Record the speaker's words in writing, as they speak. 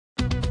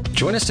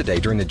Join us today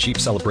during the Jeep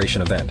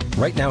Celebration event.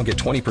 Right now, get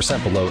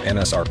 20% below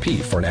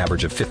MSRP for an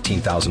average of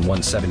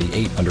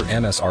 $15,178 under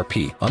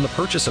MSRP on the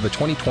purchase of a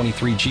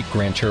 2023 Jeep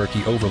Grand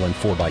Cherokee Overland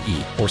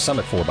 4xE or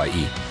Summit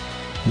 4xE.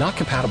 Not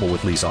compatible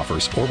with lease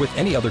offers or with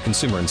any other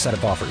consumer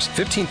incentive offers.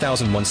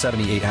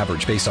 $15,178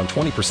 average based on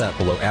 20%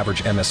 below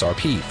average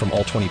MSRP from all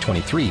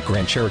 2023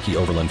 Grand Cherokee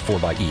Overland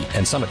 4xE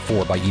and Summit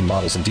 4xE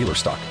models in dealer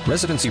stock.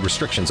 Residency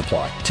restrictions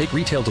apply. Take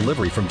retail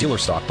delivery from dealer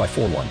stock by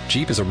 4/1.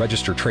 Jeep is a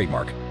registered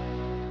trademark.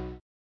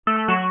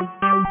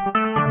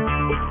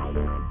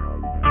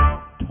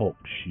 Talk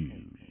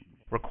shoes.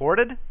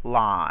 Recorded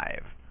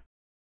live.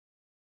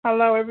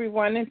 Hello,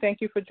 everyone, and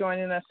thank you for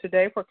joining us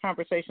today for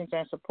Conversations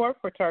and Support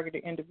for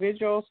Targeted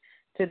Individuals.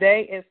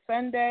 Today is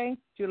Sunday,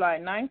 July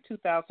 9th,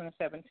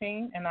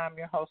 2017, and I'm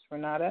your host,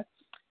 Renata.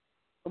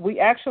 We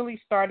actually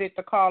started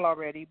the call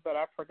already, but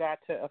I forgot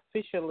to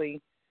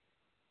officially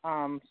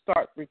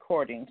start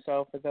recording.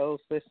 So for those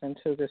listening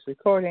to this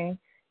recording,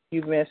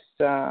 you missed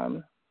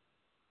the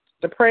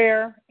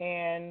prayer,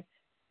 and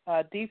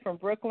Dee from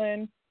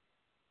Brooklyn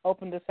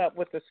opened us up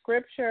with the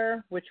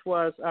scripture, which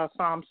was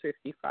Psalms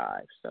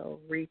 55. So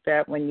read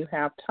that when you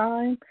have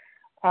time.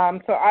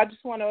 So I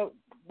just want to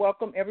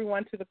welcome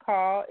everyone to the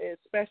call,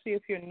 especially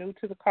if you're new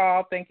to the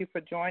call. Thank you for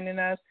joining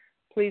us.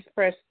 Please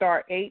press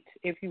star 8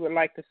 if you would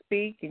like to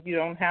speak. If you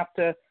don't have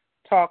to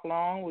talk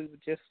long, we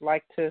would just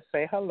like to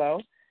say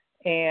hello.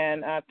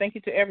 And thank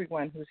you to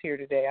everyone who's here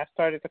today. I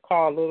started the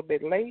call a little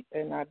bit late,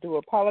 and I do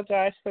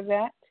apologize for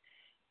that.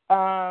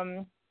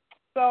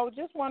 So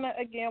just want to,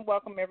 again,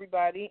 welcome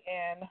everybody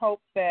and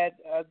hope that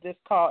this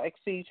call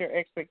exceeds your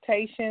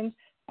expectations.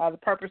 The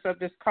purpose of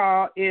this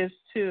call is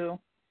to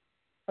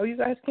 – oh, you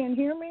guys can't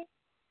hear me?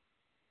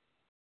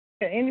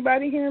 Can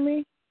anybody hear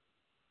me?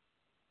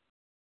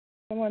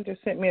 Someone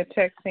just sent me a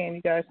text saying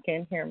you guys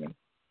can't hear me.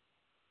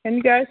 Can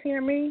you guys hear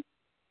me?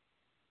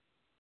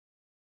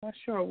 Not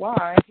sure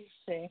why. Let's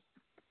see.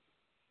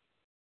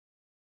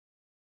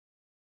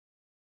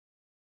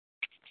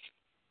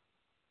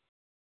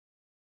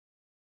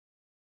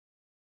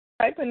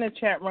 Type in the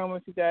chat room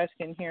if you guys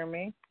can hear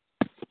me.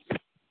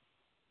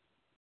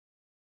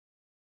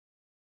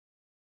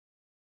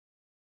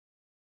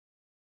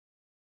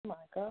 Oh, my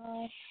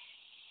gosh.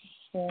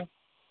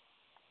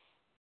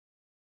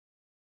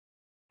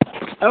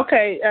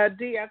 Okay,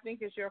 Dee, I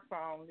think it's your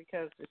phone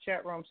because the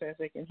chat room says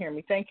they can hear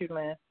me. Thank you,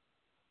 Lynn.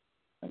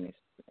 Let me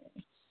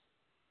see.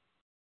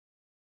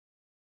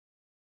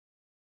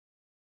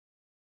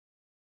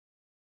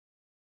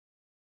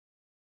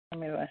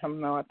 Let me let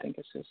him know I think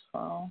it's his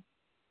phone.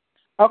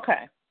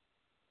 Okay,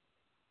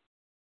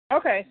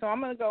 so I'm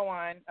going to go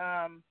on.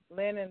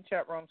 Lynn in the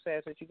chat room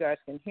says that you guys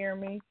can hear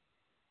me.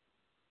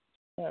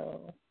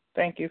 So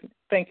thank you,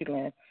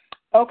 Lynn.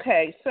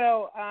 Okay,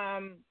 so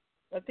I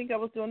think I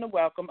was doing the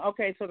welcome.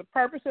 Okay, so the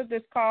purpose of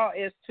this call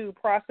is to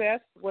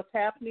process what's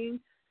happening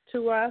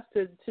to us,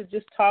 to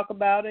just talk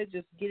about it,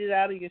 just get it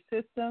out of your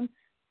system.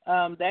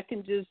 That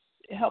can just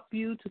help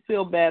you to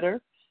feel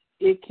better.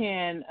 It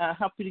can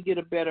help you to get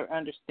a better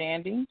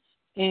understanding,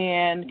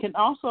 and can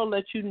also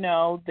let you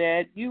know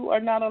that you are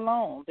not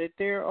alone, that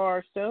there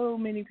are so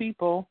many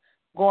people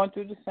going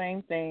through the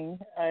same thing.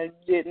 I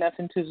did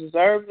nothing to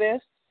deserve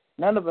this.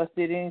 None of us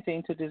did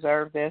anything to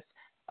deserve this.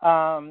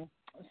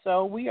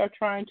 So we are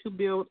trying to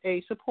build a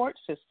support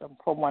system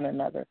for one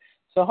another.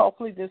 So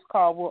hopefully this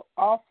call will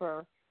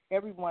offer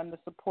everyone the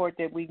support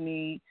that we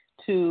need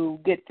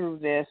to get through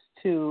this,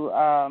 to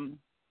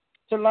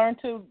learn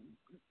to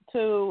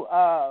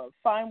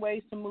find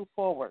ways to move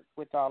forward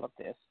with all of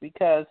this,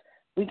 because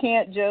we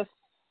can't just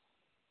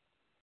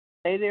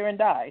stay there and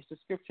die. The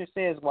scripture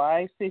says,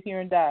 why sit here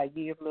and die,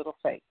 ye of little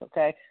faith,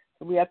 okay?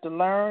 So we have to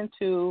learn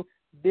to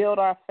build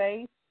our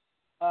faith,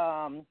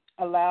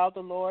 allow the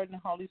Lord and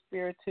the Holy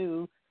Spirit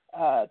to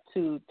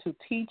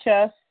teach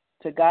us,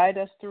 to guide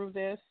us through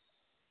this,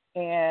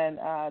 and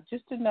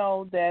just to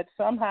know that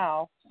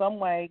somehow, some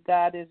way,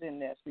 God is in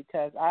this,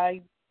 because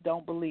I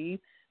don't believe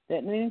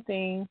that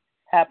anything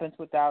happens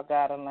without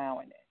God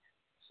allowing it.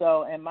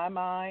 So in my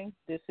mind,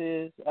 this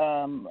is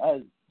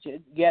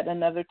yet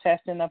another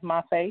testing of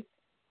my faith,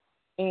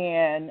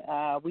 and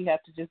we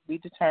have to just be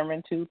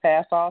determined to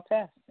pass all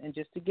tests and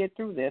just to get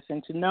through this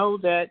and to know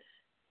that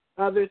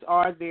others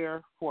are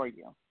there for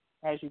you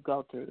as you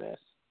go through this.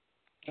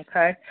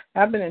 Okay?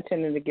 I've been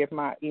intending to give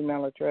my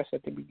email address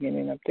at the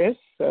beginning of this,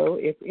 so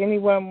if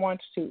anyone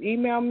wants to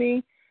email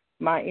me,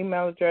 my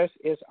email address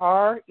is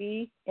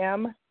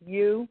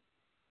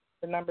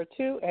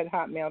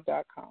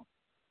remu2@hotmail.com.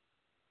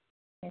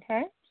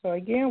 Okay, so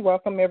again,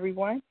 welcome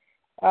everyone.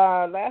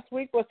 Last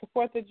week was the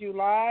 4th of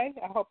July.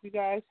 I hope you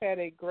guys had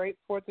a great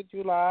 4th of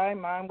July.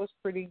 Mine was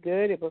pretty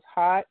good. It was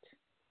hot.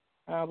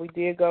 We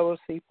did go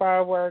see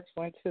fireworks,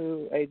 went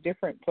to a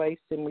different place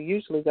than we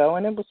usually go,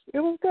 and it was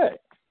good.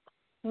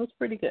 It was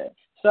pretty good.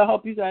 So I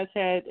hope you guys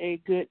had a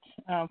good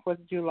 4th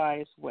of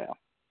July as well.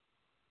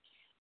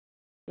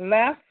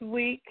 Last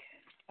week,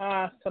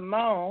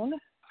 Simone,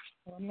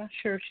 I'm not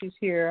sure if she's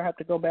here. I have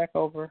to go back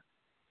over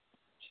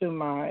to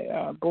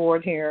my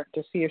board here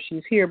to see if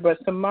she's here. But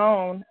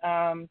Simone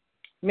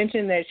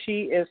mentioned that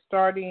she is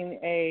starting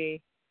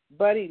a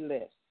buddy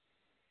list.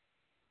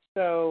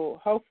 So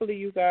hopefully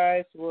you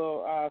guys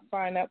will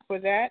sign up for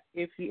that,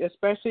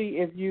 especially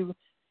if you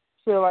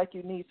feel like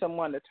you need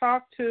someone to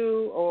talk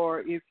to,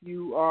 or if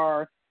you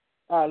are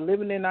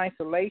living in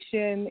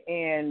isolation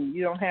and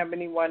you don't have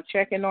anyone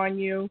checking on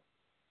you,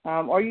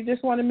 or you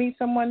just want to meet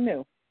someone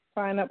new.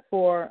 Sign up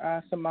for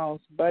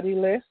Simone's buddy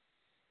list.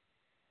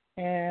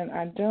 And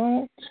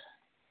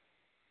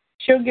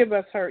she'll give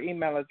us her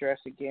email address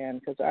again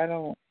because I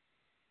don't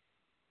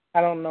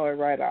know it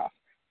right off.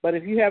 But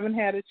if you haven't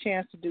had a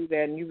chance to do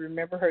that and you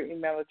remember her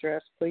email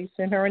address, please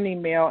send her an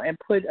email and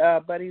put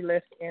buddy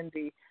list in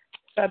the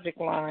subject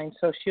line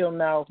so she'll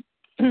know.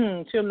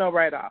 She'll know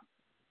right off.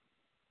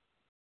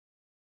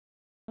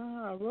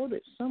 I wrote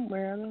it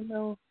somewhere. I don't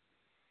know.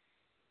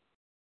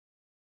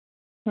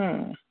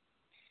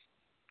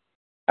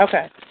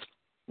 Okay.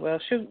 Well,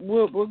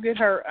 we'll get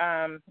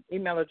her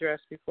email address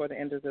before the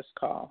end of this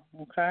call.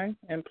 Okay.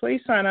 And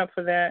please sign up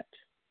for that.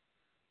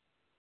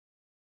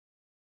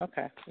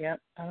 Okay.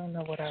 Yep. I don't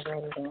know what I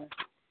wrote it on.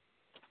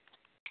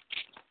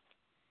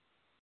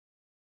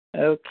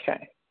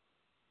 Okay.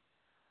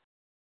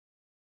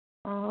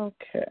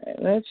 Okay.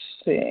 Let's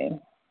see.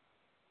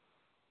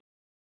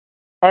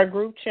 Our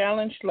group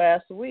challenge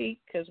last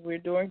week, because we're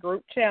doing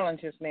group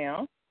challenges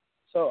now.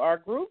 So our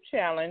group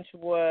challenge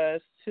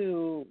was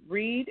to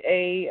read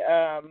a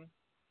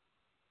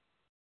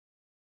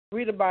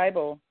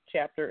Bible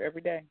chapter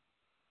every day.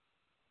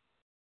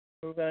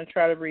 We're going to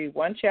try to read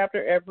one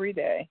chapter every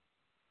day.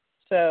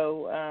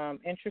 So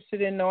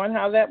interested in knowing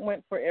how that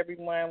went for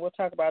everyone. We'll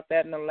talk about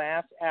that in the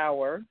last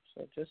hour.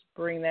 So just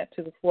bring that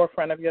to the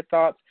forefront of your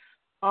thoughts.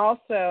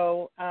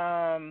 Also,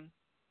 our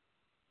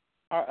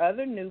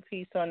other new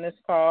piece on this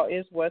call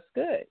is What's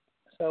Good.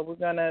 So we're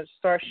going to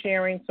start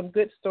sharing some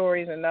good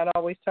stories and not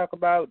always talk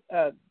about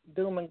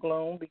doom and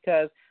gloom,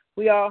 because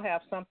we all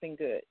have something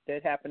good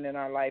that happened in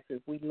our life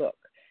if we look.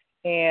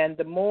 And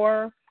the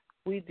more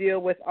we deal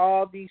with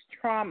all these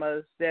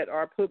traumas that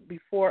are put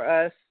before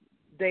us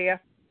day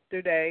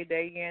after day,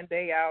 day in,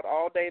 day out,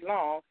 all day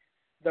long,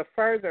 the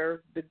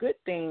further the good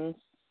things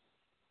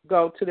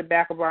go to the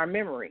back of our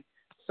memory.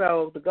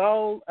 So the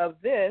goal of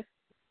this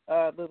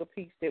little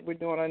piece that we're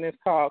doing on this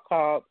call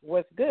called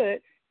What's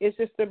Good is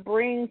just to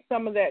bring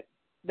some of that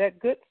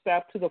good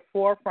stuff to the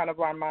forefront of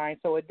our mind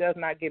so it does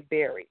not get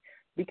buried.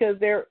 Because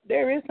there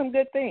is some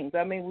good things.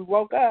 I mean, we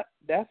woke up.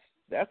 That's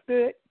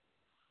good.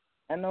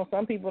 I know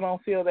some people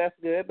don't feel that's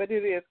good, but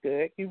it is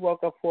good. You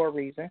woke up for a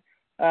reason.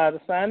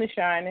 The sun is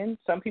shining.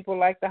 Some people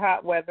like the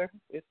hot weather.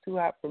 It's too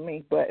hot for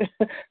me, but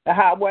the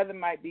hot weather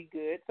might be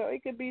good. So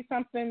it could be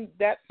something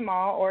that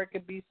small, or it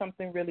could be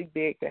something really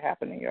big to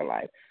happen in your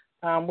life.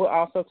 We'll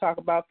also talk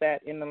about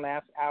that in the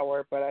last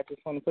hour, but I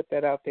just want to put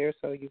that out there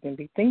so you can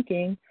be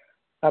thinking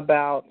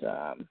about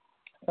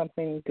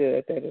something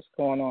good that is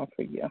going on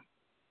for you.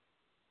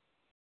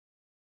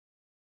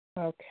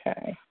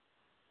 Okay.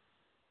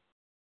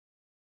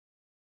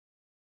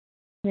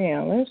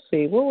 Now, let's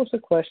see. What was the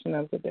question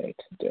of the day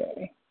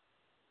today?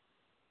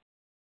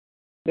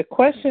 The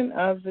question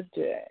of the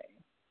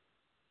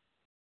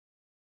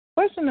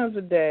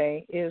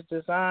day is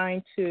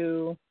designed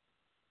to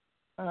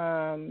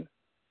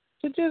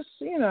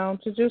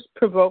just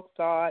provoke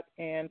thought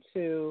and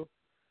to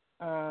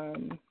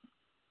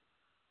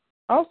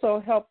also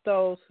help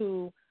those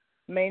who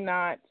may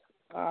not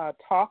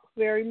talk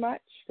very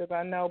much, because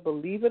I know,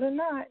 believe it or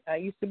not, I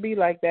used to be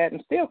like that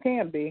and still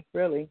can be,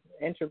 really,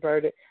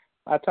 introverted.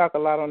 I talk a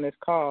lot on this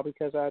call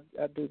because I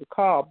do the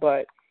call,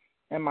 but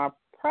in my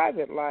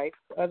private life,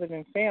 other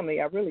than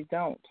family, I really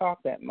don't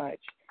talk that much.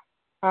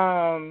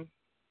 And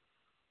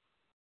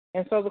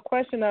so the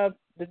question of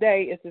the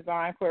day is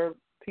designed for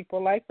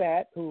people like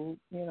that who,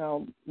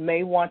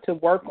 may want to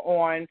work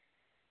on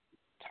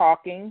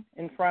talking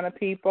in front of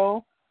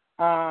people,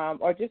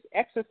 or just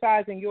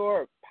exercising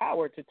your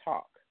power to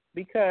talk.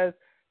 Because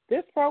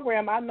this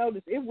program, I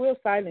noticed, it will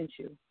silence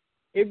you.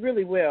 It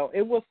really will.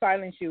 It will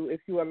silence you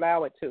if you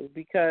allow it to,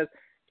 because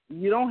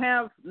you don't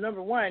have,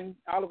 number one,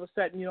 all of a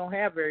sudden you don't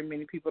have very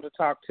many people to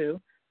talk to.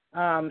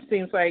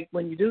 Seems like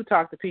when you do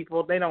talk to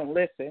people, they don't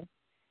listen.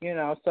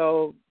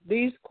 So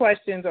these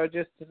questions are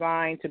just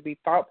designed to be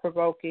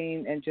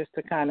thought-provoking and just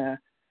to kind of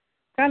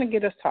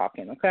get us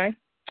talking, okay?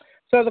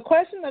 So the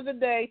question of the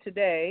day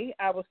today,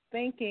 I was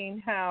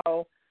thinking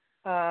how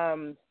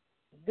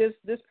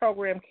this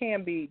program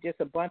can be just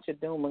a bunch of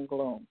doom and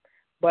gloom.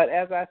 But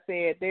as I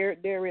said,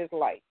 there is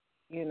light,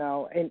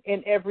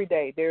 and every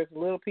day there's a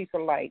little piece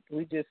of light.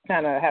 We just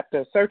kind of have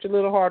to search a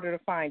little harder to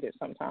find it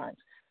sometimes.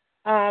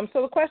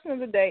 So the question of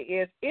the day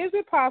is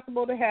it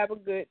possible to have a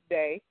good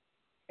day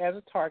as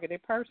a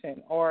targeted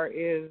person, or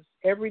is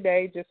every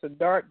day just a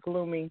dark,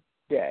 gloomy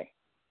day?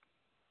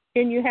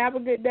 Can you have a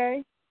good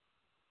day?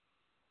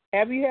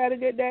 Have you had a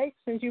good day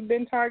since you've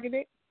been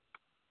targeted?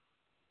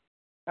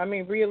 I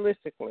mean,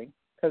 realistically,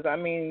 because,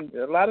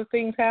 a lot of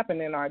things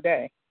happen in our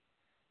day.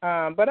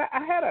 But I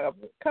had a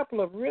couple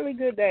of really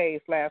good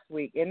days last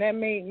week, and that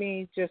made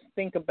me just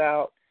think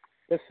about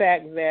the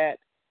fact that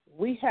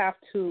we have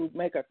to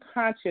make a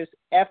conscious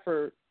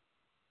effort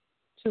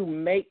to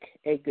make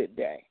a good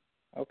day,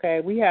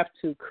 okay? We have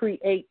to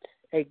create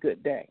a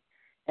good day.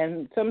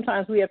 And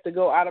sometimes we have to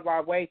go out of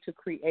our way to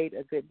create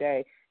a good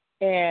day.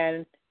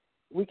 And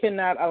we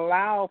cannot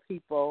allow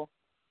people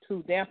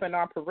to dampen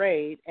our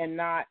parade and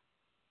not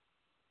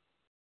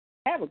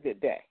have a good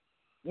day.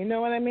 You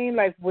know what I mean?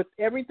 Like with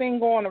everything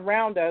going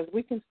around us,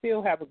 we can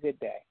still have a good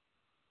day.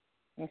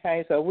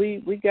 Okay, so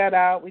we got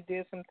out, we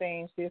did some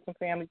things, did some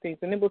family things,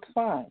 and it was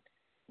fun.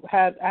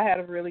 I had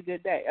a really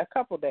good day, a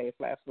couple days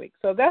last week.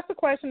 So that's the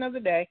question of the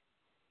day.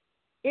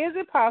 Is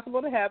it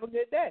possible to have a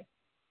good day?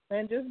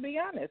 And just be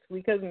honest,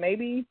 because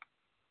maybe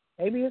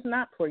it's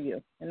not for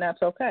you, and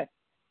that's okay.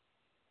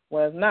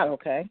 Well, it's not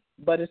okay,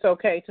 but it's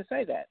okay to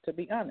say that, to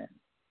be honest.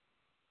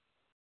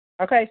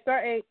 Okay,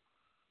 star 8.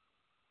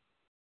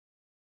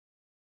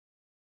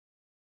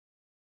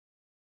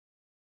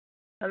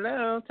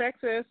 Hello,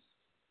 Texas.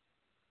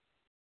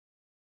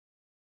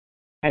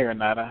 Hey,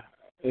 Renata.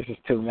 This is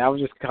Tooman. I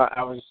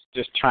was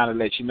just trying to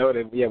let you know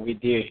that we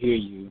did hear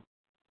you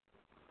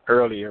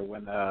earlier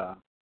when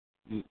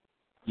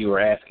you were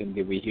asking,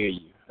 did we hear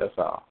you? That's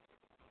all.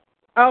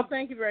 Oh,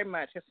 thank you very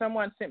much. If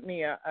someone sent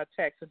me a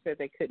text and said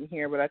they couldn't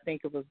hear, but I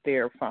think it was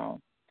their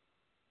phone.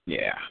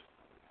 Yeah.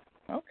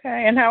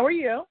 Okay, and how are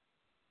you?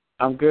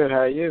 I'm good. How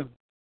are you?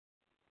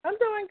 I'm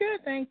doing good,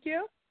 thank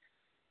you.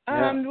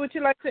 Yeah. Would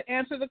you like to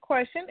answer the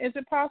question? Is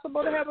it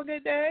possible to have a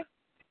good day?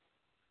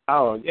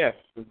 Oh, yes.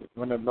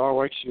 When the Lord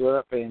wakes you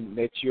up and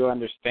lets you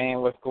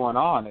understand what's going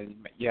on, and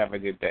you have a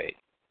good day.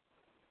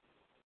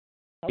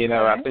 Okay. You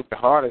know, I think the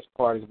hardest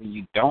part is when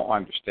you don't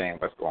understand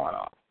what's going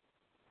on.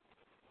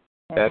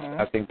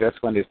 I think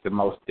that's when it's the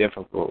most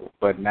difficult.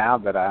 But now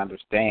that I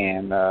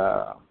understand,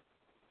 I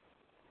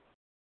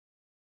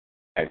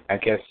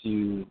guess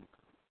you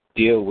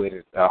deal with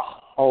it a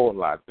whole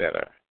lot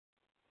better.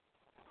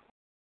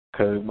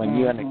 Because when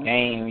you're in the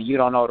game and you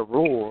don't know the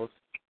rules,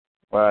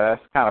 well,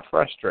 that's kind of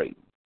frustrating.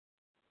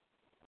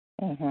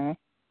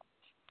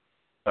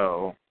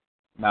 So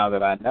now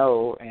that I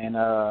know, and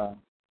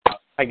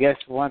I guess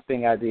one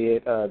thing I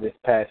did this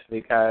past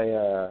week,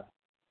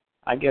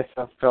 I guess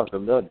I felt a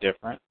little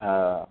different.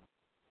 But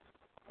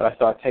I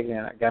started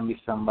I got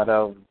me some of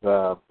those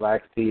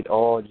black seed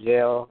oil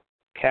gel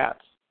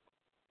caps.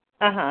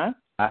 And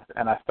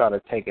I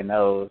started taking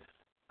those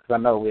because I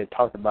know we had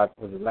talked about,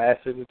 was it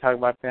last week we talked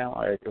about them,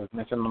 or it was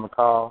mentioned on the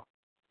call?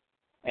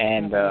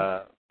 And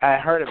I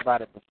heard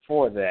about it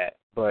before that,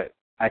 but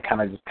I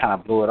kind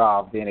of blew it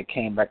off. Then it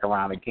came back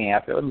around again.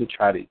 I said, let me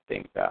try these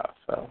things out.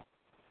 So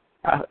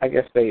I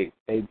guess they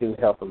do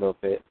help a little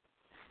bit.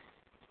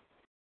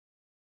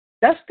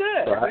 That's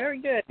good. So very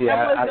good.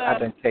 Yeah, I've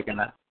been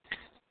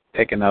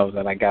taking those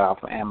that I got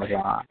off of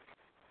Amazon.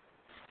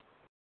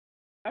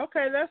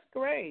 Okay, that's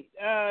great.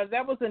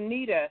 That was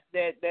Anita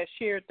that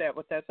shared that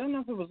with us. I don't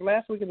know if it was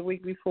last week or the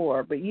week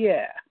before, but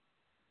yeah.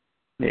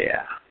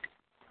 Yeah.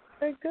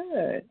 Very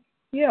good.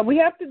 Yeah, we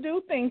have to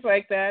do things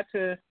like that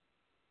to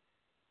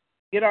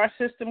get our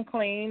system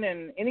clean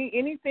and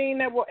anything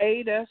that will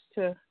aid us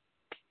to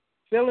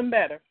feeling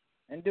better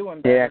and doing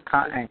better.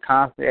 Yeah, and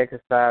constant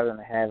exercise and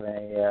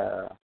having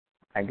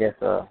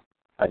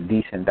a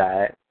decent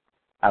diet.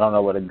 I don't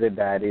know what a good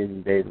diet is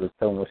these days with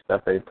so much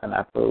stuff they put in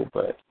our food,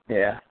 but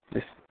yeah,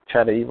 just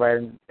try to eat right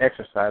and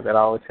exercise. That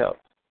always helps.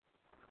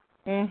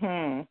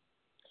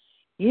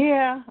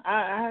 Yeah,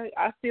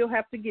 I still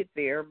have to get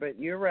there, but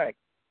you're right.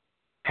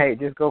 Hey,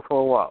 just go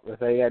for a walk.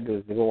 That's all you gotta do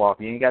is go walk.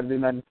 You ain't gotta do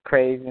nothing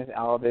crazy and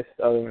all this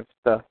other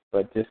stuff,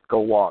 but just go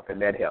walk,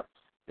 and that helps.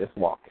 Just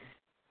walking.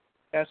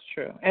 That's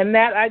true, and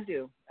that I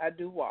do. I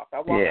do walk. I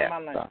walk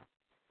on my lunch. So.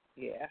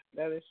 Yeah,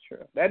 that is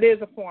true. That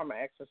is a form of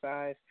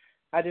exercise.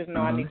 I just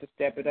know I need to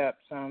step it up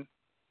some.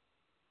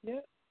 Yeah.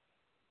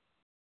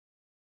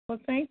 Well,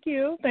 thank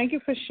you. Thank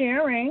you for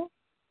sharing.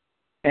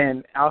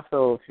 And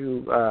also, if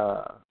you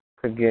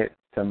could get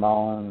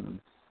Simone's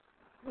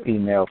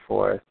email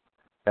for us,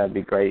 that'd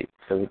be great,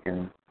 so we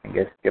can, I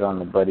guess, get on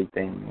the buddy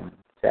thing and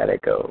see how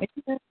that goes.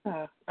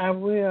 Yeah, I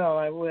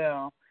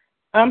will.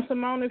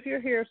 Simone, if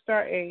you're here,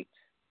 star 8.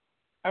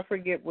 I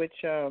forget which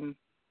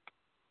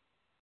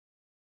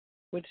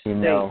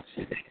email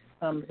state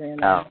comes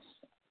in. Oh.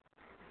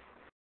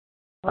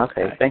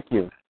 Okay, thank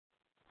you.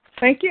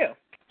 Thank you.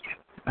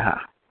 Uh-huh.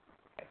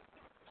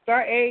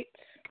 Star 8,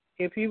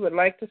 if you would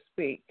like to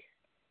speak.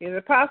 Is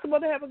it possible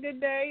to have a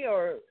good day,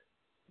 or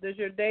does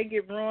your day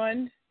get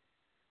ruined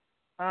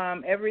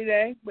every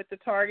day with the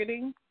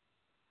targeting?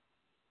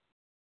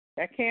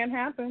 That can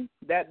happen.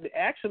 That's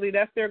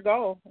their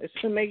goal, is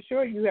to make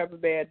sure you have a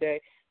bad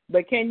day.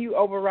 But can you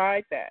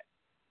override that?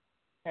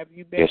 Have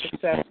you been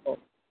successful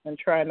in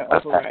trying to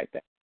override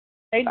that?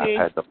 Hey, D.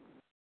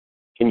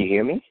 Can you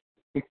hear me?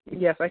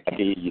 Yes, I can. I can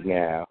hear you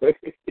now.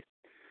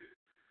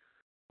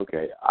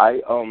 Okay.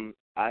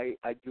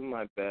 I do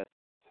my best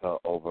to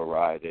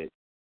override it.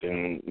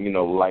 And,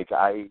 like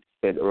I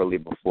said earlier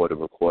before the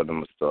recording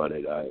was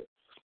started, I was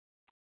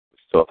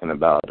talking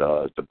about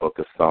the book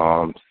of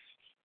Psalms,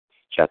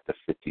 chapter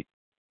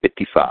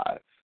 55,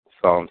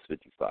 Psalms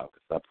 55,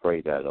 because I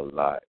pray that a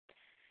lot.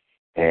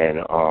 And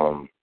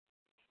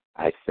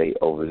I say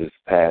over this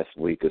past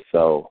week or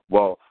so,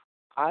 well,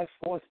 I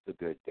forced a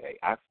good day.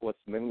 I forced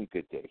many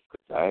good days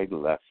because I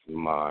left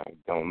my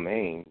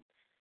domain,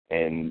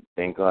 and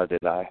thank God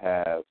that I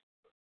have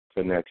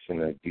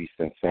connection, a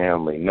decent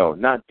family. No,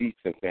 not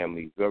decent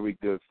family, very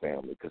good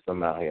family, because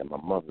I'm out here at my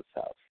mother's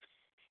house.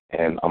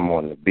 And I'm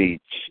on the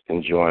beach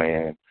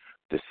enjoying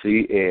the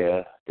sea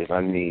air that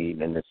I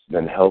need, and it's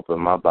been helping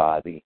my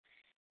body.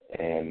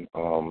 And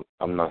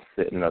I'm not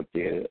sitting up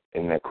there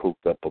in that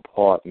cooped-up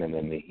apartment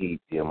in the heat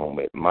dealing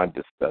with my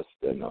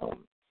disgusting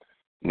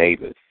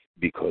neighbors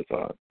because,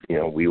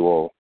 we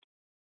all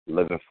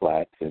live in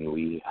flats, and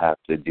we have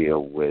to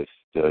deal with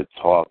the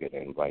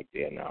targeting right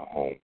there in our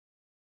home.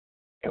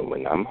 And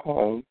when I'm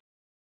home,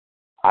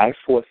 I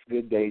force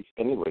good days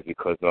anyway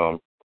because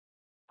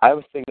I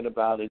was thinking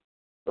about it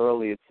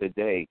earlier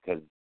today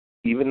because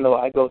even though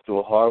I go through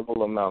a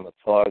horrible amount of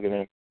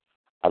targeting,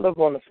 I live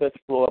on the 5th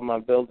floor of my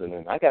building,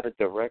 and I got a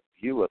direct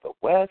view of the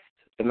west,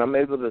 and I'm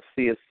able to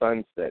see a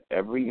sunset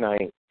every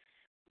night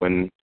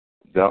when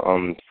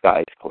the sky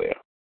is clear.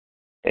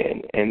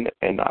 And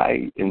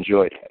I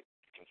enjoy that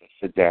because I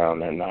sit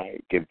down and I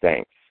give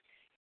thanks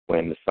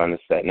when the sun is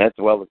setting, as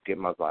well as get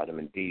my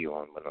vitamin D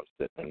on when I'm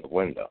sitting in the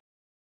window.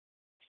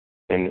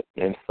 And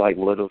it's like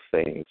little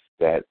things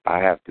that I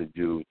have to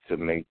do to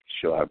make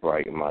sure I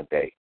brighten my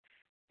day.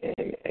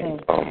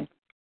 And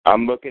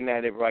I'm looking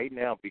at it right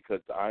now because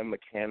I'm a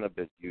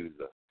cannabis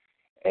user.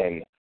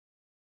 And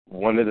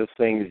one of the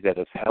things that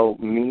has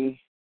helped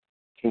me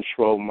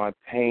control my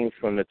pain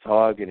from the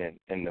targeting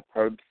and the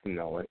perps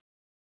know it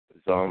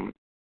is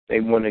they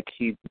want to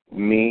keep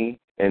me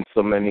and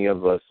so many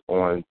of us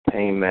on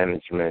pain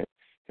management.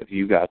 If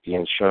you got the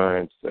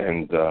insurance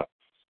and the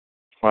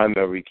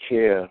primary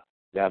care,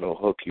 that'll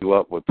hook you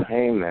up with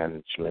pain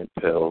management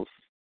pills.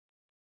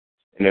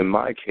 And in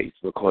my case,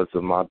 because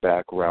of my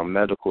background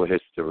medical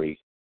history,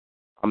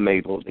 I'm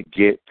able to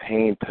get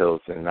pain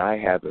pills, and I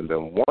haven't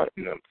been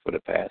wanting them for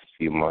the past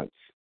few months.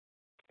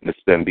 And it's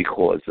been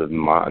because of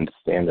my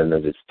understanding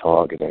of this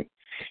targeting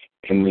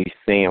and me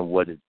seeing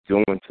what it's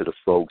doing to the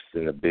folks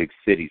in the big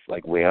cities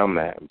like where I'm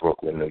at in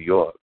Brooklyn, New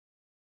York.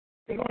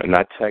 And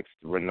I texted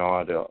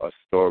Renard a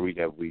story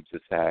that we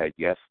just had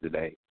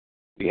yesterday.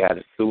 We had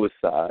a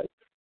suicide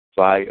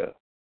via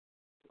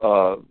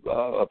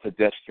a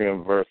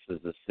pedestrian versus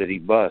a city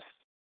bus.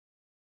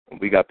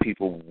 We got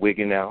people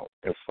wigging out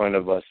in front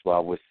of us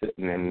while we're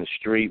sitting in the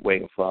street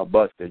waiting for our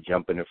bus. They're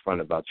jumping in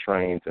front of our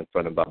trains, in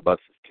front of our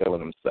buses,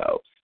 killing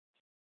themselves.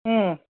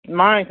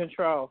 Mind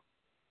control.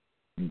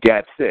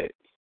 That's it.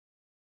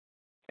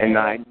 And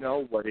I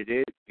know what it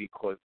is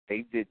because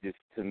they did this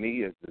to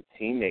me as a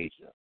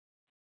teenager.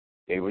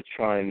 They were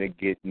trying to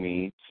get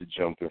me to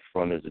jump in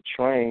front of the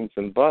trains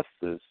and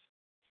buses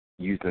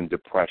using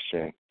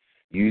depression,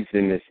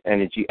 using this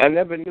energy. I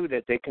never knew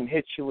that they can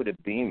hit you with a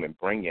beam and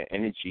bring your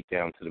energy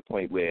down to the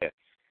point where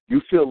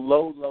you feel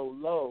low, low,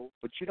 low,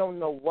 but you don't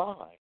know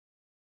why.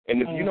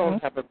 And if you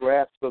don't have a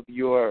grasp of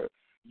your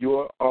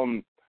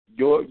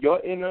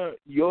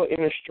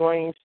inner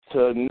strength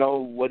to know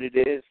what it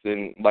is,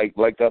 and like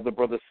the other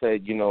brother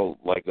said,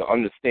 like to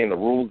understand the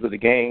rules of the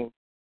game.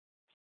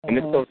 And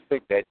it's so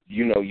sick that,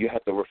 you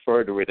have to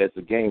refer to it as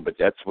a game, but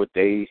that's what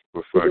they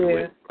refer to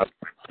it.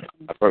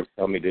 I first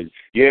tell me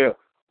that,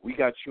 we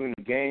got you in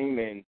the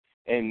game,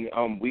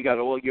 and we got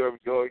all your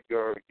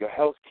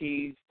health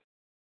keys.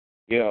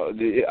 I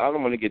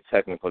don't want to get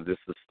technical. This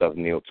is stuff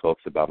Neil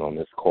talks about on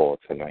this call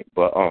tonight.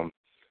 But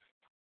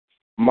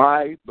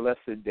my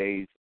blessed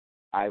days,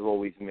 I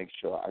always make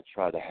sure I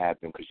try to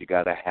have them because you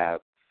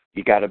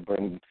got to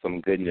bring some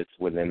goodness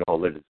within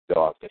all of this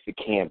darkness. It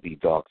can't be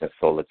darkness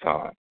all the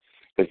time.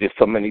 Because there's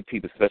so many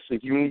people, especially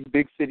if you're in these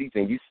big cities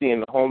and you seeing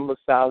the homeless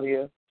out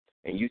here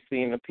and you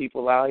seeing the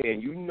people out here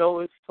and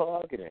it's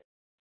targeting,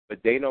 but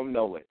they don't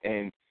know it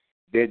and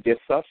they're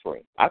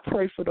suffering. I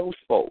pray for those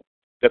folks,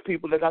 the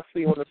people that I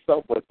see on the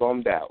subway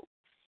bummed out.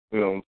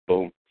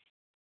 So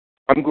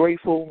I'm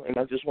grateful, and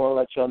I just want to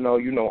let y'all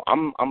know,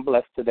 I'm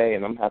blessed today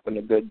and I'm having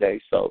a good day.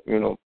 So,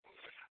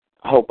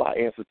 I hope I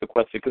answered the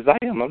question because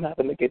I am. I'm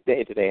having a good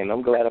day today, and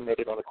I'm glad I made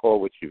it on the call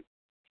with you.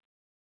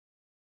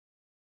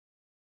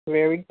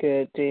 Very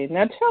good, Dee.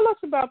 Now tell us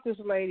about this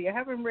lady. I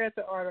haven't read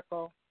the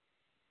article.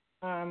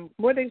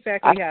 What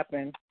exactly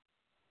happened?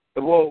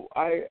 Well,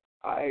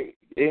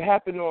 it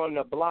happened on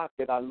a block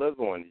that I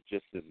live on. It's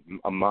just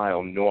a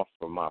mile north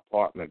from my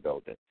apartment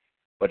building,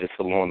 but it's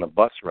along the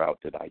bus route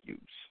that I use.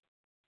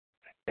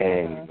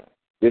 And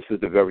this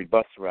is the very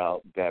bus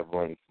route that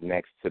runs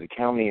next to the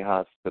county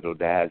hospital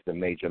that has the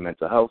major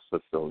mental health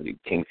facility,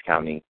 Kings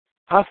County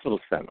Hospital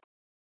Center.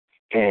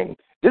 And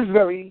this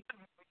is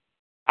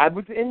I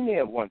was in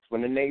there once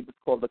when the neighbors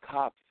called the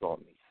cops on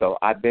me. So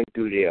I've been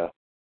through their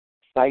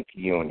psych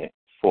unit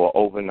for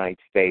overnight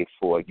stay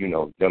for,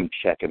 them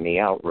checking me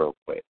out real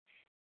quick.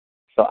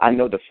 So I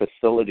know the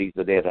facilities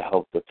are there to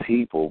help the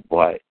people,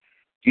 but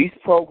these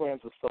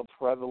programs are so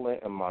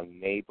prevalent in my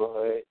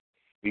neighborhood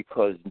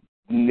because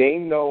they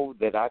know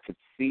that I could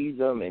see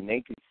them and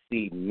they could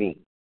see me.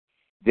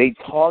 they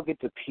target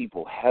the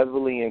people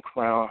heavily in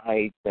Crown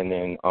Heights and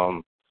in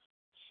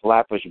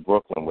Flatbush,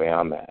 Brooklyn, where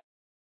I'm at.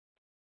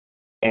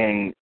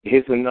 And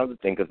here's another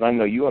thing, because I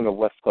know you're on the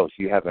West Coast,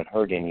 you haven't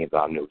heard any of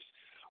our news.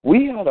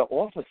 We had an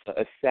officer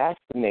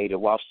assassinated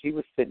while she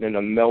was sitting in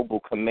a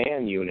mobile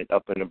command unit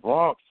up in the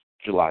Bronx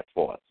July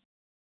 4th.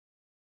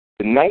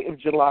 The night of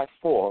July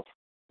 4th,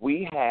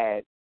 we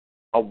had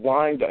a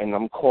wind-up, and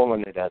I'm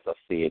calling it as I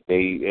see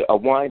it, a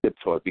wind-up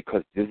tour,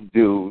 because this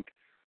dude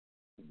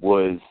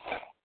was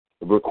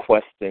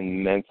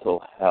requesting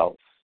mental health.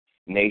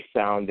 And they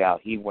found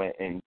out he went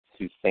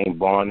into St.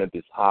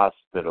 Barnabas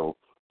Hospital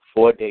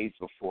 4 days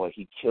before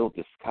he killed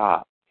this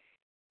cop,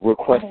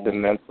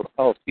 requesting mental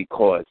health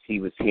because he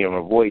was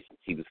hearing voices.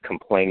 He was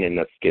complaining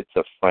of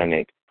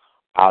schizophrenic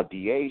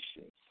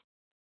ideations.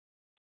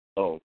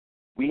 So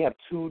we have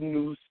two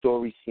news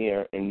stories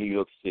here in New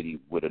York City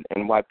with an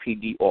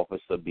NYPD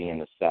officer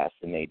being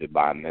assassinated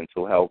by a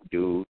mental health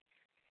dude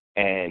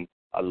and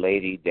a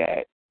lady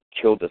that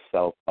killed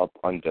herself up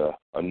under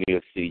a New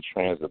York City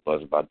transit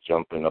bus by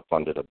jumping up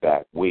under the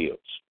back wheels.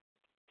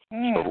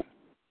 So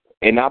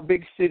in our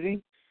big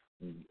city,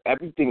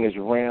 everything is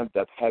ramped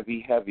up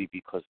heavy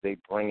because they're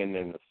bringing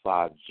in the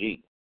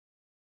 5G.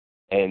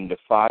 And the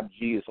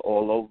 5G is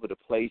all over the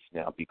place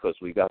now because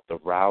we got the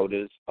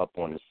routers up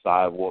on the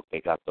sidewalk.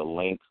 They got the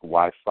Link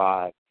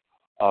Wi-Fi.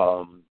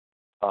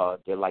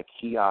 They're like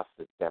kiosks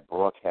that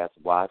broadcast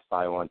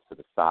Wi-Fi onto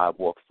the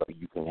sidewalk so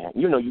you can have,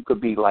 you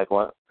could be like,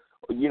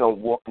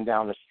 walking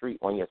down the street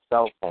on your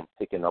cell phone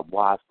picking up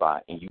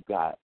Wi-Fi and you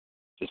got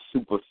the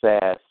super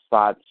fast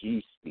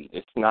 5G speed.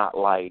 It's not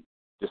like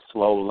the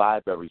slow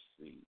library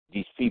speed.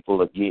 These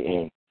people are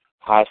getting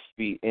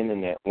high-speed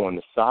internet on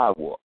the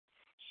sidewalk.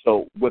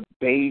 So we're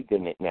bathed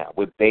in it now.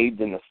 We're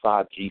bathed in the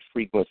 5G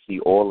frequency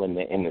all in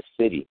the inner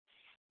city.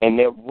 And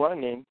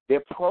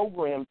they're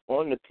programmed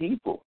on the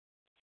people.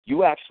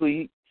 You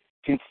actually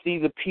can see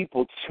the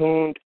people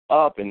tuned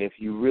up. And if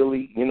you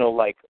really,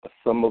 like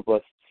some of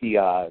us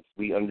TIs,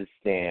 we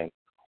understand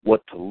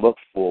what to look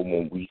for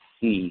when we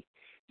see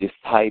this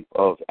type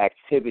of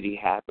activity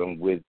happen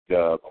with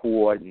the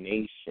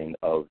coordination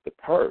of the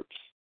perps.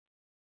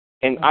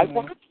 And I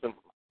watch them.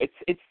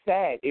 It's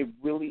sad. It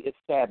really is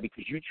sad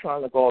because you're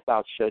trying to go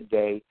about your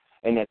day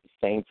and at the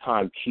same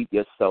time keep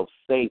yourself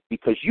safe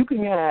because you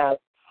can have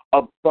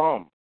a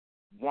bum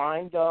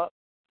wind up,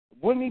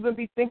 wouldn't even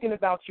be thinking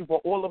about you,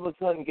 but all of a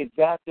sudden get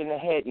zapped in the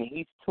head and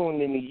he's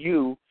tuned into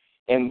you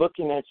and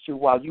looking at you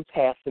while you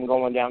pass and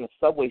going down the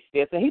subway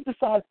stairs, and he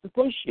decides to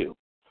push you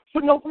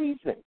for no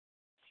reason.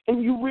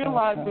 And you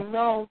realize,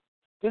 no,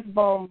 this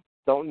bum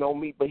don't know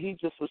me, but he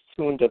just was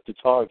tuned up to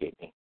target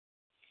me.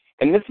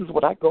 And this is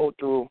what I go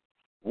through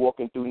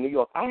walking through New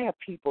York. I have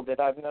people that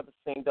I've never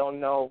seen, don't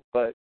know,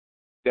 but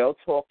they'll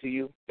talk to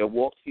you, they'll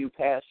walk to you,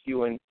 past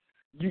you, and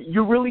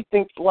you really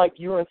think like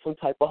you're in some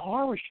type of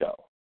horror show.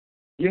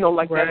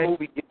 Like that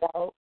movie Get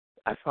Out.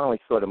 I finally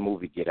saw the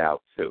movie Get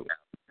Out, too.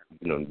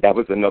 That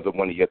was another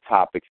one of your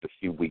topics a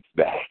few weeks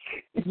back.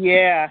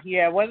 Yeah.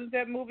 Wasn't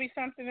that movie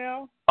something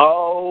else?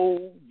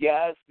 Oh,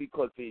 yes,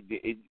 because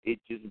it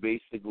just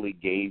basically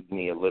gave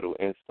me a little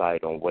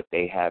insight on what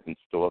they have in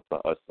store for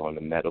us on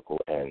the medical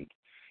end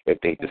if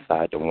they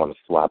decide to want to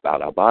swap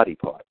out our body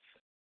parts.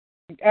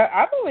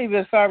 I believe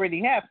it's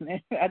already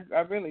happening. I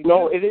really do.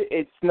 No,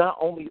 it's not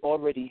only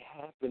already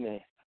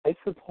happening. It's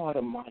a part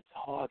of my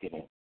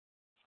targeting.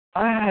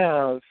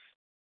 I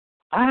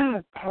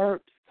have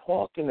perps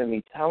talking to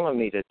me, telling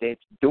me that they're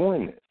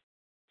doing this.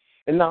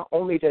 And not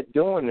only they're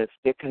doing this,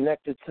 they're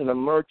connected to the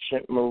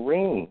merchant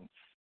marines.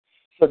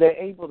 So they're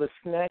able to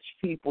snatch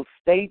people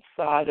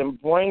stateside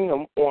and bring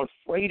them on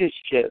freighter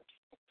ships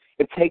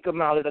and take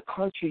them out of the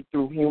country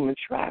through human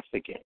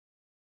trafficking.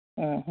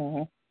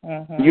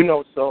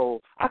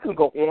 So I can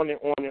go on and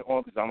on and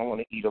on because I don't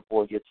want to eat up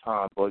all your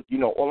time. But,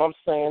 all I'm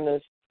saying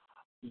is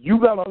you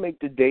got to make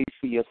the day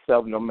for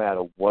yourself no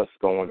matter what's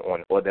going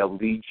on, or they'll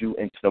lead you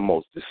into the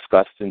most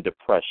disgusting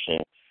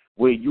depression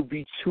where you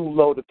be too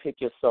low to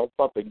pick yourself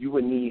up and you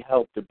would need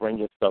help to bring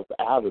yourself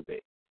out of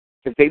it.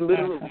 Because they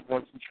literally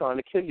want you trying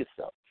to kill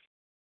yourself.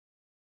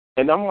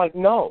 And I'm like,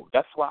 no.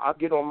 That's why I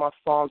get on my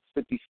Psalms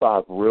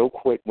 55 real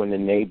quick when the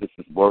neighbors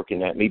is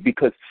working at me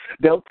because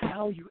they'll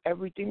tell you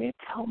everything. They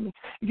tell me,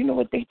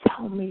 what they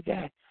tell me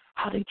that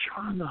how they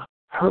trying to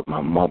hurt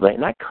my mother,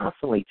 and I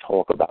constantly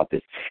talk about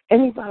this.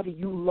 Anybody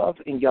you love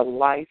in your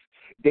life,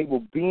 they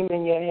will beam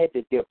in your head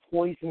that they're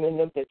poisoning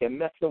them, that they're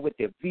messing with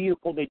their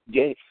vehicle, that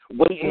they're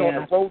waiting on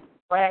the road,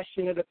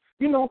 crashing it.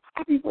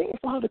 I be waiting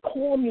for her to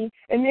call me,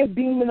 and they're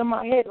beaming in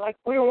my head like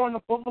we're on the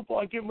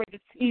boulevard getting ready to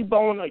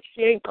T-bone, like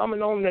she ain't coming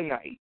home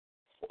tonight.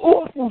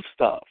 Awful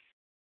stuff.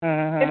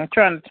 Trying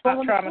to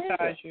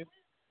traumatize you.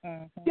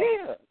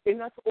 Yeah, and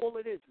that's all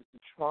it is. It's a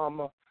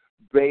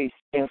trauma-based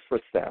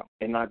infrasound,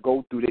 and I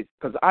go through this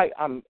because I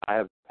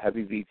have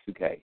heavy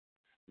V2K,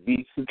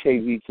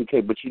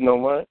 but you know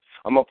what?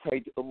 I'm gonna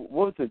play.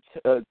 What was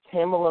it?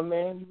 Tamala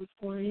Man you was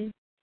playing?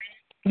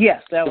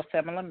 Yes, that was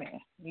Tamala Man.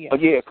 Yeah. Oh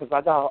yeah, because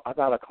I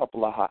got a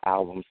couple of her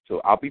albums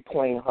too. I'll be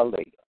playing her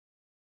later.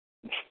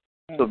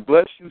 So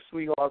bless you,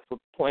 sweetheart, for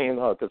playing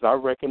her, because I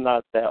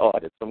recognize that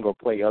artist. I'm going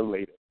to play her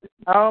later.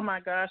 Oh, my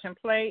gosh. And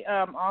play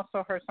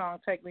also her song,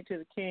 Take Me to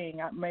the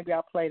King. Maybe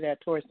I'll play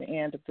that towards the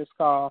end of this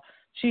call.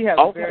 She has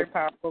a very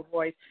powerful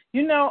voice.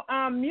 You know,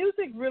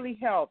 music really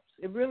helps.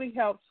 It really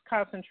helps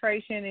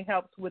concentration. It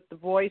helps with the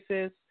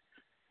voices.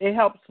 It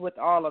helps with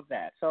all of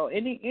that. So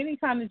any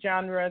kind of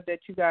genre that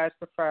you guys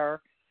prefer,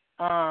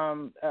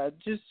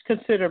 just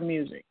consider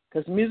music,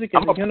 because music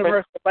is a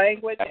universal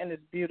language and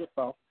it's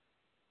beautiful.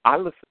 I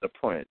listen to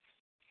Prince,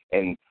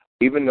 and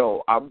even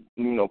though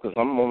because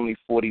I'm only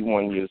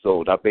 41 years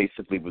old, I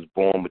basically was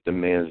born with the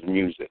man's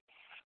music.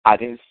 I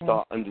didn't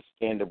start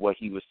understanding what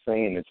he was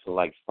saying until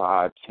like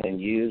 5-10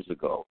 years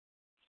ago.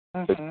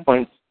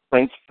 Because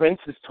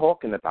Prince is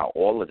talking about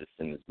all of this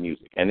in his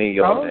music, and then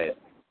y'all that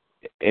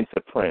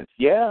into Prince,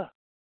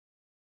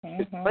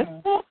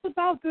 Prince talks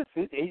about this.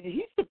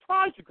 He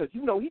surprised you because he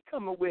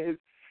come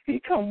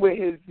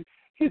with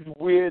his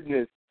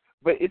weirdness.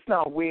 But it's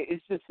not weird.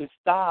 It's just his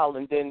style.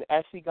 And then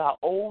as he got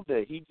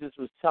older, he just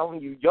was telling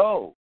you,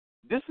 yo,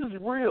 this is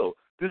real.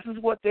 This is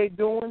what they're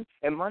doing,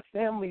 and my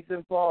family's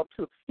involved,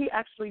 too. He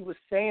actually was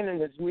saying in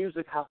his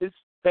music how his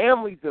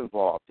family's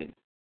involved in it,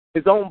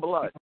 his own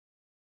blood.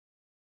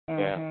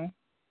 Yeah.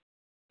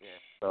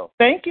 So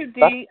thank you,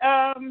 Dee.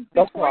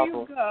 Before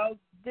you go,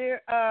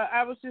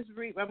 I was just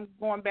I'm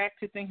going back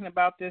to thinking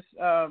about this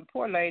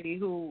poor lady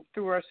who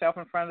threw herself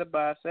in front of the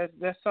bus.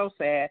 That's so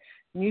sad.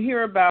 And you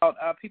hear about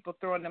people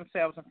throwing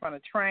themselves in front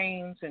of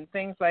trains and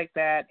things like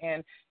that,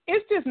 and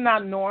it's just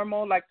not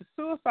normal. Like, the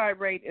suicide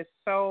rate is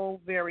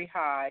so very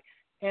high,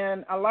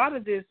 and a lot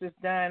of this is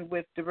done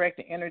with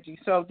directed energy.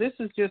 So this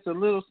is just a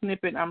little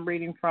snippet I'm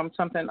reading from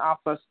something off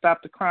of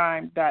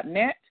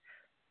StopTheCrime.net.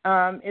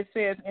 It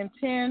says, in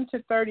 10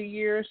 to 30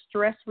 years,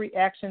 stress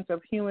reactions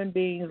of human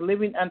beings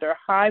living under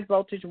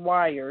high-voltage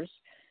wires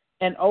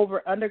and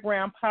over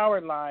underground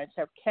power lines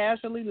have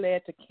casually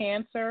led to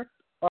cancer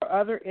or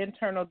other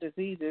internal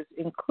diseases,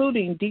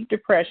 including deep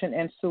depression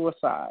and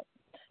suicide.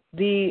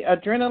 The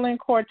adrenaline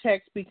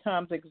cortex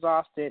becomes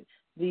exhausted,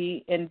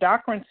 the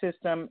endocrine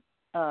system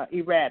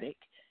erratic.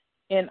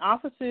 In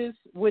offices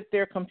with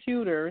their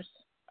computers,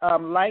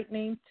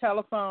 lightning,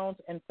 telephones,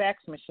 and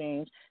fax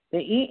machines,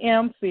 the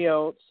EM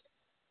fields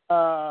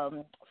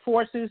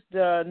forces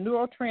the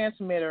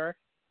neurotransmitter,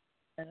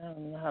 and I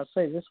don't know how to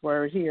say this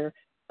word here.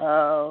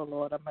 Oh,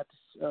 Lord, I'm about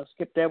to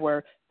skip that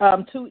word,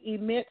 to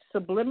emit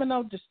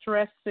subliminal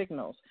distress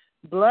signals.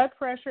 Blood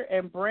pressure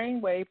and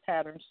brain wave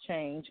patterns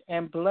change,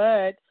 and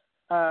blood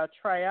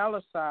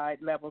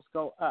triglyceride levels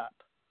go up.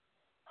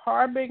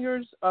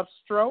 Harbingers of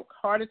stroke,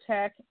 heart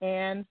attack,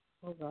 and,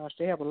 oh gosh,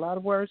 they have a lot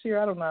of words here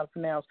I don't know how to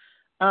pronounce,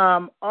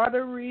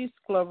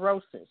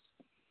 arteriosclerosis.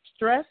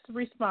 Stress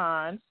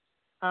response,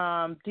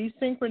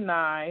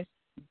 desynchronized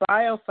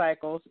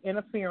biocycles,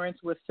 interference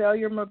with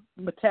cellular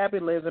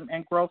metabolism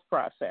and growth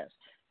process.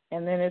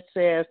 And then it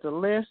says the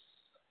list,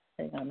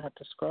 hang on, I have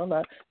to scroll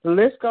up. The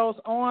list goes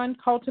on,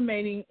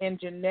 culminating in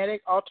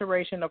genetic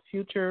alteration of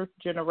future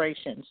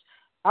generations.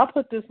 I'll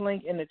put this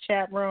link in the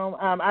chat room.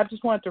 I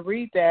just wanted to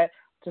read that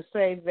to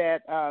say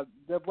that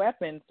the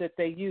weapons that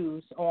they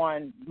use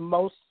on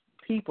most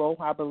people,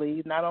 I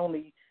believe, not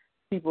only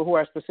people who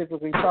are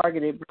specifically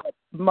targeted, but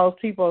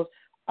most people,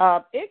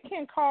 it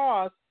can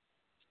cause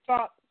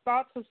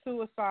thoughts of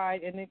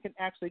suicide, and it can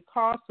actually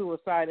cause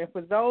suicide. And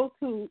for those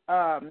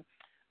of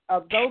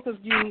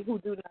you who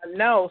do not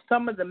know,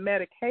 some of the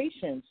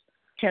medications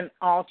can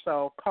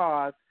also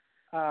cause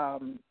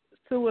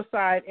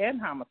suicide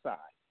and homicide.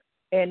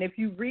 And if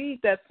you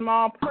read that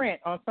small print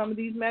on some of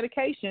these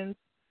medications,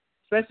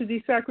 especially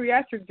these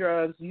psychiatric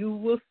drugs, you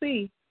will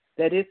see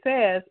that it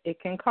says it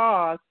can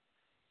cause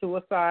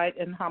suicide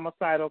and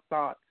homicidal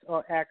thoughts,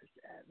 or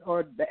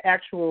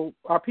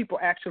people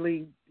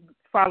actually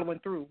following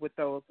through with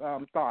those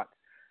thoughts.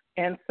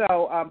 And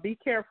so be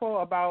careful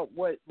about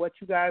what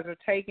you guys are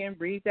taking.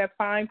 Read that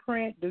fine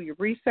print. Do your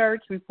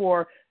research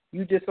before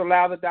you just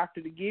allow the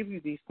doctor to give you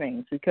these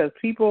things, because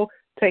people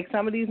take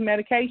some of these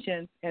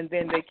medications and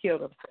then they kill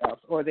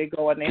themselves, or they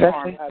go and they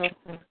harm others.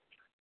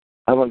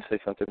 I want to say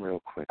something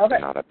real quick. Okay,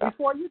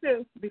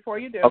 before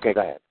you do. Okay,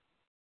 go ahead.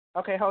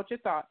 Okay, hold your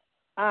thought.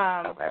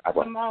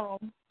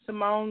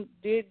 Simone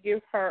did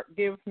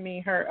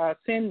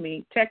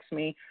text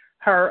me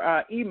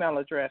her email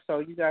address, so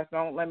you guys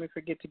don't let me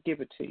forget to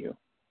give it to you,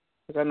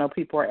 because I know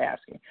people are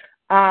asking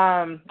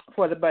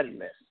for the buddy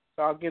list.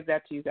 So I'll give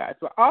that to you guys.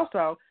 But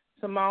also,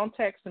 Simone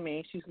texted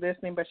me. She's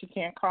listening, but she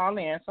can't call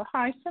in. So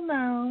hi,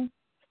 Simone.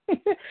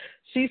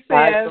 She says,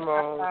 hi,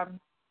 Simone.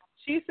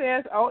 She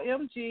says,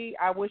 OMG,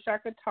 I wish I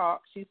could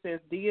talk. She says,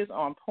 D is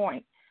on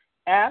point.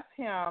 Ask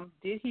him,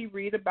 did he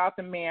read about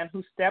the man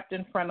who stepped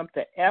in front of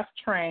the F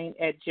train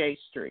at J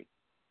Street?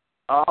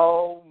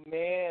 Oh,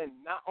 man,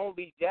 not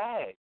only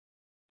that,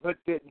 but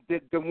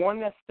the one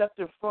that stepped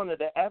in front of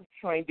the F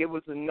train, there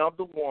was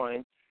another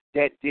one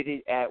that did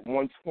it at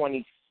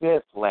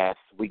 125th last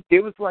week.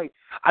 There was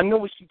I know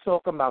what she's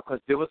talking about,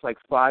 because there was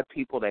 5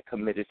 people that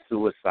committed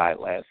suicide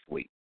last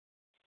week.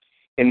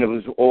 And it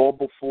was all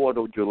before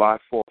the July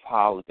 4th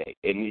holiday.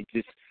 And it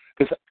just,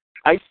 because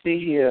I sit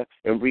here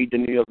and read the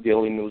New York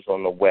Daily News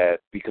on the web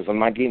because I'm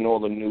not getting all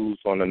the news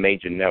on the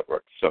major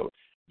networks. So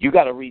you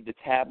got to read the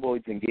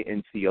tabloids and get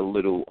into your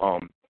little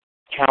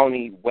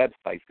county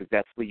websites because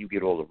that's where you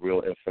get all the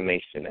real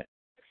information at.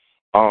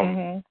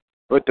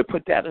 But to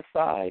put that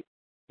aside,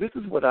 this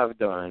is what I've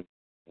done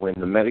when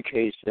the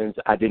medications,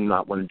 I did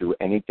not want to do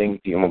anything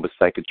dealing with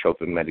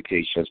psychotropic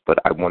medications, but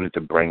I wanted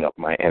to bring up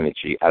my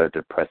energy out of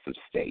depressive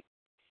state.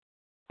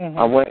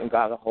 I went and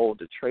got a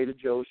hold of Trader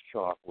Joe's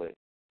chocolate.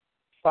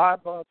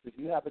 $5 if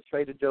you have a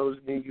Trader Joe's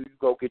near you, you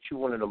go get you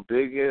one of them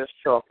big-ass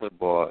chocolate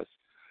bars.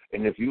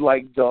 And if you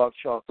like dark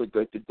chocolate,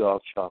 get the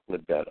dark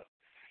chocolate better.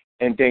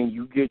 And then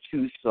you get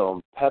you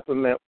some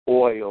peppermint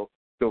oil,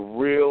 the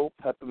real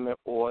peppermint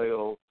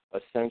oil,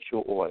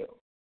 essential oil.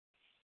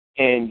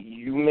 And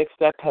you mix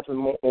that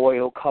peppermint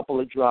oil, couple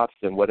of drops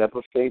in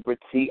whatever favorite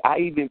tea. I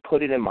even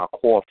put it in my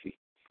coffee.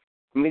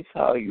 Let me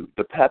tell you,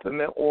 the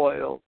peppermint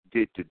oil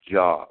did the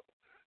job.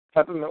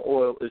 Peppermint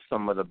oil is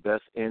some of the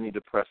best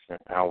antidepressant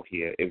out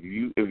here. If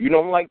you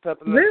don't like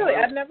peppermint oil, really,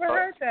 I've never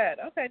heard that.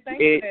 Okay, thank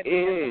you. It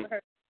is.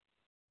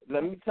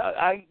 Let me tell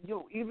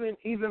you,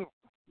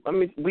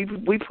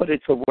 we put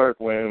it to work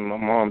when my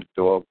mom's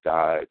dog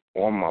died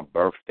on my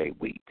birthday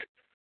week,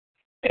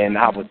 and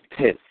I was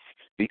pissed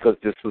because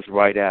this was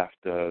right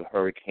after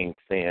Hurricane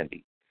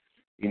Sandy.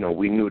 You know,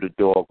 we knew the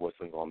dog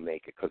wasn't going to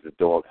make it because the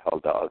dog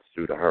held us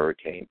through the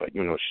hurricane. But,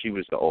 you know, she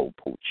was the old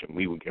pooch, and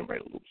we were getting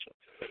ready to lose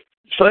her.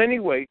 So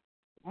anyway,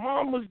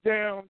 Mom was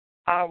down,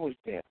 I was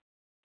down.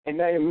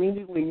 And I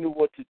immediately knew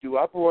what to do.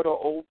 I brought her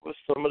over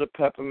some of the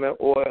peppermint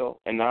oil,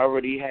 and I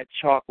already had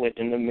chocolate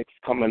in the mix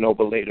coming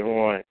over later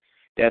on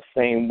that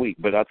same week.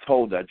 But I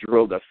told her, I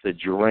drilled, I said,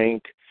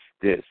 drink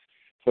this.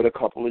 Put a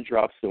couple of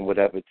drops in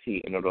whatever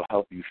tea, and it'll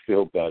help you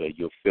feel better.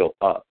 You'll feel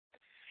up.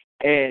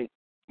 And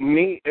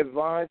me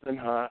advising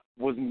her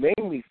was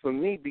mainly for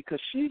me because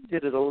she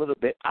did it a little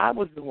bit. I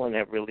was the one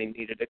that really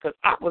needed it because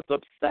I was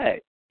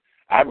upset.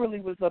 I really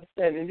was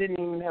upset, and it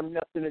didn't even have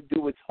nothing to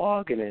do with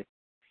targeting.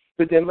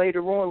 But then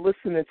later on,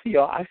 listening to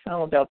y'all, I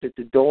found out that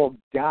the dog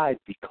died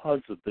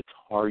because of the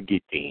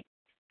targeting.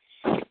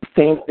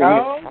 Same thing.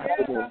 Oh,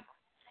 yeah.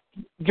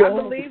 I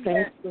believe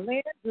that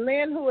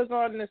Lynn, who is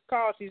on this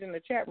call, she's in the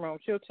chat room.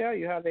 She'll tell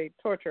you how they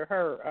torture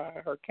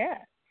her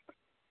cat.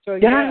 So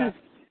yeah.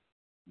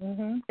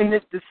 And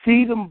to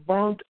see them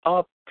burned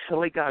up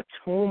till they got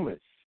tumors.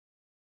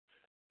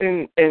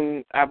 And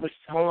I was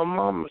telling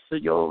Mom, I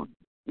said, yo,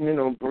 you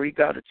know, Bree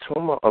got a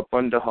tumor up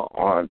under her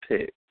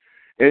armpit.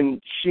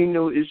 And she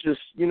knew it's just,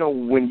 you know,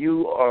 when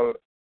you are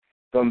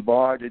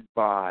bombarded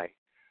by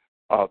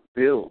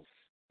bills,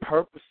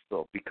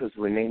 purposeful, because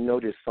when they know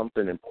there's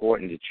something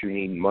important that you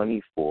need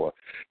money for,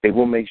 they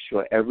will make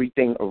sure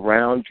everything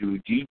around you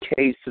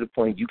decays to the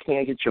point you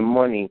can't get your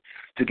money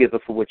together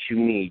for what you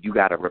need. You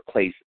got to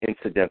replace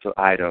incidental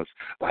items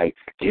like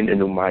getting a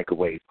new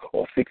microwave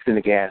or fixing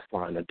the gas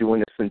line or doing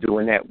this and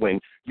doing that when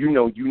you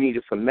know you need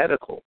it for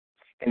medical.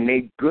 And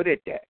they good at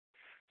that.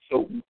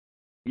 So,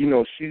 you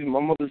know,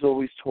 my mother's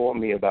always taught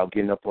me about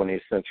getting up on the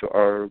essential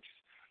herbs,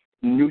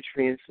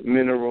 nutrients,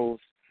 minerals.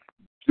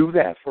 Do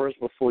that first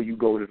before you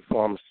go to the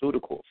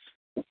pharmaceuticals.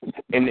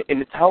 And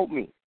it's helped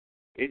me.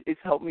 It's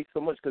helped me so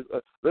much because,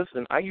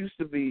 listen, I used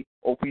to be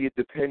opiate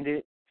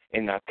dependent,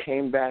 and I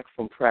came back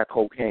from crack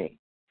cocaine.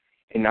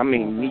 And I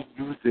mean me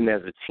using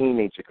as a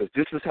teenager because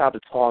this is how the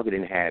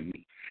targeting had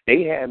me.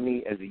 They had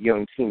me as a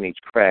young teenage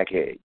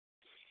crackhead.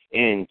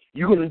 And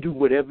you're going to do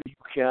whatever you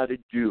got to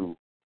do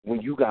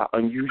when you got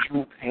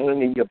unusual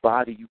pain in your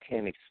body you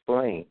can't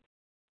explain.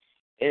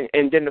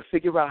 And then to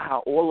figure out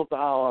how all of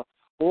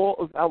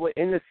our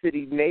inner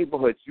city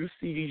neighborhoods, you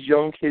see these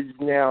young kids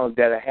now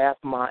that are half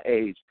my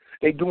age.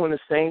 They're doing the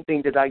same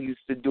thing that I used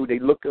to do. They're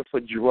looking for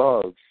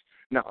drugs,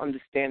 not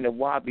understanding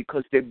why,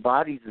 because their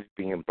bodies is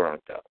being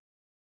burnt up.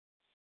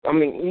 I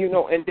mean, you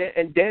know, and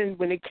then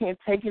when they can't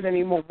take it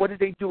anymore, what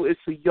do? It's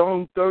a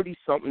young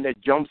 30-something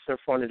that jumps in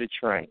front of the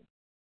train.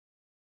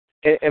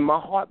 And my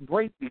heart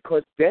breaks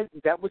because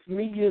that was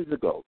me years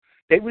ago.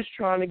 They was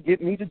trying to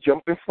get me to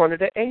jump in front of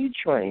the A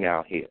train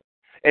out here.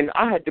 And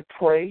I had to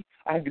pray.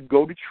 I had to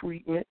go to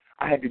treatment.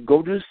 I had to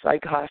go to the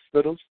psych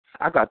hospitals.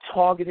 I got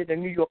targeted at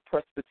New York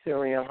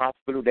Presbyterian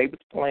Hospital. They was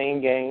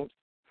playing games.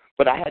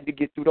 But I had to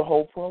get through the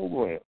whole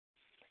program.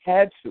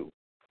 Had to.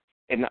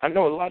 And I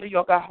know a lot of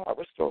y'all got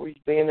horror stories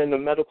being in the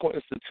medical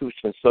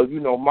institution. So, you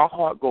know, my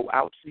heart go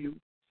out to you,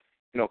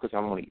 you know, because I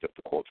don't want to eat up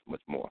the call too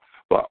much more.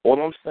 But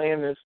all I'm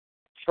saying is,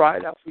 try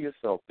it out for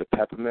yourself, the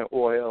peppermint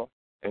oil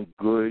and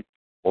good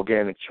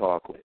organic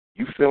chocolate.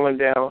 You feeling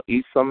down,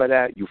 eat some of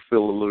that, you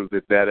feel a little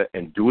bit better,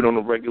 and do it on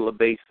a regular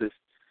basis.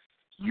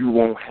 You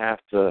won't have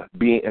to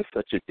be in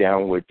such a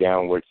downward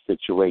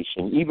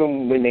situation,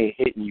 even when they're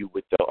hitting you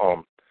with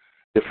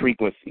the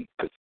frequency,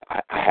 because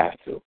I have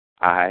to.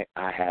 I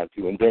have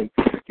to. And then,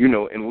 you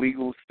know, in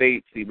legal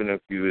states, even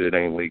if it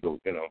ain't legal,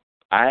 you know,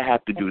 I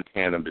have to do the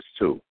cannabis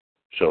too.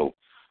 So,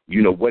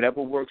 you know,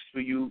 whatever works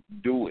for you,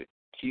 do it.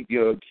 Keep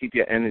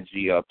your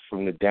energy up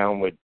from the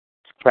downward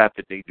crap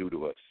that they do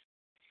to us.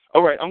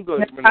 All right, I'm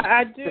good.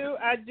 I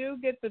do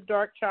get the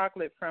dark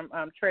chocolate from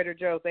Trader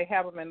Joe's. They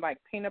have them in like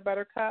peanut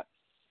butter cups,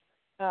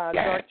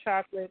 dark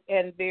chocolate,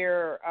 and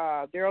they're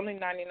only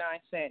 99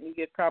 cents. You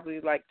get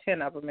probably like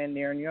 10 of them in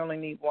there, and you only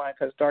need one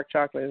because dark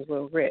chocolate is a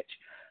little rich.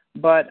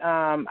 But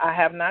I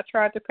have not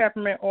tried the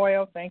peppermint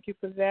oil. Thank you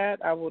for that.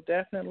 I will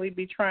definitely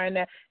be trying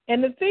that.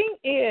 And the thing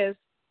is,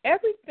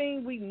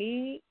 everything we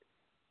need,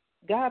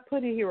 God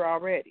put it here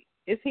already.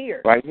 It's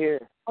here. Right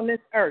here. On this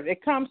earth.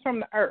 It comes from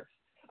the earth.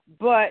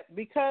 But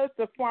because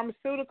the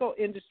pharmaceutical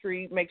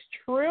industry makes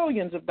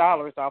trillions of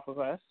dollars off of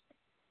us,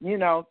 you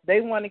know, they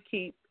want to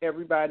keep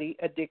everybody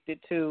addicted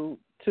to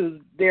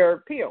their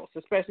pills,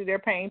 especially their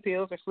pain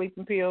pills, their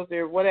sleeping pills,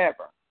 their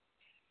whatever.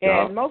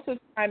 And most of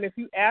the time, if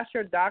you ask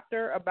your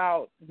doctor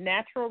about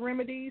natural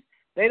remedies,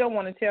 they don't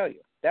want to tell you.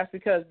 That's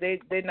because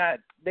they're not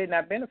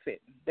benefiting.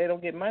 They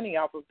don't get money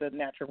off of the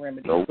natural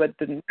remedies. Nope. But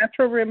the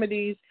natural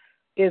remedies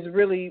is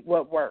really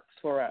what works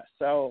for us.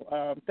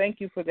 So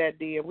thank you for that,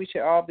 Dia. We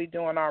should all be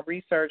doing our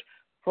research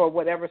for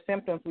whatever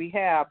symptoms we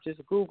have.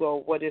 Just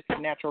Google what is the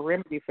natural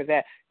remedy for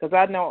that. Because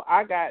I know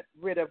I got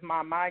rid of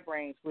my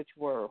migraines, which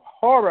were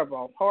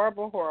horrible.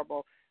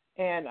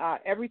 And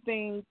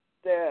everything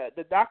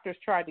the doctors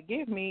tried to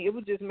give me, it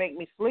would just make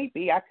me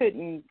sleepy. I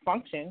couldn't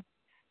function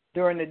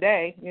during the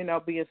day, you know,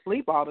 be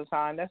asleep all the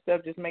time. That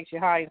stuff just makes you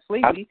high and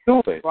sleepy.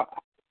 Well,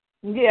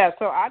 yeah,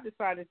 so I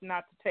decided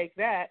not to take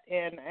that,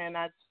 and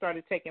I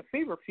started taking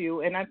feverfew,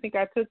 and I think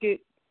I took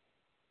it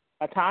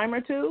a time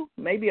or two,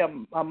 maybe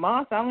a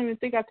month. I don't even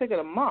think I took it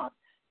a month,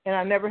 and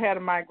I never had a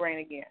migraine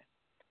again.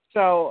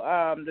 So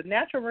the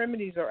natural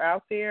remedies are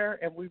out there,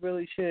 and we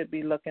really should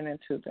be looking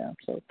into them.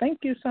 So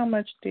thank you so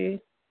much, Dee.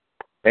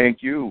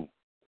 Thank you.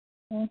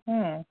 Okay,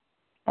 I'm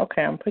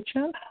going to put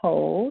you on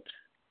hold.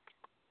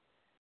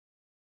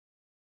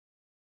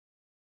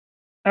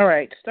 All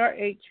right, star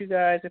 8, you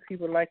guys, if you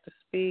would like to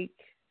speak.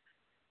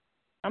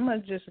 I'm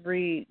going to just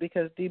read,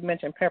 because Dee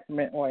mentioned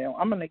peppermint oil.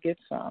 I'm going to get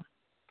some.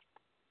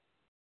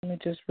 Let me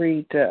just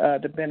read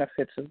the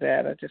benefits of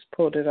that. I just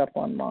pulled it up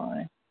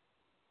online.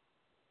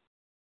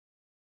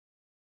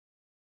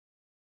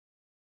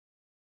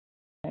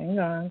 Hang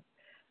on.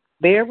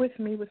 Bear with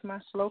me with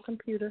my slow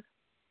computer.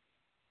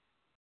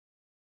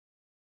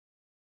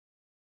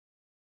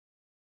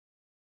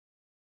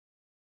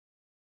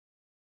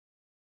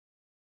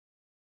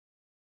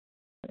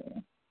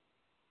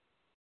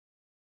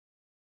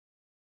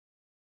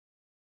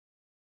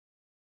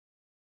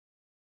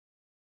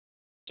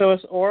 So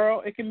it's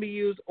oral. It can be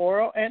used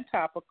oral and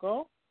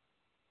topical.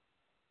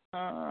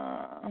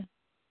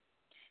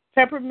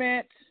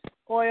 Peppermint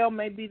oil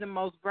may be the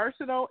most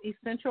versatile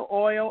essential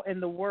oil in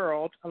the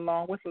world,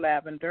 along with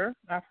lavender.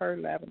 I've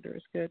heard lavender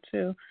is good,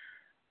 too.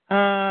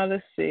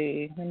 Let's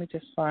see. Let me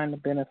just find the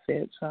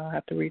benefits. I'll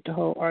have to read the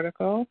whole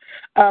article.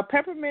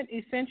 Peppermint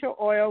essential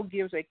oil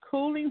gives a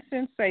cooling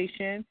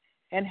sensation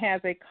and has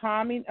a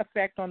calming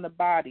effect on the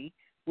body,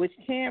 which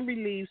can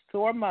relieve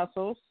sore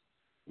muscles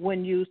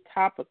when used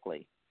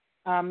topically.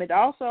 It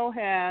also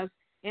has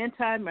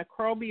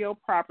antimicrobial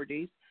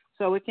properties,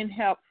 so it can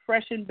help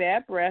freshen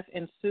bad breath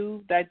and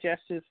soothe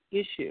digestive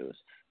issues.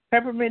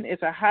 Peppermint is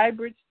a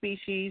hybrid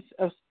species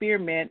of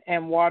spearmint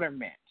and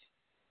watermint.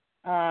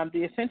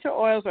 The essential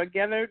oils are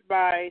gathered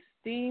by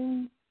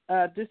steam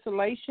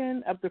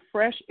distillation of the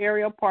fresh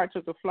aerial parts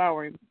of the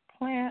flowering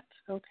plant.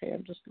 Okay,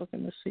 I'm just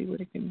looking to see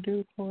what it can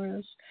do for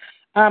us.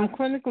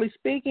 Clinically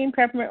speaking,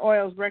 peppermint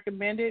oil is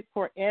recommended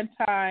for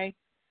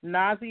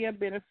anti-nausea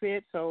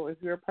benefits. So if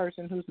you're a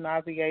person who's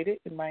nauseated,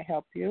 it might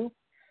help you.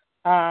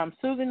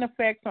 Soothing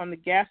effects on the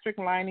gastric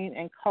lining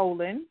and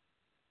colon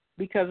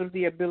because of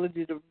the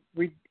ability to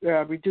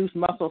reduce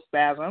muscle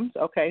spasms.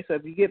 Okay, so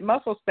if you get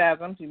muscle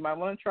spasms, you might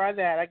want to try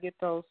that. I get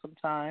those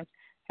sometimes.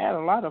 Had a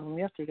lot of them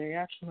yesterday,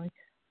 actually.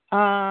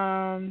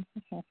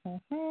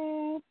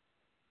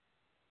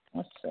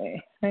 Let's see.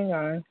 Hang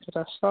on, because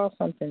I saw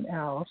something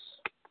else.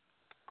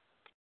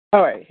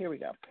 All right, here we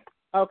go.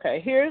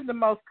 Okay, here's the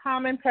most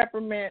common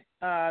peppermint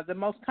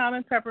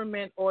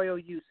oil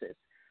uses.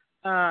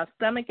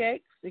 Stomach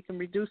aches. It can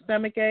reduce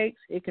stomach aches.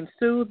 It can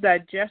soothe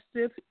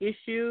digestive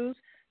issues,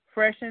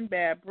 freshen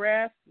bad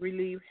breath,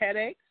 relieve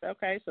headaches.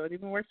 Okay, so it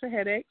even works for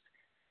headaches.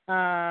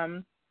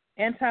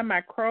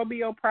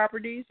 Antimicrobial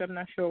properties. I'm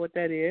not sure what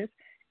that is.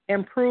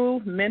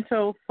 Improve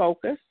mental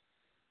focus.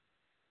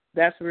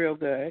 That's real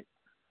good,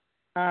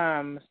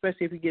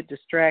 especially if you get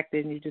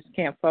distracted and you just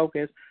can't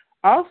focus.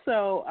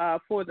 Also,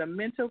 for the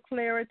mental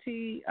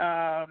clarity,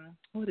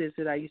 what is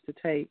it I used to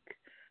take?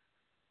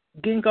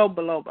 Ginkgo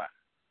biloba. I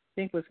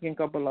think it was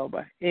ginkgo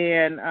biloba.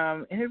 And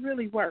it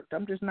really worked.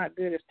 I'm just not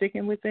good at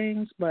sticking with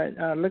things, but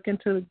look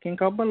into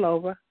ginkgo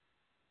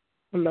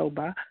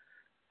biloba.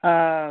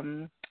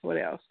 What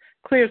else?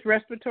 Clears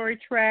respiratory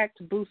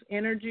tract, boosts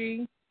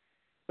energy.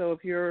 So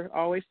if you're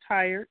always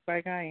tired,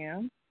 like I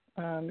am,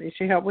 it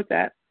should help with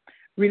that.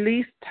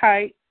 Releases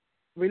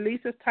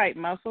tight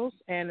muscles,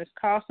 and is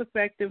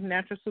cost-effective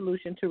natural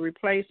solution to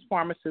replace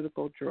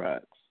pharmaceutical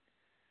drugs.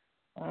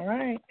 All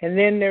right. And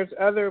then there's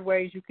other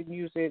ways you can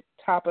use it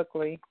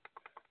topically.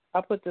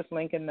 I'll put this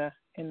link in the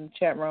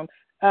chat room.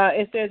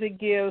 It says it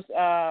gives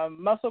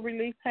muscle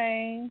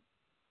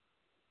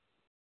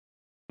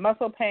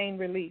pain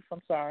relief.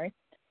 I'm sorry.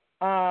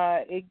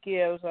 It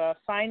gives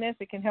sinus.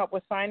 It can help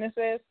with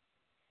sinuses,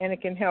 and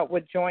it can help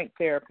with joint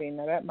therapy.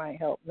 Now that might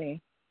help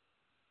me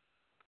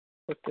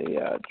with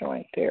the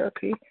joint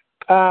therapy.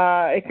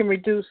 It can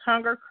reduce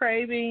hunger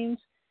cravings.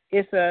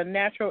 It's a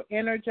natural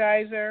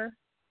energizer.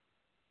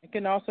 You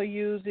can also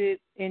use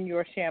it in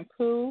your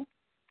shampoo.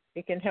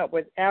 It can help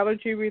with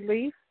allergy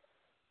relief.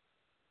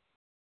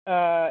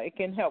 It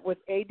can help with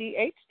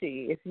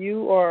ADHD. If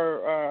you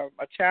or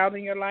a child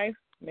in your life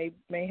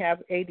may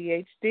have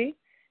ADHD,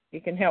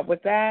 it can help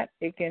with that.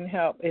 It can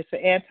help. It's an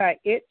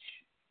anti-itch.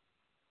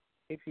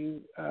 If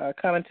you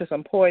come into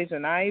some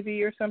poison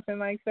ivy or something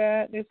like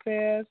that, it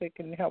says it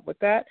can help with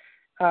that.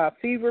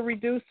 Fever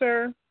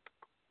reducer,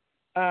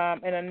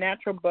 and a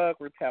natural bug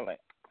repellent.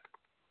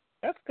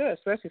 That's good,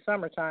 especially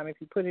summertime.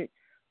 If you put it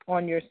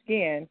on your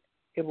skin,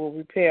 it will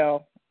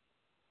repel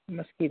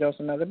mosquitoes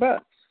and other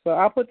bugs. So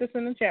I'll put this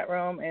in the chat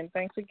room, and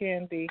thanks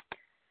again, Dee,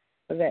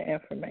 for that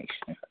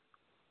information.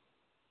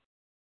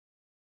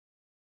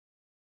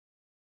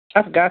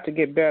 I've got to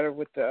get better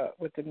with the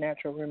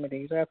natural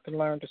remedies. I have to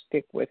learn to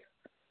stick with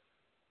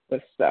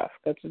stuff.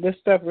 This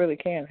stuff really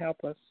can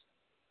help us.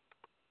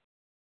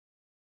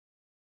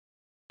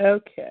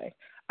 Okay.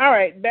 All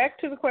right, back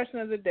to the question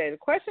of the day. The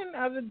question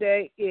of the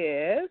day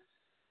is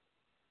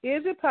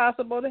it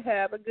possible to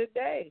have a good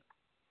day?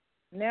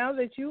 Now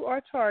that you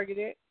are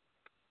targeted,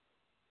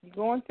 you're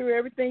going through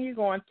everything you're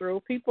going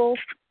through, people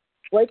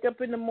wake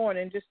up in the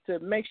morning just to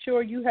make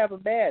sure you have a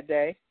bad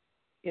day.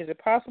 Is it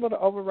possible to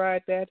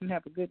override that and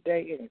have a good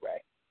day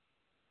anyway?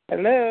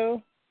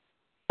 Hello?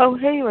 Oh,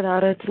 hey,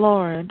 Renata, it's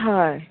Lauren.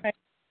 Hi. Hey,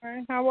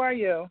 Lauren. How are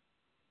you?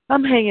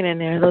 I'm hanging in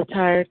there, a little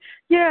tired.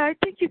 Yeah, I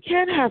think you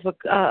can have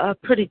a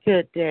pretty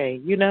good day,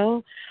 you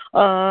know.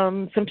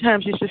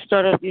 Sometimes you just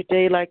start off your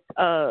day like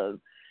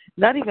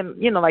not even,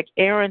 like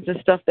errands and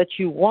stuff that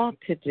you want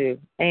to do.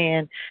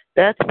 And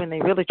that's when they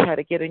really try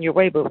to get in your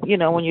way. But,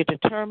 when you're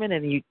determined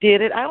and you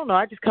did it, I don't know,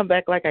 I just come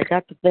back like I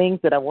got the things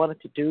that I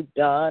wanted to do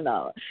done.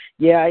 I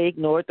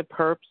ignored the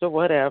perps or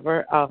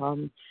whatever.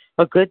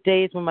 A good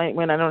day is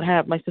when I don't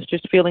have my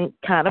sister's feeling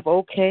kind of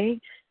okay,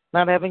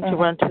 not having to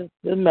run to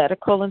the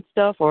medical and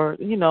stuff, or,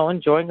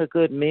 enjoying a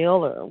good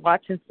meal or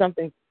watching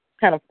something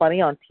kind of funny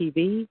on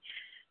TV.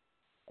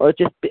 Or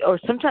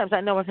sometimes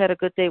I know I've had a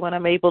good day when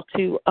I'm able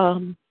to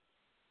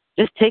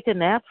just take a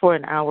nap for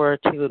an hour or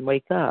two and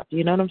wake up.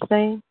 You know what I'm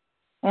saying?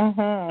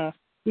 Mm-hmm.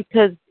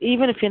 Because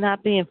even if you're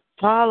not being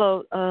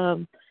followed,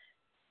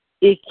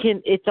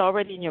 it's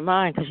already in your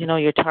mind because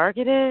you're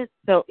targeted.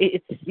 So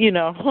it's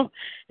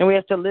and we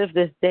have to live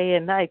this day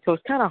and night. So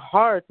it's kind of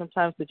hard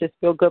sometimes to just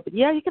feel good. But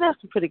yeah, you can have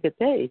some pretty good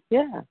days.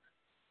 Yeah, of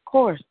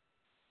course.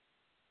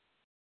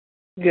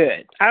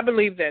 Good. I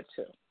believe that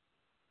too.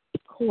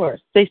 Of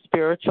course. Stay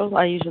spiritual.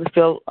 I usually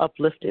feel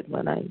uplifted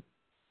when I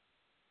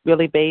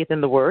really bathe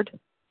in the Word.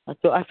 I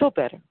feel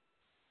better.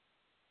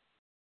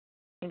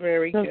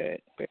 Very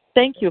good.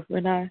 Thank you,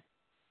 Renata.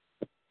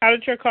 How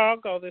did your call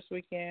go this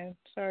weekend?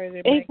 Sorry to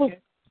make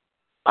it.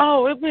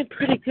 Oh, it went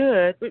pretty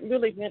good. It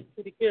really went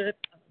pretty good,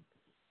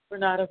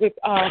 Renata.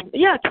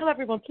 Tell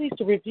everyone please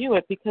to review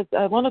it because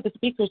one of the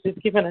speakers has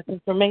given us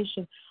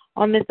information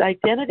on this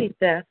identity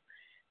theft.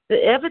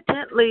 That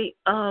evidently,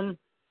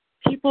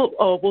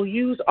 people will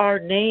use our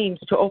names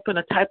to open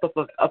a type of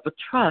a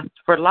trust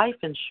for life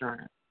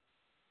insurance.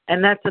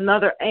 And that's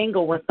another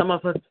angle when some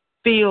of us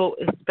feel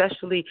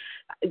especially,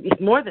 it's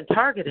more than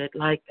targeted,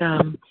 like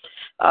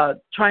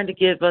trying to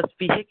give us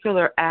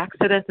vehicular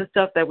accidents and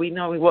stuff that we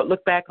know we won't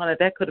look back on it.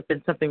 That could have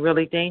been something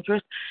really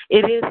dangerous.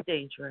 It is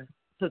dangerous.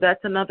 So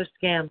that's another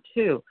scam,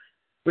 too,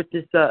 with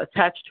this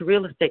attached to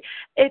real estate.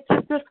 It's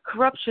just this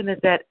corruption is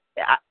that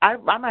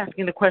I'm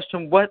asking the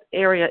question, what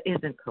area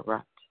isn't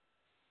corrupt?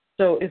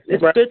 So it's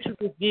good to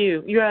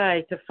review. You're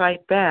right, to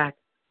fight back.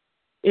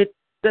 It's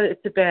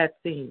a bad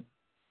scene.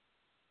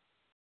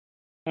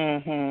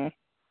 Mm-hmm.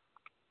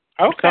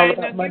 Okay,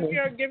 now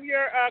give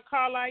your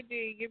call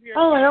ID.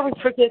 I always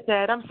forget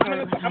that. I'm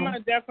sorry.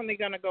 I'm definitely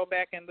gonna go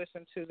back and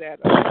listen to that.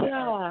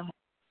 Yeah,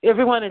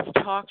 everyone, it's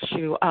Talk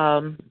Shoe.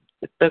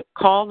 The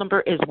call number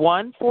is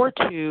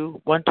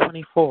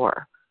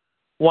 142-124.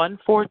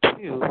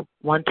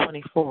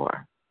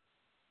 142-124,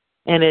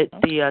 and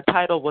the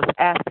title was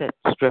Asset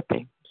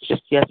Stripping.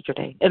 Just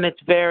yesterday, and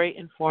it's very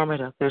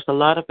informative. There's a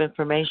lot of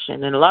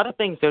information and a lot of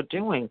things they're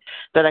doing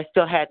that I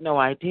still had no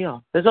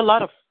idea. There's a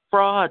lot of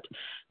fraud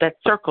that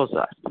circles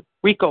us,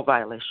 RICO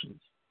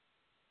violations.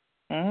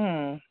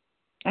 I'm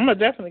gonna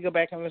definitely go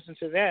back and listen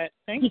to that.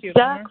 Thank you.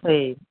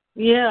 Exactly.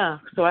 Yeah.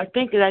 So I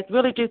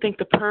really do think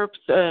the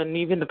perps and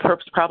even the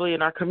perps probably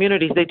in our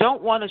communities, they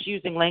don't want us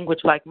using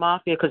language like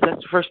mafia because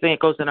that's the first thing that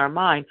goes in our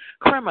mind.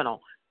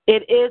 Criminal.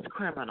 It is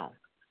criminal.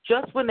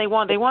 Just when they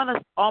want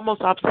us almost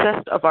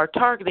obsessed of our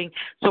targeting,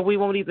 so we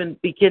won't even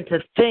begin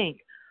to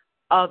think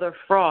other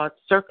frauds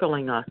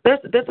circling us.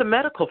 There's a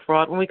medical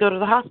fraud when we go to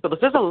the hospitals.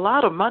 There's a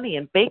lot of money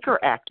in Baker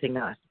acting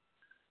us.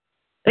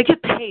 They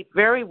get paid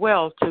very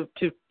well to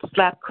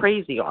slap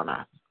crazy on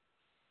us.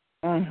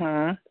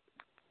 Mhm.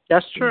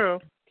 That's true.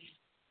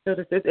 So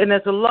and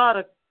there's a lot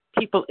of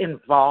people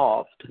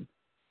involved.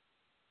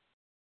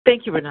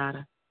 Thank you,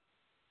 Renata.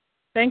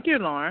 Thank you,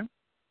 Lauren.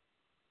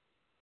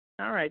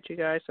 All right, you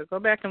guys. So go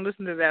back and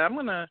listen to that. I'm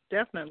going to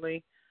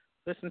definitely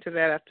listen to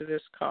that after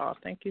this call.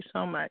 Thank you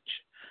so much.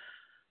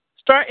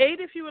 Star 8,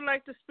 if you would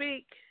like to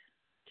speak.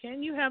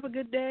 Can you have a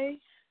good day?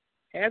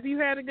 Have you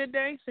had a good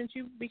day since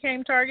you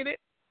became targeted?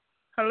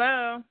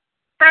 Hello.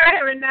 Hi,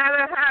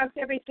 Renata. How's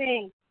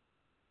everything?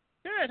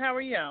 Good. How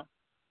are you?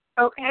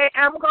 Okay,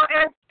 I'm going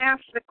to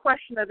answer the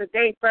question of the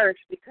day first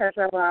because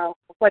of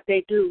what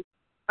they do.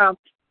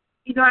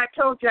 I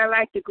told you I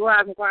like to go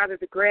out and water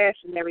the grass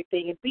and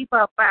everything. It'd be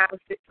about 5 or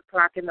 6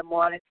 o'clock in the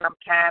morning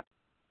sometimes.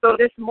 So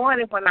this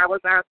morning when I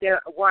was out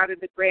there watering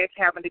the grass,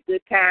 having a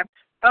good time,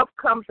 up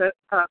comes a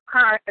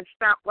car and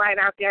stopped right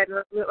out there. It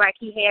looked like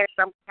he had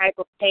some type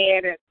of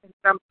pad and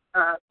some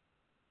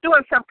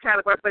doing some kind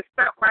of work, but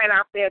stopped right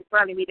out there in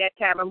front of me that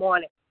time of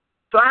morning.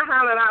 So I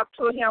hollered out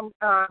to him,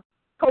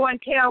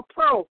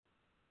 COINTELPRO,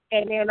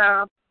 and then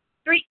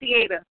Street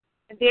Theater.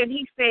 And then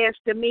he says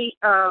to me,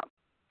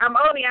 I'm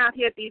only out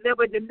here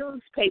delivering the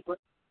newspaper.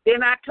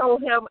 Then I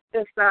told him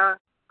it's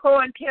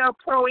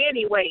COINTELPRO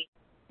anyway.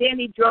 Then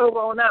he drove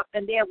on up,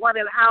 and then one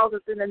of the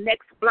houses in the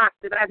next block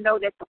that I know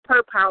that's the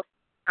Perp house,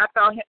 I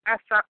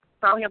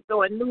saw him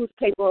throw a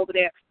newspaper over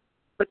there.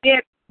 But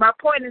then my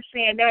point in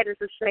saying that is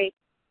to say,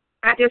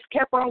 I just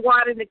kept on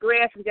watering the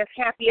grass and just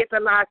happy as a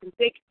lark and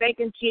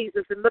thanking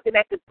Jesus and looking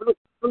at the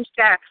blue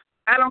sky.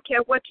 I don't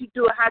care what you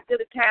do or how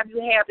good a time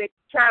you have, they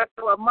try to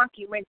throw a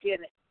monkey wrench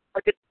in it.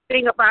 But the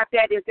thing about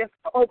that is just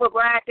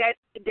override that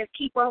and just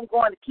keep on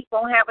going and keep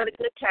on having a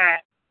good time.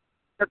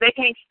 Because they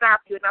can't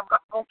stop you, and I'm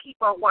going to keep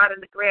on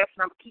watering the grass,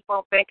 and I'm going to keep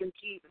on thanking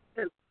Jesus,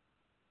 too.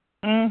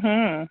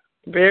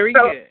 Mm-hmm. Very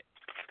good.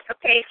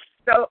 Okay,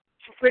 so,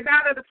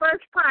 Renata, the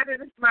first part of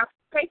this, my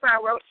paper I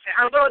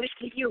wrote it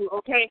to you,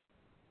 okay?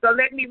 So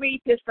let me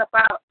read this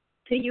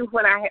to you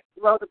what I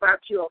wrote about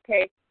you,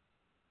 okay?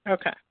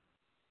 Okay.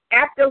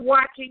 After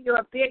watching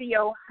your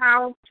video,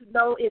 How to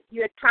Know If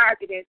You're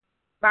Targeted,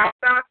 my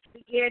thoughts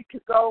began to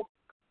go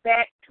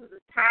back to the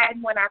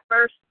time when I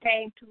first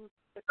came to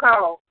the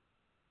call.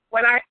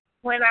 When I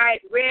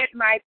read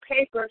my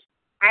papers,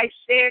 I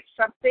said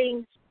some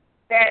things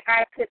that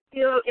I could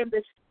feel in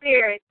the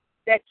spirit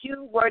that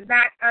you were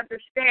not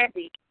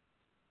understanding.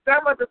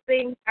 Some of the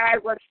things I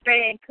was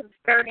saying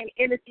concerning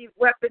energy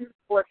weapons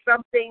or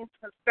some things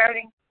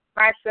concerning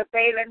my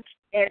surveillance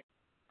and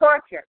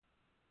torture.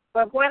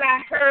 But when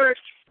I heard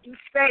you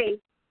say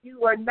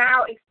you were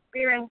now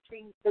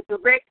experiencing the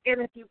direct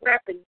energy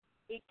weapon,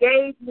 it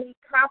gave me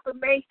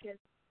confirmation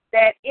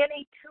that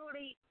any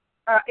truly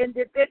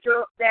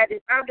individual that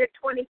is under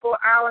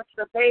 24-hour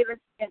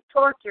surveillance and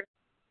torture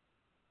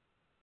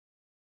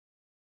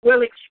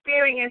will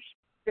experience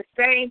the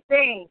same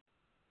thing,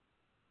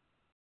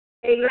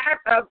 a lot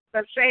of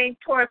the same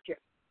torture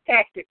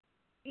tactics,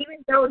 even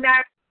though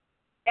not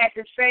at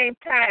the same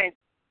time.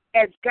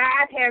 As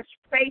God has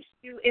placed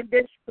you in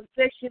this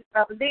position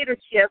of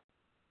leadership,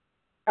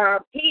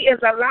 He is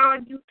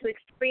allowing you to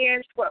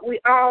experience what we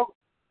all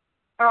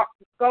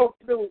go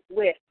through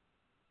with.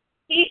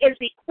 He is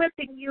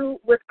equipping you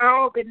with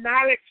all the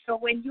knowledge, so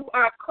when you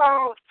are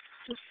called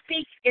to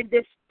speak in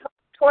this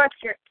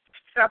torture,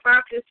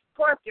 about this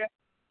torture,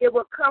 it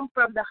will come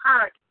from the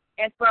heart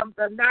and from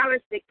the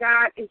knowledge that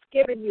God is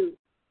giving you.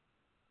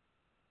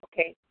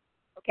 Okay,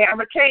 I'm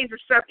going to change the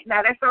subject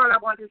now. That's all I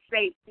wanted to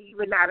say to you,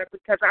 Renata,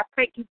 because I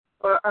thank you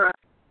for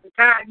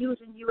God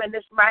using you in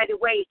this mighty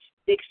way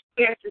to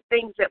experience the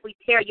things that we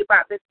tell you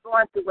about that's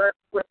going through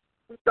what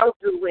we go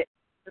through with.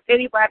 If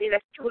anybody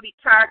that's truly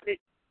targeted,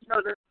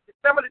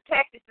 some of the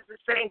tactics is the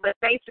same, but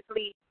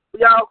basically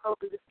we all go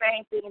through the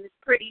same thing, and it's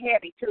pretty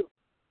heavy, too.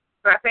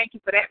 So I thank you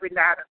for that,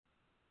 Renata.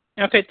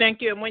 Okay,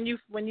 thank you. And when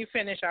you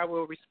finish, I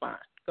will respond.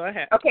 Go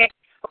ahead. Okay.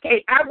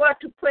 I want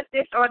to put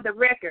this on the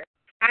record.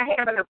 I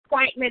have an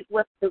appointment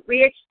with the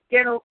Ridge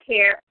Dental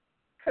Care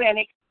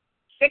Clinic,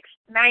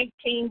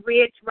 619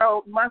 Ridge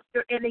Road,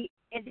 Munster,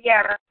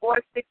 Indiana,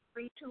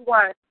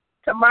 46321,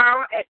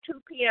 tomorrow at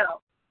 2 p.m.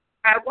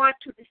 I want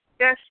to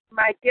discuss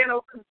my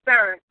dental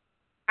concerns.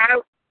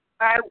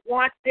 I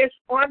want this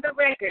on the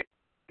record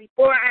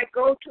before I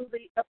go to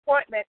the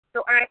appointment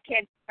so I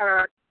can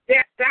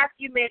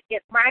document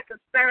if my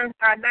concerns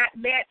are not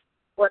met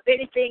or if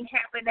anything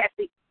happened at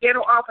the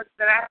dental office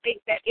that I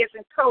think that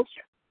isn't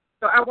kosher.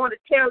 So I want to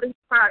tell this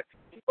part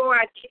before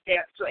I get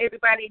there so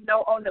everybody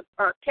know on the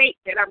tape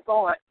that I'm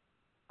going.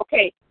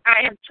 Okay,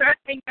 I am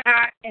trusting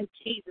God and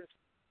Jesus.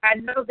 I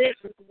know this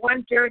is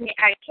one journey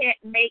I can't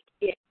make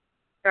it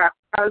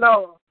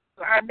alone.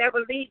 So I never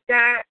leave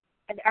God,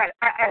 and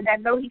I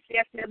know He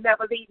says He'll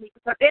never leave me,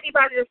 because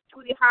anybody that's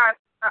truly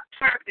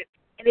targeted,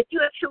 and if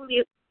you're a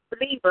truly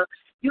believer,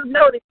 you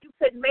know that you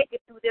couldn't make it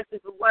through this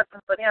if it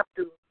wasn't for them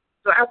too.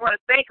 So I want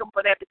to thank Him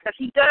for that, because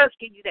He does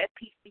give you that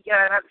peace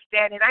beyond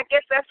understanding. I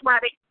guess that's why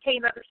they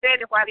can't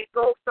understand it, why they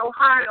go so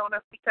hard on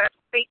us, because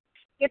they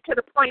get to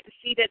the point to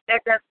see that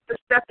the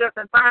stuff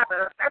doesn't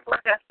bother us. That's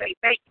what I say.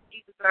 Thank you,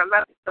 Jesus, and I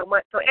love you so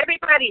much. So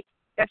everybody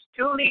that's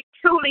truly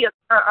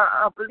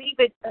believe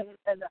in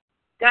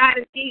God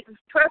and Jesus,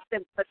 trust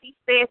Him, because He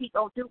said He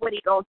gonna do what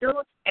He gonna do,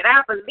 and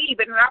I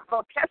believe it, and I'm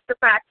gonna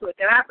testify to it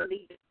that I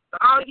believe it. So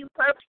all you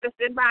folks that's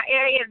in my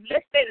area and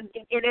listening,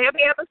 and in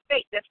every other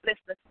state that's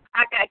listening,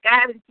 I got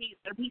God and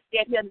Jesus, and He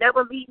said He'll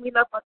never leave me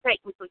nor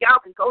forsake me. So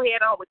y'all can go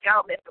ahead on with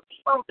y'all mess. So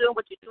keep on doing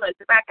what you're doing,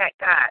 because I got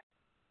God.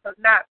 So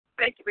now,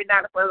 thank you,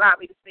 Renata, for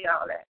allowing me to say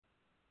all that.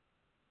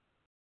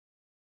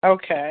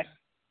 Okay.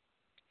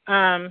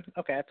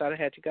 Okay, I thought I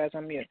had you guys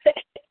on mute.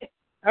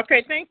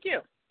 Okay, thank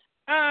you.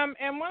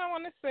 And what I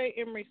want to say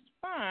in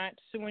response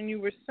to when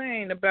you were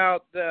saying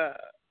about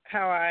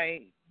how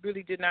I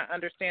really did not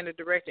understand the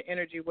directed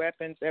energy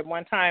weapons at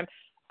one time,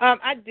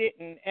 I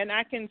didn't. And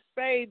I can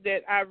say that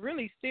I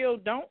really still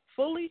don't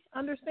fully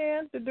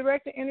understand the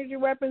directed energy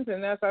weapons.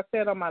 And as I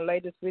said on my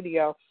latest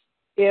video,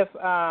 if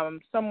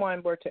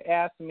someone were to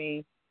ask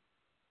me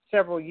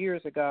several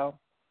years ago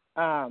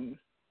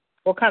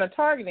what kind of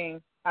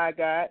targeting I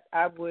got,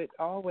 I would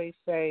always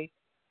say,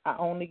 I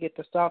only get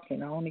the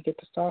stalking. I only get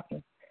the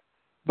stalking.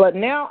 But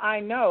now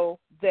I know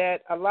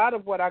that a lot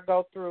of what I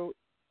go through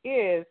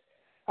is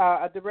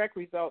a direct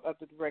result of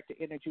the directed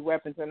energy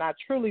weapons. And I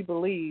truly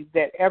believe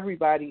that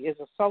everybody is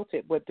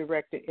assaulted with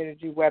directed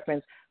energy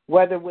weapons,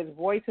 whether with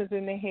voices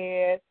in the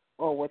head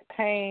or with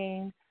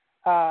pain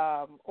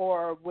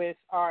or with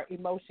our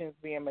emotions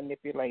being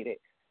manipulated.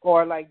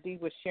 Or like Dee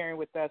was sharing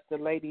with us, the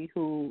lady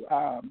who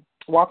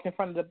walked in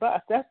front of the bus.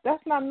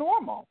 That's not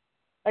normal.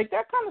 Like,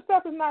 that kind of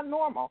stuff is not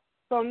normal.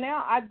 So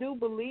now I do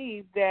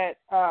believe that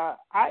I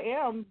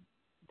am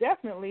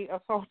definitely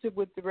assaulted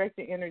with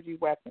directed energy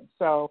weapons.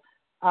 So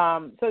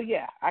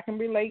yeah, I can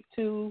relate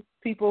to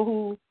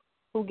people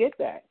who get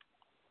that,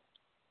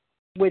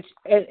 which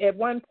at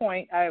one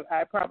point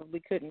I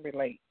probably couldn't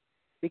relate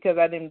because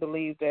I didn't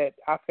believe that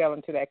I fell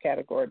into that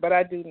category, but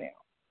I do now.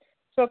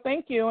 So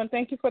thank you, and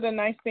thank you for the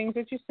nice things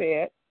that you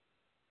said.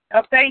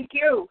 Oh, thank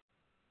you.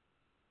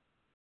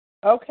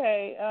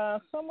 Okay,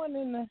 someone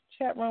in the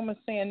chat room is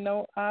saying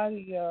no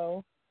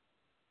audio.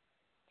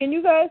 Can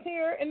you guys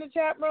hear in the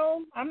chat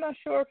room? I'm not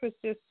sure if it's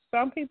just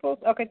some people's.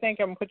 Okay, thank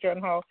you. I'm going to put you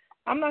on hold.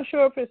 I'm not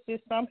sure if it's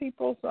just some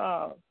people's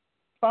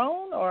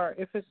phone or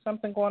if it's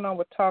something going on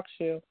with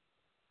TalkShoe.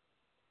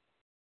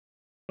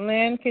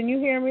 Lynn, can you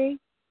hear me?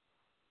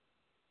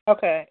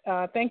 Okay,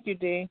 thank you,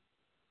 Dee.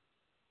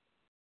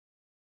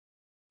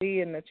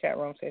 Dee in the chat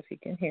room says he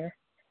can hear.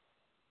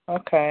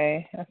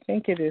 Okay, I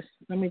think it is.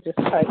 Let me just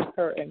type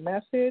her a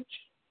message.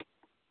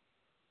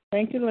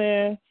 Thank you,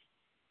 Lynn.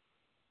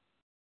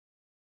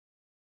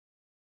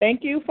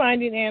 Thank you,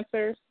 Finding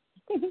Answers.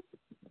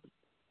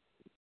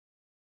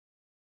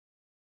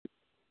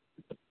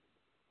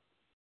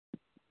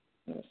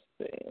 Let's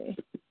see.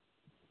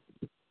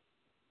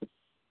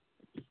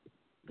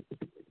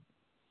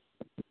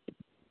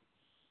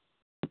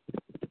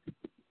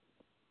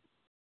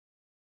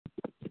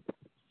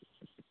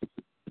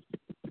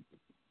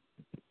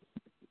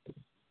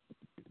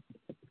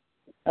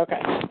 Okay,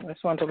 I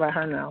just want to let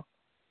her know.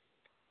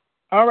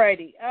 All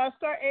righty.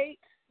 Star 8,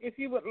 if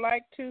you would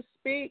like to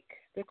speak,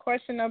 the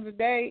question of the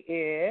day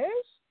is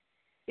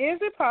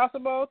it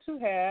possible to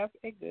have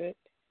a good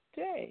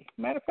day?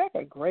 Matter of fact,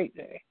 a great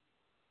day.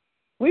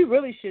 We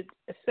really should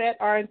set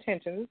our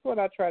intentions. This is what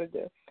I try to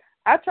do.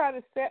 I try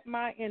to set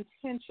my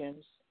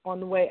intentions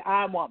on the way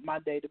I want my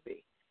day to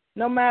be.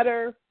 No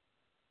matter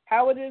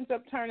how it ends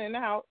up turning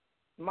out,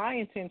 my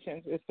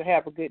intentions is to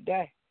have a good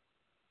day.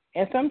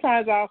 And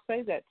sometimes I'll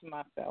say that to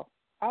myself.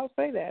 I'll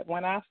say that.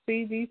 When I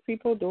see these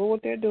people doing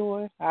what they're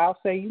doing, I'll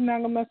say, you're not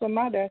going to mess up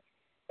my day.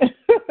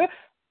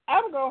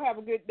 I'm going to have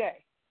a good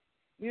day.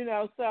 You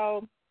know,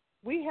 so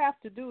we have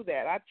to do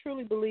that. I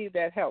truly believe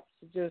that helps.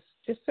 Just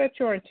set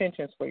your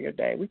intentions for your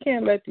day. We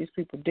can't let these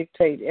people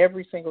dictate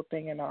every single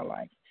thing in our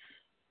life.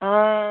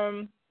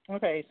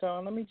 Okay,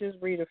 so let me just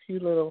read a few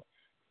little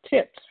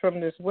tips from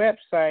this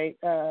website.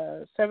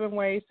 7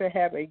 ways to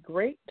have a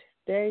great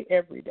day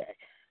every day.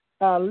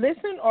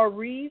 Listen or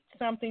read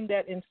something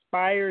that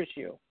inspires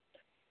you.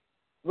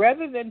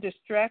 Rather than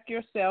distract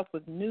yourself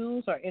with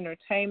news or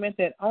entertainment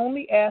that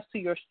only adds to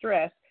your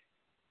stress,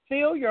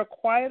 fill your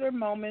quieter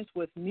moments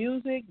with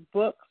music,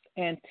 books,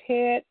 and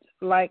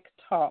TED-like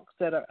talks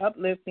that are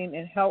uplifting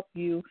and help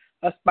you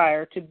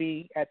aspire to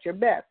be at your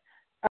best.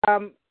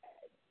 I'm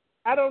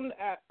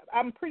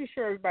pretty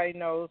sure everybody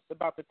knows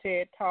about the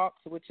TED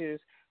Talks, which is,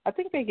 I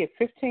think they get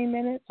 15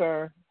 minutes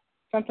or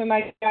something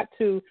like that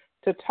to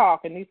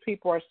talk, and these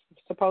people are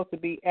supposed to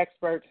be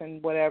experts in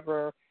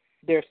whatever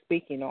they're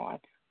speaking on.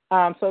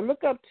 So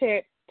look up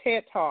TED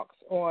Talks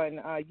on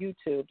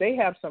YouTube. They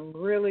have some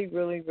really,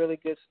 really, really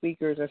good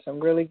speakers and some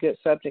really good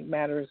subject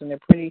matters, and they're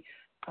pretty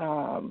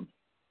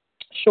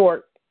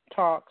short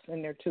talks,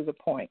 and they're to the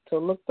point. So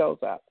look those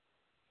up.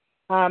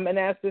 And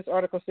as this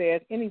article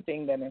says,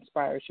 anything that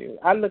inspires you.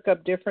 I look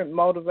up different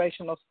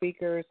motivational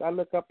speakers. I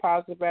look up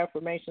positive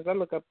affirmations. I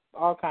look up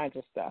all kinds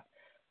of stuff.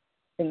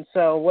 And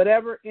so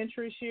whatever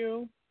interests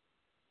you,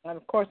 and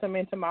of course I'm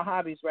into my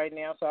hobbies right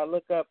now, so I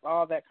look up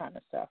all that kind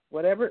of stuff.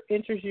 Whatever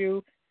interests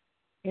you,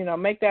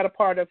 make that a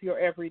part of your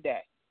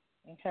everyday,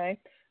 okay?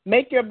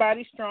 Make your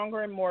body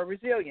stronger and more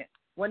resilient.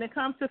 When it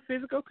comes to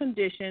physical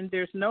condition,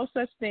 there's no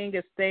such thing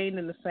as staying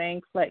in the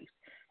same place.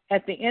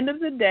 At the end of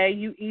the day,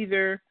 you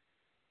either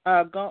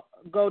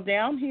go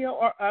downhill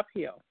or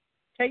uphill.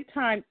 Take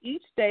time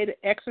each day to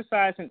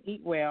exercise and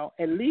eat well,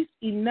 at least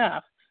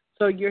enough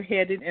so you're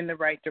headed in the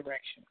right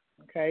direction.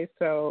 Okay,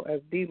 so as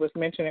Dee was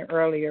mentioning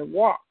earlier,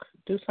 walk,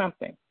 do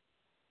something.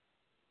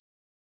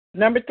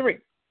 Number 3,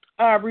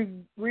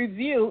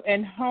 review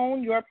and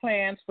hone your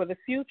plans for the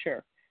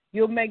future.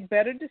 You'll make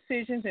better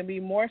decisions and be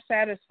more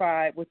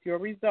satisfied with your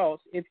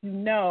results if you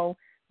know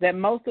that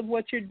most of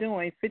what you're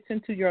doing fits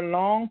into your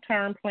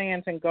long-term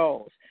plans and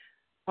goals.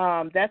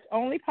 That's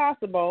only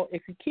possible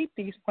if you keep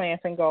these plans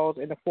and goals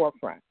in the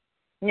forefront.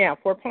 Now,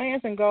 for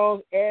plans and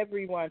goals,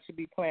 everyone should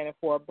be planning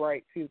for a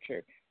bright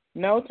future.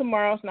 No,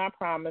 tomorrow's not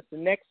promised. The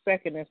next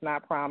second is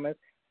not promised.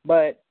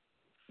 But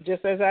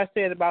just as I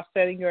said about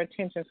setting your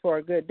intentions for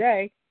a good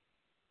day,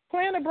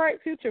 plan a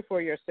bright future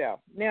for yourself.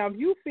 Now, if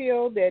you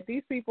feel that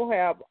these people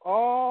have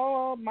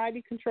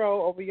almighty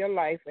control over your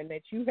life and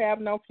that you have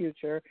no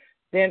future,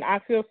 then I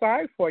feel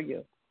sorry for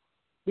you,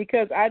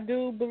 because I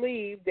do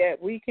believe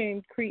that we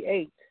can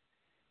create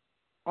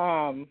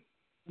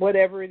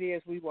whatever it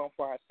is we want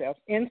for ourselves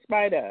in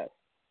spite of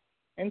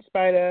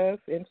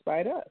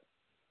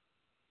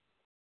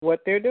what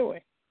they're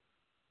doing,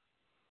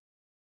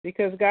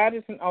 because God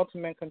is in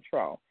ultimate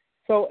control.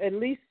 So at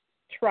least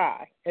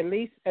try, at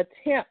least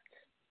attempt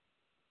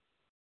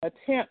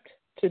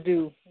to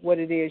do what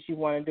it is you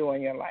want to do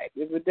in your life.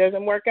 If it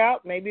doesn't work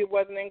out, maybe it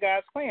wasn't in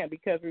God's plan,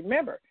 because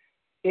remember,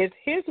 it's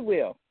His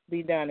will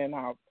be done in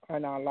our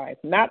life,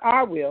 not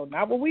our will,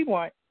 not what we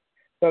want.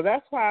 So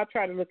that's why I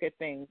try to look at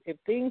things. If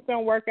things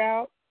don't work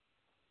out,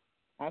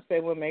 I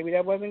say, well, maybe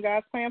that wasn't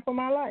God's plan for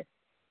my life.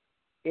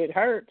 It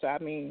hurts,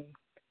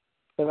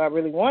 because I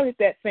really wanted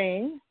that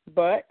thing,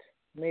 but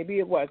maybe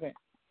it wasn't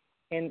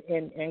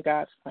in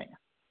God's plan.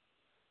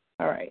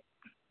 All right.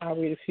 I'll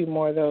read a few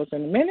more of those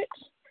in a minute.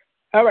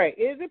 All right.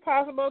 Is it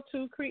possible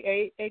to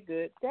create a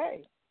good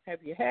day?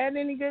 Have you had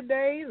any good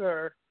days,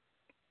 or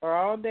are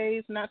all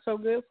days not so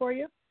good for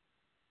you?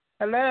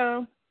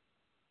 Hello?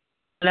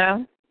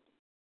 Hello?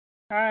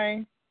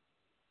 Hi.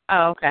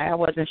 Oh, okay. I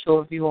wasn't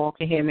sure if you all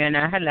can hear me or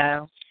not.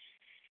 Hello.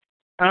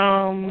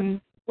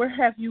 Where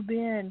have you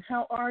been?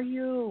 How are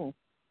you?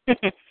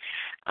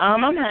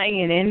 I'm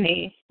hanging in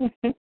there.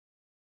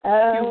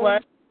 You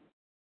what?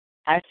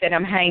 I said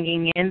I'm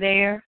hanging in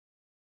there.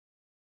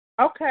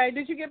 Okay.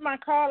 Did you get my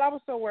call? I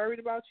was so worried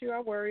about you. I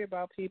worry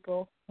about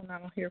people when I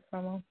don't hear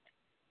from them.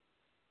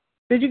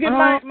 Did you get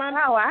my?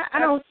 No, I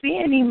don't see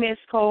any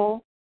missed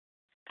call.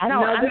 I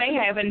may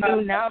have a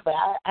new number.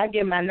 I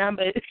get my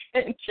number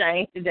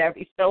changed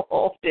every so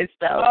often,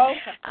 so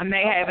I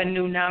may have a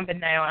new number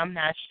now. I'm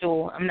not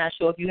sure. I'm not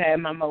sure if you have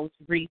my most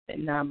recent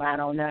number. I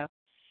don't know.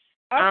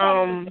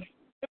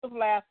 It was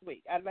last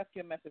week. I left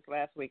you a message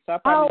last week, so I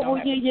probably don't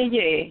have it.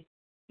 Yeah.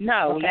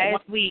 No, okay.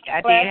 Last week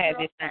I did have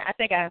this.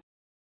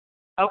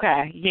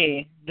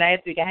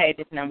 Last week I had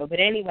this number, but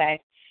anyway,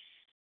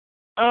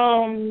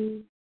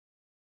 I'm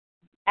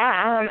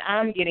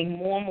getting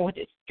more and more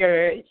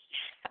discouraged.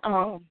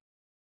 I'm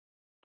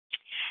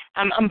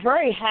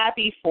very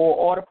happy for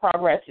all the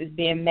progress that's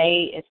being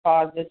made as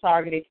far as the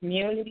targeted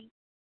community.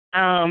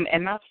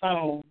 And my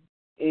phone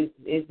is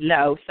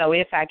low, so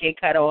if I get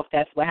cut off,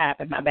 that's what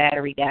happened. My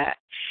battery died.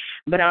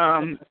 But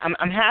I'm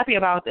happy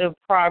about the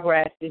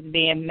progress that's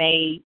being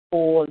made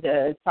for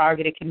the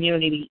targeted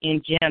community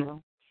in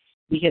general,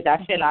 because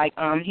I feel like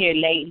here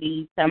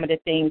lately, some of the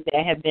things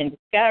that have been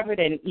discovered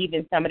and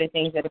even some of the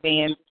things that are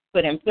being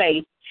put in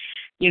place,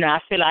 I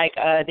feel like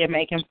they're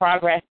making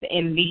progress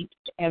in leaps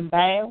and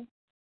bounds.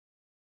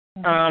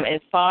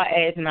 As far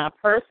as my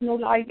personal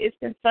life is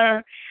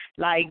concerned,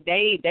 like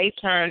they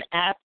turn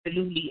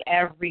absolutely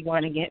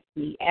everyone against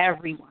me.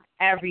 Everyone.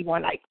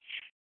 Like,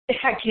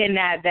 I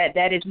cannot.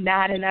 That is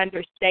not an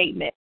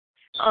understatement.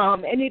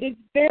 And it is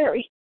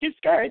very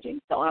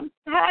discouraging. So I'm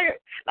tired.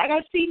 Like,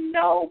 I see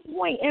no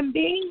point in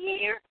being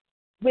here.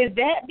 With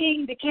that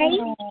being the case,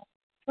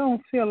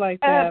 don't feel like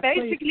that.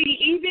 Basically,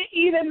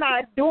 even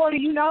my daughter,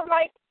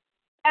 like,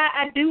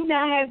 I do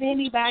not have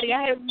anybody.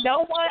 I have no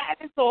one I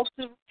can talk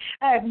to.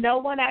 I have no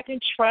one I can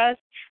trust.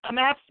 I'm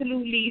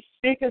absolutely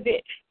sick of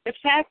it. The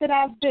fact that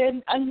I've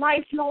been a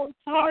lifelong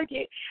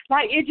target,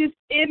 like,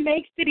 it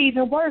makes it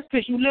even worse,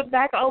 because you look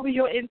back over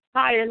your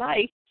entire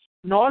life,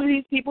 and all of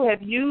these people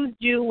have used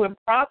you and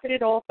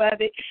profited off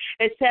of it,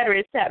 et cetera,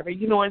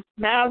 and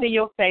smiled in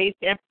your face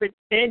and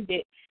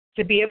pretended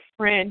to be a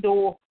friend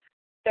or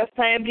a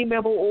family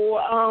member or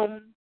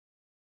a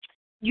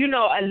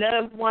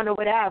loved one or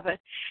whatever.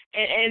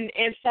 And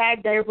in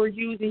fact, they were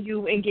using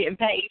you and getting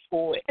paid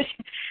for it.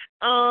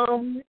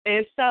 And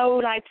so,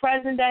 like,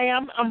 present day,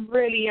 I'm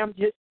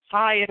just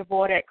tired of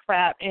all that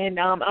crap. And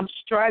I'm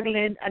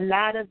struggling a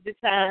lot of the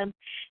time.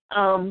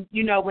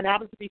 When I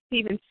was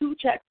receiving 2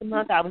 checks a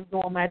month, I was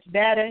doing much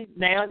better.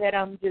 Now that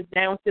I'm just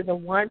down to the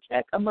 1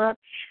 check a month,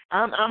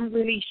 I'm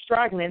really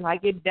struggling.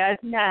 Like, it does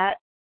not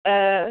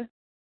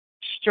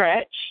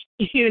stretch,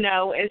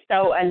 and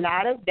so a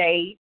lot of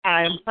days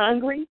I am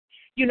hungry.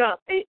 You know,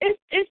 it's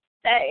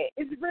sad.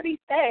 It's really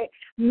sad.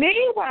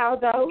 Meanwhile,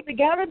 though, the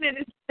government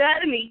is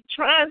steadily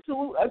trying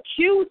to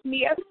accuse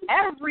me of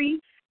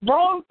every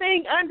wrong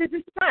thing under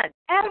the sun,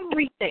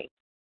 everything.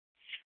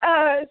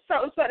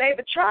 So they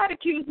would try to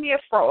accuse me of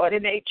fraud,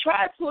 and they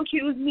tried to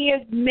accuse me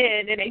of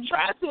men, and they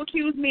tried to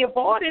accuse me of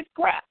all this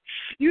crap.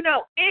 You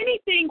know,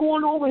 anything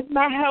going on with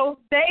my health,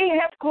 they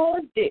have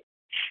caused it.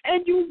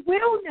 And you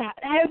will not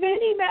have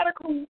any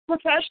medical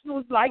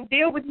professionals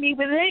deal with me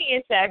with any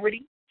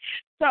integrity.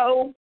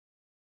 So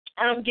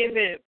I'm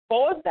given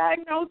false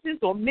diagnosis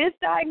or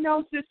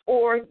misdiagnosis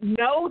or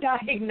no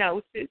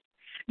diagnosis.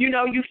 You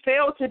know, you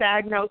failed to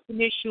diagnose an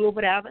issue or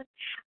whatever.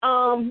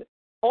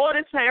 All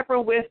the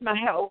tampering with my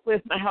health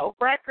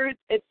records,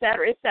 et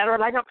cetera, et cetera.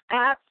 Like,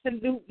 I'm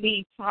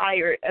absolutely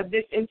tired of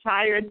this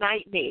entire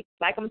nightmare.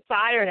 Like, I'm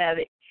tired of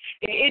it.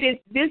 It is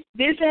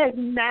this has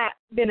not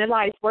been a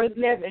life worth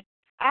living.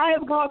 I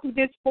have gone through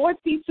this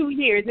 42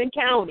 years and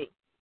counting,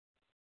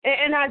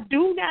 and I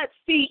do not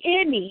see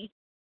any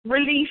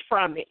relief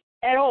from it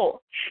at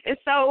all. And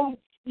so,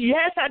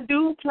 yes, I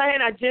do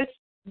plan. I just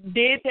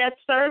did that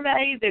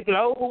survey, the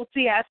Global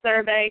TI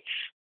survey,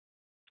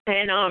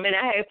 and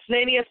I have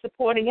plenty of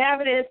supporting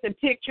evidence and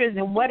pictures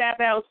and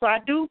whatever else. So I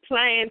do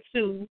plan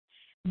to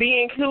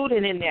be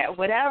included in that,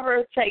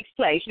 whatever takes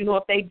place. You know,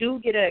 if they do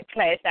get a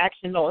class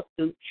action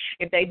lawsuit,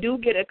 if they do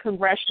get a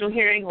congressional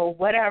hearing or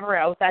whatever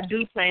else, I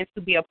do plan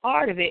to be a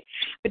part of it.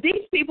 But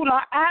these people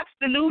are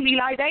absolutely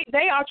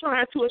they are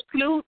trying to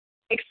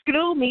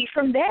exclude me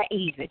from that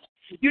even.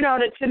 You know,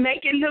 to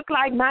make it look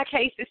like my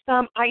case is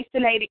some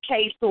isolated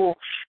case, or,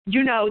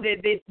 you know,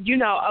 that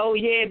oh,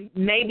 yeah,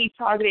 maybe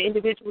targeted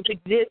individuals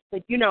exist,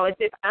 but, you know, as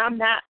if I'm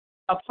not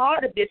a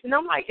part of this. And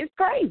I'm like, it's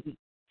crazy.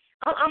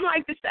 I'm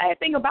like, the sad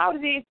thing about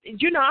it is,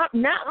 you know,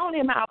 not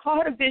only am I a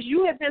part of this,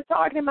 you have been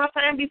targeting my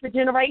family for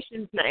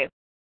generations now.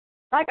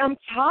 Like, I'm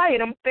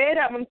tired. I'm fed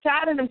up. I'm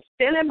tired of them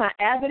stealing my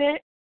evidence,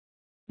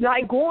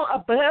 like going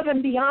above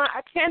and beyond.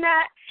 I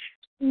cannot.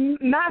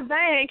 My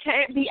van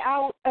can't be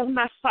out of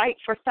my sight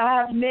for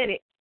 5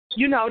 minutes.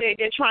 You know,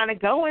 they're trying to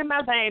go in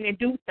my van and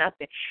do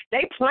something.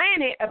 They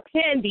planted a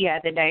pen the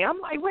other day. I'm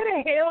like, where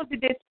the hell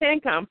did this pen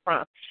come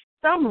from?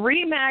 Some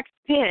Remax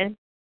pen.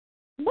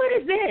 What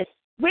is this?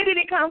 Where did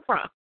it come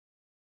from?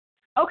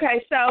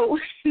 Okay, so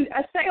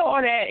I say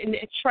all that, and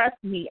trust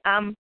me,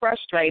 I'm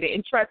frustrated.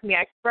 And trust me,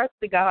 I express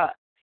to God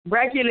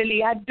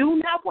regularly, I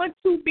do not want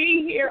to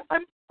be here.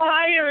 I'm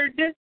tired.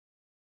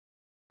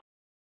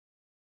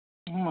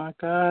 Oh, my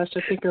gosh. I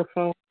think your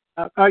phone.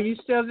 Are you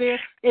still there?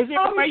 Is it?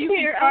 I'm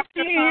here. I'm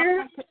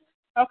here.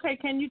 Okay,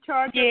 can you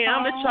charge your phone? Yeah,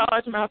 I'm going to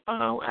charge my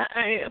phone.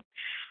 I am.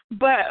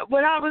 But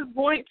what I was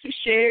going to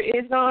share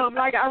is,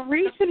 I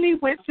recently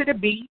went to the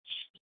beach.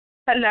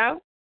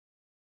 Hello?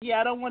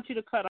 Yeah, I don't want you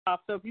to cut off,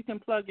 so if you can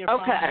plug your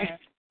phone in.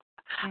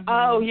 Mm-hmm.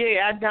 Oh,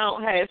 yeah, I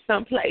don't have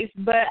someplace.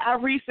 But I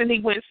recently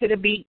went to the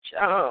beach.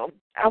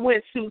 I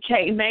went to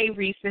Cape May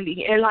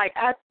recently, and,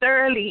 I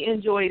thoroughly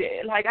enjoyed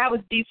it. I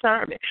was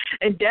determined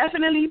and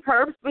definitely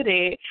purpose for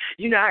that.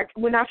 You know,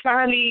 when I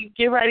finally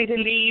get ready to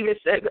leave,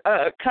 it's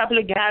a couple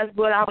of guys,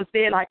 but I was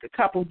there, a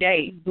couple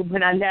days. But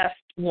when I left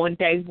on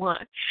day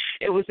one,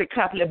 it was a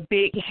couple of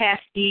big,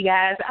 hefty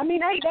guys. I mean,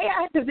 they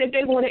act as if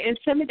they want to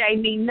intimidate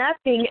me.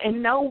 Nothing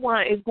and no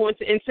one is going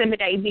to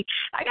intimidate me.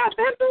 I've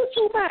been through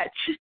too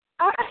much.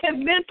 I have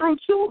been through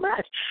too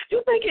much.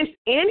 You think it's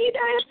any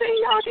damn thing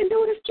y'all can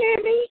do to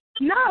scare me?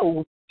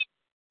 No.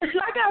 It's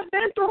like I've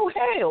been through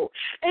hell.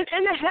 And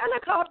the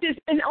helicopters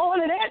and all of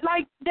that,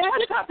 the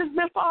helicopter's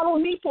been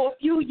following me for a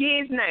few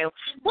years now.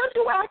 What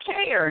do I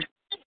care?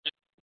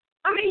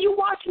 I mean, you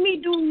watch me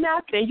do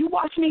nothing. You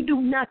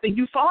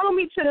follow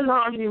me to the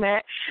laundromat,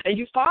 and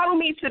you follow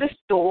me to the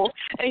store,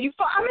 and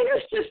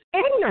it's just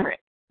ignorant.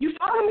 You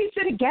follow me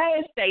to the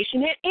gas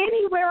station and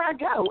anywhere I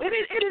go.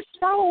 It is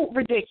so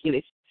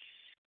ridiculous.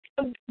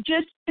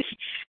 Just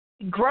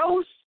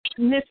gross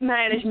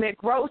mismanagement,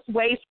 gross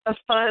waste of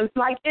funds.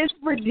 It's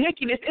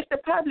ridiculous. If the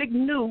public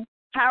knew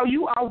how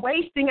you are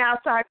wasting our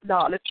tax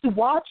dollars to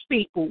watch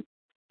people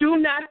do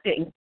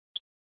nothing,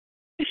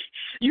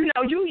 you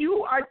know,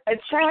 you are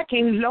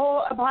attacking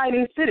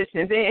law-abiding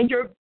citizens, and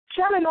you're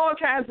telling all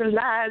kinds of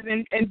lies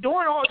and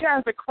doing all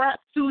kinds of crap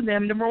to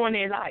them to ruin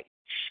their life.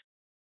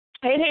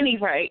 At any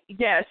rate,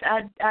 yes,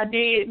 I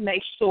did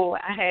make sure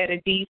I had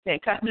a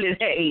decent couple of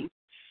days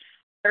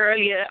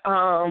earlier.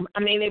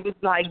 It was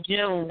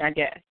June, I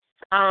guess.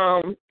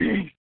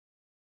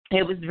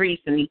 It was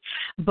recently.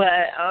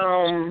 But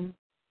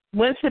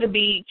went to the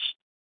beach,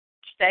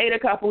 stayed a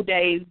couple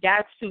days,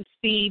 got to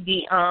see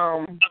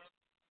the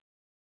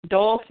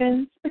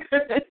dolphins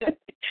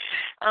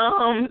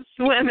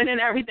swimming and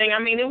everything.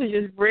 It was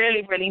just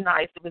really, really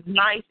nice. It was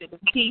nice. It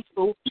was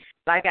peaceful.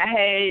 I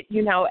had,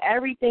 you know,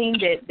 everything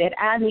that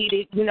I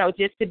needed, you know,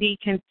 just to be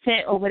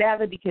content or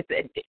whatever, because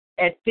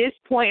at this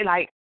point,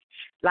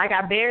 Like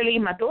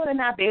my daughter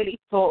and I barely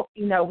talk.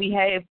 You know, we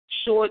have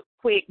short,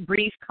 quick,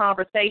 brief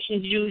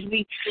conversations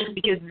usually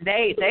because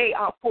they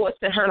are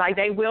forcing her, like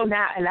they will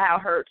not allow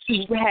her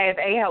to have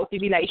a healthy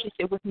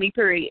relationship with me,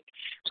 period.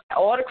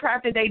 All the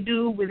crap that they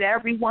do with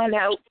everyone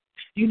else,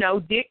 you know,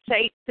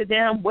 dictate to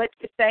them what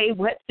to say,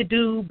 what to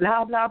do,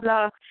 blah, blah,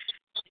 blah.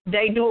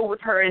 They do it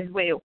with her as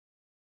well.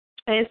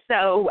 And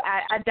so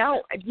I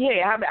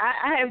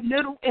have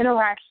little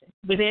interaction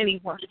with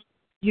anyone.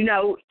 You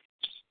know,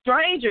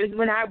 strangers,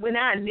 when I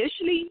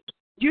initially,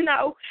 you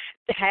know,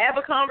 to have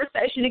a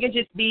conversation, it can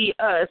just be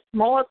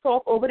small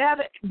talk or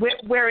whatever,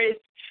 where it's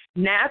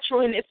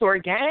natural and it's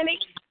organic,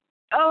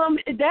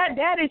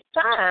 that is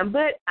fine.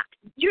 But,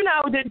 you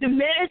know, the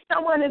minute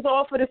someone is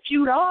offered a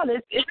few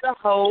dollars, it's a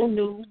whole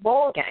new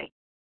ball game.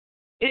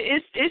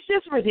 It's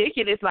just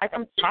ridiculous. Like,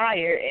 I'm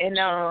tired, and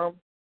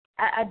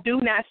I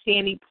do not see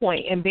any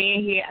point in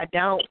being here. I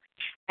don't.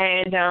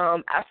 And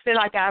I feel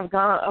like I've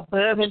gone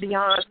above and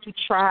beyond to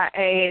try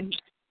and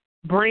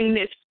bring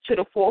this to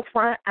the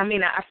forefront. I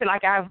mean, I feel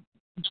like I've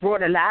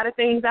brought a lot of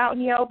things out in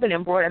the open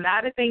and brought a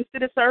lot of things to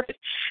the surface.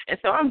 And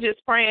so I'm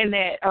just praying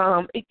that,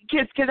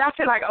 because I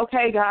feel like,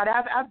 okay, God,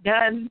 I've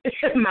done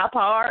my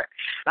part.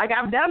 Like,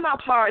 I've done my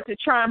part to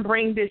try and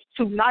bring this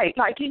to light.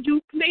 Like, can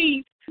you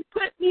please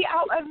put me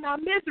out of my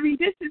misery?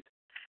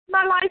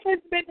 My life has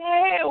been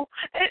hell,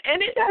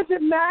 and it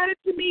doesn't matter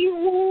to me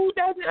who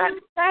doesn't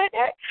understand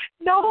that.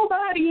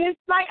 Nobody is.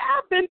 Like,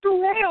 I've been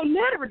through hell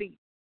literally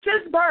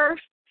since birth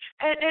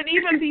and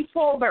even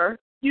before birth.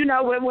 You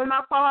know, when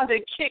my father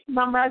kicked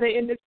my mother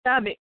in the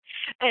stomach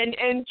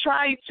and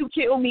tried to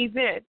kill me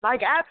then.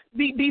 Like,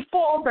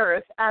 before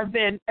birth, I've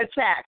been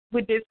attacked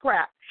with this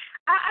crap.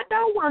 I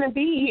don't want to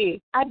be here.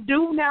 I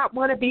do not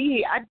want to be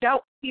here. I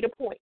don't see the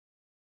point.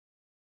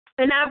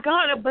 And I've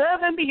gone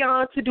above and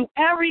beyond to do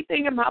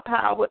everything in my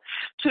power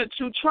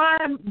to try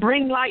and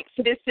bring light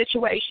to this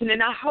situation.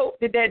 And I hope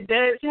that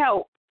does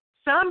help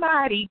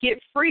somebody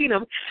get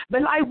freedom.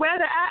 But, like,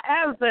 whether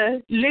I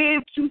ever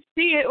live to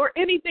see it or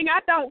anything, I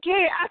don't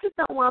care. I just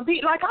don't want to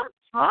be. Like, I'm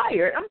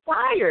tired.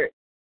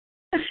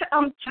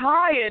 I'm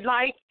tired.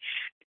 Like,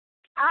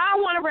 I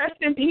want to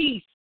rest in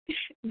peace.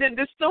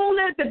 The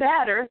sooner the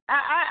better.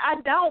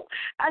 I'm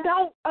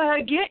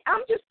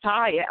just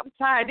tired. I'm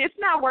tired. It's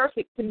not worth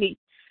it to me.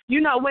 You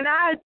know, when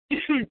I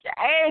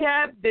add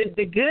up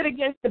the good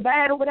against the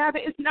bad or whatever,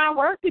 it's not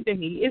worth it to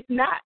me. It's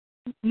not.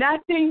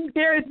 Nothing.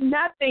 There is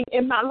nothing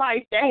in my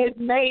life that has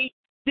made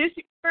this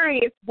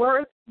experience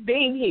worth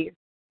being here.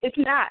 It's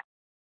not.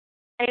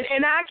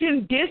 And I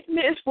can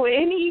dismiss for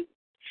any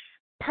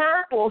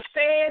perp or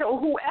fed or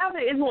whoever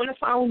is on the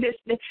phone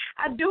listening,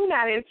 I do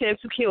not intend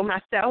to kill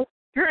myself.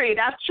 Period.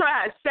 I've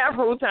tried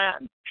several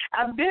times.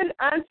 I've been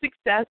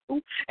unsuccessful,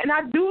 and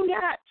I do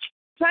not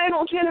plan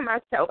on killing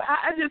myself.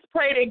 I just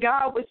pray that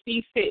God would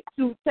see fit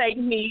to take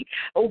me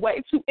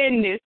away, to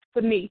end this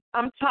for me.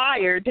 I'm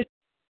tired.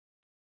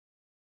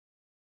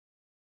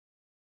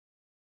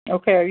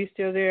 Okay, are you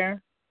still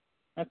there?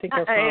 I think I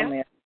saw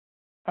that.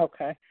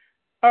 Okay.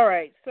 All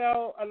right,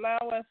 so allow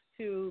us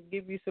to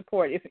give you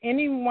support. If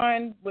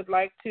anyone would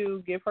like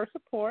to give her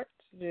support,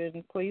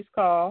 then please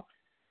call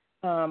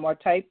or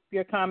type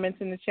your comments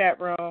in the chat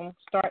room,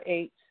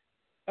 *8.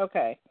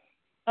 Okay.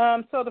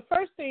 So the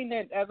first thing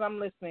that, as I'm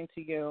listening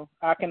to you,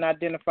 I can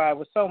identify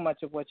with so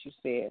much of what you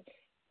said.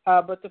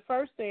 But the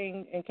first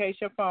thing, in case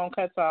your phone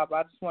cuts off,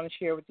 I just want to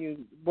share with you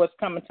what's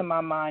coming to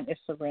my mind is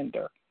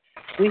surrender.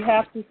 We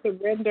have to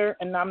surrender,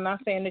 and I'm not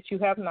saying that you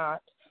have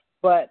not,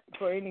 but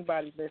for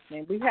anybody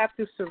listening, we have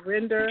to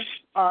surrender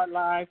our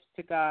lives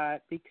to God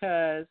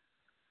because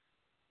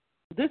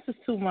this is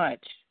too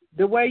much.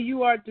 The way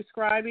you are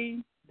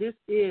describing, this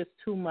is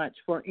too much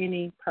for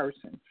any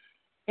person.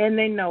 And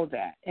they know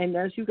that. And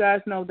as you guys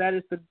know, that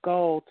is the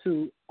goal,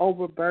 to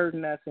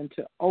overburden us and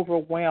to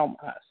overwhelm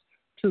us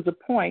to the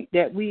point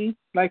that we,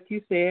 like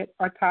you said,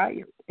 are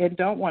tired and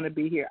don't want to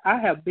be here. I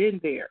have been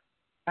there.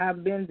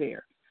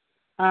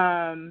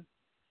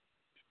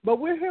 But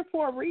we're here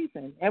for a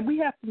reason, and we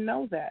have to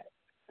know that.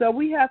 So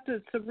we have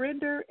to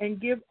surrender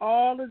and give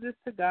all of this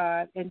to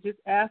God and just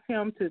ask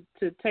Him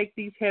to take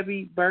these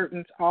heavy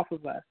burdens off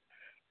of us.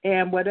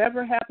 And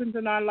whatever happens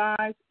in our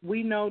lives,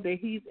 we know that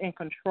He's in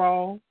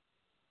control,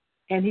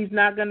 and He's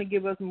not going to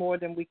give us more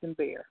than we can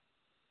bear.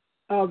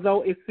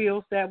 Although it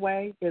feels that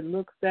way, it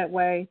looks that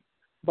way,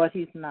 but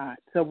He's not.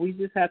 So we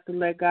just have to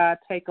let God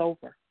take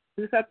over.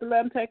 We just have to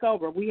let Him take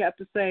over. We have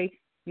to say,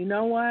 you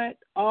know what?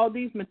 All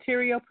these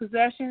material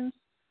possessions,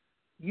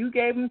 you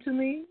gave them to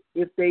me.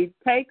 If they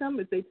take them,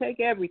 if they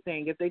take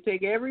everything, if they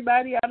take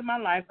everybody out of my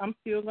life, I'm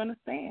still going to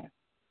stand.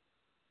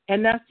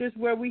 And that's just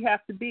where we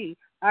have to be.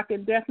 I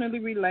can definitely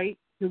relate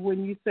to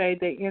when you say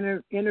they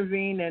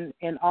intervene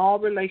in all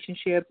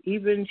relationships,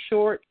 even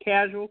short,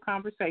 casual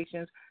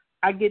conversations.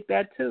 I get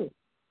that too.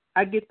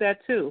 I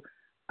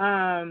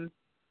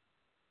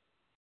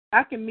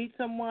can meet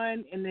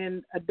someone, and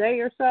then a day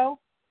or so,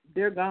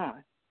 they're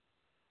gone.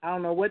 I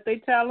don't know what they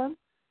tell them,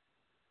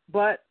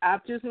 but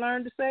I've just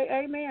learned to say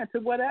amen to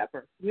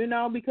whatever,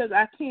 because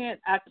I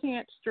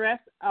can't stress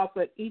off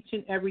of each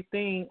and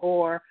everything,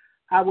 or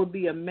I would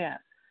be a mess.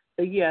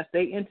 But yes,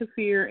 they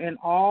interfere in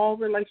all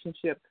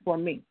relationships for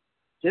me.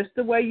 Just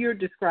the way you're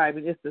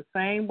describing, it's the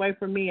same way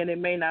for me, and it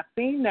may not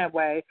seem that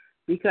way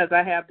because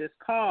I have this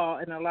call,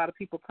 and a lot of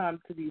people come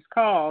to these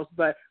calls,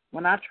 but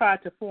when I try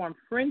to form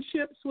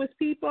friendships with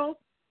people,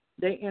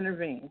 they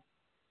intervene.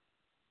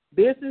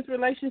 Business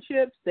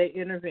relationships, they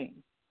intervene.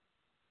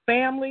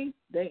 Family,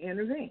 they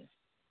intervene.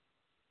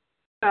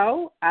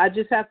 So I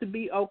just have to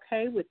be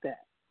okay with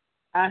that.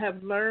 I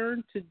have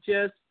learned to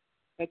just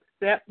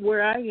accept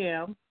where I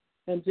am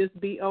and just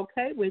be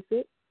okay with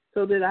it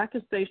so that I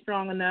can stay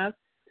strong enough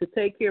to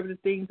take care of the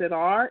things that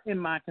are in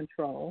my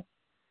control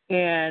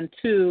and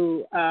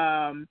to,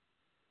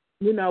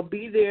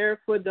 be there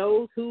for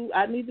those who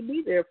I need to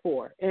be there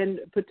for, and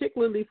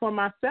particularly for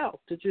myself,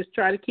 to just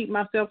try to keep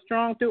myself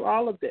strong through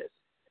all of this.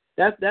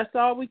 That's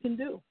all we can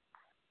do.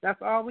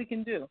 That's all we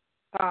can do.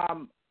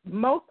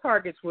 Most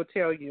targets will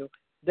tell you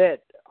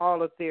that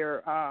all of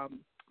their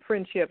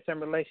friendships and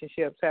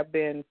relationships have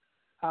been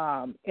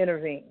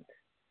intervened.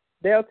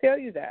 They'll tell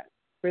you that.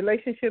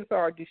 Relationships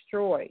are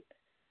destroyed.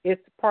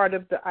 It's part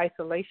of the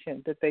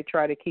isolation that they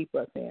try to keep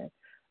us in.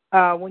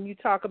 When you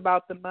talk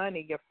about the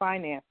money, your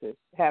finances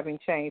having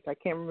changed, I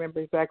can't remember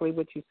exactly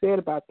what you said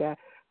about that,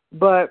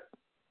 but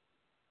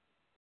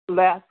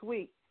last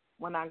week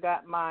when I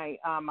got my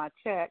my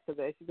check,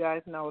 because as you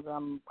guys know,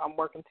 I'm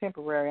working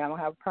temporary. I don't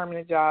have a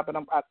permanent job, and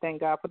I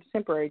thank God for the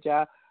temporary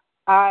job.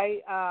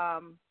 I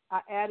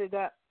added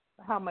up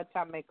how much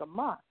I make a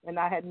month, and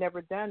I had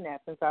never done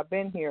that since I've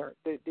been here.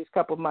 These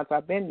couple of months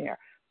I've been there,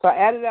 so I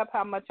added up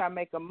how much I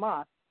make a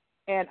month.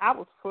 And I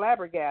was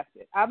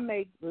flabbergasted. I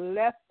made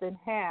less than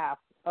half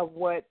of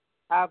what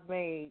I've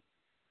made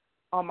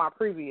on my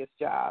previous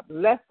job,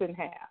 less than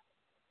half.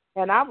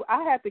 And I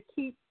had to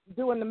keep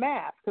doing the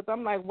math because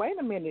I'm like, wait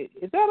a minute,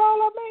 is that all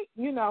I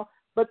make?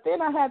 But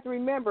then I had to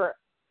remember,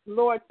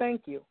 Lord,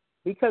 thank you,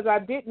 because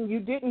you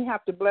didn't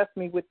have to bless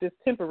me with this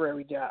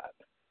temporary job.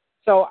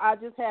 So I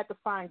just had to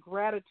find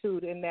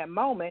gratitude in that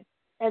moment.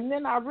 And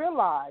then I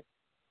realized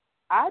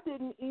I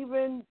didn't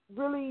even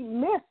really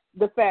miss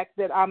the fact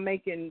that I'm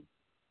making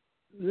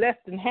less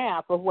than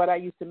half of what I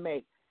used to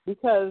make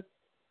because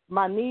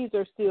my needs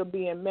are still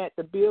being met,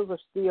 the bills are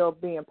still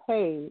being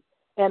paid,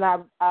 and I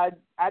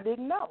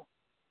didn't know.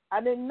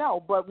 I didn't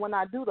know, but when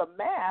I do the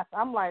math,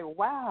 I'm like,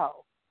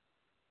 wow,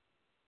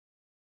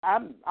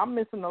 I'm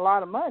missing a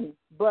lot of money.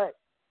 But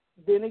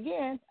then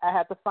again, I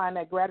have to find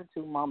that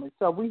gratitude moment.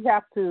 So we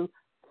have to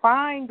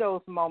find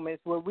those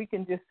moments where we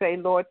can just say,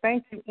 Lord,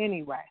 thank you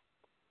anyway.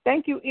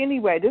 Thank you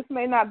anyway. This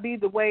may not be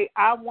the way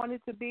I want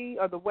it to be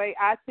or the way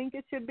I think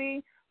it should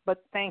be,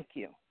 but thank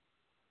you.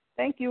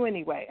 Thank you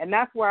anyway. And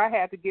that's where I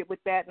had to get with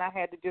that, and I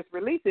had to just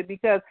release it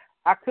because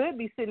I could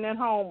be sitting at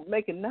home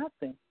making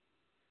nothing.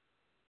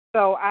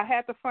 So I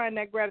had to find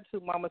that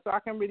gratitude moment so I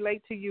can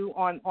relate to you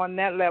on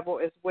that level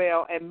as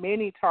well, and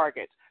many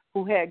targets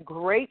who had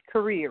great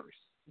careers,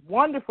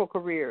 wonderful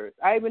careers.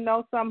 I even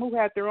know some who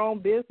had their own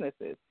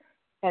businesses,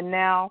 and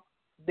now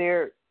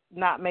they're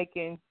not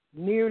making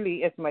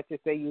nearly as much as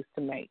they used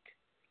to make.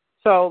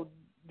 So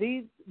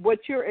what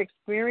you're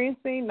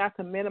experiencing, not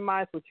to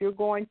minimize what you're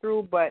going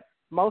through, but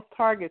most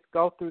targets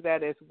go through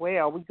that as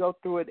well. We go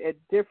through it at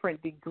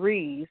different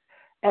degrees.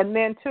 And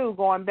then, too,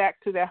 going back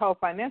to that whole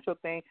financial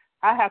thing,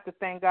 I have to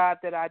thank God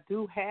that I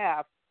do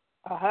have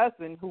a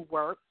husband who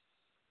works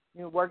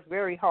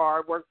very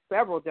hard, works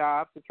several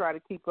jobs to try to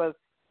keep us,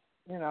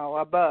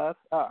 above,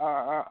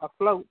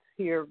 afloat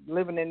here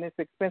living in this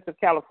expensive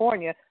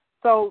California.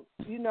 So,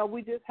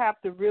 we just have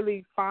to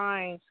really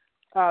find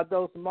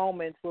those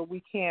moments where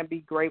we can be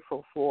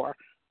grateful for.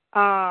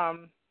 There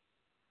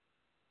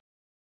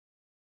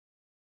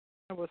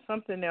was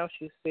something else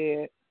you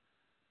said.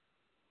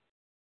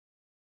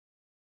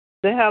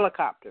 The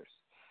helicopters.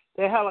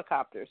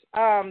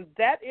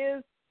 That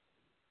is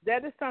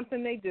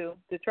something they do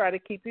to try to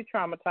keep you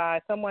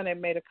traumatized. Someone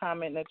had made a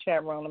comment in the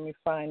chat room. Let me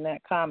find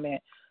that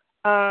comment.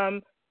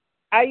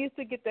 I used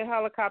to get the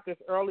helicopters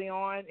early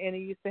on, and it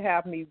used to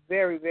have me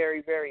very,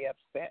 very, very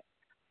upset.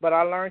 But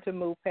I learned to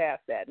move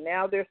past that.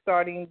 Now they're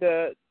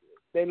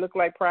they look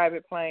like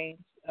private planes,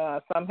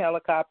 some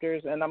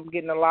helicopters, and I'm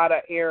getting a lot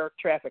of air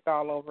traffic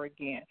all over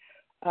again.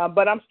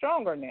 But I'm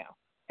stronger now,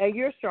 and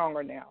you're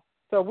stronger now.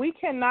 So we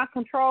cannot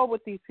control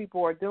what these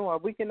people are doing.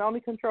 We can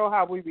only control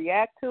how we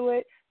react to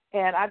it,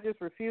 and I just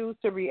refuse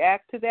to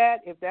react to that.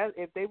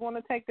 If they want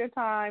to take their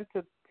time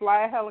to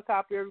fly a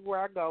helicopter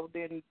everywhere I go,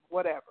 then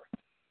whatever.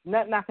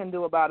 Nothing I can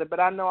do about it, but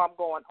I know I'm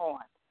going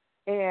on.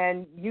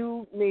 And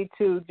you need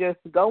to just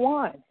go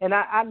on. And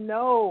I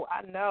know,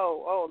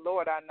 oh,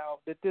 Lord, I know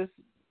that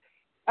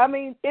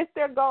it's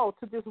their goal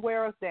to just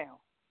wear us down.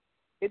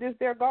 It is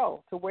their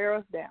goal to wear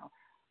us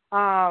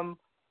down.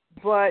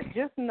 But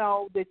just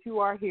know that you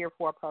are here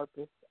for a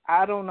purpose.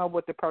 I don't know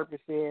what the purpose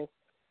is.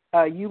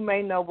 You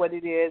may know what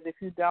it is. If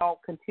you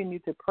don't, continue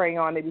to pray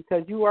on it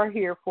because you are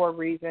here for a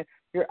reason.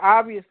 You're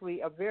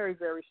obviously a very,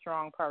 very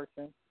strong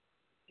person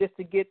just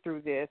to get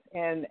through this.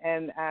 And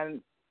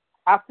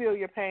I feel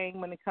your pain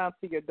when it comes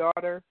to your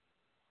daughter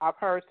I've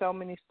heard so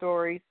many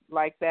stories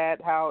like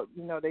that, how,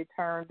 they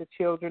turn the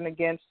children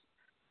against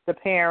the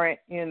parent.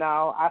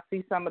 I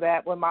see some of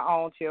that with my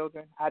own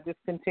children. I just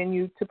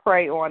continue to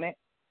pray on it.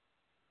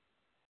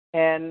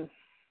 And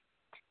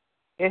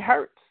it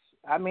hurts.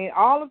 I mean,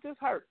 all of this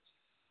hurts.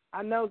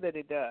 I know that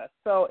it does.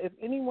 So if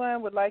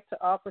anyone would like to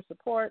offer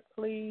support,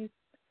 please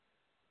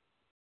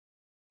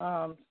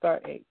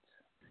start 8.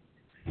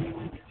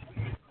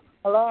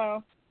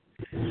 Hello?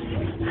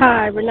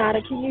 Hi,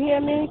 Renata. Can you hear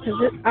me?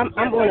 Because I'm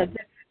on a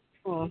different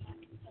phone.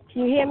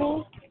 Can you hear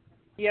me?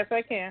 Yes,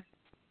 I can.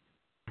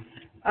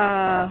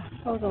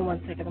 Hold on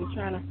one second. I'm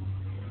trying to.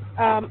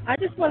 I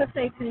just want to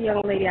say to the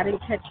young lady, I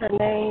didn't catch her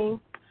name.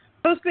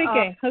 Who's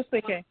speaking? Who's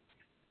speaking?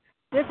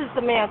 This is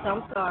Samantha.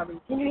 I'm sorry.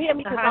 Can you hear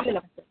me? Because I'm in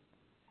a.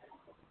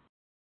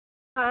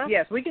 Huh?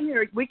 Yes, we can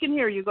hear. We can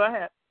hear you. Go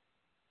ahead.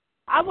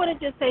 I want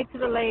to just say to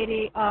the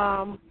lady,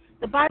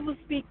 the Bible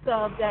speaks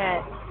of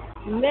that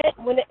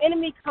when the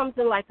enemy comes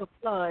in like a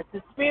flood,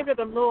 the Spirit of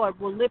the Lord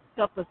will lift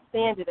up a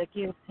standard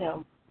against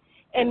him.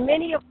 And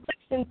many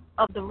afflictions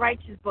of the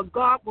righteous, but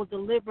God will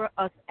deliver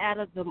us out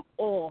of them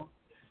all.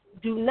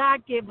 Do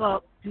not give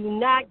up. Do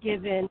not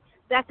give in.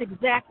 That's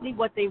exactly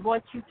what they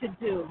want you to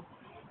do.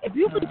 If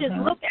you could just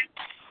look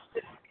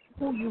at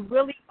who you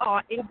really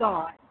are in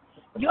God,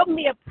 your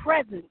mere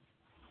presence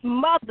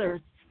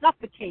smothers,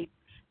 suffocates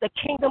the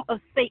kingdom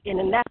of Satan,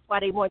 and that's why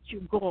they want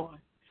you gone.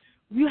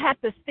 You have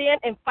to stand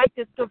and fight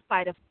this good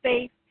fight of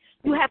faith.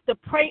 You have to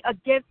pray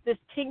against this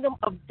kingdom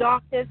of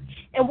darkness.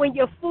 And when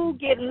your food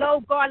get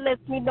low, God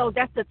lets me know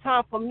that's the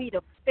time for me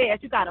to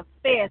fast. You got to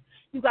fast.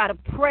 You got to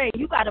pray.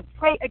 You got to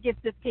pray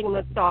against this kingdom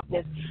of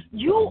darkness.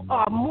 You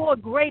are more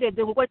greater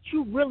than what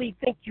you really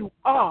think you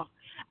are.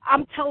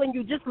 I'm telling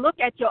you, just look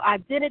at your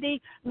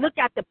identity. Look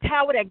at the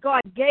power that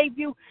God gave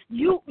you.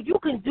 You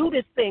can do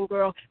this thing,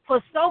 girl,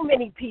 for so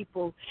many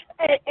people.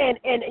 And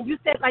you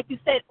said, like you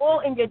said,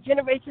 all in your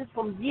generations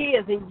from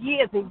years and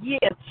years and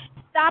years.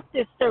 Stop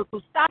this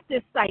circle. Stop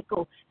this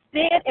cycle.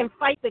 Stand and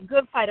fight the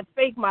good fight of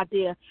faith, my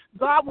dear.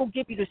 God will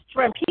give you the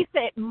strength. He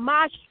said,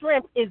 my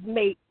strength is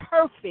made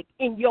perfect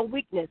in your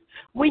weakness.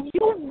 When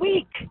you're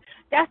weak,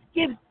 that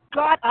gives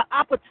God an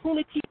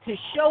opportunity to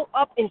show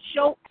up and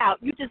show out.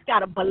 You just got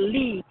to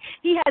believe.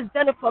 He has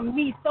done it for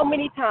me so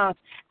many times.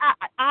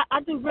 I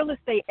do real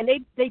estate, and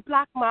they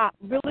blocked my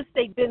real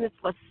estate business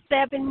for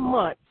 7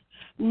 months.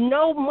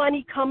 No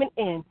money coming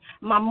in.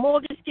 My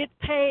mortgage gets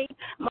paid,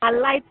 my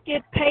lights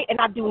get paid, and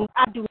I do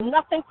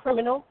nothing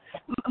criminal.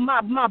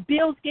 My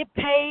bills get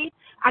paid.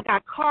 I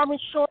got car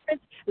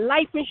insurance,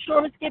 life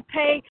insurance get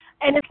paid,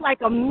 and it's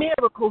like a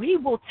miracle. He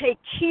will take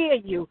care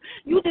of you.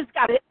 You just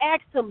got to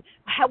ask him,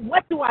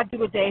 what do I do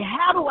today?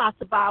 How do I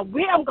survive?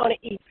 Where I'm going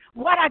to eat?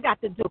 What I got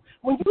to do?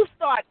 When you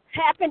start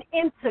tapping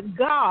into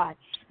God,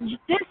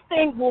 this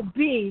thing will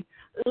be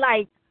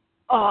like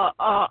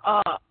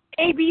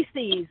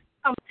ABCs.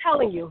 I'm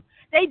telling you,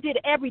 they did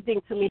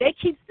everything to me. They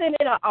keep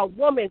sending a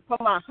woman from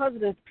my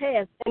husband's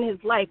past in his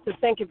life to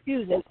send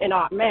confusion in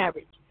our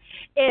marriage.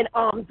 And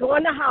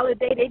during the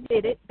holiday, they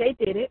did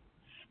it.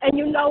 And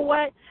you know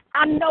what?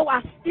 I know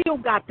I still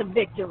got the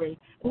victory.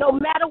 No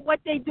matter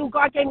what they do,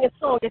 God gave me a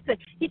song.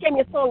 He gave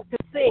me a song to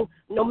sing.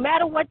 No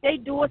matter what they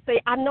do or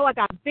say, I know I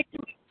got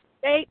victory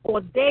today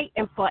or day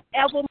and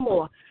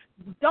forevermore.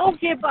 Don't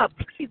give up,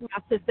 please,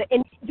 my sister.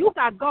 And you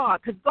got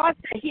God, because God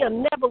said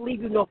he'll never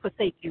leave you nor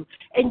forsake you.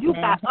 And you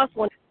got us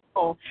on the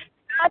phone.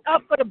 Sign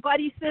up for the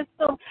buddy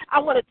system. I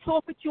want to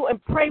talk with you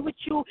and pray with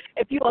you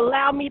if you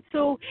allow me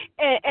to.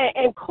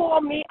 And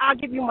call me. I'll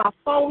give you my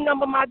phone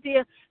number, my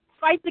dear.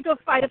 Fight the good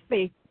fight of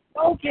faith.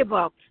 Don't give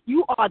up.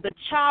 You are the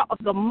child of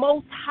the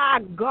Most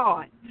High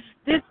God.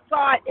 This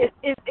God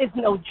is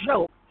no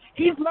joke.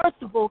 He's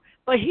merciful,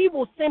 but he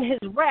will send his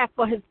wrath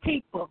for his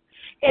people.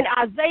 In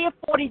Isaiah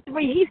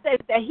 43, he says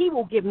that he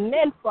will give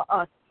men for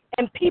us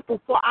and people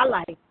for our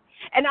life.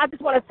 And I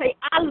just want to say,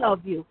 I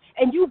love you,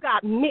 and you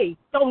got me.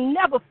 Don't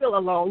never feel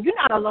alone. You're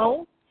not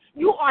alone.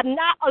 You are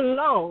not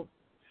alone.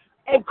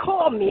 And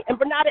call me. And,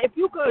 Bernarda, if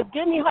you could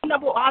give me her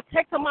number, or I'll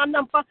text her my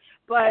number,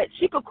 but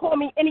she could call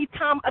me any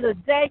time of the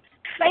day.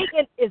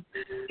 Satan is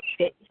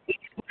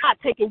not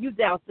taking you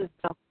down,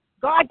 sister.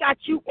 God got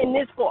you in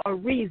this for a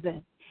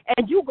reason.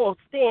 And you're going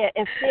to stand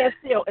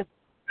still in the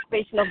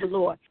salvation of the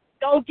Lord.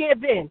 Don't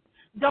give in.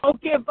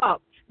 Don't give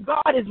up.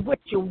 God is with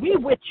you. We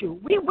with you.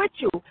 We with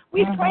you.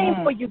 We praying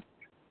for you.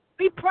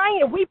 We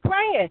praying.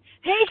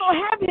 He ain't going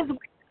to have his way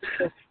with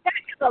you. That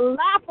is a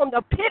lie from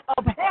the pit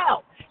of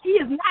hell. He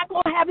is not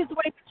going to have his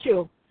way with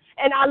you.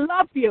 And I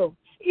love you.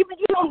 Even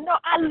you don't know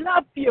I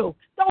love you.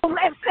 Don't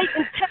let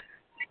Satan tell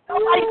you.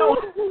 Nobody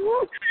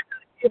knows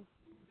you.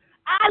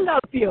 I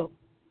love you.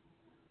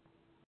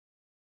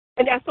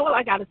 And that's all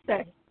I got to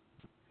say.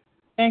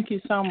 Thank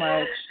you so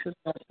much,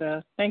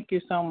 Sister. Thank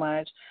you so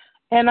much.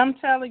 And I'm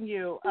telling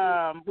you,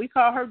 we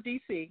call her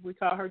DC. We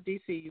call her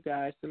DC, you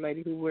guys, the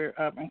lady who we're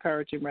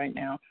encouraging right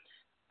now.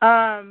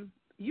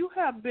 You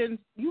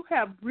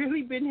have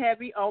really been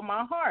heavy on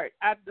my heart.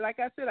 Like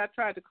I said, I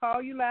tried to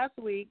call you last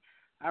week.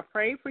 I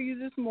prayed for you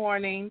this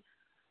morning.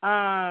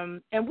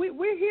 And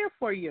we're here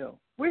for you.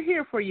 We're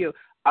here for you.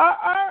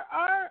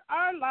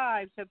 Our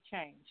lives have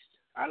changed.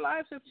 Our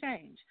lives have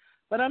changed.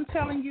 But I'm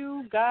telling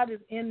you, God is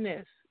in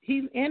this.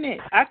 He's in it.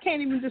 I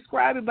can't even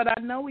describe it, but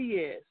I know He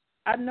is.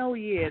 I know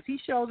He is. He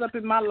shows up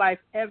in my life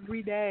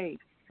every day.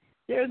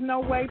 There's no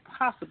way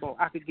possible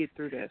I could get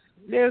through this.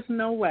 There's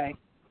no way.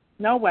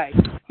 No way.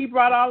 He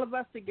brought all of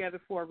us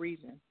together for a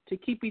reason, to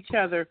keep each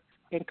other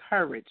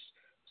encouraged.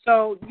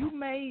 So you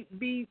may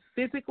be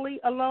physically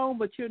alone,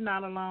 but you're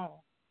not alone.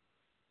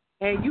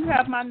 And you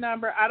have my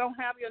number. I don't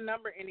have your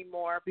number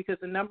anymore because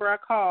the number I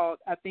called,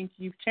 I think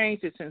you've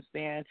changed it since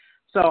then.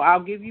 So I'll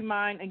give you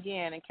mine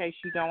again in case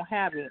you don't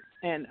have it.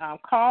 And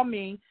call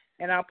me,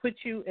 and I'll put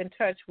you in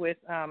touch with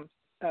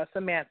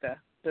Samantha,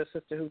 the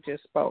sister who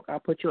just spoke. I'll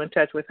put you in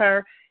touch with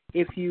her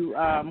if you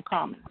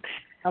call me.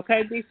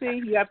 Okay,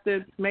 BC? You have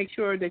to make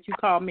sure that you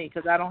call me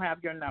because I don't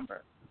have your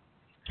number.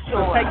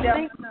 So take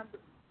that number.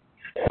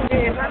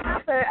 Yeah, my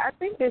number, I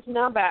think this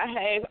number I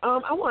have,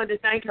 I wanted to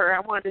thank her.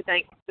 I wanted to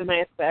thank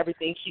Samantha for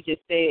everything she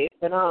just said.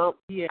 But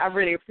I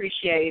really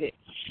appreciate it.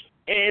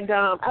 And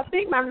I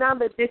think my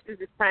number, this is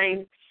the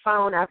same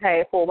phone I've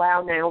had for a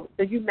while now.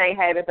 So you may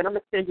have it, but I'm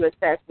going to send you a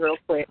text real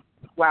quick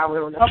while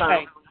we're on the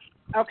phone.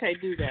 Okay,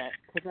 do that.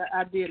 Because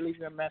I did leave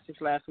you a message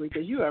last week.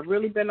 Because you have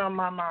really been on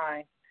my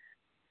mind.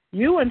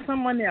 You and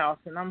someone else.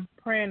 And I'm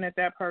praying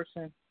that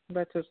person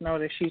lets us know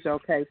that she's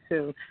okay,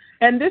 too.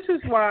 And this is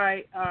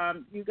why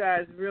you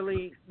guys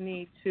really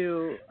need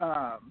to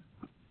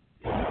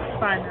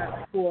sign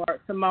up for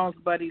Simone's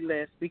buddy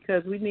list,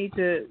 because we need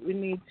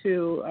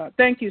to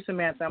thank you,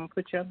 Samantha. I'm going to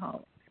put you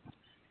on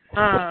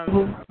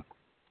hold.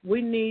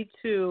 We need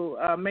to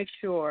make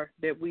sure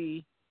that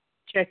we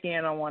check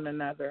in on one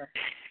another,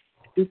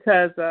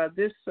 because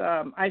this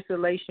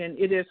isolation,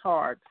 it is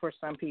hard for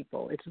some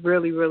people. It's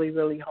really, really,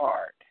 really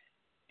hard.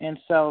 And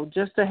so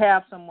just to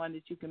have someone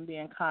that you can be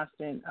in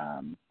constant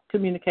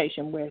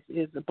communication with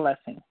is a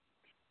blessing.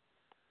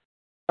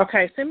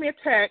 Okay, send me a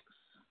text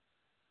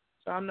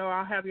so I'll know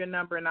I'll have your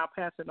number and I'll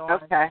pass it on.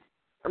 Okay.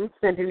 I'm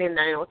sending it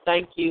now.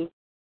 Thank you.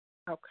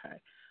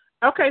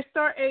 Okay,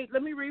 Star 8,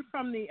 let me read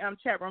from the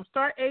chat room.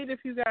 Star 8,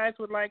 if you guys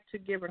would like to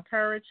give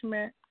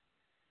encouragement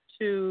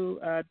to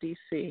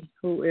DC,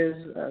 who is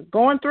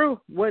going through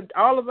what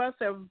all of us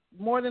have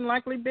more than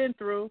likely been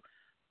through,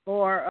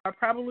 or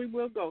probably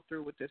will go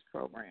through with this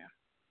program.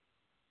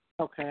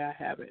 Okay, I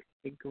have it.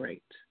 Okay,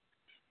 great.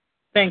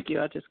 Thank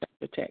you. I just got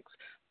the text.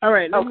 All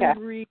right, let me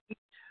read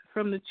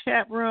from the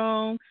chat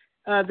room.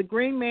 The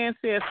Green Man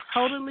says,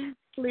 totally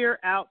clear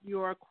out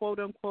your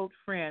quote-unquote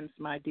friends,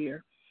 my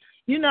dear.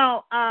 You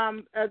know,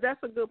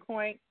 that's a good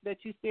point that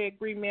you said,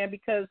 Green Man,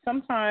 because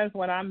sometimes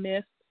when I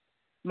miss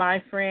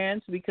my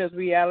friends, because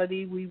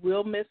reality, we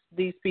will miss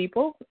these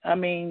people. I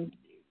mean,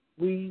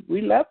 we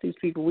love these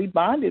people. We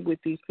bonded with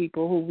these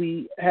people who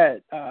we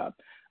had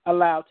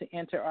allowed to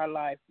enter our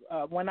life.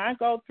 When I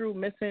go through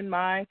missing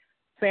my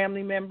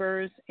family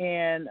members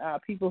and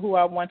people who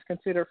I once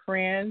considered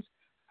friends,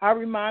 I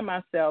remind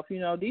myself, you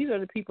know, these are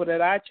the people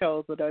that I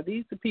chose, but are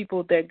these the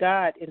people that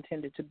God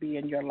intended to be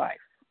in your life?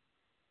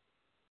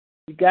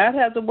 God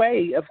has a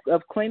way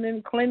of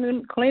cleaning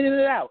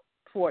it out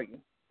for you,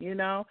 you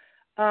know.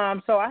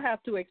 So I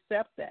have to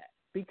accept that.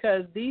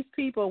 Because these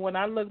people, when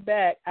I look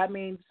back, I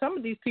mean, some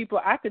of these people,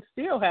 I could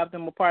still have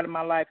them a part of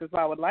my life if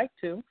I would like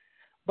to,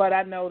 but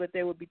I know that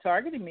they would be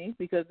targeting me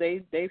because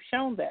they've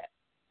shown that.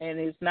 And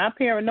it's not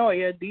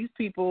paranoia. These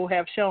people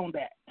have shown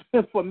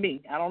that for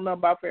me. I don't know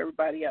about for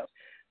everybody else.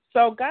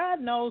 So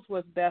God knows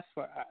what's best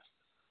for us.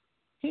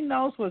 He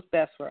knows what's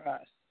best for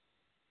us.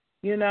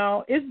 You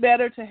know, it's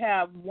better to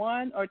have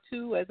one or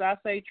two, as I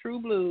say, true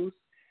blues,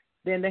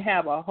 than to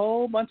have a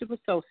whole bunch of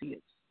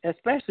associates,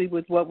 especially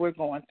with what we're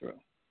going through.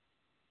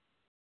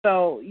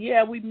 So,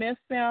 yeah, we miss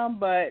them,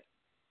 but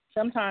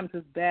sometimes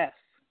it's best.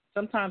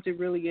 Sometimes it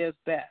really is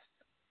best.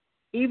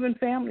 Even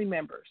family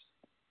members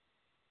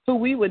who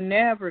we would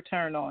never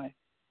turn on,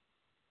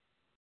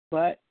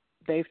 but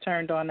they've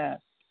turned on us.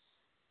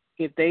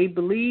 If they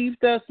believe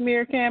the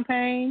smear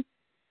campaign,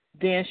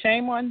 then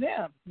shame on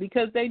them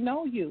because they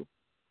know you.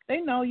 They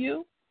know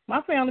you.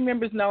 My family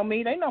members know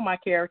me. They know my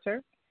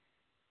character.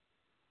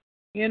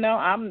 You know,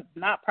 I'm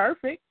not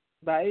perfect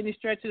by any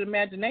stretch of the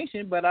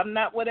imagination, but I'm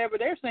not whatever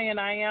they're saying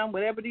I am.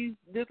 Whatever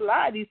this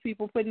lie these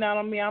people putting out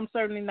on me, I'm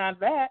certainly not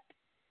that.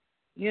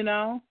 You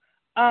know,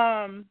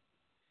 I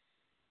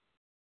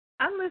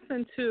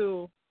listened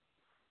to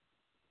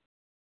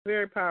a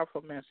very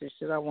powerful message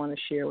that I want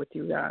to share with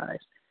you guys.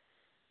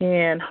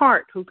 And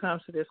Hart, who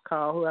comes to this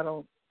call, who I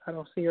don't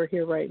see her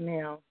here right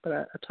now, but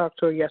I talked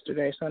to her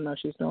yesterday, so I know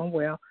she's doing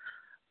well.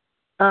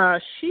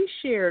 She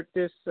shared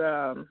this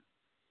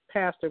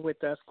pastor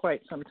with us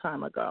quite some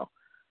time ago.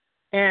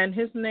 And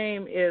his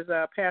name is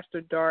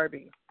Pastor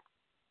Darby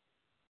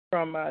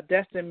from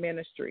Destin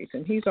Ministries,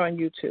 and he's on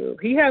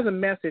YouTube. He has a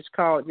message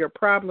called "Your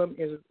Problem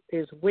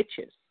is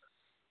Witches,"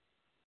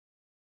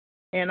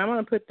 and I'm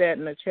going to put that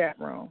in the chat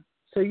room.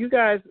 So you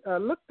guys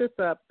look this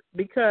up,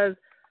 because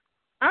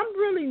I'm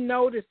really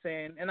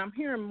noticing, and I'm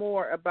hearing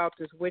more about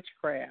this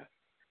witchcraft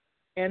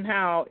and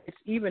how it's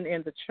even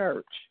in the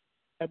church.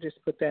 I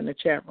just put that in the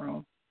chat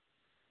room.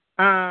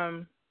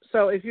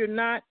 So if you're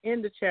not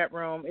in the chat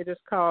room, it is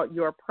called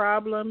Your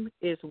Problem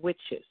is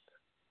Witches,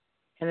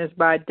 and it's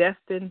by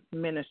Destin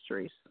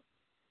Ministries.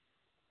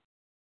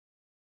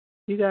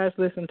 You guys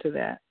listen to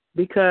that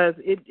because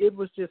it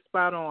was just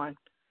spot on.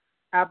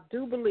 I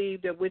do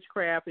believe that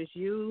witchcraft is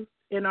used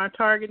in our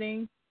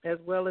targeting as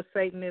well as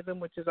Satanism,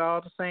 which is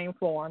all the same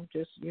form,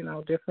 just,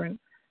 different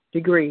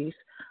degrees.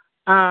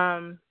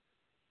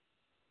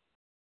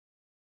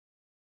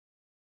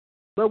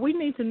 But we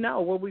need to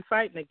know what we're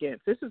fighting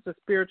against. This is a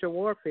spiritual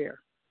warfare,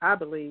 I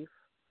believe.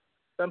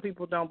 Some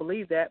people don't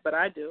believe that, but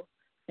I do.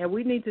 And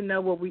we need to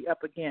know what we're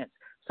up against.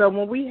 So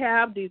when we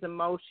have these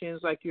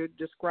emotions like you're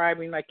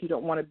describing, like you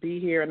don't want to be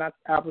here, and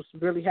I was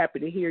really happy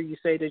to hear you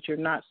say that you're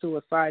not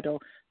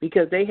suicidal,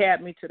 because they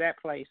had me to that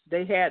place.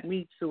 They had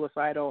me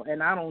suicidal,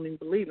 and I don't even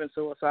believe in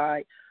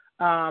suicide.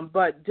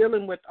 But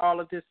dealing with all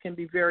of this can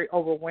be very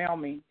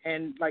overwhelming.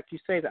 And like you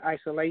say, the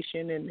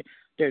isolation, and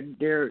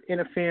they're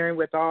interfering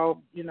with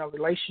all,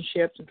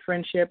 relationships and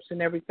friendships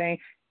and everything.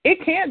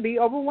 It can be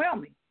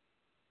overwhelming.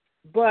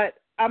 But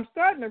I'm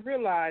starting to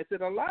realize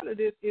that a lot of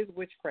this is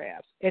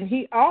witchcraft. And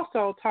he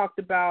also talked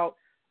about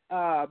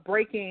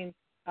breaking,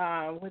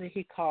 what did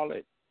he call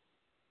it?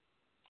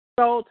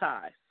 Soul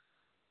ties.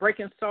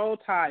 Breaking soul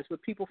ties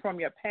with people from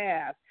your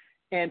past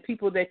and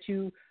people that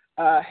you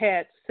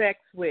had sex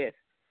with.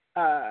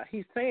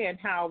 He's saying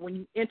how when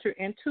you enter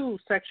into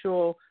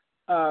sexual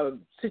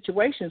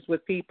situations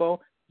with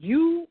people,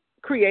 you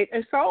create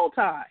a soul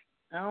tie.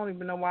 I don't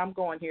even know why I'm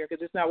going here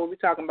because it's not what we're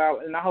talking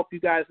about, and I hope you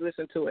guys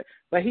listen to it.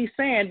 But he's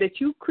saying that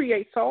you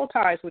create soul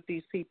ties with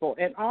these people,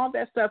 and all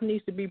that stuff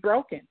needs to be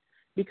broken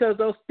because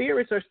those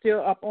spirits are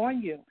still up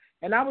on you.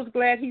 And I was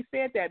glad he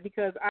said that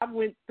because I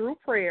went through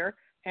prayer,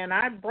 and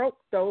I broke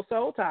those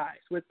soul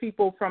ties with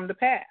people from the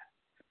past.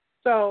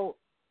 So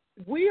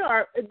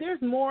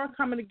there's more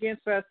coming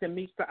against us than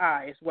meets the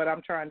eye is what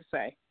I'm trying to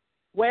say.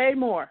 Way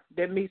more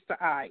than meets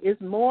the eye.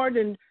 It's more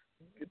than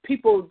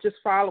people just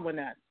following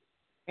us.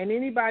 And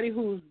anybody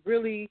who's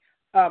really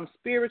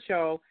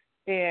spiritual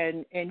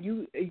and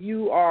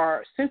you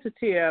are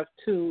sensitive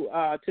to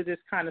this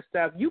kind of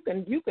stuff, you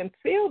can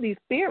feel these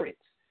spirits.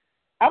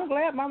 I'm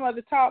glad my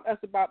mother taught us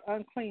about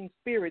unclean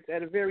spirits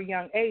at a very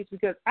young age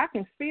because I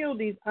can feel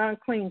these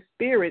unclean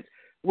spirits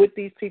with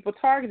these people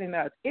targeting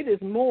us. It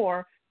is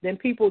more than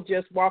people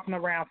just walking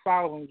around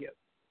following you.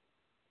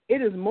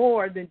 It is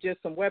more than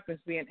just some weapons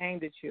being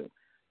aimed at you.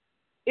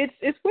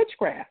 It's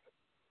witchcraft.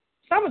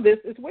 Some of this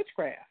is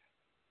witchcraft.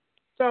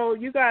 So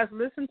you guys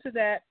listen to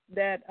that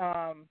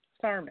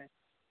sermon.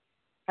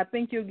 I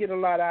think you'll get a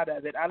lot out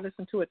of it. I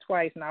listened to it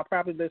twice, and I'll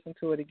probably listen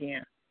to it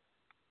again.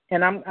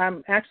 And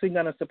I'm actually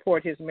going to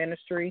support his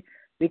ministry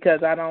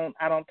because I don't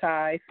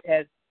tithe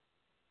at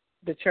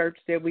the church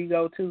that we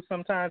go to.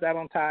 Sometimes I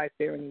don't tithe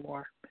there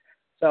anymore.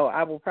 So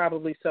I will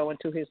probably sow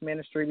into his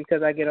ministry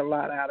because I get a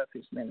lot out of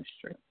his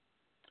ministry.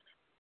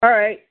 All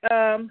right,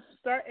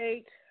 Star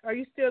 8. Are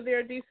you still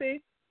there, DC?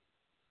 I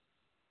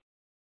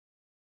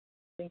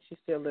think she's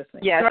still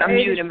listening. Yes, Star I'm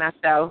muting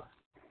myself.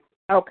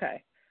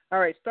 Okay. All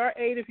right, Star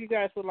 8, if you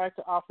guys would like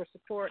to offer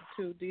support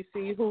to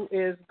DC, who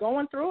is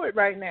going through it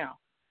right now.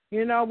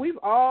 We've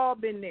all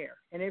been there.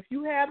 And if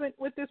you haven't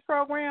with this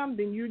program,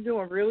 then you're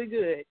doing really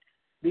good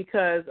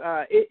because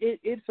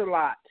it's a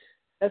lot,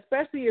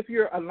 especially if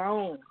you're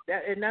alone.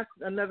 And that's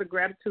another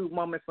gratitude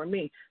moment for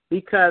me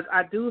because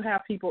I do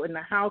have people in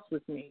the house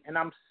with me, and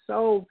I'm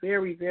so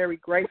very, very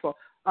grateful.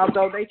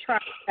 Although they try,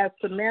 as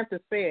Samantha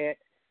said,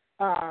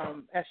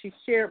 as she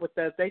shared with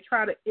us, they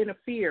try to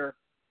interfere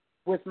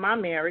with my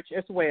marriage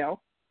as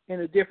well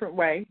in a different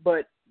way,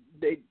 but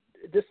the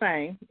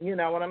same, you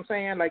know what I'm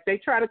saying? Like they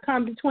try to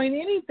come between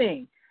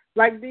anything.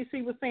 Like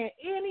DC was saying,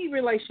 any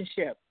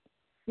relationship.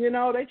 They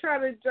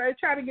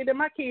try to get in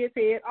my kid's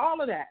head,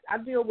 all of that. I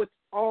deal with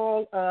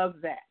all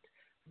of that.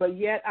 But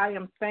yet I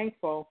am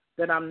thankful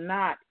that I'm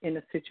not in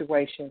a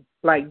situation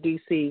like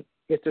DC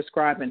is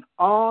describing,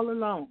 all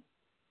alone.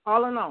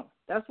 All alone.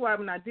 That's why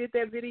when I did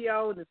that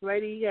video, this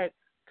lady had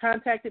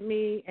contacted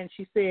me and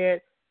she said,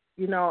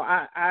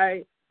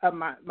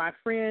 my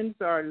friends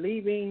are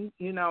leaving,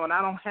 and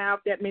I don't have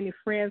that many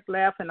friends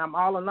left and I'm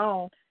all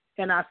alone.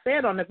 And I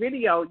said on the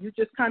video, you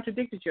just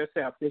contradicted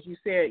yourself because you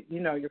said,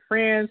 your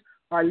friends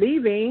are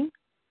leaving,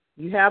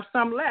 you have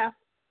some left.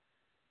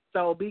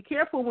 So be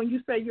careful when you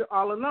say you're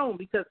all alone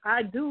because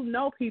I do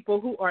know people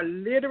who are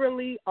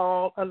literally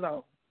all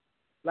alone,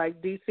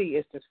 like DC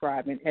is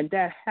describing, and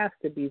that has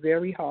to be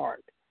very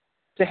hard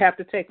to have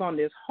to take on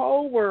this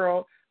whole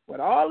world with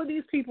all of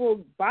these people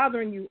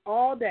bothering you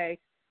all day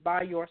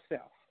by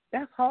yourself.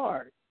 That's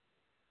hard.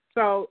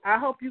 So I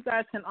hope you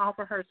guys can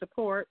offer her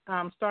support.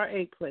 Star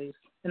 8, please.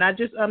 And I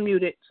just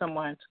unmuted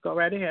someone. So go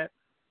right ahead.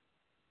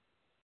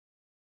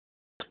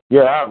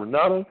 Yeah, hi,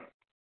 Renata.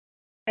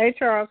 Hey,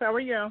 Charles. How are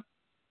you?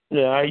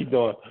 Yeah, how you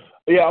doing?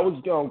 Yeah, I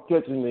was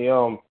catching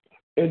the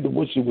end of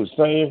what she was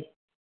saying.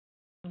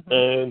 Mm-hmm.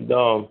 And,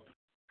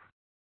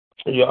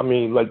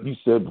 like you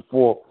said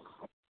before,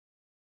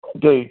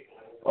 we've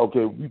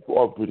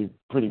all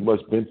pretty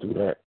much been through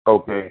that,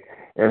 okay,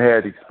 and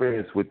had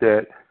experience with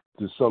that.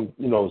 to some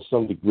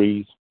some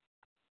degrees,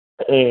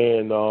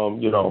 and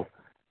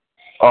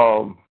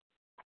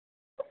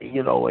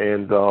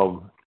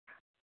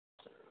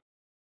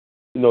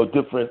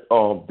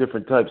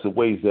different types of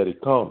ways that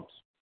it comes.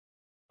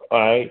 All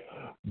right,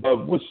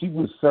 but what she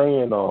was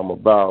saying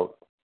about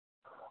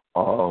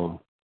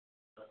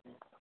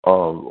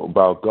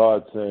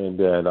God saying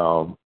that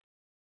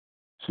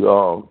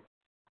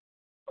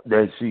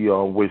she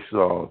wished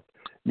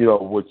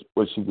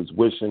what she was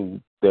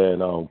wishing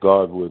that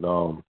God would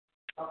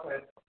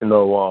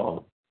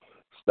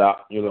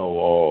stop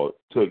or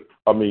took.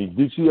 I mean,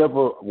 did she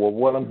ever? Well,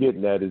 what I'm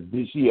getting at is,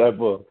 did she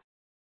ever?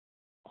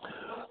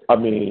 I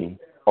mean,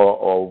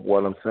 or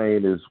what I'm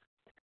saying is,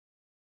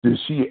 did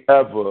she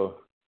ever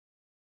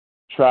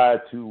try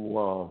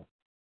to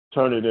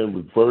turn it in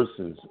reverse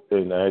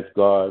and ask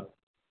God?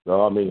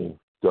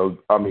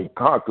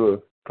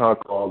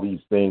 Conquer all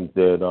these things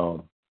that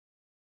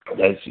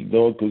she's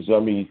doing, because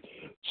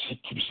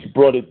she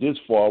brought it this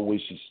far where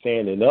she's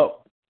standing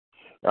up.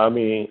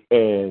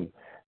 And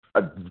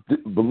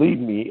believe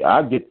me,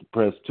 I get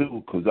depressed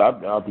too, because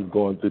I've been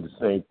going through the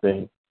same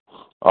thing.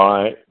 All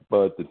right,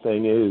 but the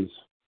thing is,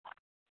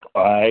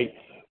 all right,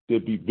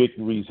 there'll be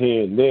victories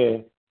here and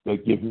there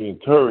that give me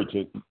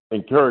encouragement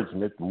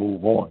to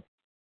move on,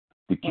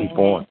 to keep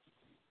on.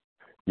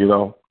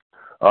 All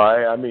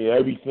right,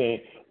 everything,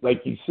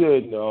 like you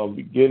said in the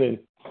beginning,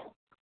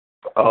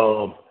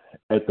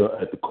 at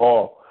the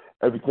call,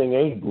 everything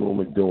ain't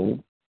gloom and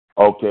doom.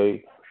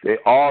 Okay, they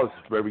are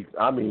very.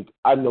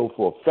 I know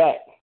for a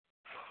fact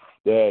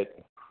that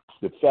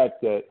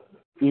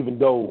even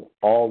though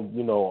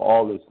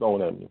all that's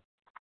thrown at me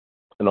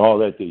and all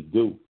that they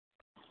do,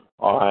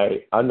 all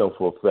right, I know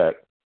for a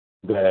fact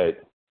that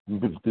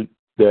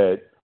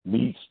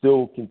me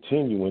still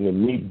continuing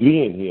and me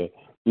being here,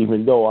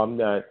 even though I'm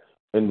not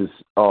in this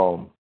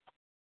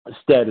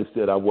status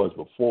that I was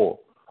before,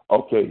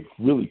 okay,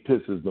 really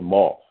pisses them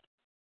off.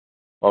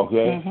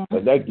 Okay,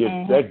 and that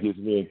gives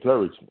me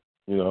encouragement.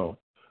 So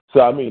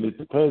it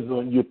depends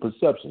on your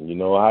perception.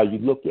 How you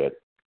look at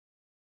it.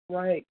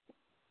 Right.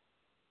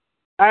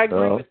 I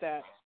agree with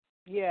that.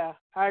 Yeah,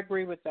 I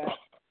agree with that.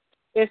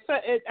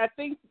 I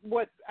think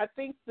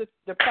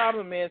the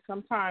problem is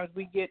sometimes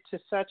we get to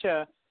such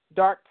a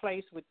dark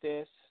place with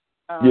this.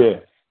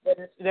 That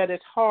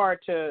it's hard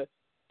to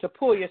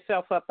pull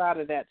yourself up out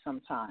of that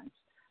sometimes.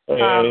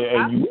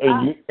 And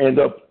you end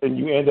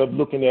up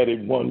looking at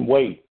it one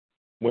way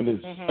when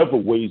there's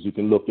several ways you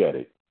can look at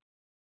it.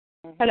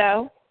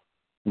 Hello?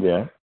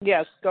 Yeah.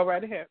 Yes, go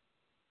right ahead.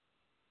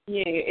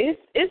 Yeah,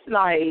 it's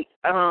like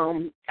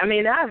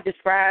I've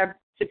described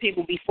to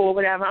people before,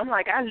 whatever. I'm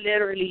like, I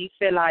literally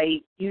feel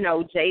like,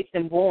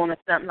 Jason Bourne or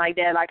something like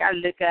that. Like, I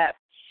look up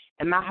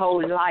and my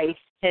whole life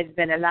has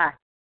been a lie.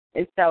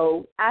 And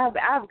so I've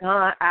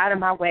gone out of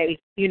my way,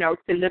 to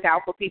look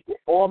out for people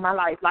all my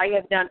life. Like,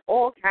 I've done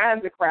all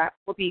kinds of crap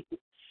for people,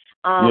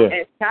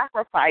 and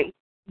sacrifice,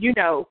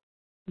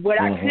 what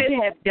I could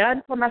have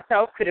done for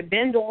myself, could have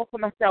been doing for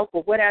myself,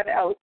 or whatever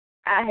else.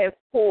 I have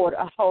poured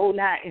a whole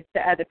lot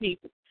into other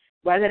people,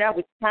 whether that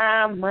was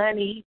time,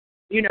 money,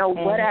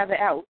 whatever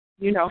else,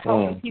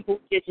 helping people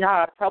get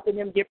jobs, helping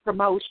them get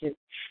promotions,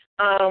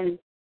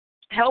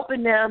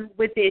 helping them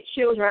with their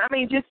children.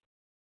 Just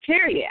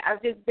period.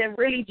 I've just been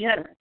really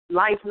generous,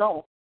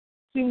 lifelong,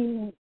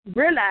 to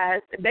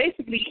realize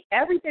basically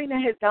everything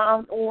that has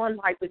gone on,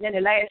 like within the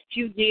last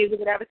few years or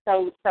whatever.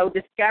 So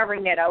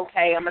discovering that,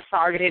 okay, I'm a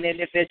targeted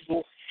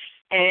individual,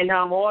 and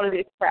all of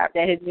this crap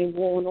that has been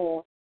going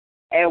on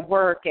at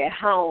work, at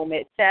home,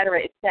 et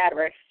cetera,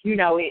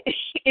 it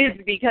is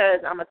because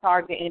I'm a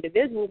targeted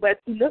individual. But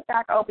to look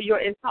back over your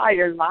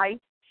entire life,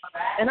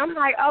 and I'm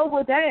like, oh,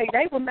 well, dang,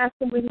 they were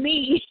messing with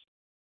me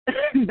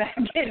back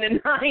in the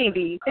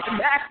 90s,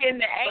 back in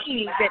the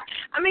 80s.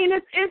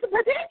 It's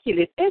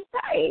ridiculous. It's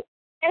sad.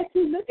 And to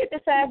look at the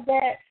fact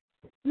that,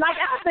 like,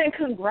 I've been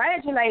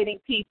congratulating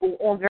people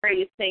on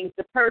various things,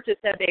 the purchase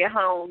of their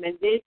home and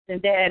this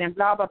and that and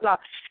blah, blah, blah.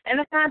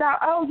 And I found out,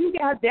 oh, you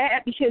got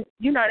that because,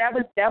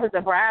 that was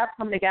a bribe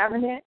from the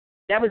government.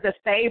 That was a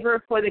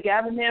favor for the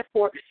government.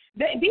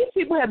 These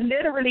people have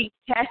literally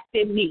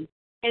tested me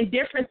in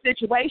different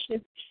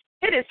situations.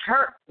 It is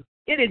hurtful.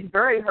 It is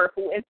very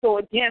hurtful. And so,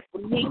 again, for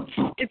me,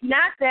 it's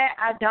not that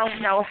I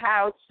don't know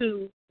how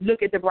to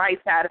look at the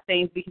bright side of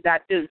things, because I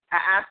do. I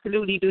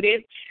absolutely do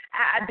this.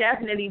 I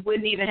definitely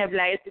wouldn't even have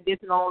lasted this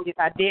long if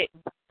I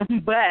didn't.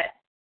 But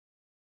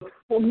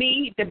for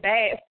me, the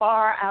bad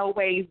far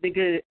outweighs the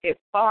good. It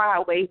far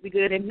outweighs the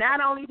good. And not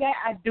only that,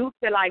 I do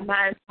feel like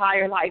my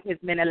entire life has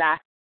been a lie.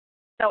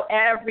 So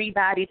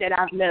everybody that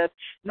I've loved,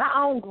 my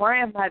own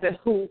grandmother,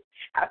 who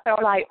I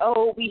felt like,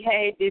 oh, we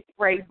had this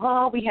great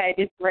bond, we had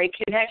this great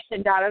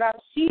connection,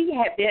 she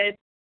had been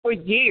for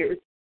years,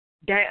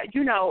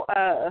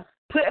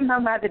 putting my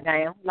mother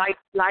down, like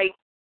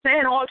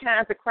saying all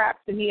kinds of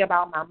crap to me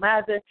about my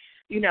mother,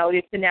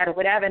 this and that or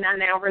whatever. And I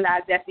now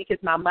realize that's because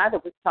my mother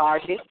was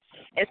targeted.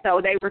 And so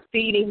they were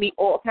feeding me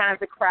all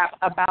kinds of crap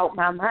about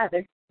my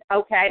mother.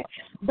 Okay.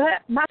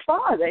 But my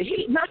father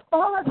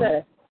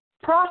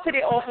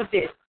profited off of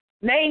this.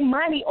 made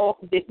money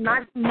off of this.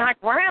 My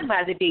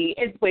grandmother did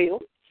as well.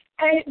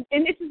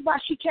 And this is why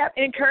she kept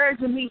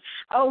encouraging me,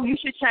 oh, you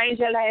should change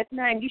your last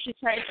name. You should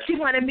change. She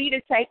wanted me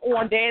to take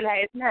on their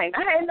last name.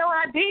 I had no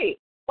idea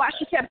why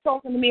she kept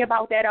talking to me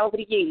about that over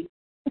the years.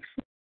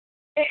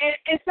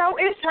 and so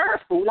it's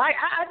hurtful. Like,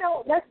 I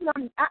don't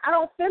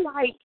feel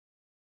like,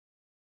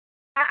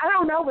 I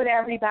don't know what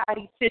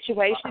everybody's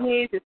situation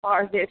is as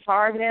far as their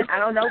targeting. I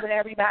don't know what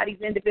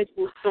everybody's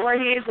individual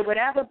story is or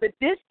whatever, but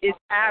this is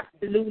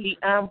absolutely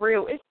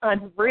unreal. It's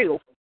unreal.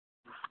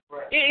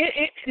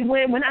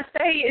 When I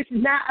say it's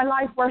not a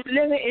life worth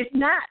living, it's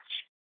not.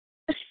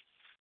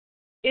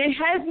 It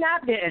has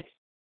not been.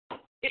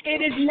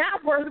 It is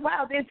not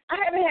worthwhile. I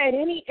haven't had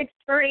any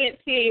experience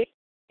here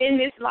in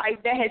this life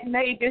that has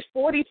made this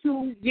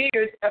 42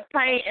 years of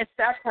pain and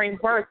suffering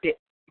worth it.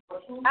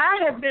 I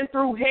have been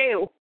through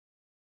hell.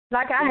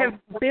 Like, I have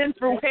been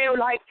through hell.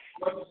 Like,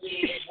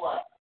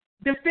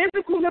 the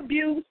physical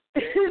abuse,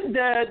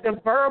 the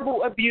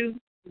verbal abuse,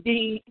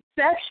 the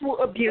sexual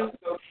abuse,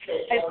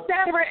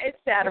 etc.,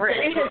 etc.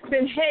 It has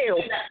been hell.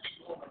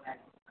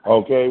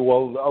 Okay,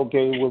 well,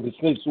 the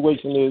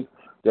situation is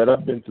that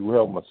I've been through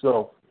hell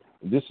myself.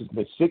 This has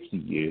been 60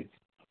 years,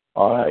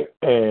 all right,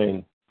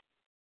 and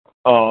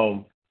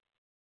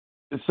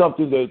it's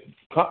something that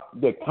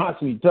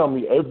constantly tell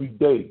me every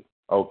day,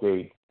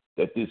 okay,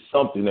 that there's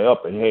something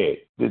up ahead.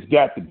 There's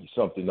got to be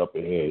something up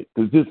ahead,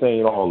 because this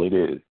ain't all it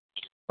is,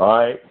 all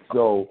right?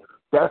 So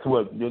that's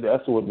what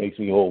makes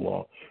me hold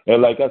on.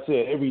 And like I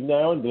said, every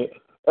now and then,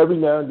 I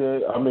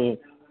mean,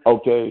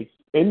 okay,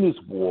 in this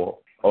war,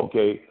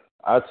 okay,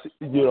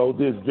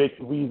 there's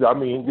victories. I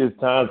mean, there's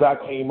times I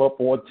came up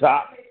on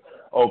top,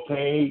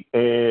 okay,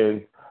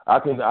 and I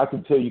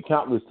can tell you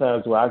countless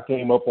times where I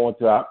came up on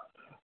top,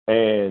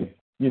 and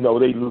they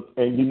look,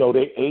 and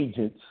their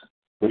agents,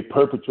 they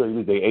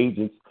perpetrators, their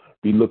agents,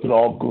 be looking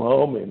all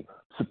glum and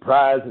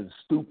surprised and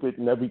stupid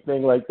and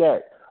everything like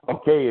that.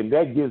 Okay, and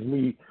that gives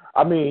me,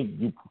 I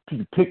mean,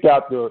 you pick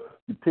out the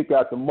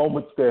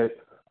moments that,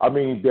 I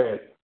mean,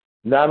 that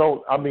not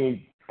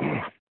only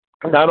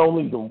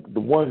the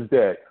ones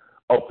that,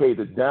 okay,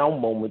 the down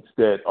moments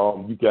that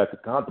you got to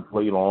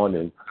contemplate on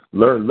and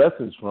learn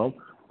lessons from,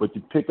 but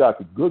you pick out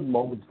the good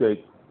moments that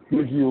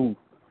give you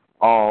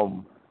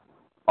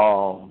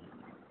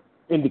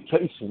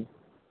indication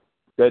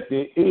that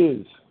there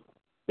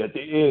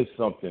is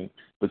something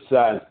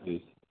besides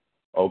this.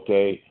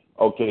 Okay,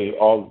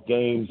 all the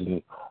games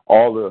and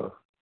all the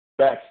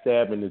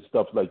backstabbing and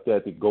stuff like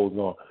that goes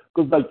on.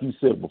 Because like you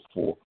said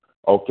before,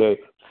 okay,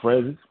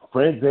 friends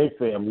and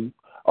family,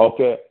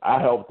 okay, I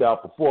helped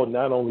out before.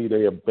 Not only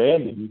they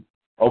abandoned you,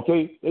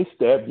 okay, they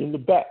stabbed you in the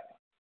back.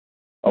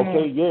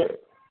 Okay, yeah.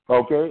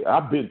 Okay,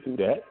 I've been through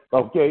that.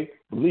 Okay,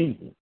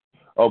 believe me.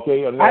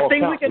 Okay, and I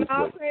think we can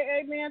all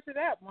say amen to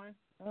that one.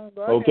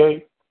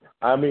 Okay,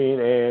 I mean,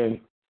 and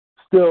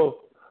still,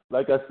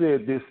 like I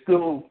said, there's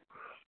still,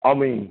 I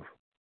mean,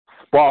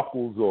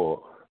 sparkles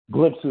or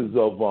glimpses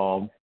of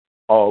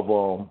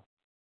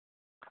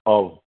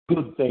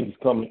good things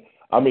coming.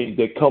 I mean,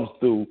 that comes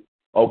through.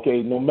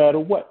 Okay, no matter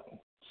what.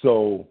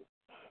 So,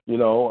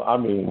 I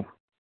mean,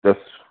 that's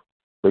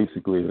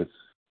basically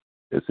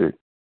it's it.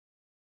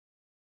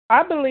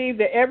 I believe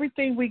that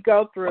everything we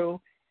go through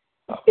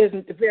is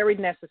very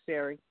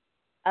necessary.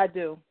 I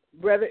do.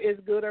 Whether it's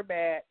good or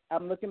bad,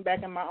 I'm looking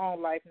back in my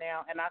own life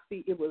now, and I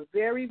see it was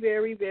very,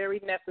 very, very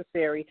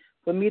necessary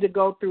for me to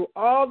go through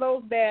all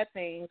those bad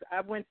things I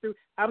went through.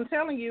 I'm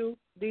telling you,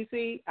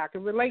 DC, I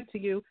can relate to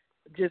you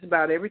just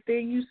about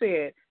everything you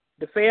said.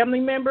 The family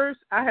members,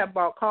 I have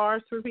bought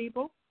cars for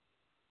people.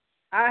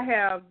 I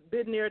have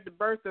been there at the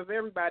birth of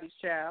everybody's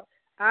child.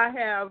 I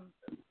have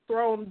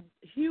thrown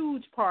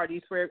huge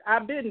parties for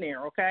I've been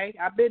there, okay?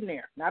 I've been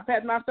there. Not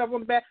patting myself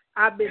on the back.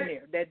 I've been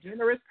there. That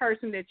generous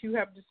person that you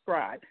have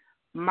described.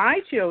 My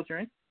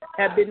children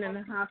have been in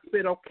the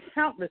hospital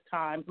countless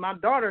times. My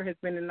daughter has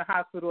been in the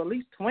hospital at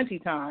least 20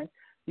 times.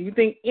 Do you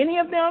think any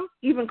of them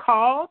even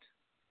called?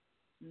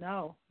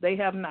 No, they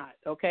have not,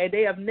 okay?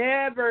 They have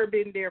never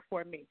been there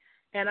for me.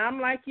 And I'm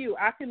like you.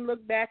 I can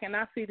look back and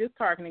I see this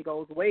targeting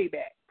goes way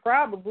back,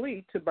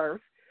 probably to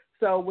birth.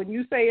 So when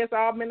you say it's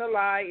all been a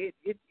lie,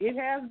 it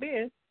has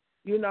been,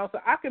 so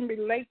I can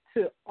relate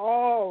to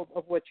all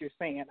of what you're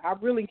saying. I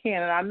really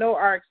can. And I know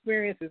our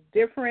experience is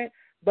different,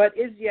 but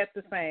it's yet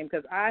the same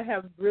because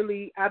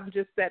I'm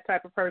just that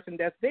type of person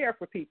that's there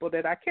for people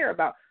that I care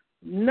about.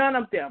 None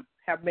of them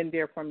have been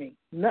there for me.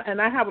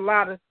 And I have a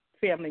lot of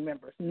family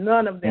members.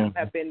 None of them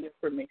have been there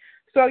for me.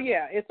 So,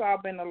 yeah, it's all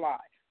been a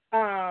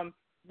lie.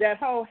 That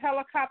whole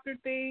helicopter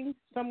thing,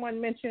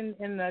 someone mentioned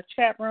in the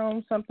chat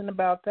room something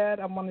about that.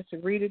 I wanted to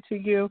read it to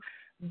you.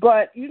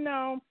 But,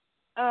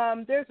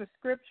 there's a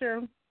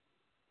scripture,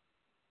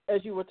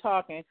 as you were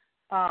talking,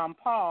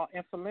 Paul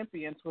in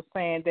Philippians was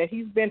saying that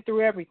he's been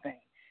through everything.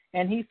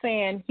 And he's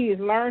saying he has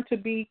learned to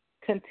be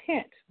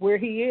content where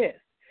he is.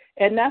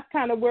 And that's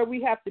kind of where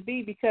we have to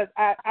be because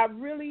I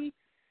really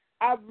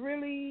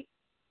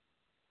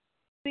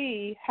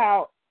see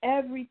how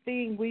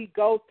everything we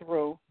go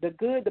through, the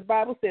good, the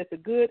Bible says the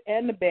good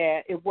and the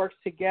bad, it works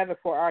together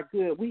for our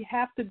good. We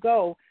have to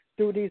go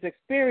through these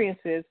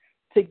experiences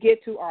to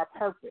get to our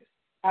purpose.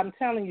 I'm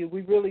telling you,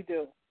 we really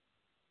do.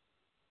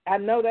 I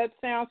know that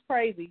sounds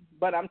crazy,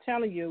 but I'm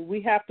telling you,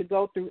 we have to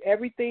go through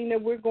everything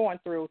that we're going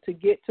through to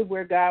get to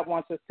where God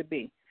wants us to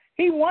be.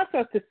 He wants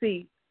us to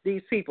see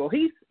these people.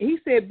 He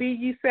said, be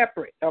ye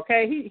separate,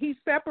 okay? He's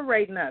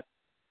separating us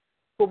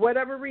for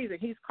whatever reason.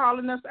 He's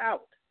calling us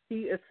out.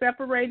 He is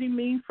separating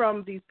me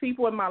from these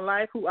people in my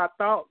life who I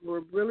thought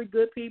were really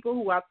good people,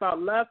 who I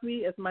thought loved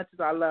me as much as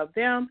I love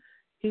them.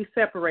 He's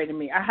separating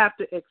me. I have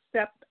to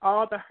accept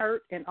all the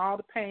hurt and all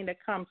the pain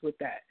that comes with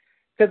that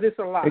because it's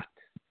a lot.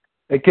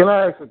 Hey, can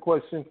I ask a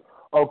question?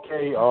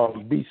 Okay,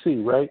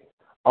 BC, right?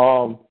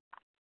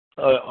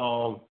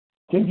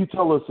 Can you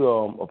tell us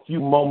a few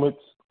moments,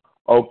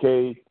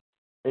 okay,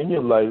 in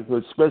your life,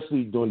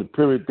 especially during the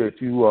period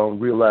that you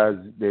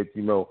realized that,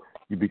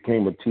 you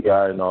became a TI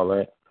and all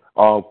that?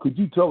 Could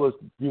you tell us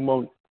a few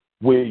moments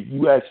where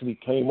you actually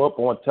came up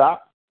on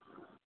top,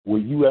 where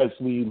you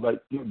actually,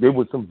 there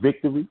was some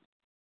victory?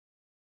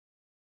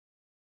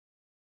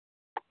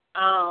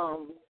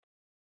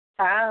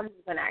 Times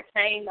when I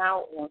came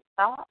out on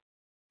top.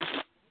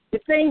 The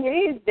thing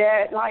is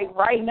that,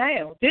 right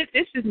now, this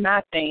is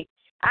my thing.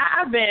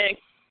 I've been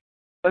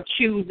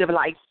accused of,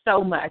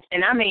 so much,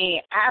 and I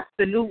mean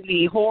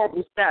absolutely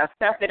horrible stuff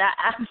that I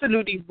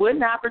absolutely would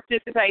not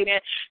participate in.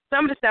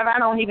 Some of the stuff I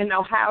don't even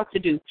know how to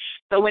do.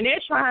 So when they're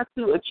trying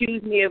to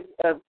accuse me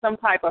of some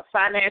type of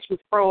financial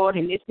fraud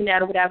and this and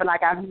that or whatever,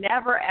 I've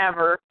never,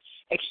 ever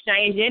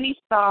exchange any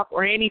stock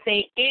or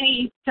anything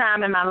any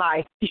time in my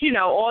life.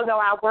 Although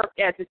I worked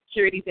at the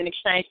Securities and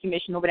Exchange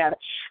Commission or whatever,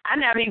 I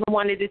never even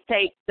wanted to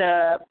take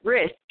the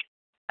risk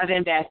of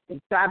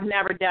investing. So I've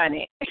never done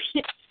it.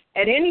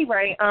 At any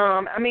rate,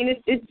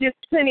 it's just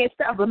plenty of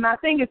stuff. But my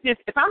thing is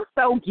just, if I'm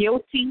so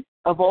guilty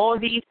of all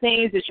these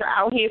things that you're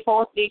out here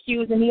falsely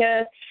accusing me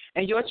of,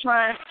 and you're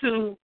trying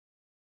to,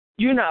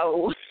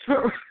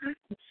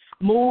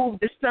 move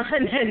the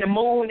sun and the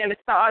moon and the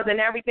stars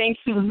and everything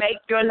to make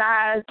your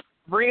lives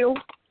real.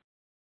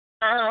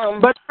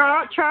 But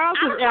Charles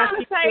is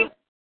asking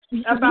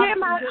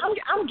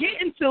I'm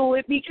getting to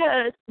it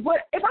because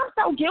if I'm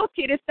so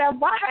guilty of this stuff,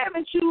 why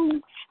haven't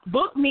you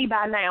booked me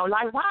by now?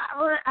 Why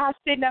aren't I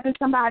sitting up in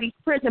somebody's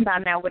prison by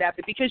now, whatever?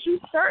 Because you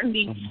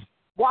certainly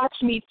watch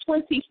me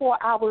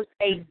 24 hours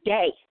a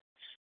day.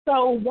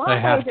 So one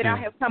way that I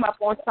have come up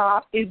on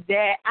top is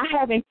that I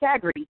have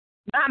integrity.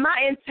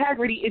 My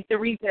integrity is the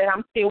reason that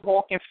I'm still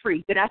walking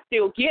free, that I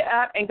still get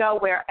up and go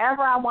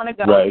wherever I want to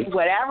go,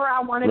 whatever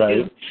I want to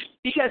do,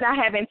 because I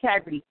have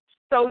integrity.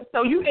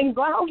 So you can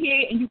go out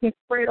here and you can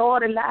spread all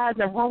the lies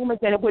and rumors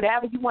and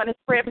whatever you want to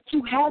spread, but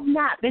you have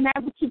not been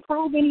able to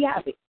prove any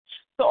of it.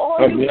 So all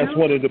that's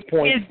one of the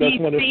points. That's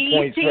one of the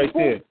points people. Right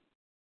there.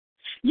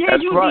 Yeah,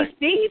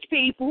 deceive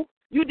people.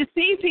 You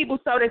deceive people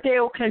so that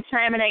they'll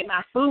contaminate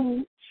my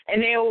food.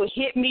 And they'll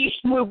hit me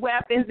with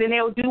weapons, and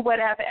they'll do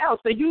whatever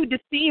else. So you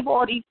deceive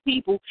all these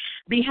people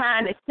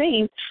behind the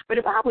scenes. But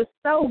if I was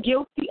so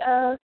guilty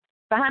of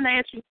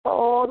financial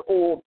fraud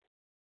or,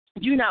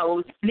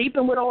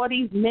 sleeping with all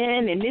these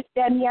men and this,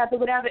 that, and the other,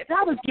 whatever, if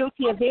I was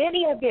guilty of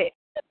any of it,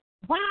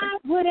 why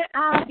wouldn't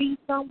I be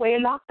somewhere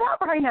locked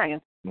up right now?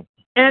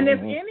 And if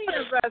any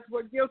of us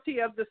were guilty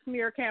of the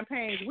smear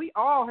campaigns, we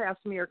all have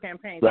smear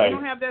campaigns. They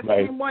don't have that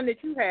same one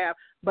that you have,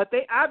 but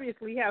they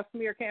obviously have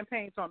smear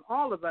campaigns on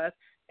all of us,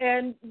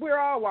 and we're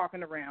all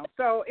walking around.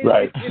 So it's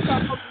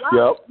almost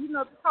lies.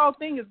 This whole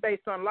thing is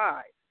based on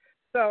lies.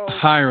 So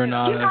hi,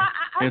 Renata.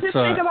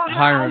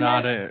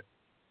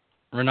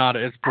 Renata,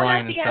 it's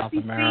Brian in South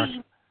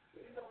America.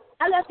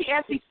 I left the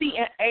SEC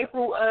in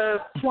April of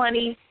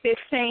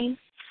 2015,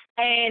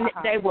 and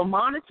they were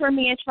monitoring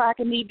me and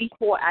tracking me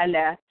before I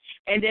left.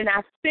 And then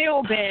I've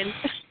still been,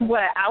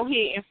 out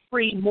here and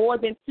free more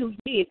than 2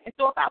 years. And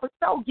so if I was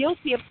so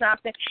guilty of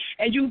something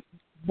and you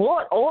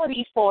brought all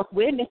these false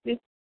witnesses,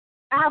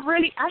 I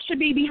should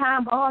be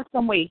behind bars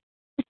somewhere.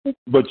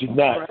 But you're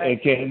not,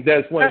 and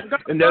that's one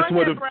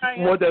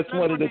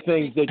of the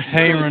things that.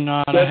 Hey,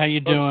 Renata, how you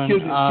doing?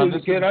 This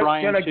is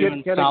Brian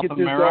in South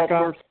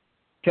America.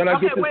 Can I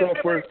get this off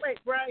first? Wait,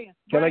 Brian.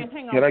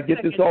 Can I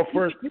get this off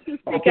first?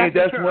 Okay,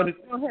 that's one of.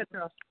 Go ahead,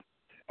 Charles.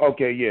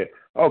 Okay, yeah.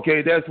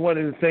 Okay, that's one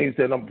of the things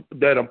that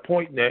I'm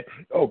pointing at.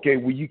 Okay,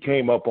 when you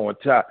came up on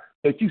top,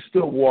 that you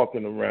still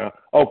walking around.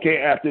 Okay,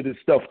 after the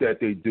stuff that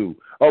they do.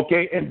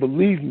 Okay, and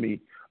believe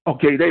me.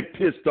 Okay, they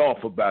pissed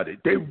off about it.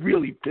 They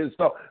really pissed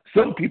off.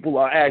 Some people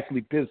are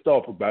actually pissed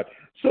off about it.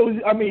 So,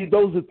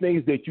 those are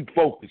things that you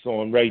focus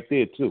on right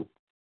there, too.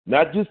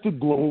 Not just the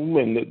gloom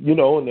and,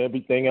 and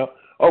everything else.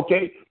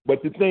 Okay,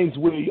 but the things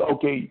where,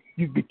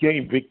 you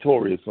became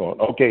victorious on.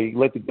 Okay,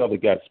 let the other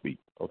guy speak.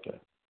 Okay.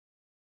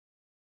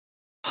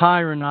 Hi,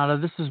 Renata.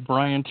 This is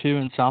Brian, too,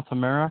 in South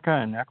America,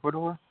 in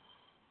Ecuador.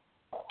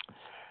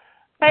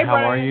 Hey, how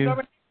Brian, are you?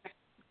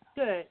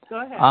 Good.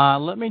 Go ahead.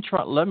 Let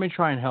me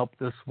try and help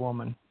this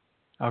woman,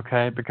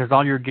 okay? Because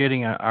all you're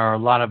getting are a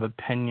lot of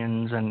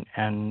opinions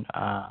and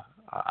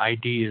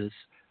ideas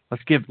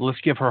Let's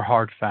give her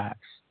hard facts.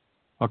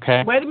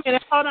 Okay? Wait a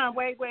minute. Hold on.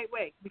 Wait.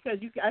 Because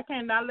I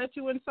cannot let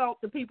you insult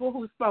the people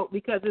who spoke,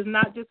 because it's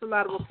not just a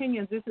lot of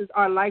opinions. This is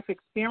our life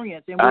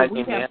experience. And what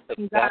we have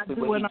seen God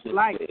do in our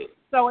life.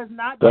 So it's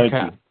not just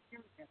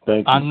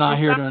Thank you. I'm not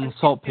here to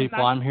insult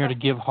people. I'm here to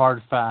give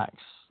hard facts.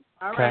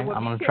 All okay? right, well,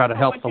 I'm going to try to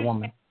help the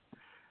woman.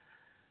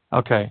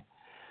 Okay.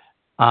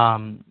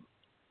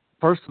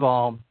 First of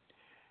all,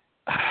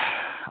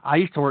 I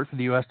used to work for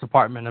the U.S.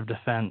 Department of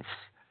Defense.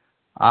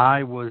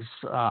 I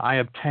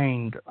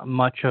obtained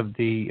much of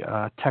the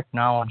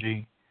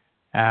technology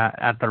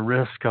at the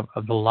risk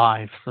of the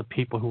lives of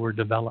people who were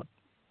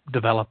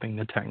developing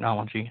the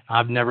technology.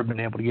 I've never been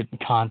able to get in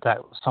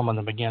contact with some of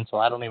them again, so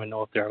I don't even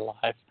know if they're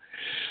alive.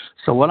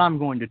 So what I'm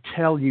going to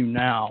tell you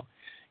now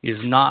is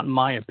not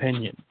my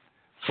opinion.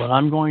 What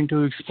I'm going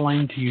to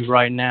explain to you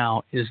right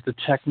now is the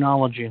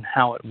technology and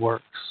how it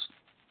works,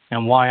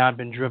 and why I've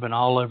been driven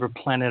all over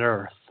planet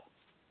Earth,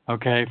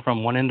 okay,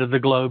 from one end of the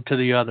globe to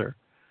the other,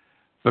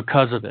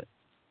 because of it.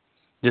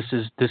 This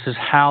is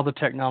how the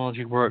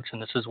technology works,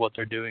 and this is what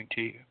they're doing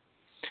to you.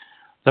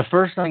 The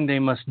first thing they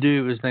must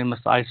do is they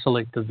must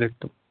isolate the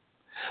victim.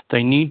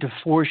 They need to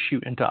force you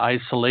into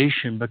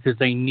isolation because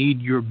they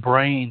need your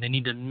brain. They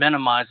need to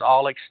minimize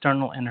all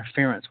external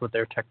interference with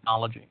their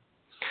technology.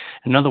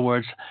 In other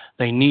words,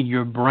 they need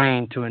your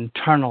brain to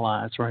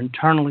internalize or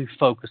internally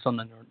focus on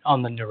the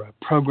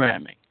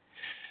neuroprogramming.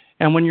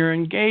 And when you're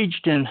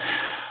engaged in,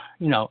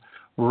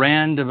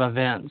 random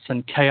events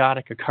and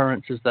chaotic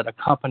occurrences that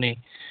accompany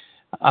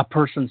a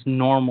person's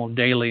normal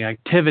daily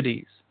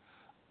activities,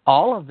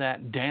 all of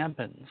that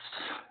dampens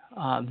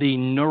the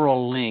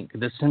neural link,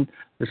 this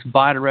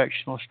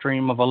bidirectional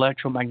stream of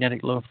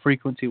electromagnetic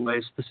low-frequency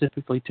waves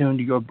specifically tuned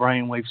to your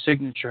brainwave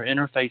signature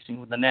interfacing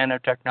with the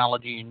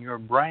nanotechnology in your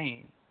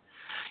brain.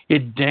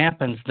 It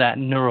dampens that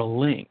neural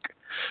link.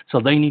 So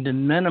they need to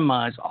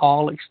minimize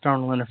all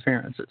external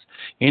interferences,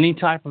 any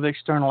type of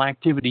external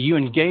activity you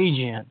engage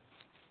in.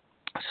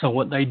 So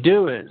what they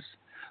do is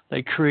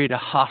they create a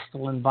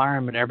hostile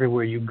environment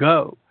everywhere you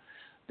go,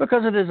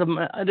 because it is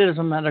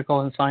a medical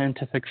and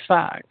scientific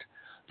fact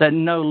that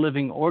no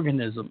living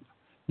organism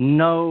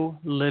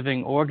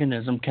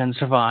can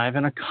survive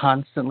in a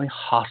constantly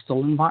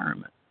hostile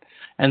environment.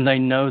 And they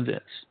know this.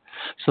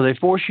 So they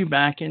force you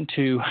back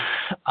into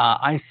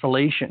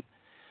isolation,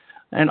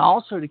 and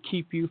also to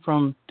keep you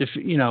from,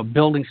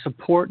 building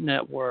support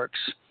networks,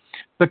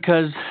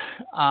 because,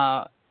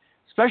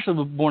 especially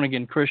with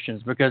born-again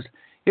Christians, because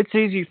it's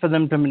easy for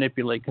them to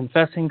manipulate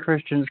confessing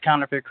Christians,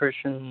 counterfeit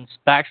Christians,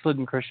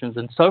 backslidden Christians,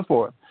 and so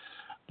forth.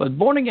 But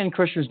born-again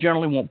Christians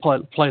generally won't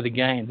play the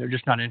game. They're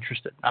just not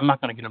interested. I'm not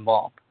going to get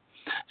involved.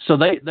 So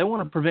they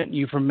want to prevent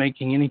you from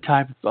making any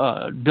type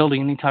of,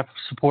 building any type of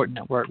support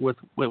network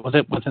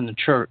within the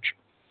church.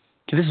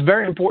 This is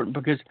very important,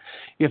 because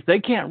if they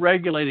can't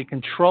regulate and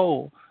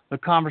control the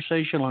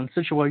conversational and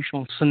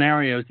situational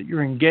scenarios that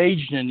you're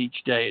engaged in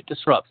each day, it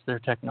disrupts their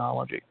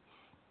technology.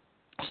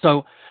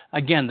 So,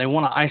 again, they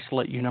want to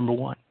isolate you, number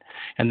one,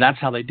 and that's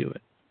how they do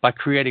it, by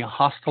creating a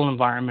hostile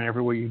environment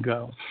everywhere you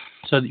go,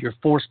 so that you're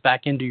forced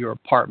back into your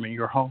apartment,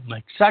 your home,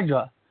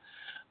 etc.,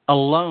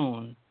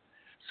 alone,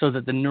 so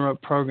that the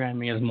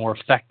neuroprogramming is more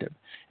effective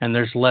and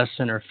there's less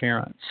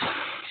interference.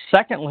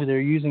 Secondly, they're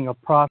using a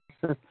process.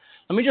 Let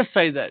me just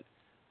say that,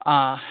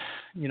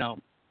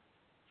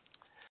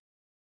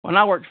 when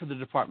I worked for the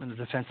Department of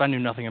Defense, I knew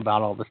nothing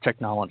about all this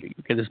technology,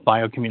 okay, this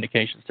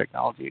biocommunications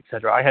technology,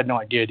 etc. I had no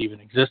idea it even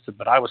existed,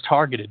 but I was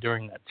targeted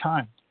during that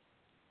time.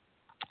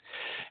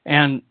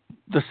 And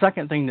the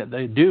second thing that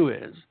they do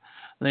is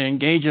they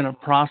engage in a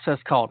process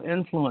called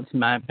influence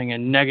mapping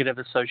and negative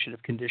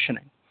associative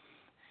conditioning.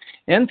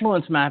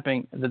 Influence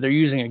mapping that they're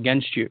using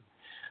against you,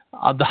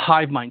 the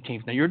hive mind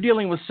teams. Now you're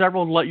dealing with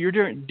several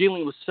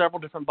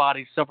different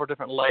bodies, several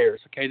different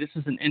layers. Okay, this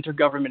is an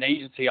intergovernment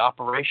agency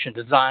operation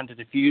designed to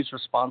diffuse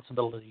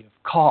responsibility of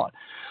cause.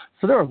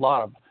 So there are a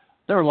lot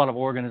of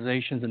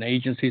organizations and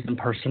agencies and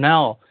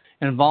personnel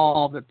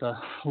involved at the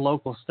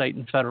local, state,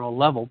 and federal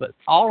level, but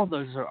all of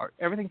those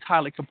everything's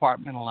highly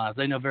compartmentalized.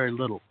 They know very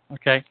little.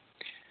 Okay,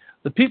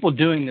 the people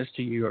doing this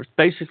to you are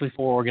basically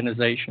four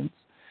organizations.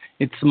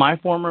 It's my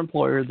former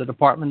employer, the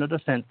Department of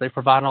Defense. They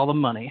provide all the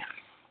money.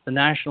 The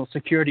National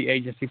Security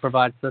Agency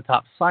provides the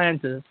top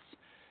scientists.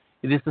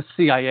 It is the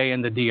CIA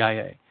and the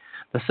DIA.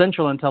 The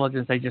Central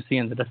Intelligence Agency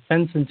and the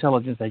Defense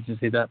Intelligence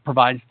Agency that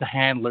provides the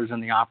handlers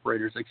and the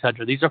operators,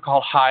 etc. These are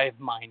called hive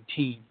mind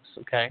teams,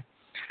 okay?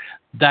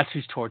 That's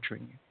who's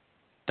torturing you.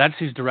 That's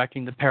who's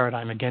directing the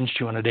paradigm against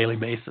you on a daily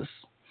basis.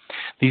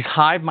 These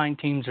hive mind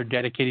teams are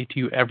dedicated to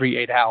you every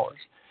 8 hours,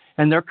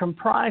 and they're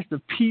comprised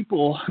of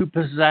people who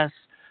possess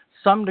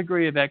some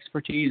degree of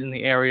expertise in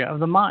the area of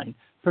the mind,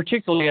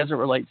 particularly as it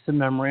relates to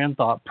memory and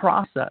thought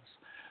process.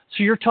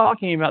 So you're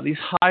talking about these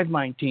hive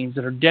mind teams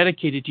that are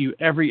dedicated to you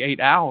every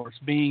 8 hours,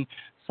 being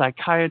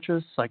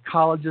psychiatrists,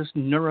 psychologists,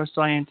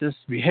 neuroscientists,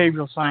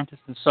 behavioral scientists,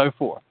 and so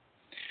forth.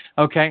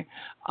 Okay?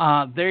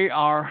 They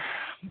are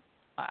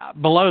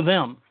below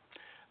them.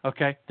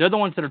 Okay? They're the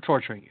ones that are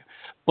torturing you.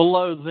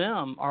 Below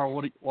them are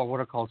what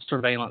are called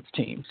surveillance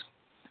teams.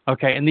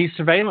 Okay, and these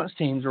surveillance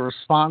teams are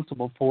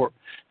responsible for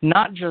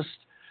not just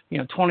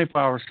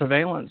 24-hour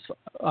surveillance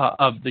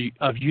of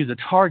you, the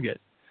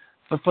target,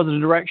 but for the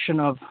direction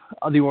of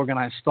the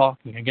organized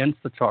stalking against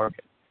the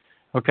target.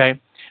 Okay,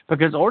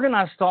 because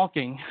organized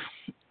stalking,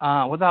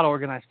 without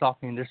organized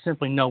stalking, there's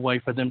simply no way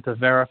for them to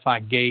verify,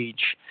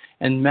 gauge,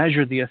 and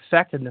measure the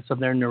effectiveness of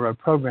their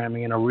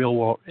neuroprogramming in a real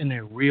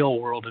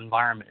world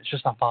environment. It's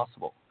just not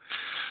possible.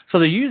 So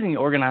they're using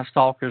organized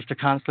stalkers to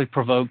constantly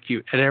provoke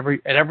you at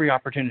every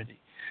opportunity,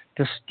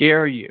 to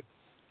scare you,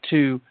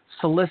 to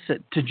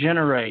solicit, to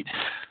generate,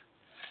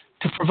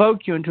 to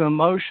provoke you into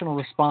emotional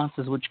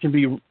responses, which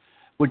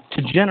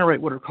to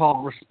generate what are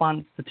called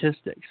response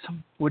statistics,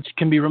 which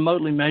can be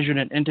remotely measured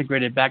and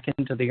integrated back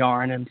into the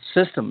RNM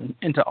system,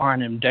 into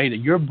RNM data.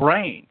 Your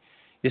brain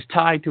is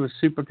tied to a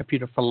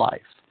supercomputer for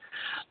life.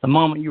 The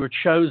moment you were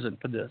chosen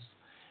for this,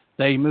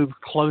 they move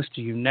close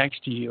to you,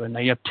 next to you, and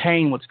they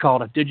obtain what's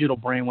called a digital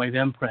brainwave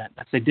imprint.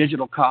 That's a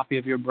digital copy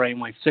of your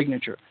brainwave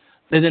signature.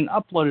 They then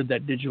uploaded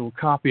that digital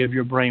copy of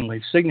your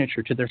brainwave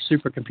signature to their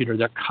supercomputer,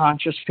 their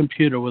conscious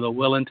computer with a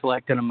will,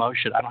 intellect, and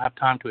emotion. I don't have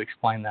time to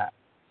explain that.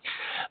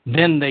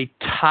 Then they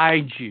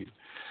tied you.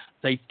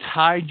 They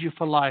tied you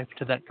for life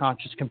to that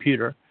conscious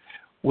computer,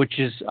 which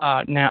is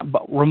now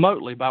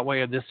remotely by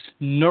way of this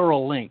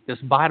neural link, this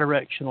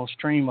bidirectional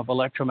stream of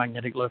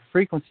electromagnetic low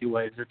frequency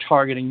waves. They're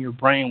targeting your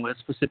brain with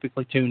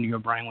specifically tuned to your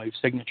brainwave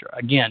signature.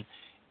 Again,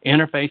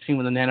 interfacing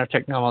with the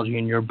nanotechnology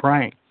in your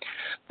brain.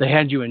 They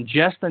had you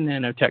ingest the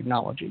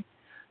nanotechnology.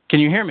 Can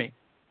you hear me?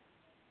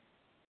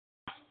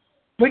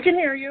 We can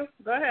hear you.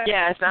 Go ahead.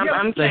 Yes,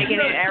 I'm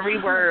taking it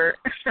every word.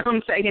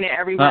 I'm taking it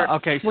every word.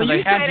 Okay, so when they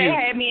you said they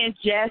had me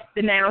ingest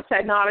the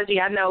nanotechnology,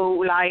 I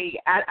know,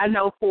 I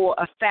know for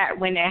a fact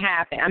when that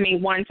happened. I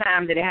mean, one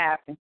time that it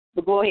happened.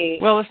 But go ahead.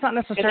 Well, it's not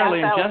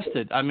necessarily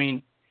ingested. I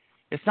mean,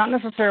 it's not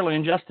necessarily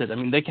ingested. I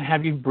mean, they can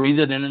have you breathe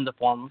it in the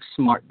form of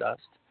smart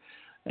dust,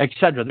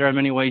 etc. There are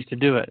many ways to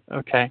do it.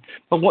 Okay,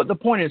 but what the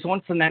point is,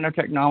 once the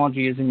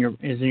nanotechnology is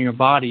in your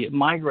body, it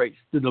migrates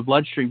through the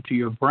bloodstream to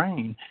your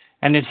brain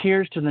and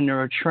adheres to the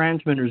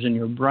neurotransmitters in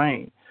your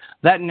brain.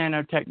 That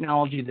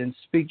nanotechnology then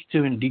speaks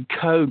to and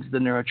decodes the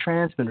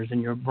neurotransmitters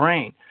in your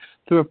brain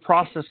through a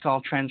process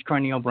called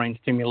transcranial brain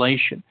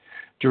stimulation,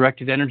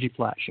 directed energy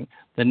flashing.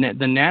 The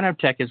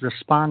nanotech is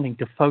responding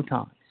to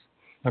photons.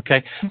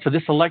 Okay, so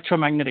this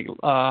electromagnetic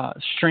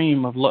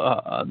stream of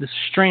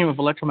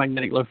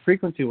electromagnetic low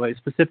frequency waves,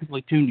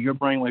 specifically tuned to your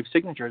brainwave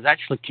signature, is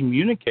actually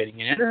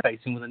communicating and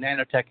interfacing with the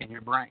nanotech in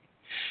your brain.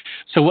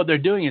 So what they're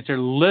doing is they're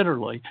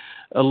literally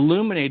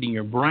illuminating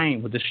your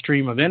brain with a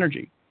stream of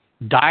energy,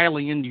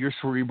 dialing into your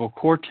cerebral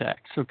cortex,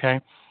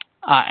 okay?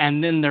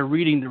 And then they're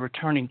reading the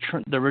returning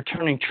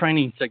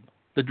training signal.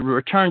 The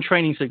return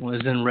training signal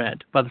is then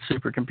read by the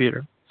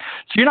supercomputer.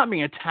 So you're not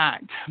being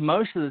attacked.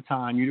 Most of the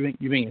time, you're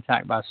being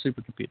attacked by a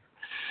supercomputer,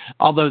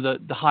 although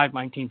the hive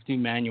mind teams do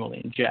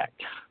manually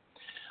inject.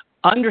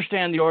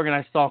 Understand the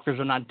organized stalkers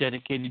are not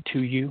dedicated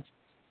to you,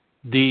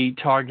 the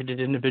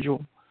targeted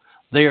individual.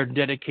 They are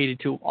dedicated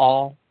to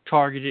all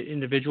targeted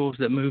individuals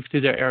that move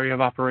through their area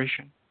of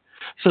operation.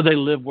 So they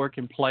live, work,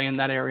 and play in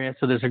that area.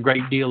 So there's a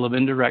great deal of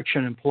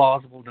indirection and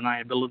plausible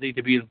deniability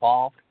to be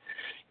involved.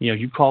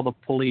 You call the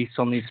police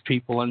on these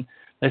people, and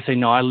they say,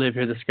 no, I live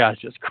here. This guy's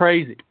just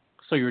crazy.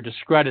 So you're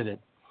discredited.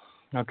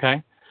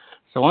 Okay?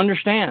 So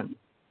understand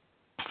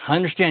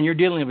you're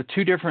dealing with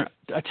two different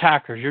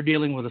attackers. You're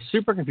dealing with a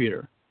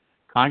supercomputer,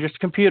 conscious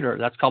computer.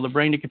 That's called the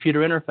brain-to-computer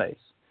interface.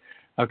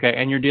 Okay,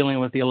 and you're dealing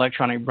with the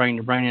electronic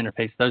brain-to-brain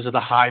interface. Those are the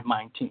hive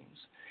mind teams.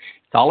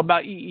 It's all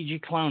about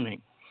EEG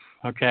cloning.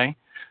 Okay,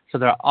 so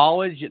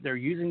they're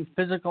using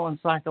physical and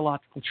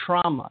psychological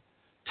trauma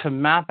to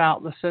map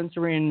out the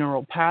sensory and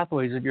neural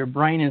pathways of your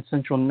brain and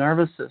central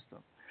nervous system.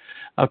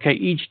 Okay,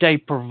 each day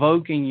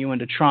provoking you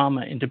into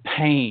trauma, into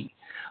pain,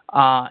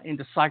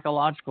 into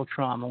psychological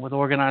trauma with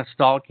organized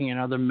stalking and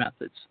other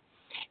methods,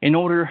 in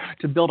order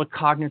to build a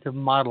cognitive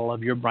model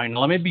of your brain. Now,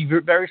 let me be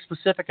very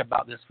specific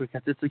about this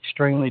because it's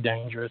extremely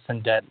dangerous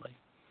and deadly.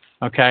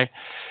 Okay?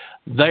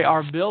 They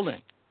are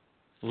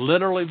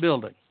literally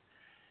building,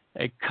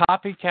 a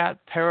copycat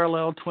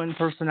parallel twin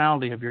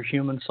personality of your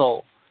human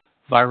soul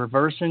by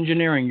reverse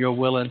engineering your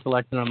will,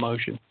 intellect, and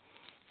emotion.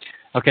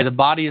 Okay, the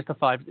body is the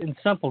five, in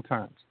simple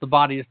terms, the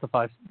body is the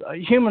five.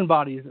 Human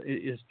body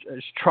is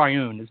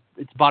triune.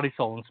 It's body,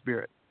 soul, and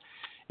spirit.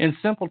 In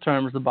simple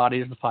terms, the body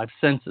is the five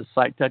senses: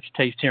 sight, touch,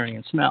 taste, hearing,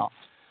 and smell.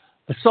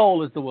 The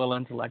soul is the will,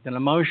 intellect, and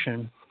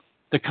emotion.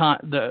 The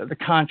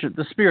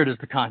spirit is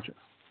the conscious.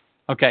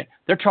 Okay,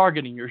 they're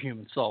targeting your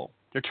human soul.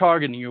 They're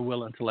targeting your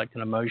will, intellect,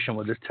 and emotion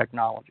with this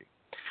technology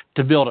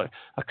to build a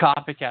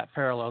copycat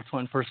parallel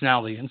twin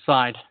personality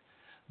inside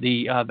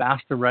the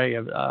vast array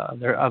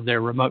of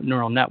their remote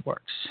neural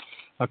networks.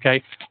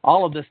 Okay,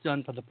 all of this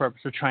done for the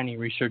purpose of training,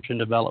 research, and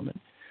development.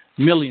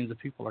 Millions of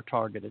people are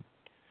targeted.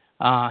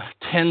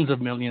 Tens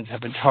of millions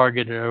have been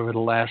targeted over the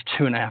last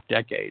 2.5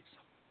 decades.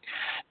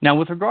 Now,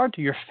 with regard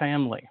to your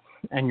family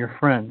and your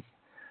friends,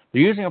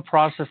 they're using a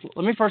process.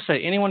 Let me first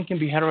say, anyone can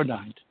be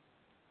heterodyned.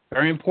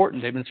 Very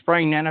important. They've been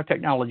spraying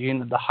nanotechnology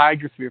into the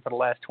hydrosphere for the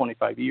last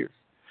 25 years.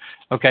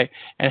 Okay,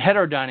 and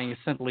heterodyning is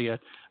simply a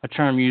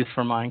term used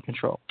for mind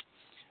control.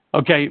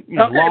 Okay,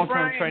 long-term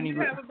Brian,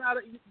 training.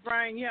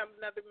 Brian, you have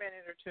another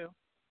minute or two.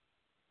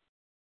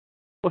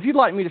 Well, if you'd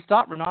like me to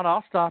stop, Renata,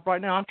 I'll stop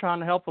right now. I'm trying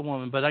to help a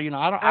woman, but I have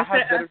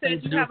better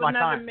things to do with my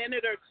time. I said you have another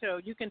minute or two.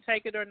 You can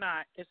take it or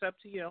not. It's up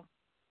to you.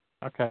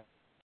 Okay.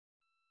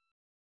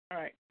 All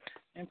right,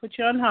 and put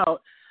you on hold.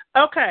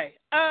 Okay.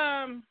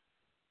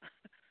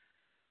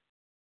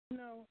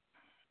 No.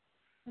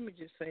 Let me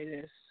just say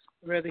this,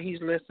 whether he's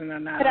listening or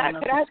not. Could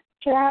I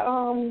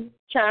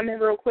chime in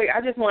real quick? I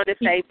just wanted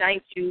to say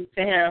thank you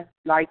to him.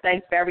 Like,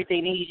 thanks for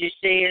everything that he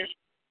just shared.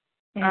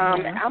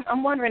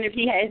 I'm wondering if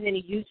he has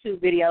any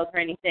YouTube videos or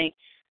anything.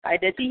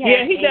 Like, does he have?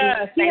 Yeah, he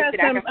does. He has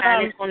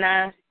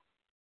some.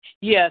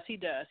 Yes, he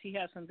does. He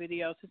has some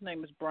videos. His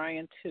name is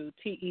Brian Tew.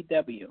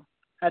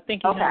 I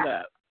think he hung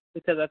up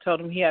because I told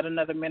him he had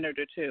another minute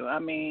or two. I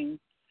mean,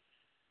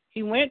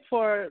 he went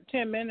for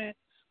 10 minutes.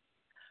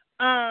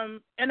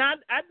 And I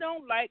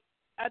don't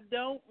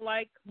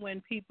like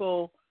when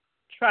people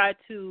try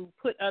to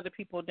put other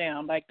people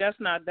down. Like, that's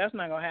not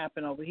gonna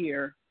happen over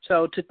here.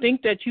 So to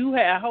think that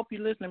I hope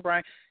you're listening,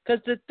 Brian,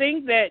 because to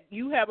think that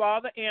you have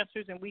all the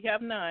answers and we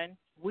have none,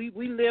 we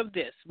live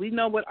this. We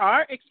know what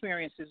our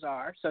experiences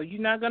are. So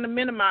you're not gonna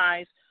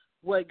minimize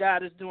what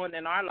God is doing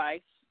in our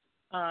life.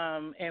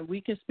 And we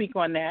can speak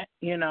on that.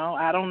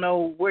 I don't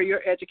know where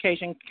your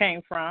education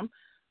came from,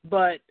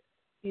 but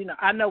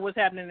I know what's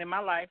happening in my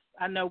life.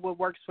 I know what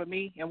works for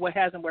me and what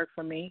hasn't worked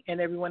for me,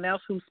 and everyone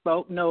else who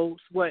spoke knows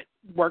what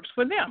works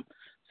for them.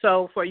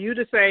 So for you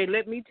to say,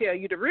 let me tell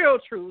you the real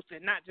truth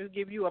and not just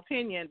give you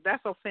opinion,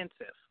 that's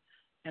offensive,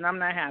 and I'm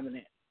not having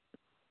it.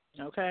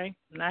 Okay?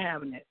 I'm not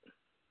having it.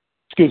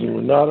 Excuse me,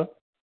 Renata?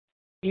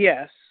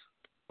 Yes.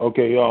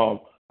 Okay,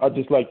 I'd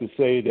just like to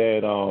say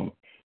that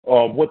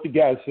what the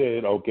guy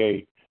said,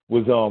 okay,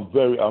 was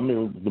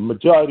the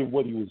majority of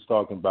what he was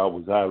talking about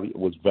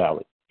was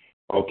valid.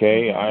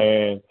 Okay,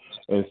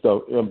 and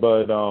so,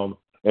 but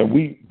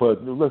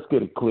let's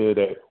get it clear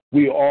that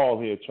we're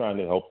all here trying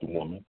to help the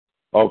woman.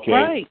 Okay,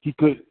 right. He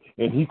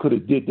could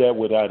have did that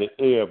without the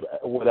air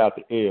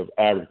of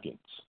arrogance.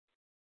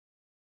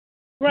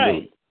 Right,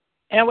 really.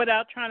 And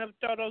without trying to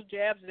throw those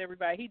jabs at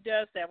everybody. He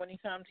does that when he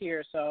comes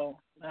here. So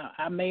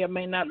I may or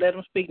may not let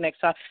him speak next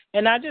time.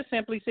 And I just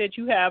simply said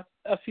you have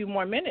a few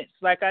more minutes,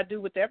 like I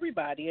do with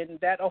everybody, and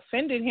that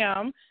offended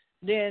him.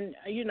 Then,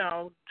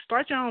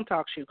 start your own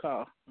talk show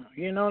call.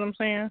 You know what I'm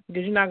saying?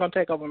 Because you're not going to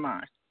take over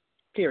mine,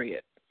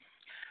 period.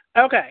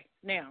 Okay,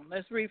 now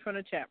let's read from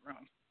the chat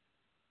room.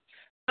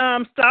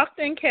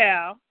 Stockton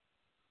Cal,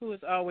 who is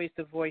always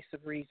the voice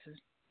of reason.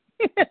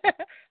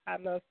 I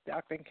love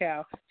Stockton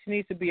Cal. She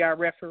needs to be our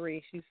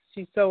referee.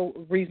 She's so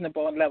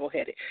reasonable and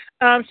level-headed.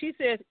 She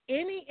says,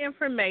 any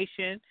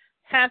information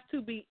has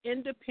to be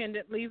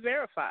independently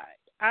verified.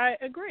 I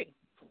agree.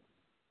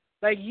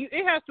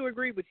 It has to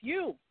agree with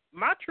you.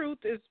 My truth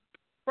is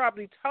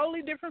probably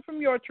totally different from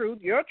your truth.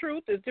 Your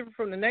truth is different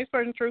from the next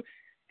person's truth.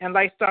 And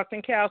like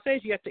Stockton Cal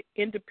says, you have to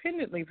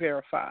independently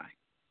verify.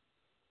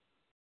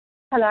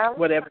 Hello?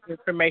 Whatever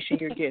information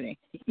you're getting.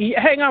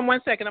 Hang on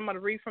one second. I'm going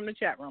to read from the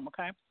chat room,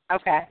 okay?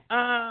 Okay.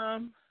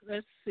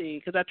 Let's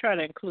see, because I try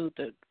to include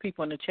the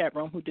people in the chat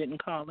room who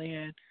didn't call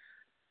in.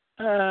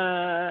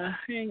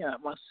 Hang on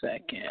one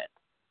second.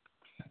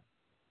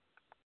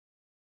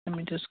 Let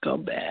me just go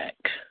back.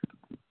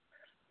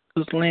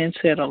 Because Lynn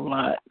said a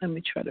lot. Let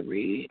me try to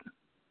read.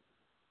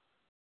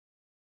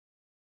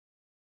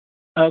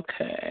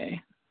 Okay.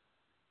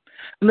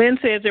 Lynn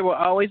says there will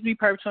always be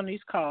purpose on these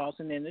calls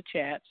and in the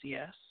chats.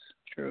 Yes,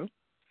 true.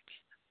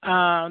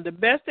 The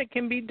best that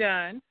can be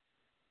done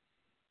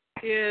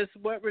is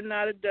what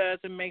Renata does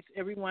and makes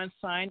everyone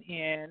sign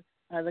in.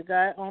 The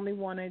guy only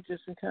wanted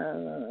just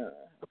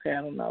okay,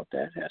 I don't know if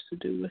that has to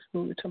do with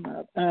who we're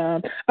talking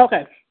about.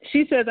 Okay,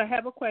 she says, I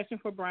have a question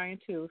for Brian,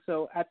 too.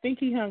 So I think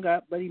he hung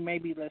up, but he may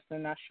be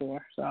listening, not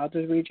sure. So I'll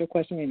just read your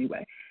question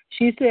anyway.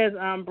 She says,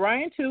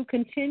 Brian, too,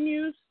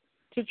 continues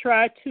to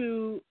try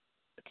to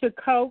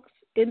coax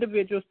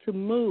individuals to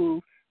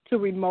move to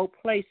remote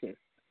places,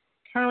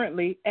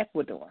 currently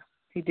Ecuador.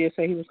 He did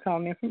say he was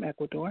calling in from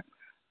Ecuador.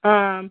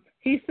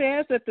 He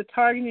says that the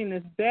targeting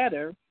is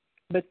better,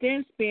 but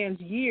then spends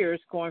years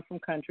going from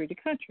country to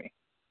country,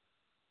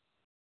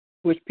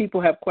 which people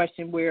have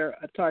questioned where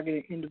a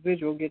targeted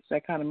individual gets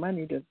that kind of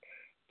money to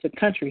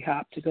country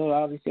hop, to go to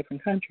all these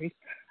different countries.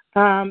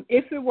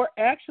 If it were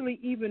actually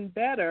even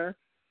better,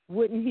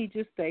 wouldn't he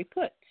just stay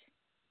put?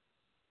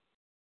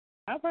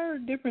 I've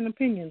heard different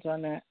opinions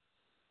on that.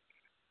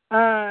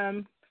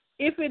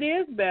 If it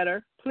is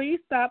better, please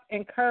stop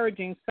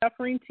encouraging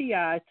suffering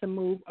TIs to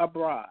move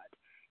abroad.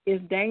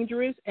 It's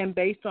dangerous and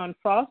based on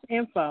false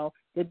info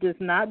that does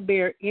not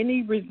bear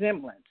any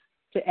resemblance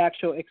to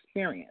actual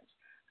experience.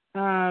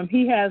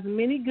 He has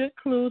many good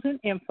clues and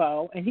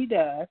info, and he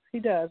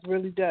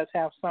really does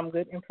have some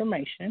good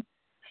information.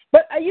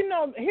 But,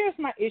 here's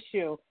my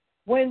issue.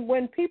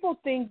 When people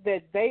think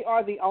that they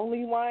are the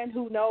only one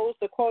who knows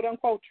the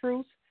quote-unquote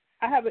truth,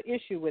 I have an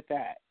issue with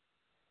that.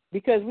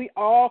 because we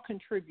all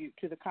contribute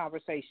to the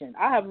conversation.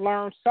 I have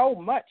learned so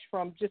much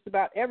from just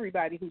about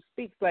everybody who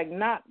speaks. Like,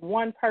 not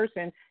one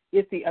person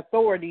is the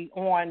authority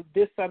on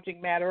this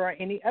subject matter or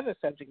any other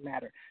subject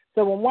matter.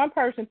 So when one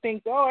person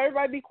thinks, oh,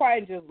 everybody be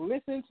quiet and just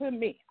listen to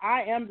me,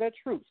 I am the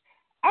truth,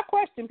 I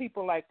question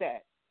people like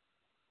that.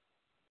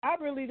 I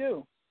really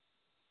do.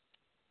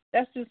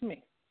 That's just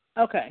me.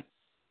 Okay.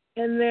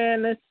 And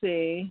then let's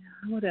see.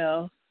 What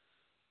else?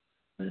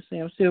 Let's see.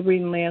 I'm still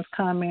reading Lance's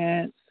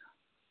comments.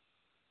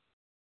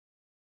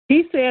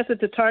 He says that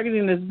the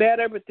targeting is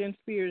better, but then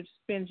Spears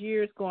spends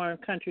years going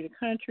country to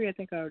country. I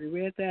think I already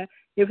read that.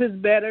 If it's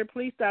better,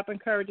 please stop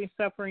encouraging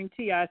suffering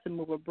TIs to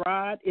move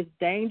abroad. It's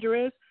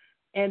dangerous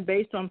and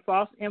based on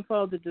false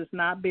info that does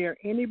not bear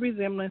any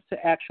resemblance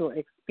to actual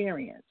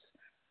experience.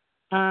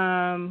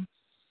 And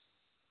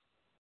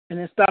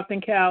then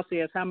Stockton Cal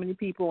says, how many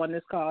people on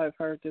this call have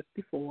heard this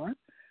before?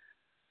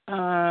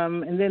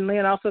 And then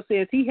Lynn also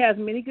says he has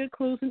many good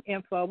clues and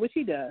info, which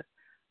he does.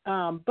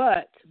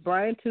 But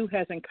Brian, too,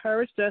 has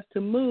encouraged us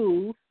to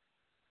move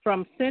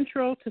from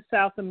Central to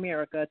South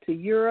America, to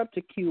Europe,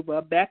 to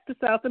Cuba, back to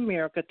South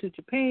America, to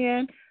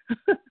Japan,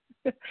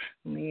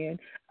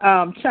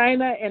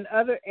 China, and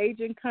other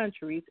Asian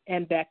countries,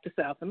 and back to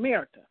South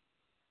America.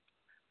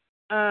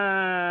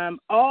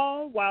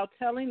 All while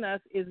telling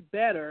us it's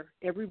better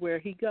everywhere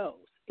he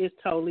goes. It's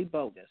totally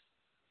bogus.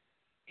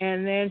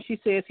 And then she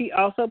says he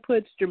also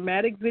puts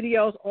dramatic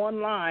videos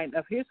online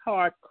of his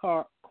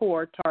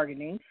hardcore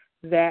targeting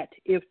that,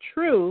 if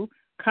true,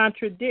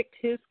 contradict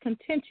his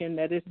contention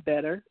that it's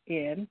better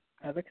in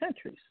other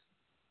countries.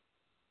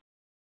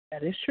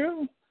 That is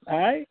true.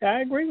 I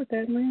agree with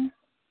that, Lynn.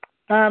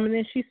 And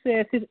then she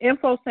says his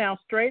info sounds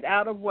straight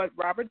out of what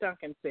Robert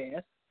Duncan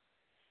says.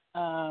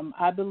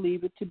 I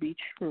believe it to be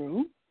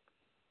true.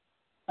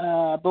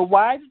 But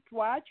why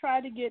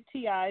try to get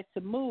TIs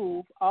to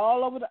move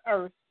all over the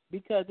earth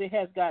because it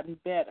has gotten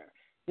better?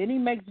 Then he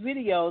makes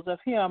videos of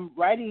him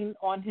writing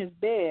on his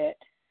bed,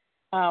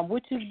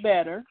 which is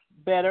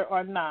better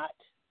or not.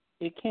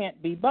 It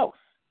can't be both.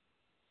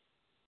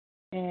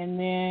 And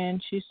then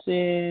she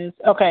says,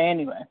 okay,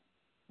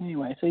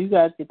 anyway, so you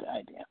guys get the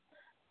idea.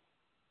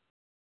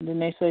 And then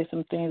they say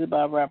some things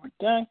about Robert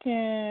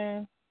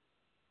Duncan.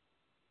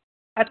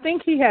 I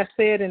think he has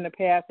said in the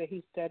past that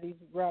he studies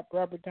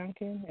Robert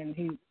Duncan, and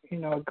he,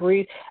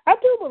 agrees. I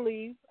do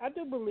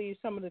believe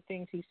some of the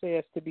things he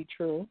says to be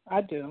true.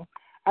 I do.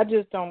 I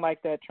just don't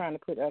like that trying to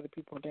put other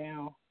people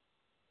down.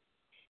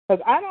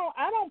 Because I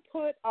don't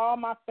put all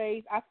my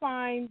faith. I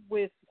find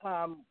with,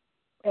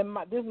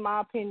 this is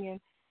my opinion,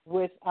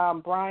 with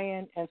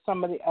Brian and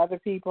some of the other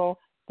people,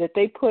 that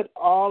they put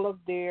all of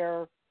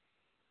their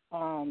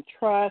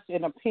trust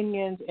and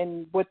opinions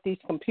in what these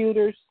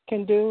computers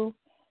can do.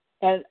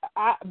 But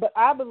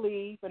I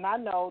believe and I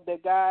know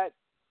that God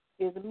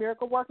is a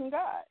miracle working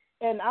God.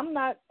 And I'm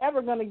not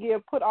ever going to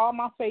put all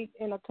my faith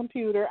in a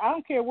computer. I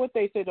don't care what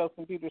they say those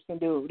computers can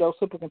do, those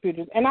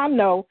supercomputers. And I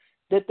know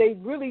that they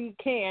really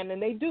can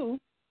and they do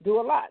a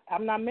lot.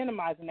 I'm not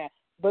minimizing that.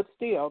 But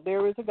still,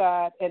 there is a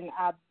God, and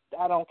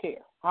I don't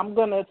care. I'm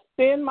going to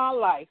spend my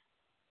life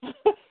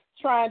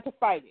trying to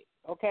fight it,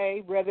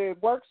 okay? Whether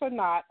it works or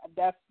not,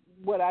 that's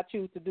what I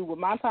choose to do with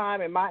my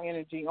time and my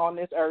energy on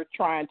this earth,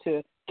 trying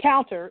to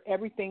counter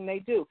everything they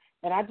do.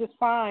 And I just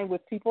find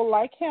with people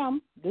like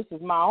him, this is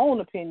my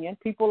own opinion,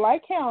 people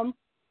like him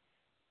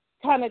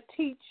kind of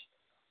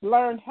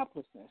learn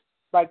helplessness.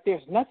 Like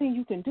there's nothing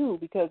you can do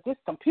because this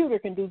computer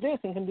can do this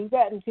and can do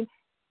that.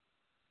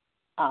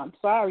 I'm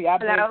sorry, I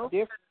believe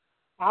different.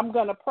 I'm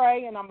going to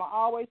pray, and I'm going to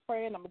always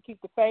pray, and I'm going to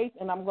keep the faith,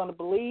 and I'm going to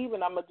believe,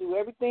 and I'm going to do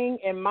everything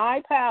in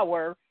my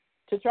power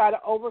to try to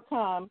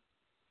overcome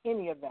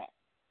any of that.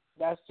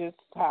 That's just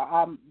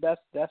how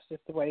that's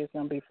just the way it's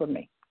going to be for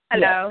me.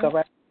 Hello.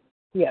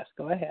 Yes,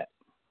 go ahead.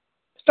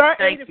 Star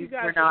 8 if you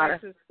guys would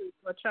like to speak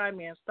or chime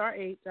in. Star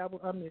 8, I will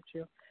unmute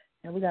you.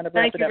 And we're going to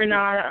wrap it up. Thank you,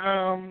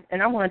 Renata.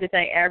 And I wanted to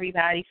thank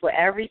everybody for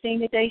everything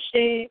that they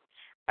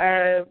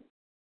shared.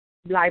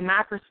 Like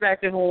my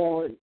perspective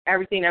on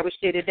everything that was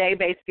shared today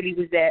basically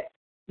was that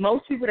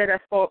most people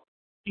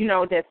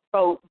that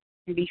spoke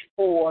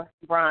before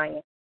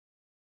Brian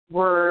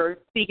were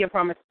speaking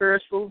from a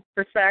spiritual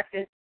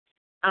perspective.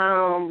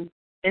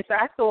 And so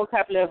I saw a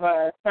couple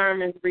of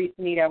sermons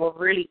recently that were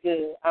really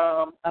good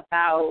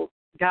about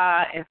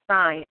God and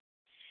science.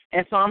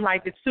 And so I'm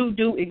like, the two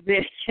do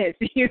exist,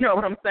 you know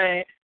what I'm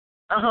saying?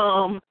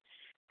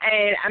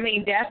 And, I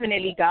mean,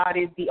 definitely God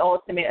is the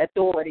ultimate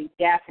authority,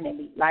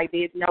 definitely. Like,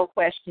 there's no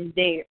question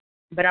there.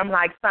 But I'm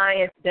like,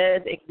 science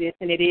does exist,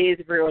 and it is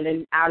real,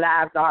 and our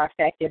lives are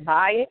affected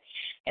by it.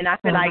 And I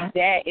feel like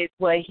that is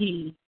what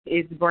he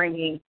is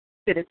bringing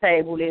to the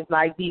table is,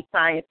 like, these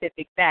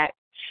scientific facts.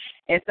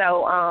 And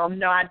so,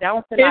 no, I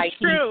don't feel like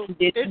he can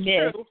dismiss. It's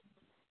true.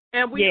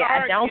 And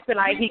I don't feel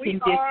like he can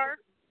dismiss.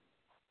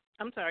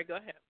 I'm sorry, go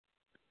ahead.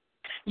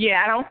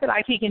 Yeah, I don't feel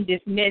like he can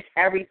dismiss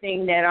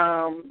everything that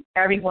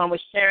everyone was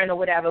sharing or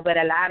whatever, but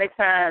a lot of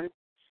times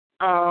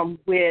I've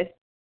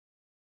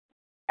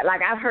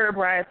heard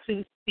Brian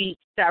too speak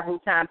several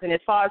times. And as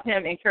far as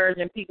him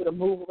encouraging people to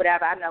move or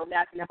whatever, I know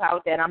nothing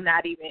about that. I'm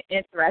not even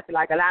interested.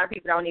 Like, a lot of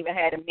people don't even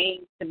have the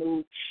means to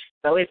move,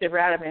 so it's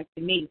irrelevant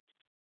to me.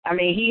 I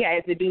mean, he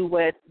has to do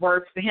what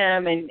works for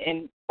him,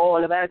 and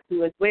all of us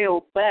do as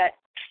well. But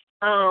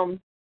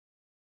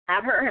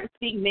I've heard him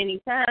speak many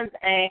times,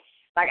 and,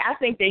 like, I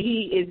think that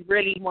he is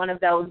really one of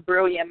those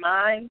brilliant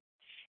minds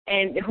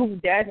and who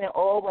doesn't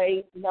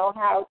always know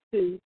how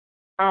to,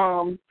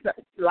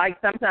 like,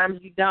 sometimes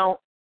you don't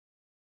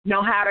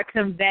know how to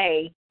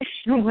convey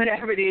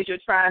whatever it is you're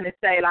trying to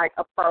say, like,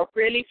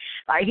 appropriately.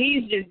 Like,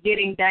 he's just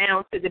getting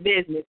down to the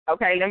business.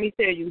 Okay, let me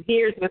tell you,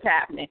 here's what's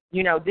happening.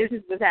 You know, this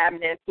is what's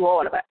happening to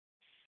all of us,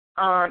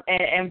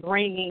 and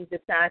bringing the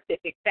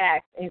scientific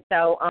facts. And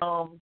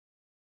so,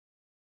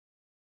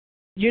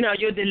 you know,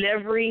 your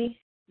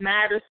delivery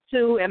matters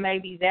too, and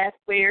maybe that's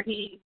where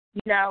he's,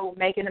 you know,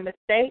 making a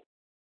mistake.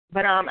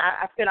 But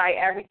I feel like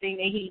everything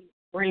that he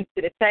brings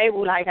to the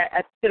table, like,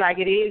 I feel like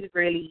it is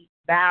really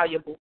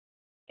valuable.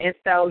 And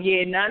so,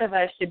 yeah, none of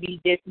us should be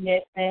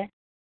dismissing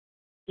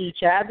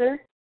each other.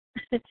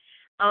 But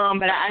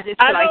I just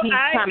feel like he's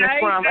coming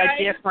from a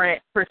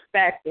different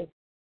perspective.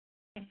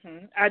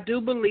 Mm-hmm. I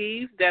do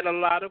believe that a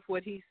lot of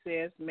what he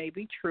says may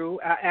be true.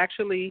 I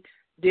actually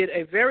did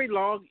a very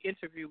long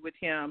interview with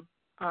him,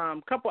 a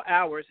couple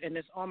hours, and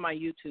it's on my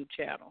YouTube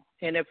channel.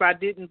 And if I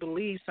didn't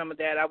believe some of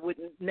that, I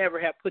wouldn't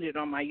never have put it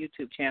on my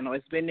YouTube channel.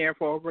 It's been there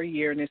for over a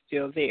year, and it's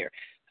still there.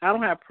 I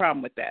don't have a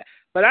problem with that.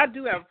 But I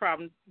do have a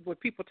problem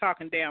with people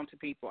talking down to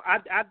people.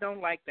 I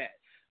don't like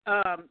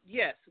that.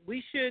 Yes,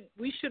 we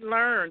should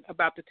learn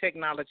about the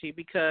technology,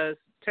 because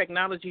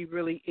technology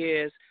really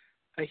is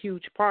a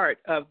huge part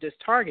of this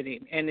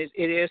targeting, and it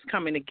is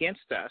coming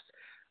against us.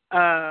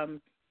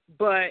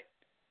 But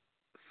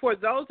for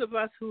those of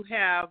us who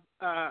have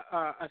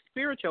a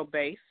spiritual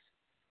base,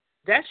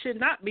 that should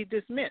not be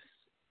dismissed.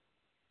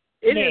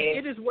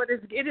 It is what is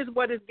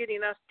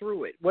getting us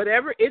through it.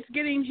 Whatever it's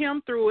getting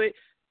him through it,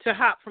 to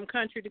hop from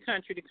country to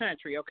country to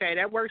country. Okay,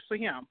 that works for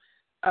him.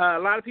 A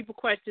lot of people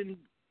question,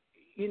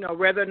 you know,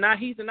 whether or not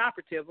he's an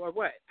operative or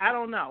what. I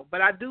don't know, but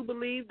I do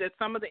believe that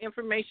some of the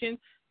information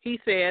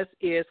he says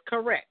is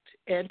correct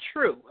and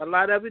true. A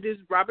lot of it is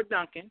Robert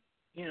Duncan.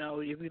 You know,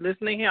 if you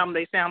listen to him,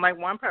 they sound like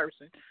one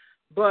person,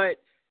 but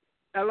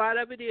a lot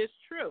of it is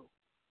true.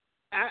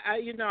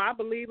 I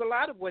believe a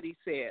lot of what he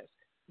says,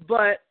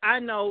 but I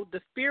know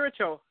the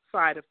spiritual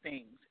side of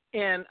things.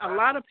 And a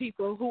lot of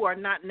people who are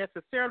not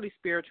necessarily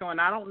spiritual,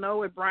 and I don't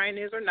know if Brian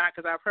is or not,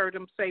 because I've heard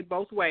him say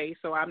both ways,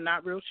 so I'm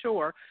not real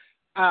sure.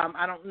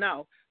 I don't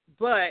know.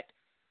 But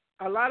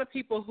a lot of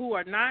people who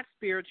are not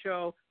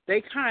spiritual,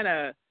 they kind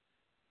of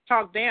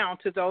talk down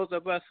to those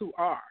of us who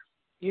are.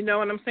 You know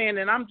what I'm saying?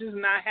 And I'm just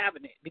not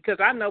having it, because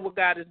I know what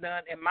God has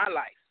done in my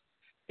life.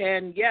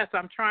 And, yes,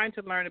 I'm trying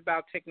to learn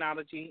about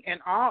technology and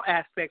all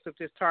aspects of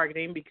this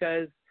targeting,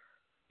 because,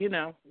 you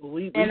know,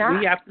 we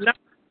have to know.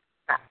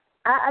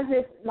 I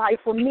just, like,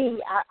 for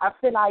me, I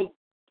feel like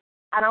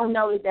I don't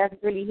know that that's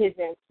really his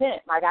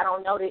intent. Like, I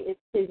don't know that it's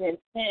his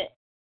intent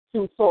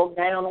to talk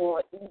down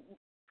on.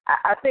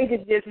 I think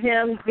it's just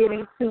him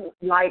getting to,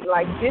 like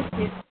this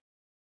is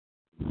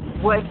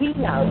what he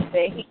knows.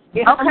 Okay,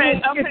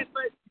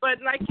 but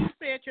like you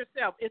said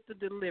yourself, it's the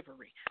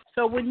delivery.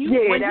 So when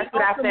you, that's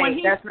what I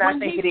think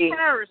it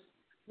is.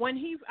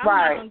 I'm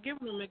not going to give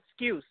him an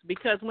excuse,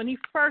 because when he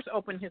first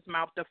opened his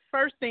mouth, the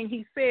first thing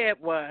he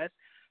said was,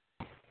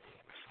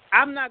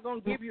 I'm not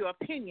going to give you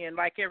opinion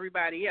like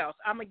everybody else.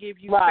 I'm going to give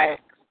you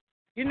facts.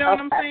 You know what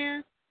I'm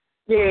saying?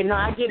 Yeah, no,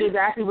 I get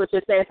exactly what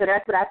you're saying. So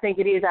that's what I think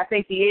it is. I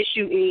think the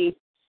issue is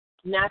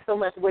not so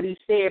much what he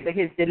said, but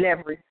his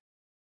delivery.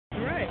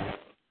 Right.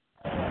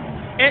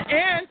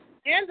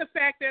 And the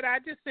fact that I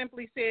just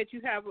simply said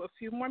you have a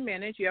few more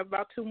minutes, you have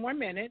about 2 more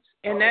minutes,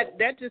 and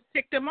that just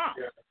ticked him off.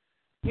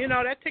 You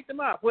know, that ticked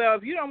him off. Well,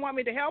 if you don't want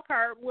me to help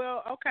her,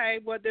 well, okay,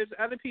 well, there's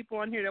other people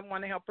on here that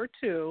want to help her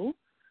too.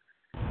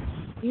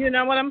 You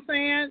know what I'm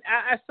saying?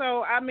 I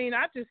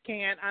just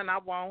can't, and I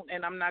won't,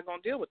 and I'm not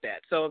going to deal with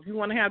that. So if you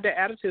want to have that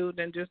attitude,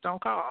 then just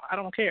don't call. I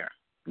don't care.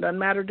 Doesn't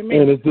matter to me.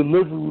 And his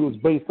delivery was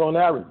based on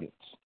arrogance.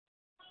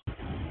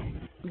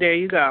 There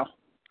you go.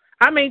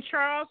 I mean,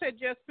 Charles had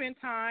just spent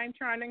time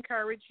trying to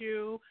encourage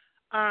you.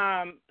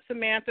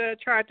 Samantha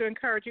tried to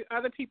encourage you.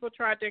 Other people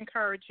tried to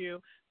encourage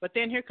you. But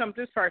then here comes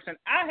this person.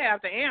 I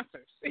have the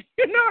answers.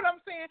 You know what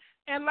I'm saying?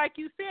 And like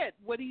you said,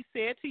 what he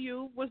said to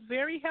you was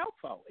very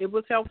helpful. It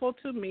was helpful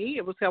to me.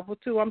 It was helpful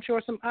to, I'm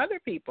sure, some other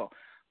people.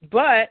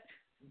 But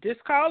this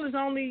call is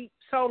only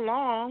so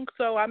long.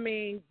 So, I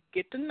mean,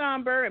 get the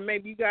number, and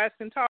maybe you guys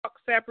can talk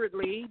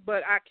separately.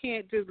 But I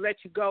can't just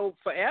let you go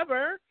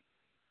forever.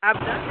 I've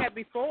done that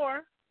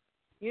before.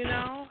 You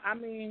know, I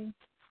mean,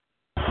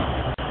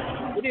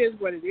 it is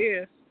what it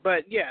is.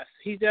 But, yes,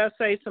 he does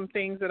say some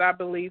things that I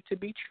believe to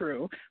be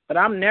true. But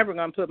I'm never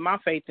going to put my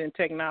faith in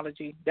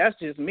technology. That's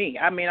just me.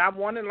 I mean, I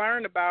want to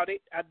learn about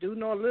it. I do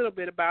know a little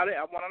bit about it.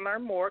 I want to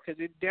learn more,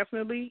 because it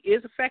definitely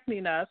is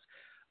affecting us.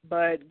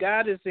 But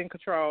God is in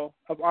control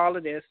of all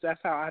of this. That's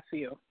how I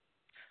feel.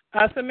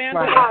 Samantha,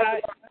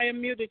 right. I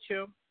unmuted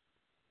you.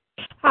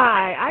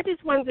 Hi, I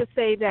just wanted to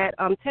say that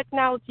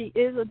technology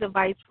is a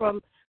device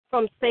from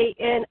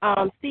Satan.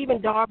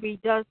 Stephen Darby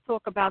does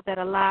talk about that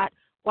a lot.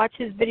 Watch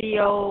his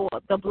video,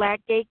 The Black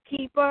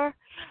Gatekeeper.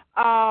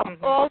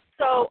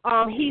 Also,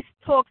 he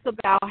talks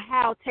about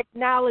how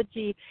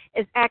technology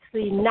is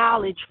actually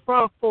knowledge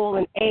from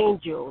fallen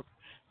angels.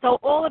 So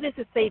all of this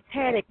is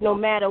satanic, no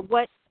matter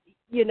what,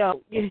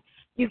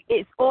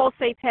 it's all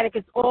satanic.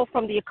 It's all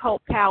from the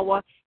occult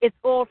power. It's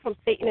all from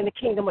Satan and the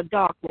kingdom of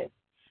darkness.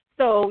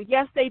 So,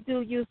 yes, they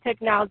do use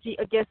technology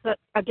against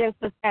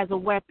us as a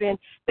weapon.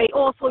 They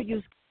also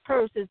use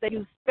curses. They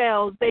use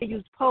spells. They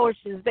use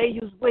potions. They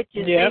use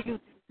witches. Yep.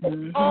 They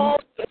use all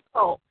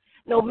occult,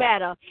 no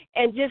matter.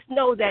 And just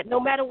know that no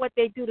matter what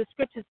they do, the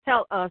scriptures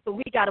tell us, and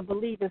we got to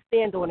believe and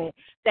stand on it,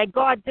 that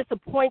God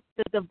disappoints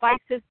the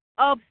devices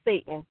of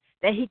Satan,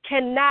 that he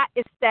cannot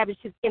establish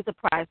his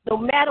enterprise, no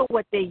matter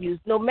what they use,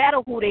 no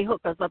matter who they hook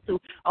us up to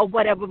or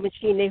whatever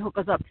machine they hook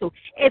us up to.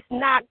 It's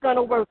not going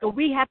to work, and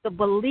we have to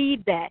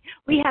believe that.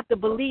 We have to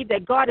believe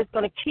that God is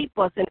going to keep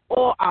us in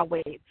all our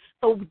ways.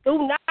 So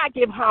do not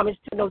give homage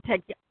to no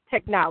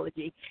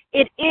technology.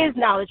 It is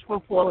knowledge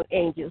from fallen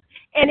angels,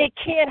 and it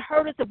can't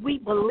hurt us if we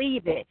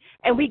believe it.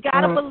 And we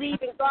got to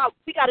believe in God.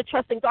 We got to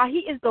trust in God. He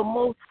is the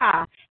Most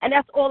High, and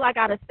that's all I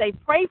got to say.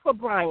 Pray for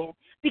Brian,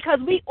 because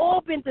we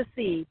all been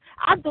deceived.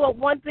 I thought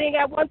one thing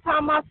at one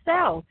time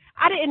myself.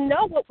 I didn't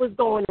know what was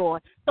going on.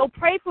 So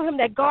pray for him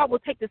that God will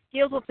take the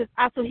scales off his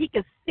eyes so he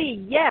can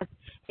see, yes,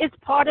 it's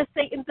part of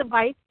Satan's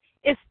device.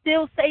 It's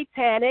still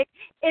satanic.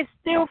 It's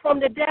still from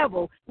the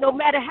devil, no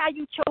matter how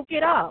you choke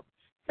it up.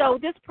 So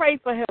just pray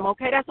for him,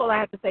 okay? That's all I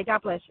have to say.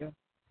 God bless you.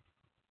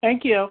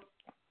 Thank you.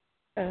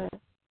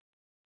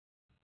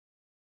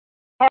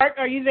 Hart,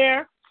 are you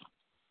there?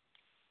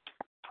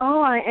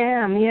 Oh, I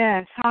am,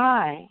 yes.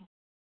 Hi.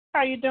 How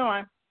are you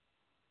doing?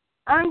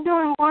 I'm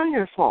doing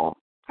wonderful.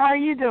 How are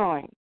you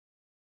doing?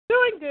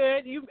 Doing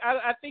good.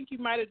 I think you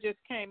might have just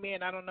came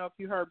in. I don't know if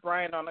you heard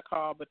Brian on the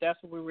call, but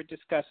that's what we were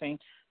discussing.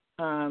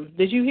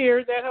 Did you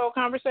hear that whole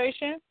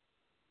conversation?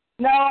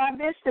 No, I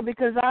missed it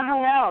because I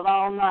hung out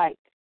all night.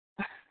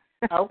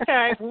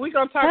 Okay. Well, we're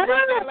going to talk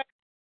about that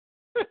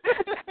later.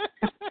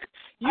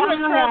 You in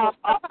trouble.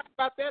 I'll talk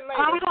about that later.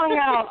 I hung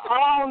out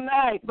all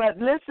night, but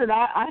listen,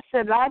 I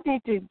said I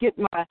need to get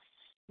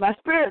my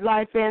spirit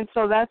life in,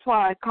 so that's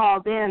why I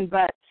called in.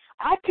 But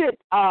I could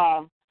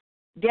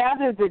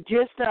gather the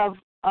gist of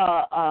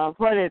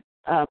what it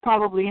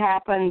probably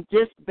happened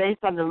just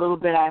based on the little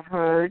bit I've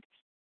heard.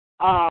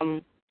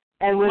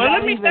 And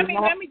let me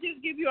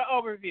just give you an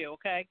overview,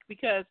 okay?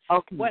 Because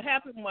what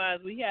happened was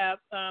we have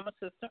a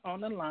sister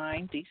on the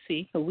line,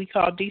 DC, who we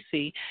call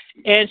DC,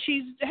 and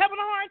she's having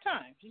a hard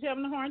time. She's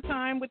having a hard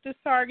time with this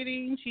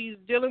targeting. She's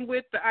dealing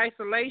with the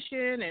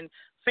isolation and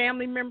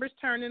family members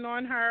turning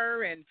on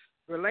her and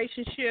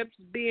relationships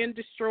being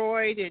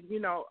destroyed and,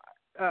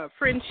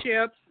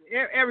 friendships,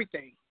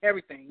 everything,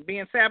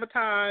 being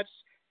sabotaged.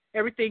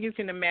 Everything you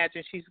can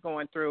imagine she's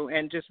going through,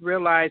 and just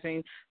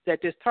realizing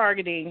that this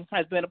targeting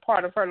has been a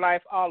part of her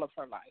life, all of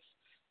her life,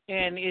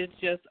 and it's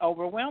just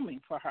overwhelming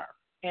for her.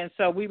 And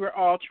so we were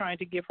all trying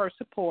to give her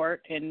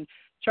support and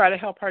try to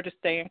help her to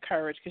stay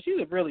encouraged, because she's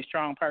a really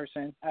strong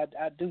person.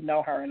 I do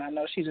know her, and I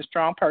know she's a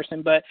strong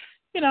person, but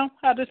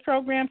how this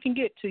program can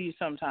get to you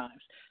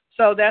sometimes.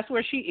 So that's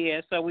where she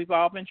is. So we've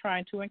all been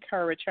trying to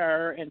encourage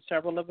her, and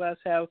several of us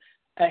have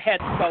had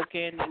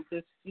spoken and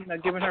just,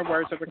 given her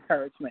words of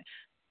encouragement.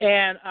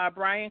 And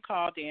Brian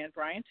called in,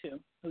 Brian too,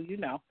 who you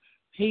know.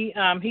 He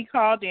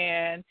called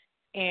in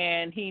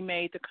and he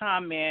made the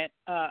comment,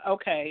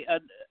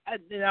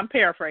 I'm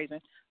paraphrasing,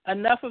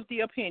 enough of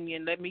the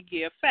opinion, let me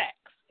give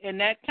facts. And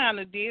that kind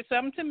of did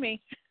something to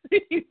me.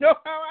 You know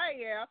how I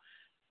am.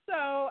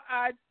 So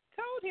I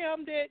told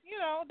him that,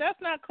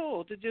 that's not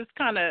cool to just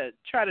kind of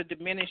try to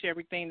diminish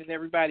everything that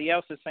everybody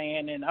else is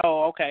saying and,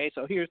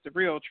 so here's the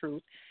real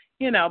truth.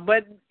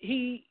 But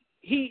he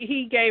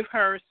gave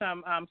her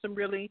some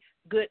really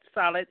good,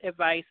 solid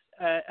advice,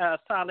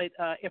 solid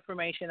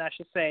information, I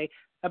should say,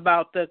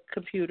 about the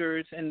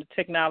computers and the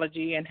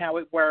technology and how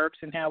it works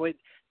and how it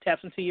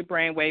taps into your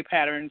brainwave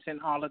patterns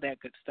and all of that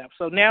good stuff.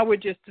 So now we're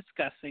just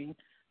discussing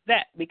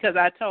that, because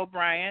I told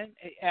Brian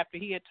after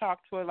he had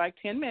talked for like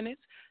 10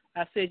 minutes,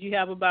 I said, you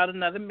have about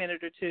another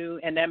minute or two,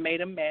 and that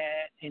made him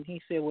mad. And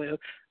he said, well,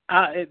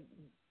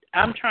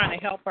 I'm trying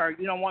to help her.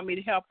 You don't want me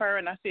to help her?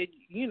 And I said,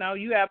 you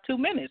have 2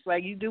 minutes.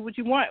 Like, you do what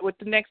you want with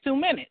the next 2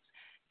 minutes.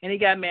 And he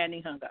got mad and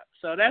he hung up.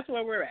 So that's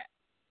where we're at.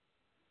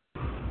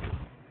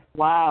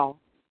 Wow.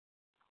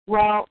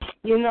 Well,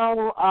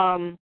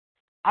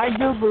 I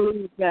do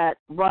believe that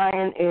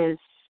Brian is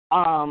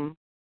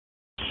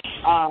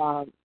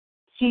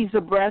he's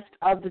abreast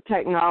of the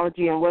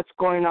technology and what's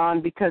going on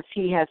because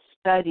he has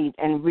studied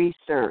and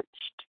researched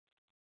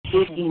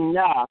it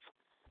enough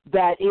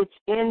that it's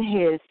in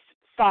his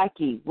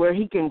psyche where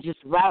he can just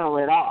rattle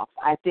it off,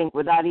 I think,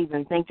 without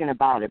even thinking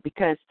about it.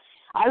 Because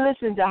I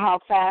listen to how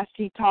fast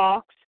he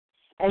talks,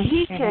 and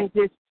he can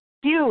just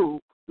spew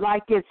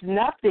like it's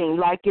nothing,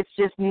 like it's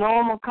just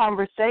normal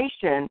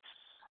conversation,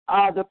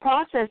 the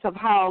process of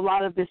how a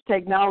lot of this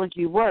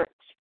technology works.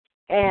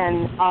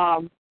 And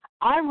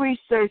I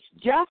researched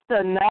just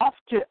enough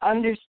to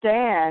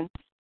understand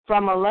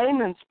from a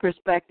layman's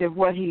perspective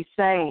what he's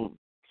saying.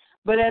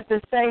 But at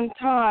the same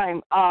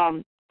time,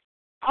 I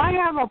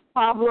have a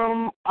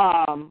problem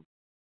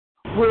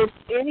with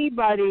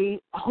anybody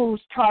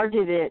who's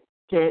targeted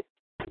it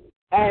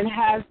and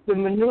has the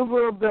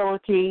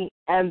maneuverability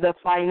and the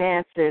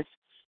finances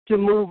to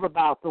move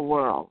about the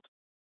world.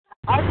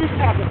 I just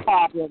have a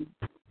problem.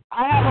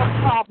 I have a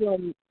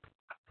problem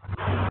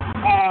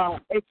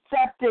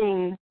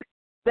accepting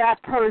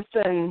that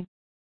person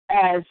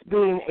as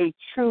being a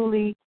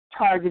truly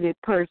targeted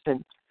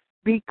person,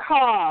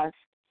 because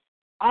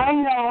I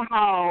know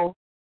how,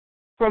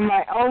 from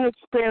my own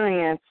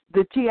experience,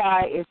 the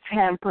TI is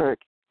hampered,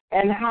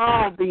 and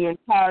how the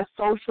entire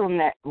social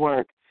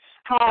network,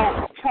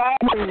 how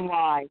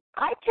traveling-wise,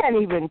 I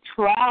can't even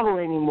travel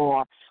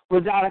anymore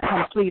without a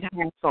complete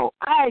hassle.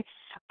 I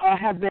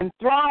have been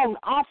thrown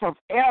off of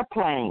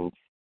airplanes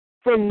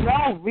for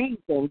no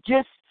reason,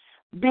 just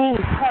being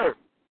hurt.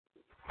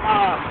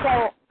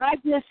 So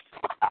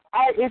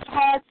it's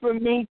hard for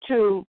me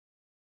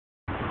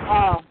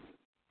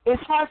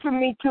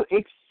to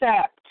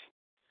accept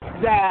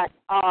that.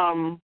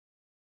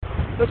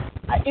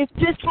 It's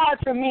just hard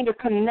for me to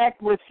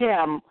connect with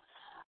him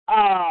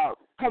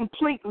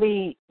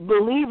completely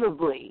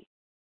believably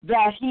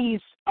that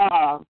he's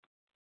a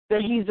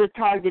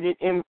targeted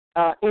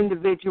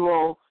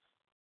individual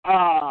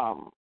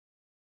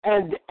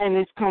and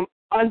is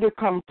under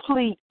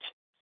complete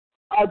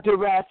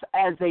duress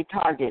as a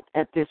target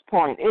at this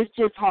point. It's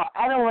just hard.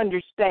 I don't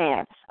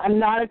understand. I'm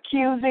not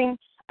accusing.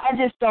 I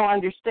just don't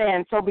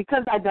understand. So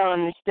because I don't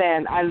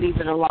understand, I leave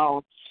it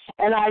alone.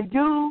 And I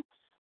do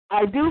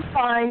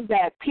find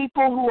that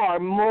people who are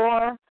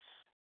more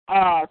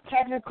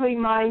technically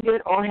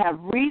minded or have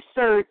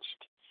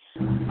researched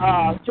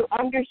to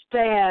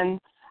understand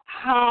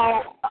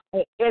how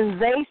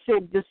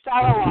invasive the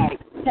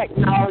satellite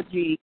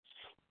technology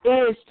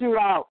is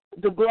throughout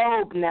the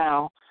globe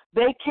now,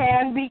 they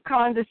can be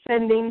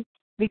condescending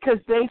because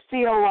they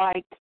feel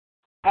like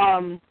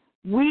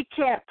we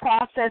can't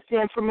process the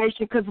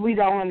information because we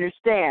don't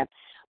understand.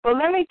 But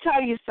let me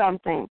tell you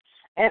something,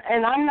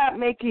 and I'm not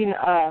making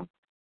a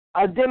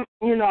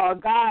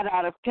god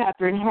out of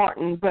Catherine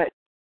Horton, but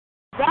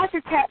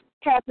Dr.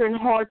 Catherine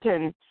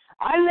Horton,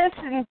 I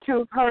listened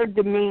to her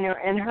demeanor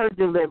and her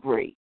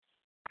delivery.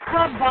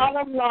 Her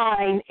bottom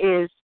line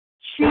is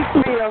she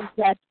feels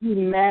that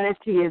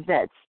humanity is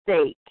at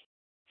stake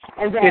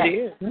and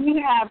that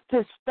we have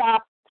to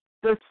stop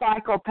the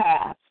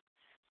psychopaths.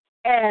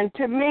 And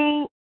to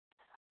me,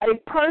 a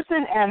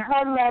person at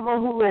her level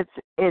who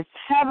is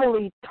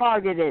heavily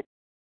targeted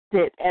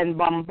and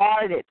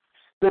bombarded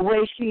the way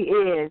she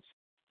is,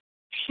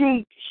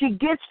 she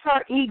gets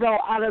her ego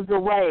out of the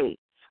way.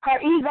 Her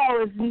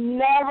ego is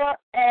never,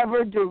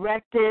 ever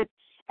directed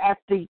at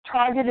the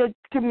targeted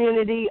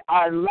community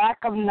or lack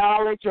of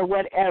knowledge or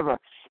whatever.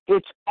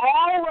 It's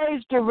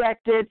always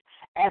directed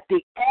at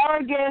the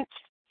arrogance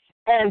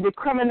and the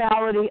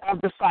criminality of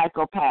the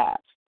psychopaths.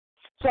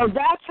 So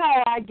that's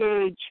how I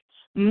gauge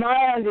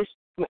my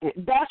understanding.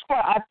 That's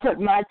where I put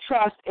my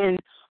trust in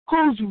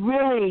who's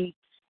really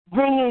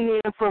bringing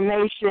the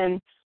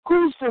information,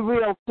 who's the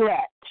real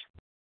threat.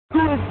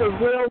 Who is the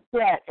real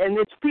threat? And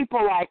it's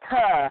people like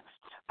her.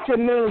 To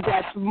me,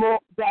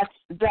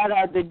 that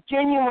are the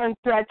genuine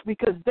threats,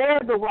 because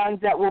they're the ones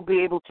that will be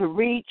able to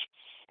reach,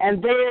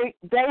 and they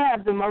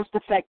have the most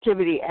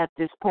effectivity at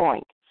this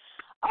point.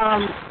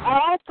 I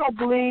also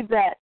believe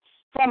that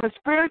from a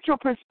spiritual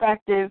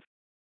perspective,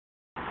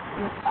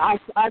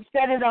 I've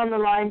said it on the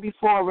line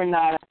before,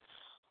 Renata,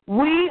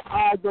 we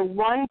are the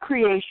one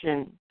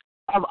creation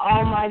of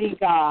Almighty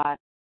God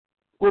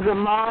with a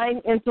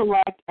mind,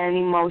 intellect, and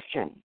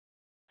emotion.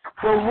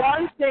 The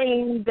one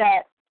thing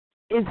that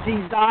is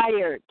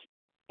desired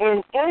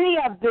in any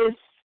of this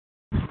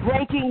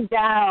breaking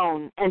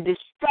down and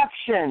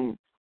destruction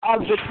of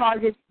the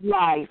target's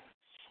life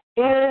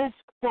is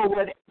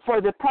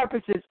for the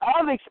purposes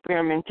of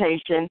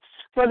experimentation,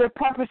 for the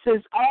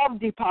purposes of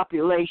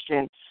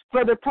depopulation,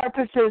 for the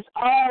purposes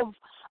of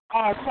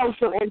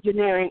social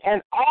engineering,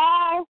 and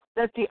all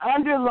that the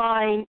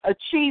underlying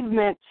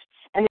achievements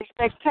and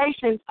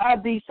expectations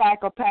of these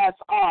psychopaths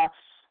are.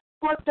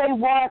 What they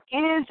want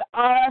is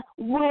our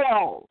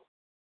will.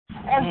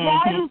 And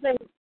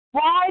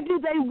why do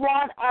they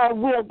want our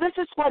will? This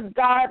is what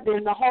God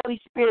and the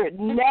Holy Spirit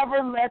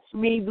never lets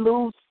me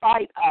lose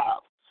sight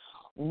of.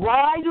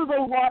 Why do they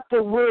want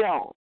the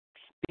will?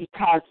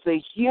 Because the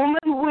human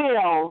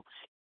will,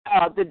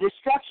 the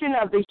destruction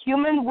of the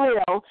human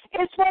will,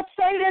 is what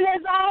Satan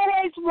has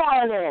always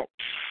wanted.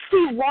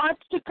 He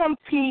wants to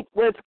compete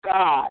with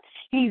God.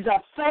 He's a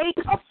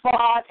fake, a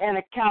fraud, and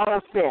a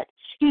counterfeit.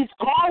 He's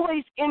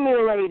always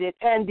emulated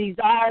and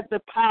desired the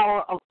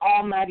power of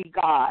Almighty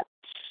God.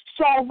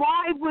 So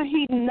why would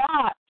he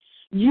not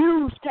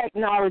use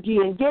technology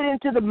and get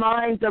into the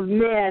minds of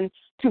men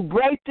to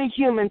break the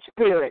human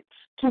spirit,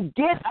 to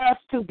get us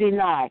to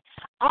deny?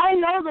 I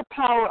know the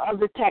power of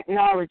the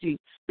technology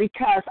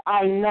because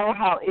I know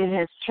how it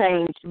has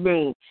changed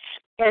me.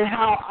 and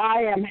how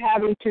I am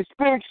having to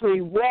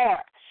spiritually war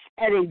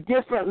at a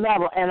different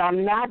level, and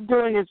I'm not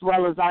doing as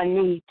well as I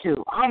need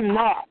to. I'm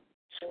not.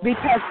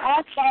 Because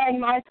I find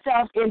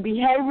myself in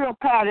behavioral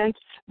patterns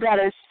that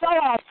are so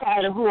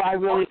outside of who I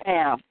really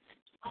am.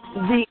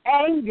 The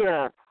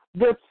anger,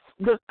 the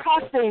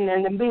cussing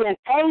and being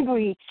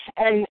angry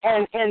and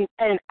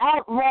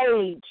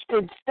outraged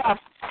and stuff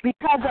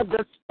because of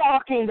the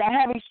stalking, the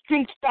heavy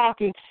street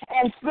stalking,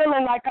 and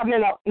feeling like I'm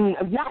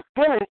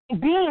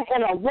being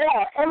in a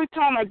war every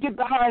time I get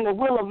behind the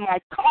wheel of my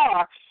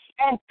car,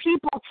 and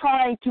people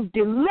trying to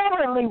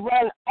deliberately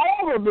run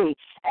over me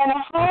and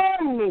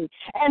harm me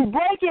and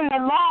breaking the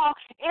law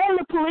in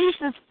the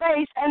police's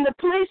face, and the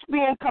police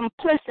being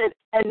complicit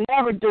and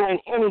never doing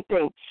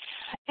anything.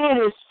 It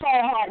is so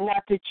hard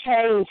not to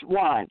change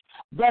one.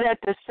 But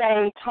at the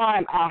same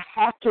time, I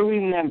have to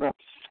remember,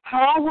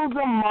 how will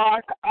the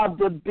mark of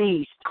the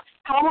beast,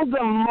 how will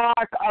the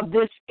mark of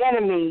this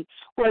enemy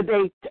where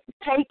they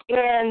take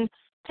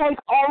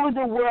over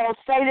the world?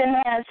 Satan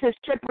has his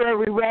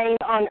temporary reign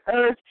on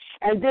earth,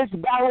 and this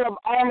battle of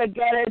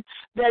Armageddon,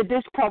 that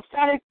this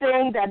prophetic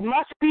thing that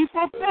must be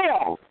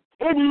fulfilled.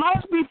 It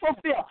must be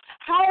fulfilled.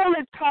 How will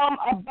it come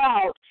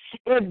about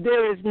if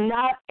there is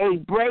not a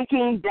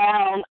breaking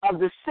down of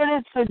the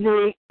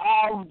citizenry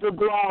of the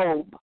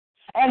globe?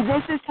 And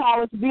this is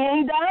how it's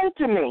being done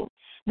to me.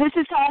 This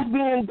is how it's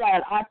being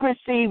done. I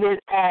perceive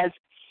it as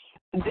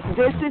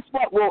this is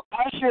what will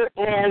usher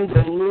in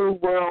the new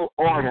world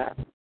order.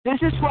 This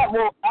is what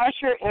will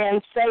usher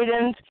in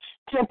Satan's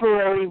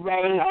temporary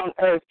reign on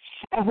earth.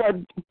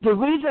 And the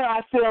reason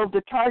I feel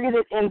the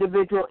targeted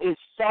individual is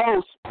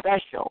so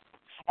special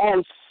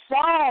and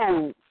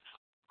so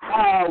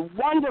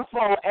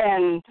wonderful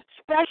and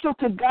special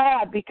to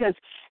God, because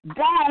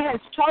God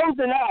has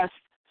chosen us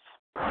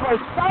for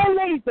some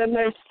reason.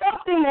 There's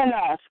something in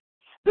us.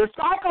 The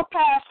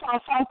psychopath saw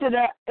something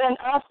in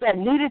us that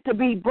needed to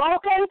be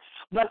broken,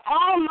 but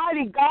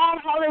Almighty God,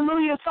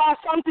 hallelujah, saw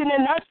something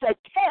in us that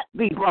can't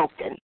be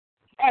broken.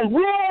 And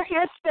we're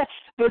his,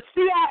 the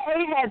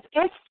CIA has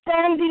its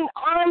standing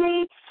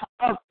army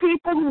of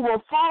people who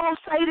will follow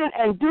Satan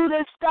and do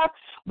this stuff,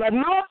 but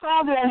my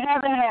Father in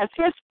heaven has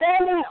his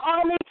standing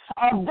army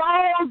of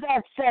those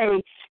that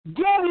say,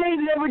 give me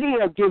liberty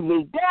or give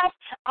me death.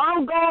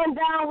 I'm going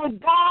down with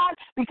God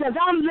because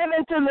I'm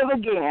living to live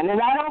again.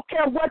 And I don't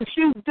care what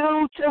you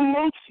do to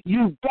me,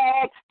 you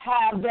don't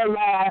have the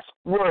last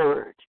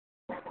word.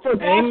 So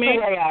that's Amen. the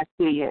way I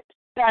see it.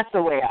 That's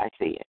the way I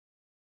see it.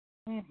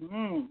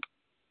 Mm-hmm.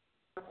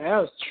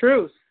 That was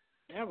truth.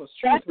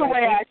 That's the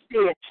way I see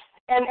it.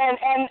 And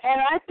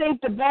I think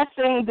the best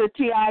thing the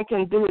TI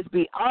can do is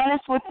be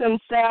honest with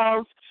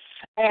themselves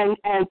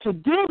and to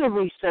do the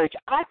research.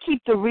 I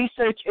keep the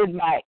research in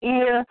my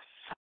ear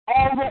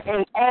over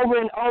and over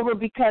and over,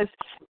 because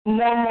no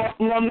matter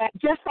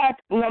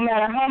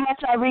how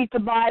much I read the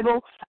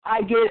Bible,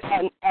 I get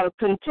a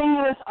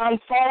continuous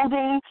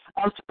unfolding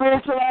of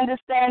spiritual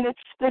understanding.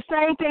 The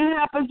same thing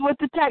happens with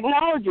the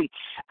technology.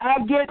 I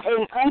get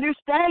an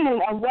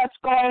understanding of what's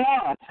going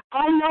on.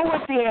 I know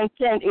what the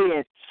intent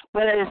is,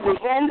 but at the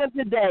end of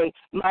the day,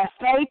 my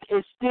faith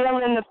is still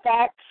in the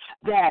fact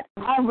that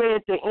I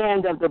read the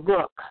end of the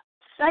book.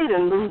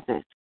 Satan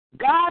loses.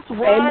 God's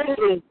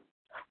word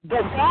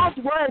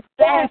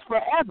stands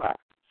forever,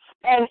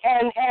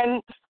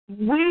 and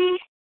we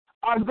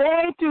are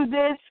going through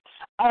this.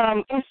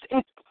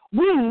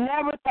 We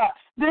never thought.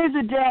 There's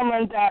a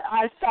gentleman that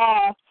I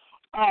saw.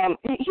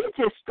 He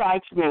just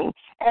strikes me,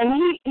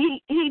 and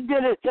he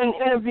did an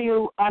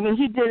interview.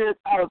 He did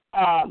a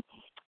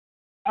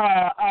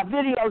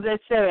video that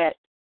said,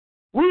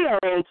 "We are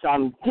in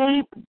some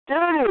deep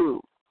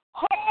doo-doo.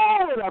 Who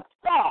would have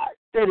thought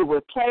that it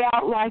would play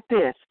out like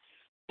this?"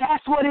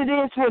 That's what it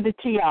is for the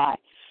TI.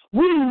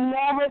 We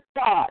never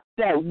thought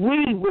that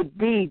we would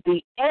be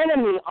the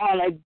enemy on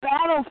a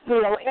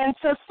battlefield in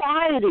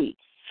society,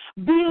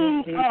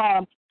 being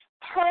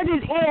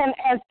herded in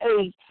as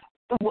a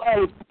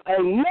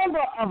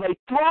member of a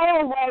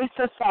throwaway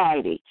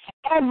society.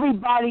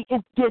 Everybody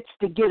gets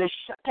to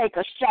take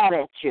a shot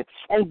at you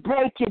and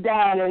break you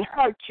down and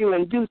hurt you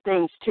and do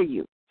things to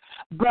you.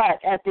 But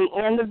at the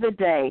end of the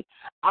day,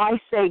 I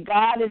say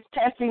God is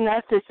testing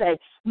us to say,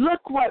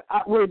 look what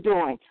we're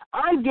doing.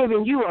 I'm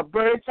giving you a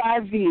bird's eye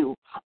view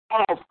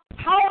of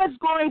how it's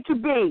going to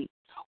be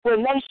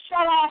when they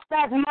shut off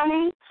that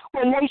money,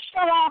 when they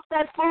shut off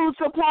that food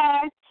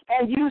supply,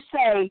 and you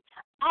say,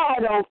 I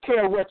don't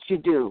care what you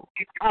do.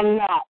 I'm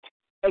not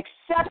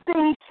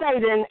accepting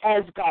Satan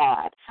as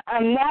God.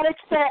 I'm not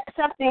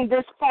accepting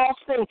this false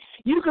thing.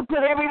 You could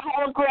put every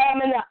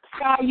hologram in the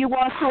sky you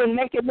want to and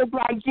make it look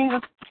like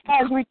Jesus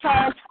has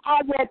returned.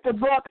 I read the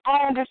book.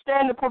 I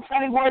understand the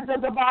prophetic words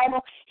of the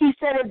Bible. He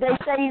said if they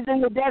say he's in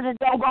the desert,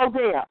 don't go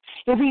there.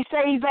 If he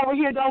says he's over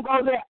here, don't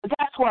go there.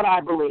 That's what I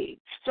believe.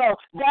 So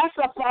that's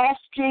a false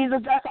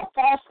Jesus. That's a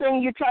false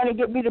thing you're trying to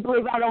get me to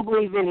believe. I don't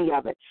believe any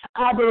of it.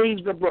 I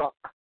believe the book.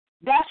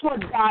 That's what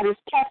God is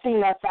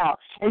testing us out.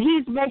 And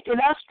he's making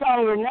us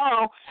stronger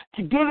now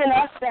to giving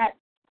us that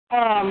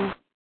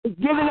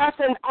giving us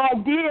an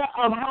idea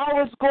of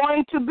how it's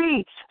going to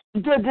be. The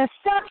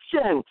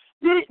deception.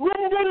 Didn't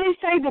he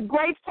say the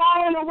great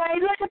falling away?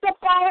 Look at the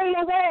falling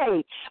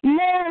away.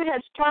 Man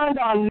has turned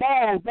on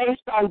man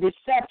based on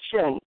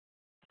deception.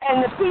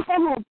 And the people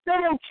who sit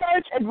in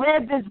church and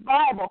read this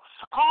Bible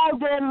all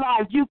their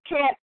life, you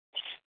can't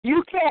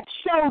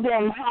show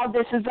them how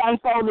this is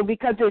unfolding,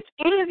 because it's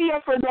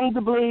easier for them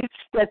to believe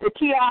that the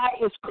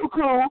TI is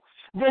cuckoo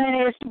than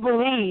it is to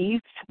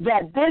believe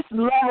that this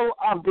level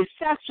of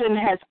deception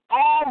has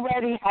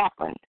already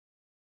happened.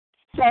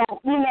 So,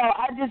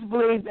 I just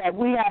believe that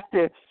we have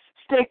to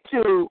stick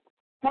to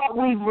what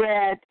we've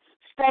read,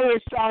 stay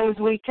as strong as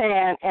we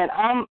can, and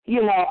I'm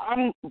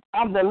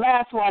the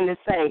last one to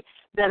say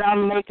that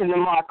I'm making the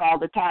mark all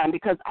the time,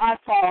 because I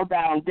fall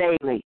down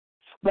daily.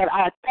 But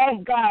I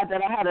thank God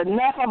that I had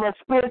enough of a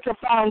spiritual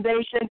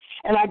foundation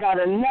and I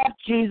got enough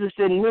Jesus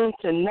in me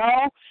to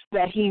know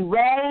that he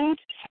reigns,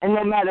 and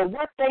no matter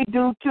what they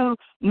do to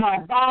my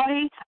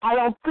body, I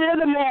don't fear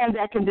the man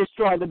that can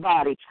destroy the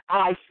body.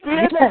 I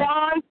fear the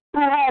one who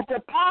has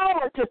the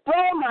power to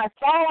throw my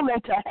soul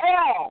into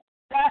hell.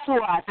 That's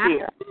who I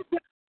fear.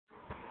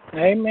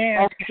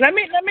 Amen. Okay. Let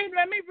me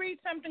read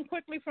something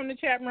quickly from the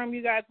chat room,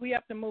 you guys. We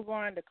have to move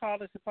on. The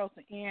call is supposed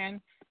to end.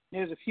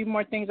 There's a few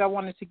more things I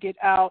wanted to get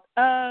out.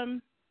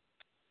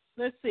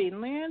 Let's see.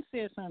 Lynn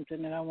said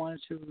something that I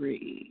wanted to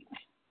read.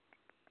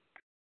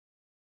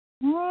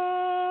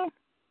 Oh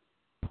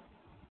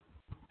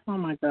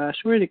my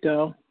gosh, where'd it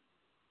go?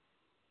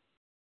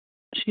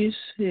 She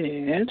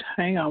said,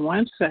 hang on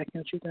one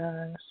second, you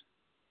guys.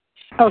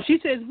 Oh, she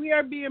says, we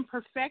are being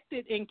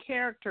perfected in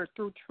character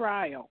through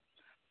trial.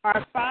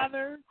 Our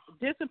Father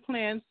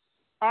disciplines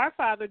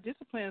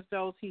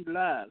those he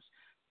loves.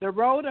 The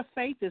road of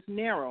faith is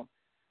narrow,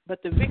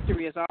 but the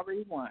victory is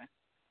already won.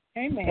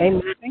 Amen.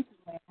 Amen. Thank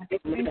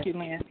you,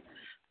 Lynn.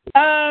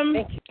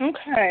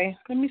 Okay,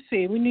 let me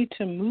see. We need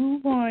to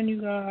move on,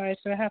 you guys.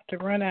 I have to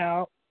run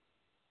out.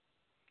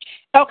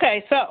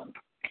 Okay, so,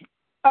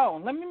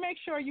 let me make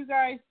sure you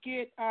guys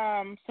get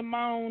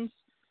Simone's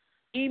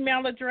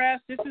email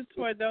address. This is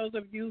for those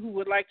of you who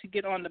would like to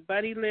get on the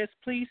buddy list.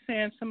 Please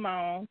send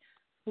Simone,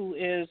 who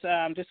is,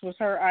 this was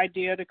her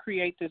idea to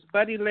create this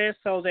buddy list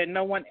so that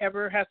no one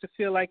ever has to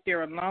feel like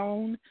they're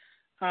alone.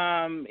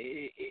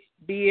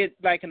 Be it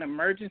like an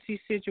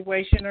emergency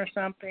situation or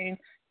something,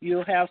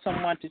 you'll have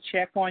someone to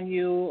check on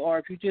you, or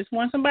if you just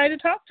want somebody to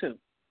talk to.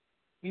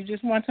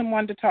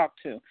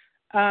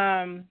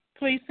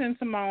 Please send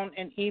Simone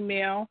an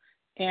email,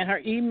 and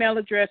her email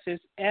address is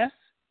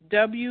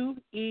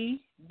SWEBBC,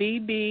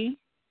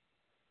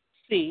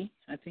 I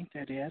think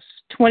that is,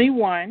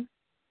 21.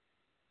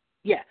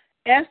 Yeah,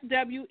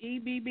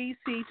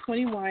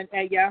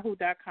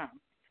 SWEBBC21@yahoo.com.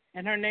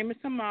 And her name is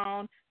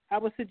Simone. I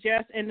would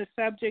suggest in the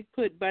subject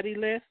put buddy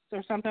list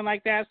or something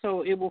like that,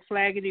 so it will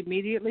flag it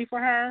immediately for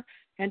her,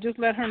 and just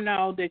let her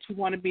know that you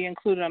want to be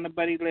included on the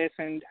buddy list.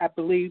 And I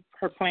believe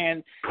her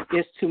plan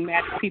is to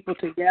match people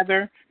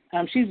together.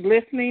 She's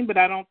listening, but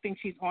I don't think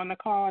she's on the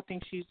call. I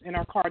think she's in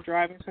her car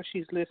driving, so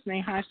she's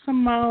listening. Hi,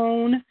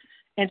 Simone,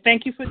 and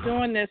thank you for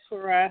doing this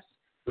for us.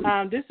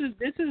 This is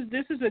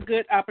a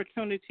good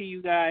opportunity,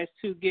 you guys,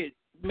 to get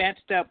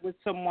matched up with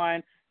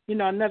someone,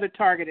 another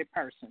targeted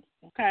person.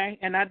 Okay,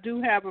 and I do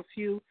have a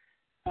few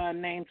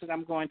names that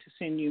I'm going to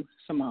send you,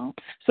 Simone.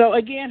 So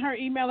again, her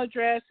email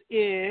address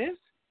is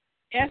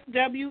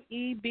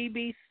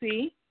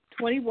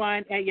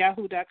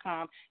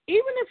SWEBBC21@yahoo.com.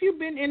 Even if you've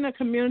been in the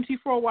community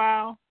for a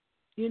while,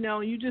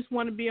 you just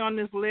want to be on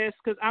this list,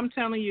 because I'm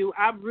telling you,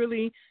 I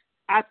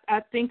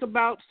think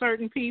about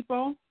certain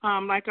people.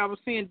 Like I was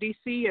saying,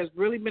 DC has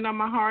really been on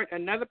my heart.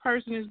 Another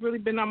person has really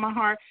been on my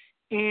heart.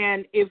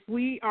 And if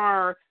we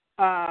are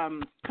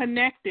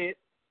connected,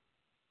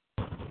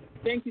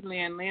 thank you,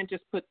 Lynn. Lynn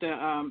just put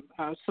the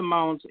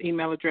Simone's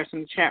email address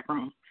in the chat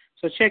room.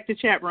 So check the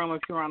chat room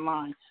if you're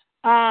online.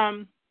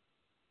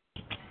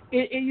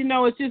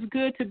 It's just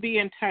good to be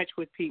in touch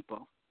with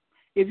people.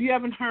 If you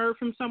haven't heard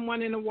from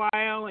someone in a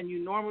while and you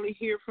normally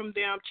hear from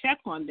them, check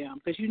on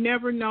them, because you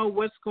never know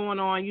what's going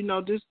on.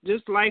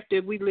 This life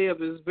that we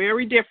live is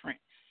very different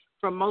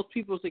from most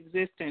people's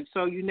existence,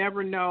 so you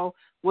never know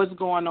what's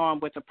going on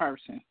with a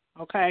person.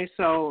 Okay,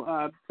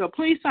 so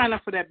please sign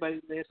up for that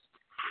buddy list.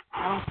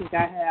 I don't think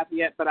I have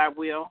yet, but I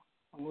will.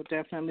 I will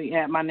definitely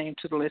add my name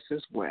to the list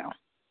as well.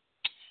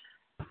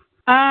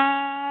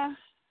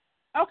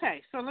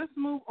 Okay, so let's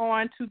move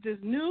on to this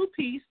new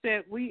piece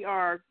that we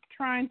are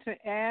trying to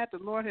add. The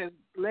Lord has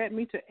led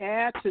me to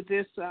add to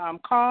this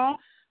call,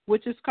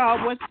 which is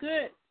called What's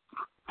Good?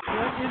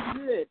 What is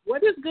good?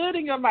 What is good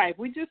in your life?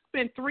 We just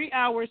spent 3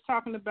 hours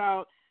talking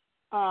about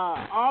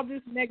all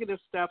this negative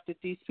stuff that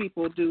these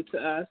people do to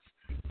us.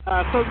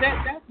 So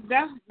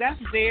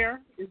that's there.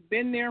 It's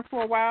been there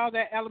for a while,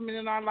 that element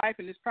in our life,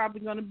 and it's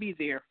probably going to be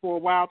there for a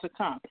while to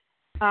come.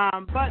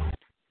 But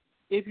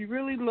if you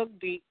really look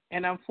deep,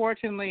 and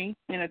unfortunately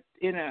in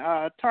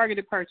a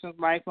targeted person's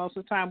life, most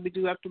of the time we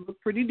do have to look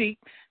pretty deep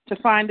to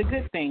find the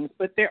good things.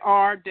 But there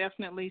are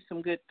definitely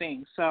some good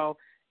things. So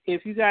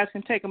if you guys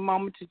can take a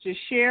moment to just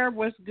share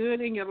what's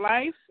good in your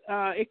life,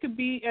 it could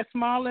be as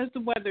small as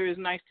the weather is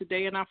nice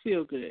today and I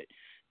feel good,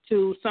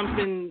 to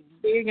something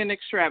big and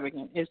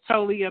extravagant. It's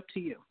totally up to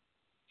you.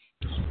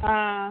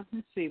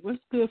 Let's see, what's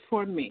good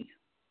for me?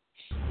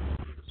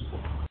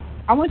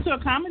 I went to a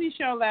comedy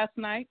show last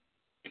night.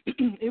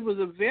 It was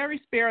a very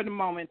spare of the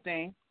moment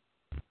thing.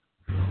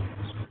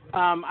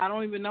 I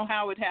don't even know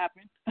how it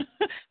happened.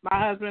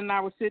 My husband and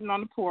I were sitting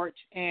on the porch,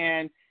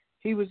 and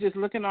he was just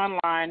looking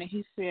online, and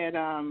he said,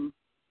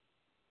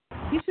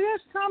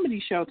 there's a comedy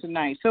show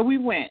tonight. So we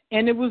went,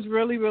 and it was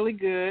really, really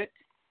good.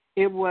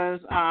 It was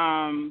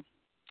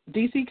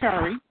D.C.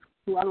 Curry,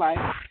 who I like,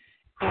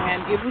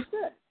 and it was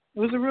good. It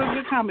was a real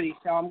good comedy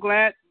show. I'm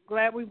glad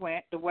we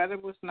went. The weather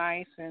was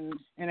nice, and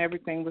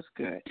everything was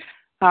good.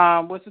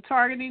 Was the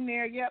targeting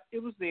there? Yep,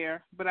 it was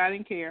there, but I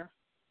didn't care.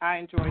 I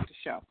enjoyed the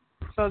show.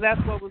 So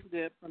that's what was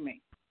good for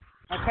me.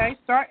 Okay,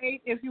 star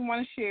 8 if you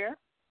want to share.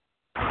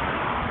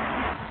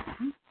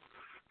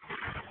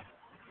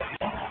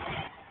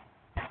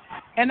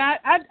 And I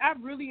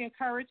really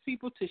encourage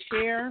people to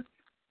share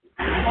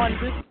on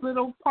this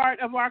little part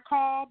of our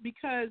call,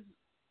 because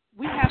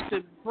we have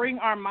to bring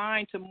our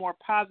mind to more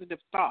positive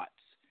thoughts.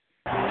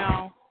 You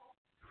know,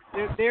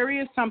 there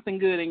is something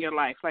good in your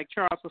life, like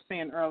Charles was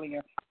saying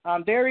earlier.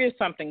 There is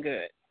something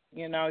good.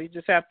 You know, you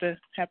just have to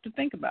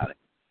think about it.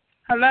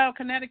 Hello,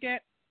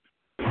 Connecticut.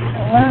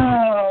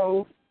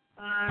 Hello.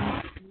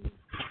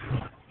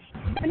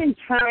 Spending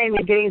time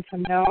and getting to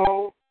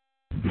know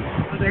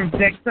other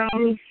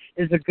victims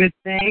is a good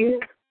thing,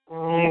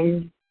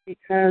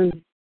 because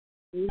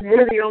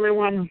we're the only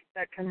ones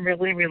that can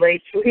really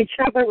relate to each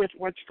other with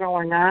what's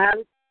going on,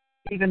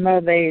 even though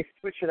they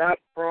switch it up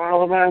for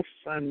all of us.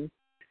 And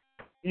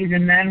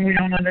even then, we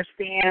don't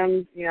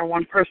understand. You know,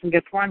 one person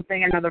gets one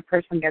thing, another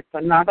person gets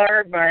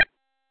another, but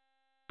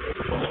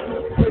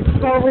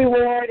it's so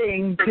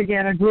rewarding to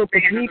get a group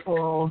of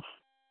people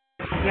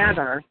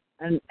together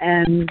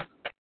and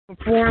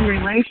form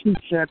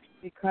relationships,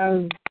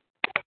 because,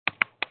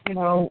 you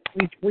know,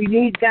 we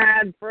need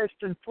God first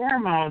and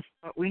foremost,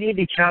 but we need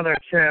each other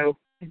too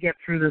to get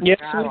through this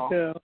battle. We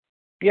do.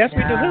 Yes,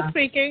 we do. Who's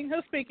speaking?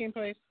 Who's speaking,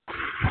 please?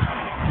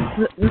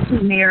 This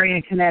is Mary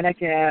in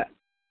Connecticut.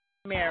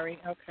 Mary,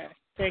 okay.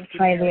 Thank you.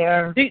 Hi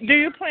there. Do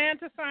you plan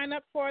to sign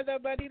up for the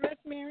buddy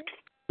list, Mary?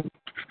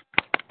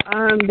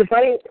 The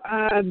buddy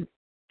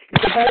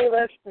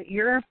list that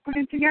you're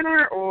putting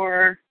together,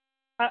 or?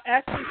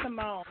 Actually,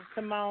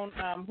 Simone,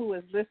 who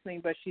is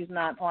listening, but she's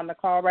not on the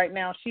call right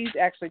now, she's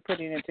actually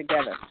putting it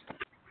together.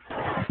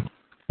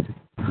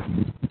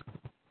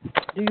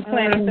 Do you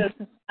plan to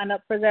sign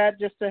up for that,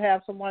 just to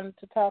have someone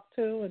to talk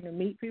to and to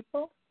meet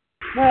people?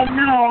 Well,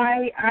 no,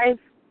 I've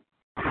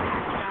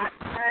got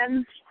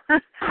friends,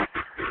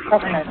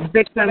 like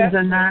victims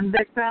and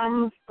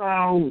non-victims,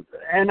 so,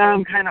 and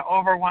I'm kind of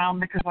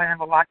overwhelmed because I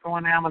have a lot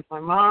going on with my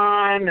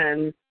mom,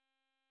 and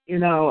you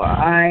know,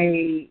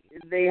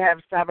 they have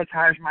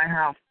sabotaged my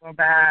house so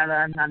bad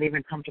I'm not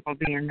even comfortable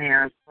being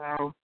there.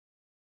 So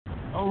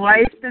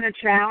life's been a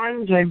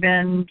challenge. I've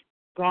been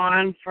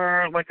gone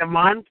for like a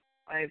month.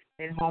 I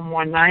stayed home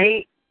one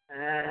night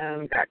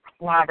and got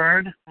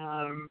clobbered.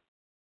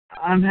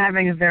 I'm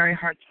having a very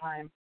hard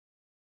time.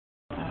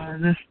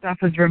 This stuff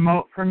is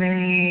remote for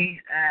me,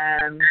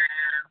 and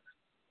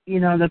you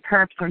know, the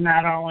perps are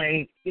not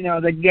only, you know,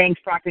 the gang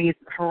stalking is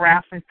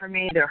harassing for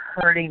me, they're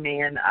hurting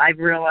me, and I've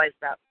realized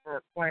that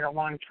for quite a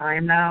long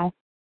time now,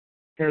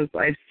 because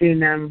I've seen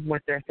them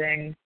with their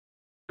things.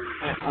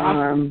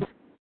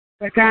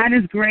 But God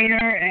is greater,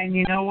 and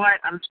you know what?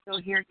 I'm still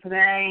here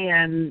today,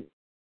 and,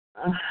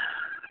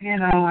 you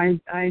know,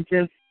 I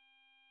just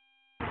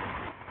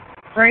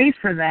pray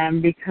for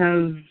them,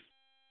 because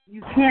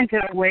you can't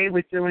get away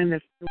with doing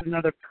this to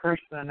another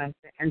person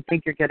and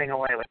think you're getting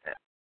away with it.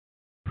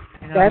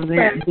 You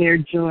know, their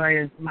joy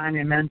is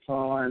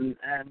monumental and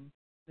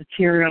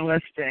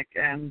materialistic,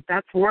 and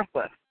that's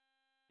worthless,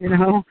 you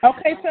know.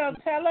 Okay, so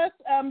tell us,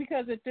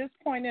 because at this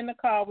point in the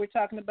call, we're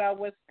talking about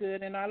what's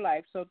good in our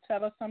life. So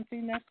tell us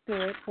something that's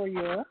good for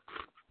you. Well,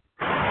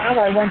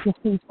 I went to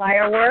see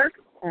fireworks.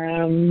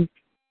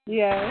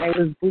 Yeah. I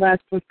was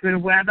blessed with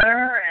good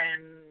weather,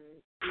 and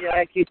yeah,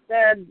 like you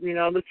said, you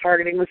know, the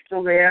targeting was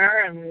still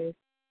there,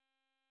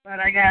 but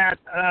I got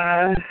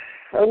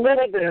a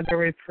little bit of a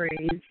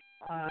reprieve.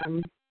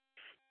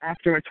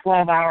 After a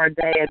 12-hour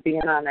day of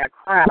being on that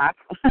crap,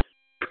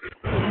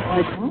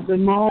 like the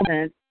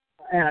moment,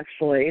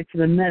 actually, to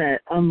the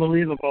minute,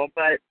 unbelievable.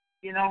 But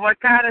you know what?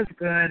 God is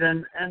good,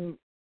 and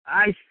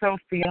I so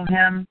feel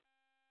Him.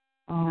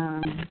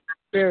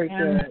 Very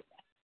good.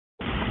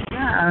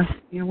 Yeah,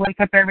 you wake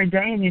up every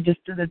day and you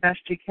just do the best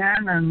you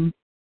can, and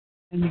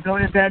you go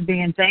to bed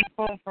being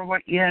thankful for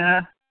what you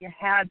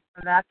had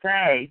for that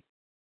day.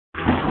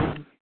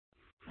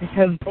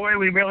 Because, boy,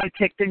 we really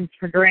take things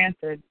for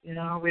granted. You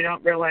know, we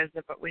don't realize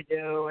it, but we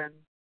do. And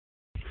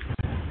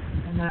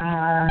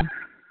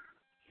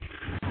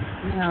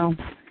you know,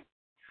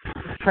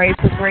 pray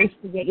for grace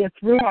to get you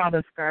through all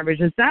this garbage.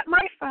 Is that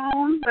my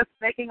phone that's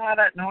making all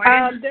that noise?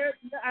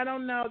 I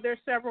don't know. There's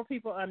several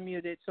people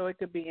unmuted, so it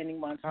could be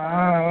anyone's phone.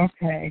 Oh,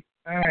 okay.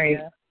 All right.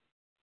 Yeah.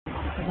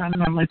 I'm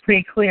normally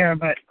pretty clear,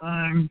 but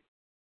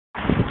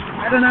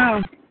I don't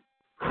know.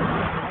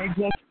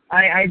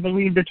 I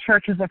believe the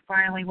churches are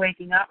finally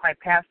waking up. My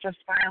pastor's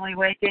finally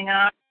waking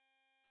up.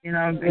 You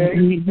know,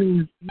 he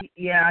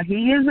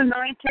is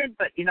anointed,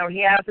 but, you know,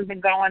 he hasn't been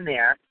going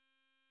there.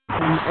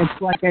 And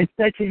it's like I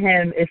said to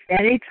him, if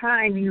any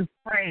time you've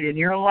prayed in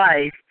your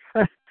life,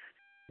 it's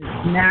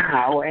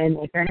now. And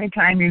if any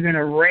time you're going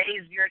to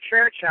raise your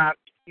church up,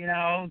 you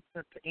know,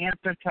 to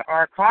answer to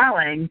our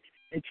calling,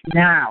 it's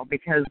now,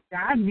 because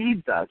God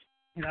needs us,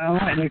 you know.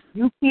 And if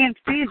you can't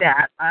see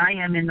that, I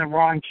am in the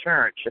wrong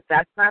church. If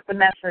that's not the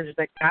message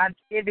that God's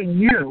giving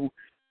you,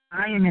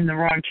 I am in the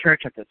wrong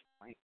church at this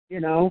point, you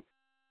know.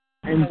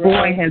 And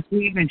boy, has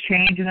he been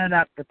changing it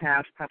up the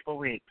past couple of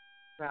weeks.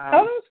 So,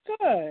 that's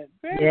good.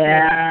 Very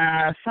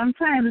good.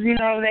 Sometimes, you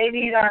know, they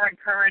need our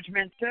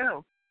encouragement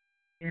too,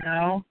 you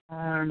know.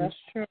 That's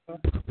true.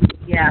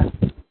 Yeah.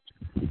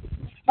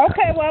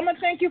 Okay, well, I'm going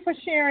to thank you for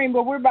sharing,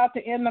 but we're about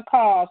to end the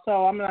call,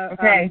 so I'm going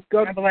to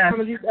go to some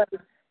of these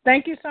others.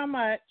 Thank you so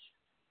much.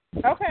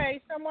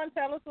 Okay, someone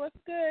tell us what's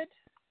good.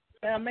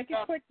 Make it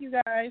quick, you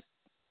guys.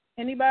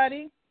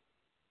 Anybody?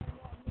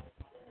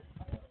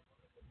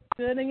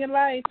 Good in your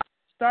life.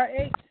 Star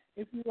 8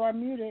 if you are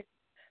muted.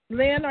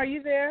 Lynn, are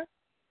you there?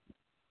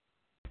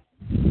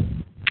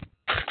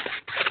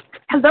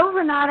 Hello,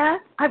 Renata.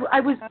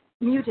 I was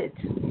muted.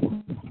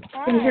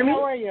 Hi, can you hear me?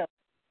 How are you?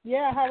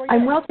 Yeah, how are you?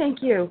 I'm well,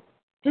 thank you.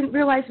 Didn't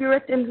realize we were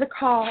at the end of the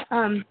call.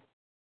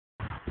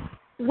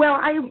 Well,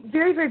 I'm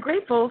very, very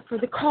grateful for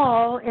the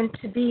call and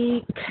to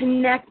be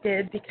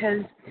connected,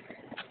 because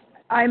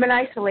I'm an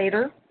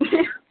isolator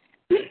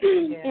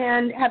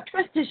and have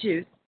trust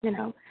issues, you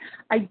know.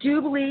 I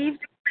do believe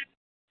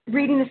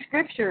reading the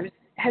scriptures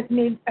has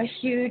made a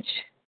huge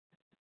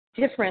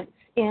difference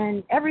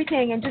in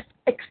everything, and just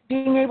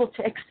being able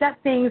to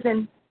accept things.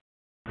 And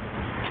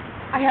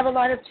I have a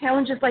lot of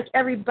challenges like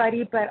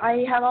everybody, but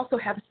I also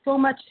have so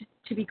much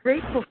to be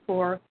grateful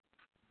for.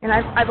 And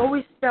I've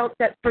always felt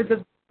that for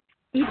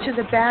each of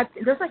the bad,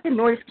 there's like a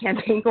noise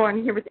campaign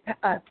going here with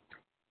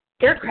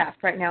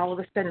aircraft right now all of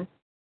a sudden.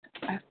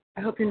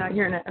 I hope you're not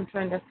hearing it. I'm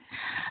trying to.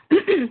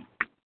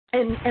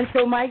 and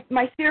so my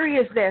theory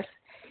is this,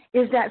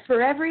 is that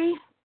for every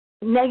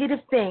negative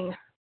thing,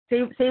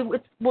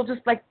 we'll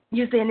just like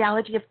use the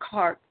analogy of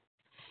cards.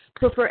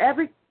 So for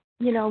every,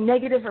 you know,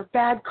 negative or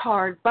bad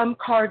card, bum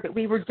card that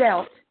we were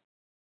dealt,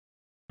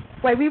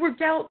 we were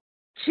dealt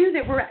two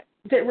that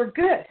were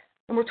good.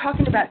 And we're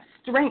talking about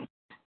strength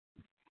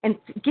and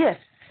gifts.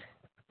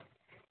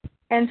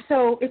 And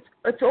so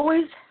it's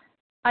always,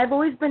 I've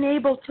always been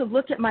able to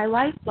look at my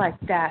life like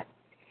that.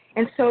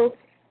 And so,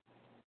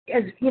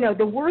 as you know,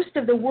 the worst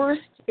of the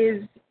worst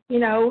is, you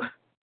know,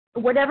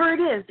 whatever it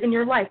is in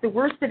your life, the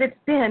worst that it's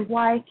been,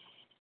 why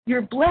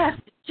you're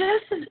blessed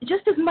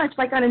just as much,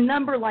 like on a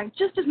number line,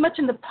 just as much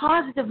in the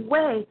positive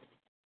way,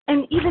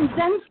 and even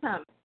then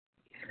some.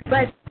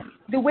 But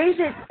the way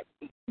that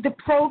the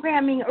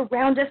programming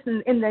around us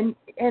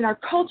and our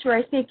culture,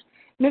 I think,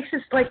 makes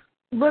us like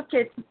look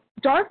at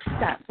dark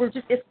stuff.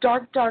 It's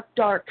dark,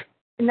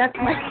 and that's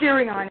my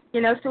theory on it.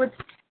 You know, so it's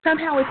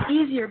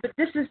easier, but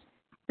this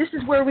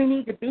is where we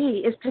need to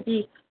be, is to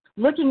be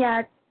looking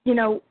at, you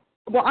know.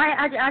 Well,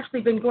 I've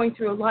actually been going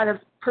through a lot of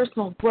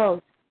personal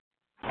growth,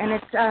 and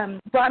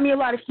it's brought me a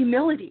lot of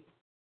humility,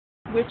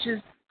 which is,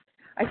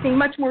 I think,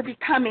 much more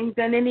becoming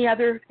than any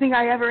other thing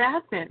I ever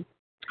have been.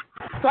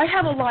 So I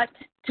have a lot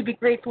to be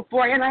grateful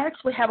for, and I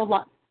actually have a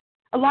lot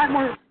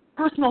more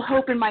personal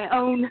hope in my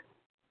own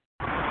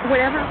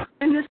whatever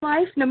in this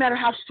life, no matter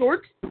how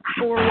short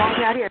or long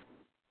that is.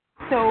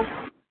 So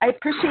I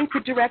appreciate the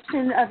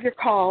direction of your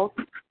call,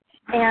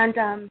 and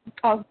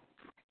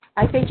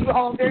I thank you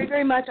all very,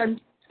 very much. I'm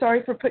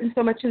sorry for putting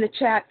so much in the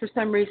chat. For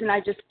some reason, I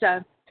just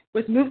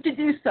was moved to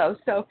do so.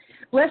 So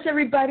bless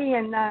everybody,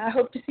 and I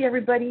hope to see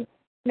everybody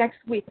next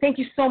week. Thank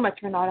you so much,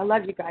 Renata. I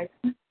love you guys.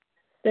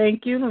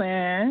 Thank you,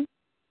 Lynn.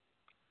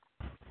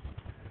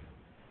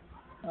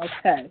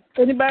 Okay.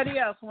 Anybody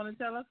else want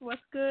to tell us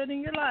what's good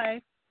in your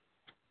life?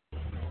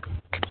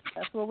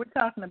 That's what we're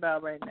talking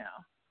about right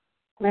now.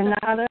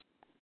 Renata?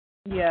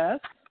 Yes?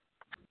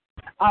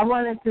 I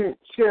wanted to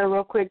share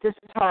real quick. This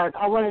is hard.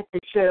 I wanted to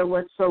share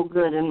what's so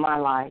good in my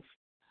life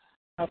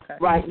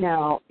right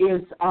now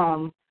is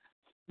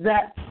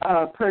that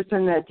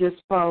person that just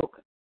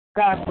spoke.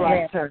 God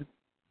bless her.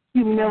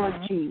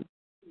 Humility.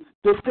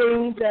 The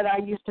things that I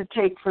used to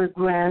take for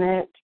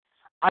granted,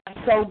 I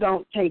so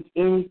don't take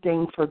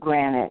anything for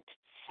granted.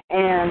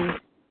 And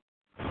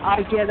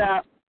I get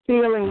up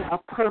feeling a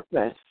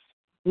purpose.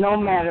 No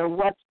matter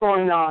what's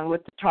going on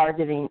with the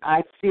targeting,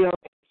 I feel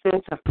a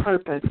sense of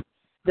purpose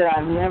that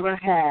I've never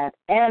had.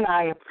 And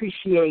I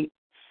appreciate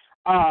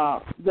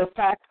the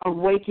fact of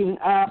waking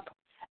up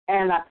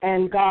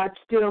and God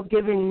still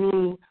giving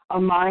me a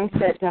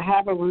mindset to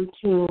have a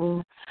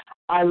routine.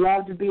 I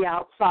love to be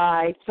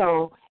outside,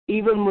 so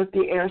even with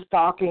the air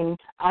stalking,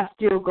 I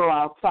still go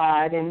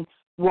outside and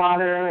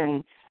water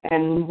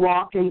and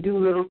walk and do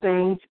little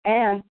things.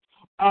 And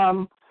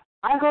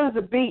I go to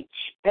the beach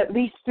at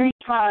least 3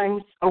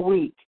 times a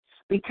week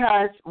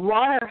because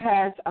water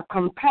has a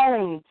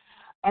compelling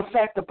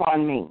effect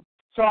upon me.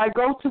 So I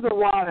go to the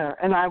water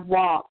and I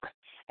walk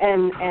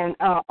and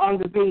on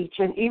the beach.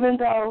 And even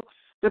though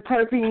the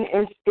perfume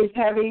is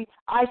heavy,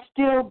 I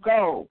still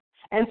go.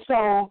 And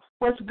so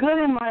what's good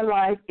in my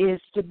life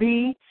is to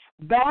be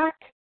back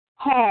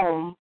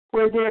home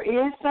where there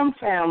is some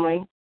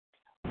family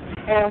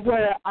and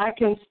where I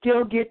can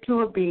still get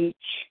to a beach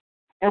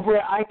and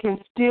where I can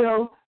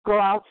still go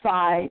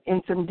outside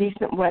in some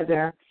decent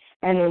weather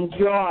and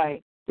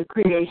enjoy the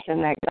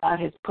creation that God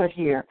has put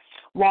here.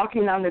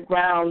 Walking on the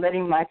ground,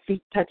 letting my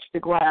feet touch the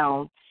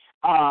ground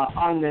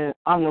on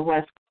the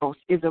West Coast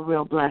is a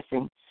real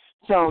blessing.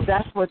 So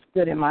that's what's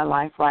good in my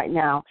life right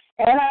now.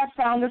 And I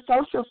found a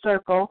social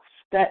circle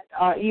that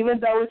even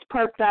though it's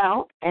perked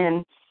out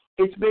and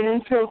it's been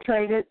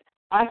infiltrated,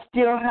 I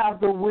still have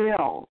the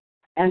will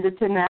and the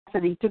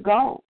tenacity to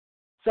go.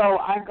 So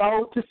I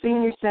go to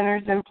senior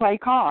centers and play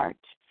cards,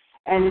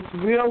 and it's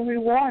real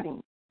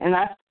rewarding. And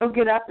I still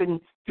get up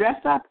and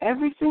dress up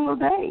every single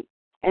day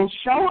and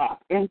show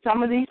up in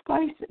some of these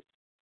places.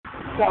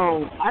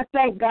 So I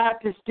thank God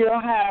to still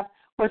have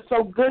what's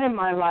so good in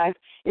my life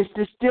is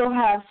to still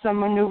have some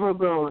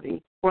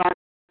maneuverability. Where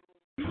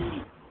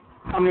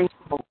I mean,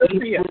 with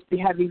the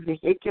heavy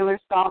vehicular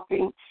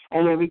stalking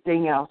and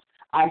everything else,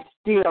 I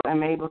still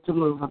am able to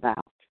move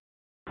about.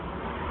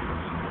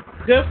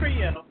 Good for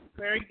you.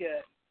 Very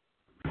good.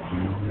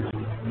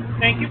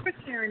 Thank you for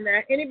sharing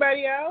that.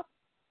 Anybody else?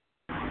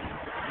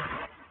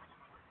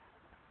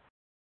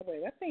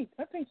 Wait, I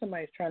think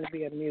somebody's trying to be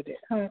unmuted.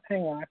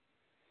 Hang on.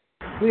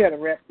 We got to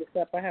wrap this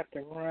up. I have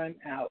to run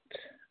out.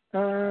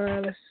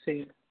 Let's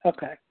see.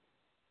 Okay.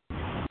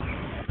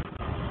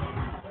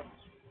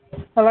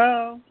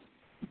 Hello?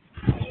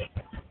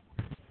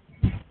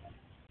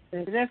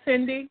 Is that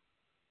Cindy?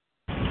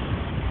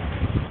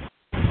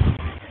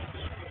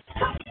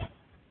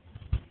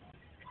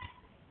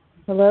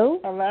 Hello?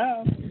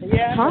 Hello?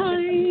 Yeah.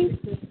 Hi.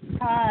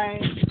 Hi.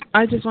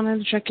 I just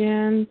wanted to check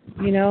in,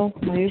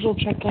 my usual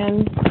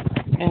check-in,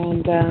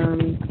 and,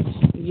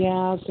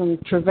 some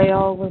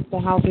travail with the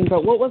housing.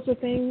 But what was the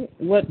thing?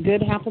 What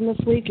good happened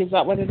this week? Is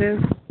that what it is?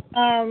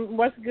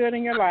 What's good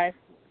in your life?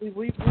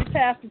 We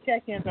passed the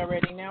check-ins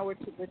already. Now we're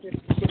just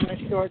giving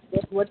a short,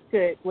 what's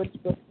good? What's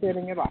good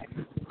in your life?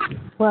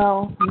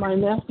 Well, my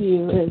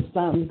nephew is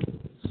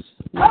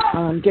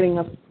getting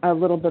a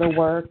little bit of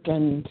work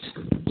and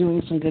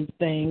doing some good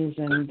things,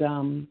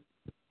 and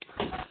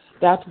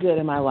that's good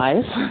in my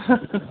life.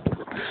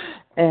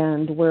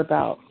 And we're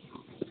about,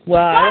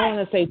 I don't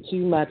want to say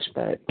too much,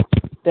 but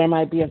there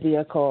might be a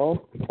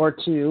vehicle or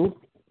 2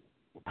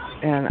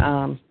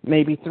 and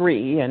maybe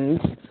 3, and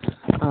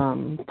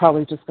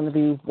probably just going to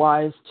be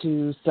wise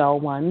to sell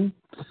one.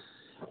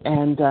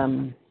 And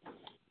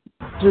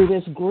through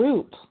this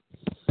group,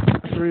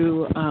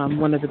 through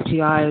one of the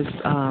PIs,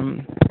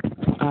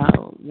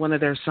 one of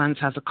their sons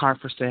has a car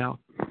for sale.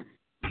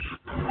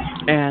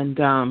 And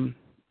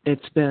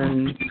it's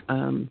been,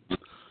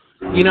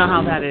 you know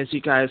how that is, you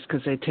guys,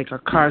 because they take our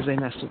cars, they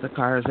mess with the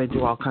cars, they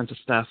do all kinds of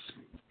stuff.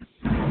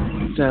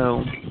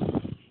 So,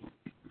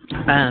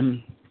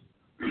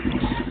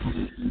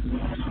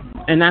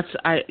 and that's,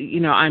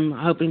 I'm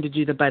hoping to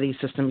do the buddy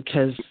system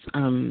because,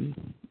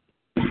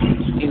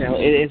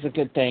 it is a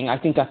good thing. I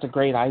think that's a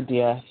great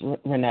idea,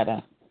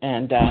 Renetta.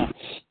 And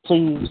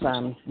please,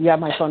 you have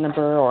my phone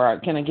number, or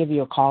can I give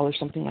you a call or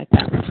something like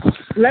that?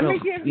 Let me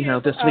give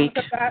you this week.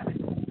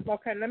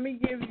 Let me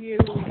give you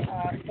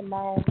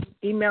Simone's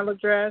email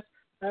address.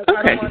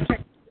 Okay.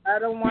 I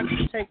don't want you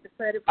to take the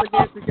credit for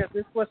this because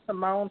this was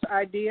Simone's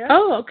idea.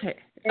 Oh, okay.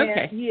 And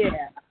okay.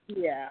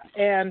 Yeah.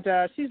 And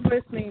she's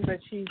listening, but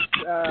she's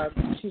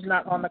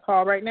not on the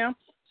call right now.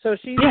 So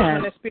she's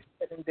going to speak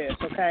in this,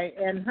 okay?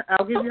 And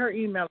I'll give you her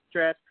email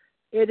address.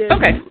 It is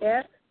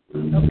S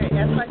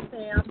like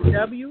Sam,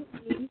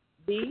 W-E-B-B-C.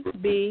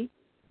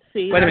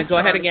 Wait a minute. Go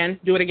ahead again.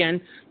 Do it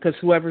again, because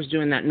whoever's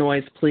doing that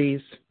noise,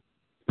 please.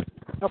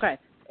 Okay.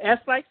 S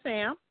like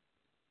Sam.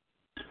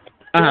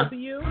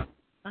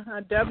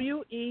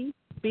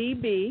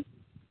 W-E-B-B.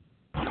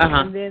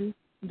 And then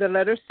the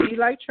letter C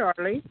like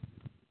Charlie.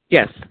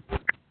 Yes.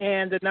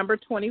 And the number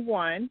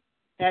 21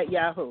 at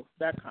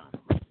yahoo.com.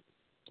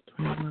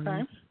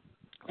 Okay.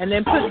 And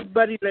then put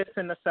buddy list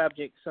in the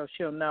subject so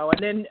she'll know.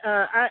 And then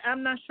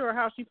I'm not sure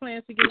how she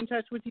plans to get in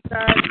touch with you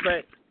guys,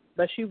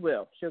 but she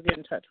will. She'll get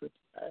in touch with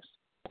you guys.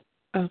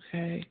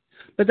 Okay.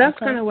 But that's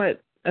kind of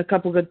what a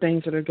couple good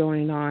things that are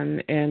going on.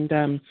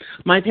 And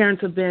my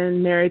parents have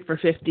been married for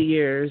 50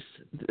 years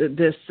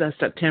this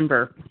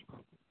September.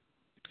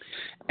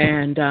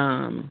 And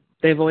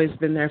they've always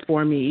been there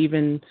for me.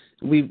 Even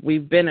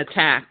we've been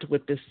attacked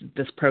with this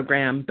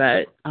program,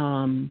 but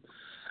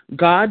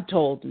God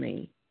told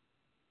me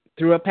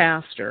through a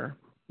pastor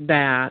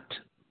that,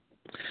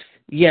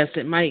 yes,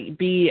 it might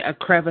be a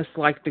crevice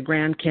like the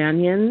Grand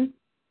Canyon,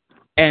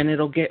 and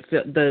it'll get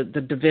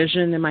the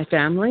division in my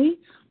family,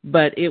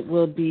 but it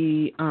will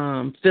be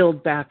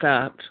filled back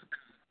up.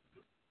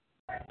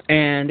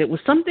 And it was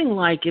something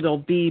like it'll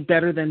be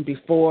better than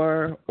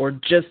before or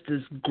just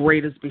as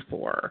great as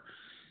before,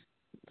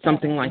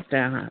 something like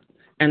that.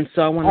 And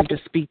so I wanted to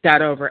speak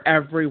that over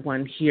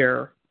everyone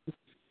here,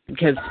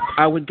 because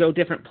I would go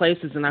different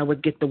places and I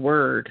would get the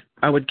word.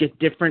 I would get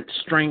different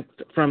strength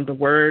from the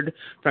word,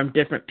 from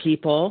different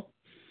people,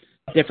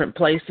 different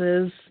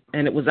places,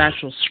 and it was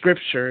actual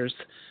scriptures.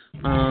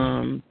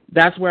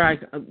 That's where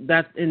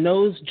in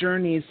those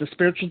journeys, the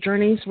spiritual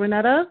journeys,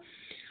 Renetta,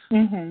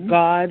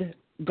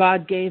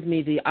 God gave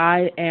me the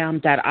I am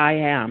that I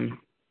am.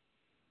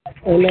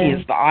 Amen.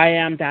 He is the I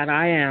am that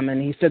I am,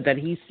 and he said that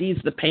he sees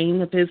the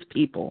pain of his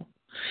people,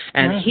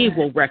 and he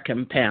will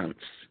recompense.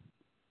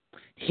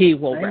 He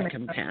will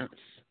recompense.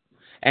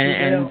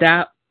 And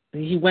that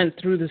he went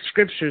through the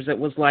scriptures. It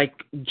was like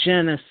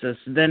Genesis,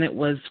 then it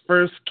was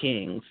 1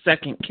 Kings,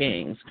 2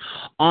 Kings,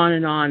 on.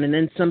 And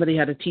then somebody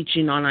had a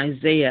teaching on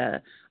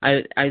Isaiah.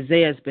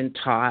 Isaiah's been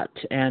taught.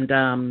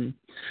 And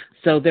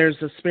so there's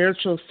a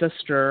spiritual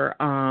sister.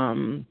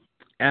 I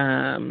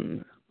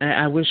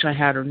wish I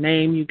had her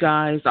name, you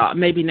guys.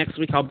 Maybe next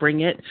week I'll bring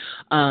it.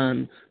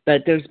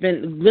 But there's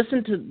been,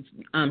 listen to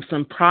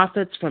some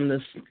prophets from the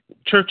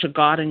Church of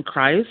God in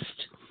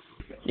Christ.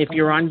 If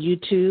you're on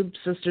YouTube,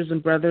 sisters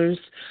and brothers,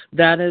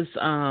 that is,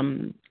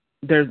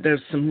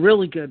 there's some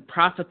really good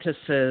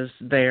prophetesses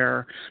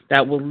there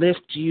that will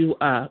lift you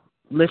up.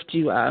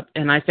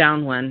 And I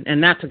found one,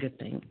 and that's a good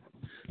thing.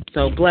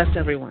 So bless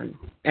everyone.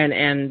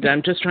 And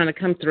I'm just trying to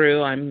come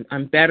through. I'm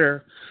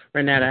better,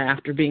 Renetta,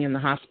 after being in the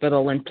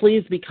hospital. And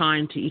please be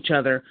kind to each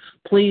other.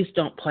 Please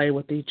don't play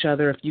with each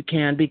other if you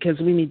can, because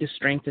we need to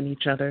strengthen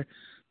each other.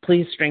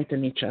 Please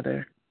strengthen each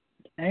other.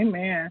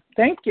 Amen.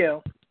 Thank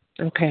you.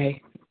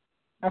 Okay.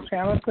 Okay,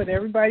 I'm going to put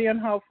everybody on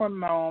hold for a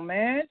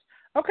moment.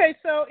 Okay,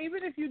 so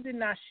even if you did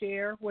not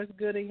share what's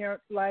good in your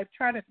life,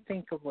 try to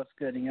think of what's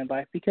good in your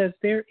life, because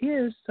there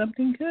is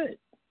something good.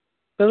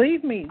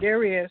 Believe me,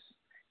 there is.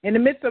 In the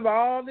midst of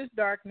all this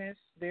darkness,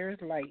 there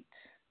is light.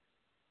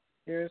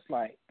 There is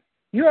light.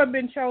 You have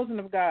been chosen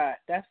of God.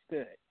 That's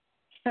good.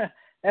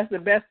 That's the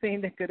best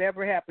thing that could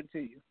ever happen to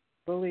you.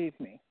 Believe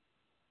me.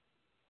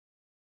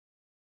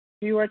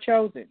 You are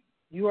chosen.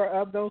 You are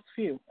of those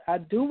few. I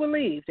do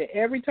believe that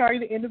every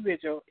targeted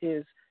individual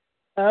is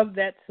of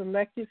that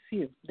selected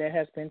few that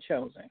has been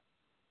chosen.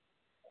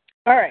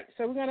 All right,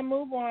 so we're going to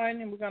move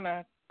on, and we're going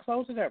to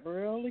close it up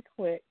really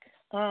quick.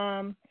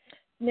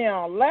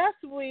 Now,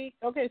 last week,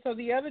 okay, so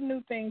the other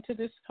new thing to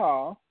this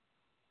call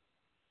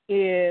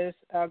is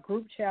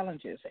group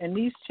challenges, and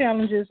these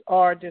challenges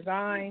are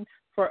designed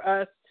for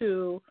us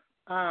to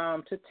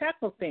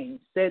tackle things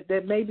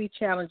that may be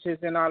challenges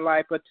in our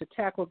life, but to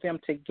tackle them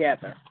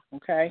together,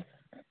 okay?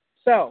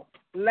 So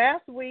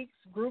last week's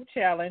group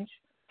challenge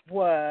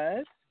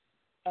was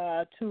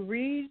to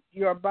read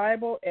your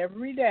Bible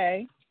every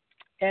day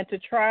and to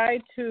try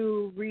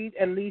to read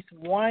at least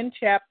one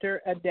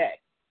chapter a day,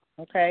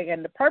 okay?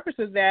 And the purpose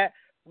of that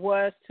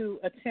was to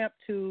attempt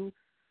to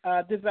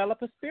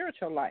develop a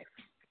spiritual life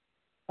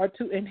or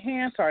to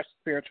enhance our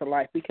spiritual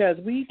life, because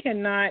we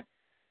cannot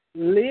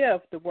live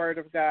the Word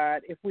of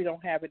God if we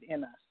don't have it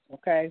in us,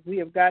 okay? We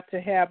have got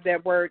to have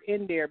that Word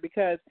in there,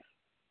 because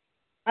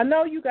I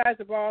know you guys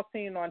have all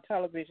seen on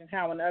television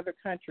how in other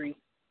countries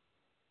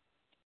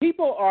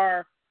people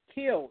are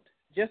killed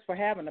just for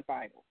having a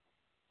Bible.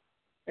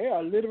 They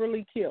are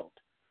literally killed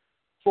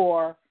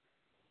for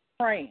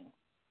praying,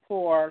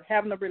 for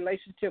having a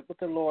relationship with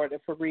the Lord,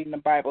 and for reading the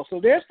Bible. So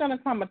there's going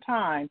to come a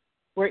time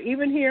where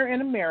even here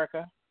in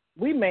America,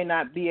 we may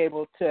not be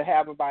able to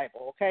have a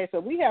Bible, okay? So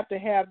we have to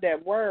have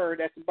that word,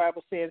 as the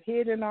Bible says,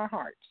 hid in our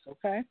hearts,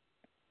 okay?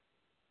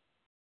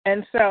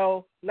 And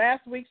so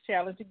last week's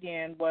challenge,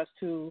 again, was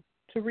to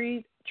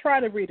try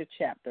to read a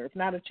chapter, if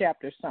not a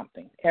chapter,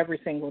 something, every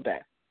single day.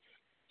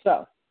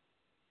 So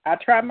I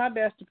try my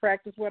best to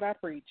practice what I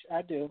preach.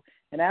 I do.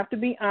 And I have to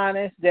be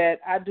honest that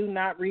I do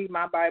not read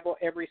my Bible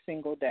every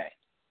single day.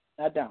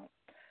 I don't.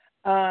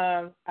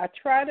 I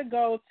try to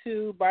go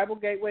to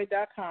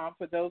BibleGateway.com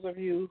for those of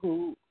you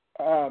who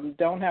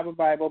don't have a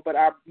Bible, but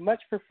I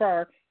much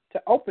prefer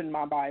to open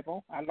my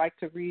Bible. I like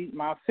to read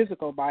my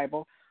physical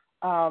Bible.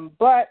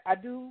 But I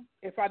do,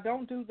 if I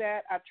don't do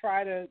that, I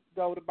try to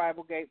go to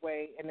Bible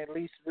Gateway and at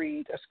least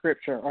read a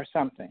scripture or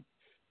something.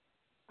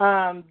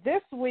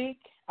 This week,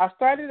 I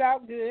started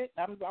out good.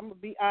 I'm going to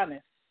be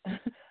honest.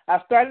 I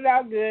started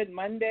out good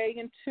Monday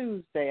and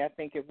Tuesday, I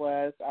think it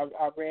was.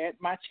 I read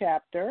my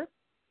chapter.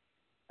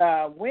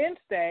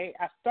 Wednesday,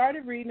 I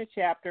started reading a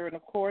chapter, and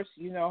of course,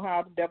 you know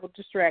how the devil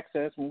distracts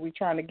us when we're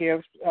trying to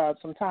give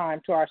some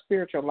time to our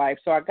spiritual life.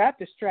 So I got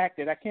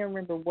distracted. I can't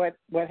remember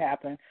what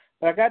happened,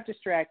 but I got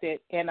distracted,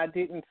 and I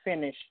didn't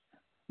finish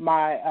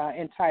my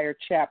entire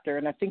chapter.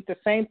 And I think the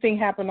same thing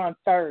happened on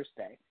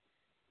Thursday.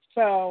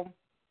 So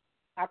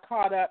I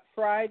caught up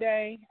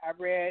Friday. I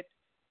read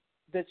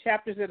the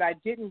chapters that I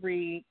didn't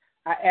read.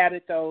 I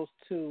added those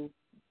to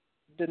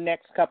the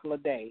next couple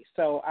of days.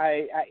 So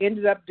I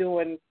ended up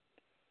doing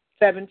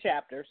 7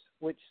 chapters,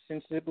 which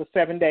since it was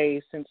 7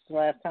 days since the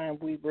last time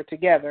we were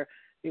together,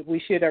 we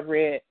should have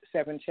read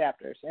 7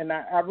 chapters. And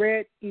I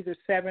read either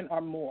 7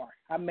 or more.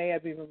 I may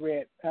have even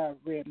read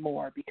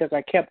more because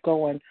I kept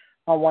going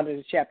on one of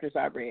the chapters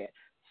I read.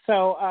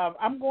 So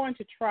I'm going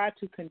to try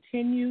to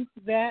continue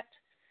that.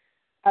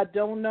 I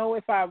don't know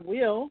if I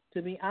will,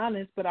 to be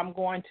honest, but I'm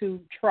going to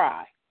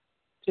try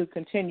to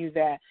continue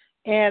that.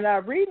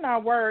 And reading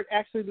our word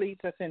actually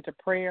leads us into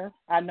prayer.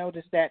 I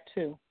noticed that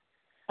too.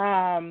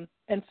 And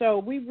so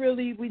we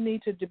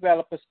need to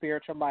develop a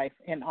spiritual life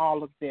in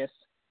all of this.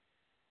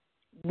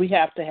 We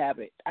have to have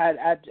it.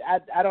 I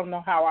don't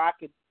know how I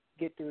could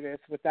get through this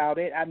without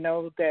it. I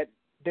know that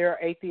there are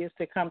atheists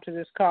that come to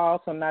this call,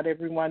 so not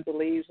everyone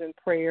believes in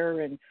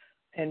prayer and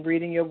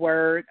reading your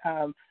word.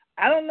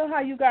 I don't know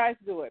how you guys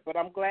do it, but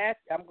I'm glad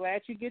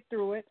you get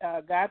through it.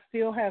 God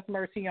still has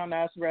mercy on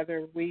us,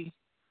 whether we,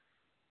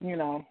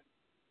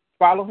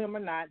 follow him or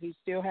not. He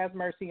still has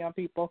mercy on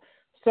people.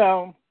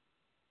 So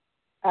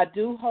I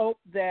do hope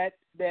that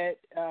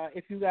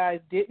if you guys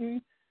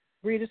didn't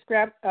read a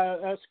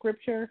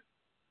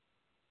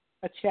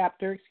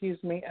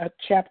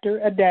chapter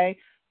a day,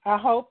 I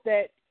hope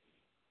that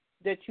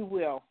you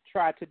will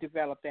try to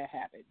develop that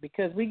habit,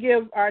 because we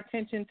give our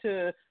attention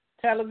to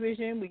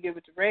television, we give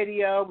it to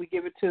radio, we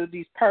give it to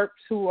these perps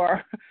who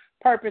are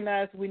perping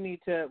us. We need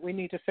to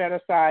set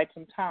aside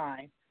some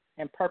time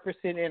and purpose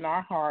it in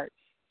our heart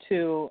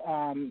to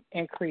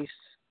increase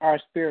our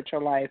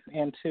spiritual life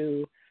and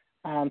to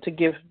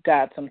give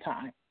God some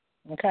time.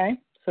 Okay,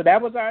 so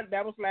that was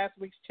last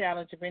week's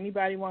challenge. If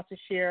anybody wants to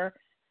share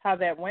how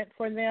that went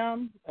for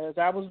them, as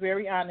I was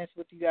very honest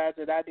with you guys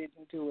that I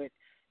didn't do it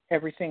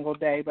every single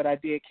day, but I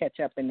did catch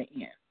up in the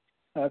end.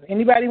 So if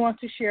anybody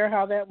wants to share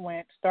how that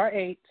went, star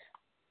 8.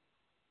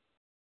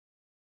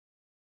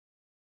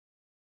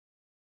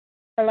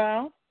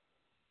 Hello,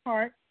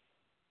 Heart.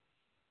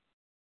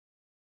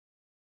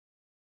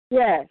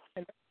 Yes.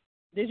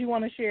 Did you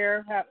want to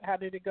share how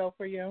did it go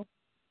for you?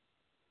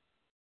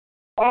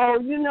 Oh,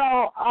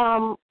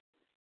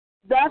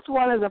 that's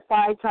one of the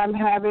fights I'm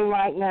having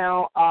right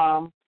now.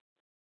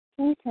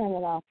 Can you turn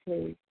it off,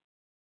 please?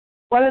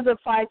 One of the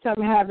fights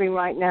I'm having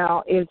right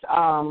now is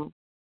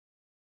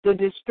the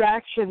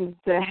distractions,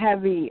 the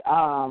heavy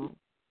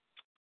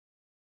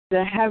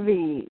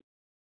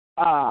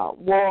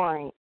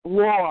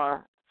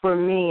war for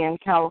me in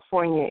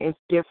California is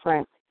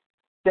different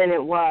than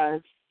it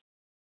was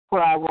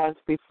where I was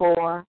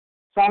before.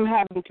 So I'm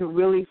having to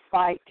really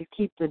fight to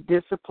keep the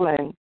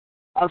discipline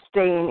of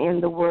staying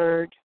in the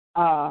Word.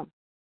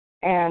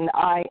 And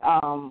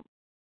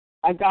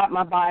I got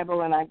my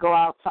Bible and I go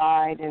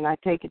outside and I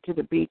take it to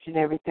the beach and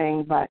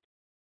everything, but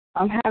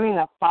I'm having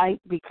a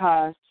fight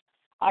because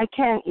I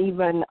can't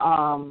even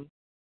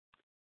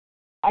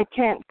I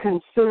can't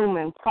consume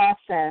and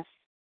process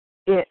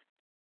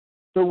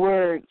the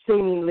Word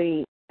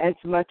seemingly as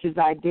much as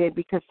I did,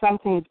 because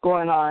something's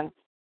going on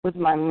with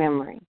my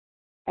memory.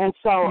 And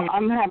so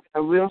I'm having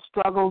a real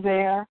struggle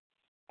there.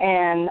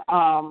 And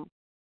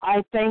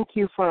I thank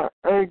you for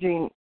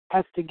urging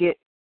us to get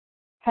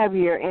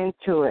heavier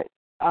into it,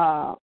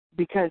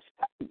 because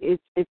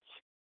it's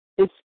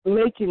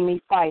making me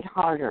fight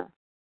harder.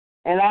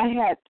 And I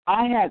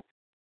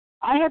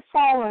had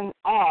fallen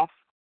off,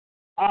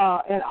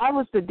 and I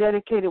was the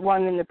dedicated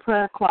one in the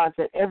prayer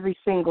closet every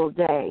single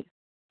day.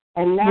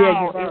 And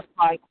now it's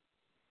like,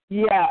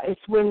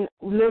 it's when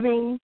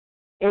living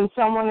in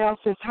someone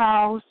else's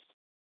house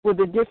with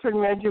a different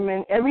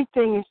regimen,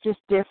 everything is just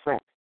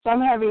different. So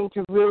I'm having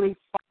to really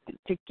fight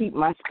to keep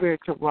my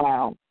spiritual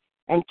ground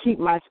and keep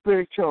my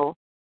spiritual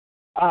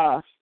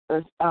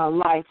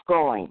life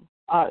going.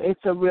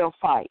 It's a real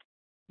fight,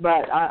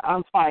 but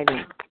I'm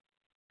fighting.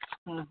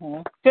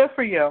 Mm-hmm. Good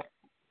for you.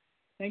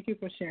 Thank you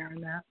for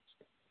sharing that.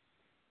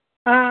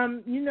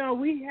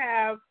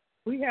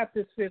 We have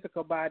this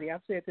physical body.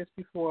 I've said this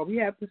before. We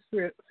have this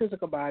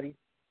physical body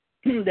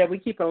that we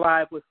keep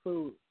alive with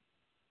food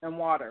and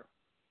water.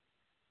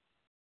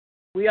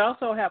 We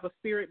also have a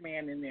spirit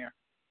man in there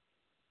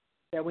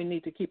that we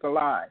need to keep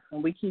alive,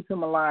 and we keep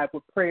him alive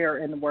with prayer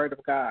and the Word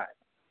of God.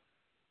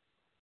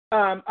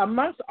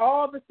 Amongst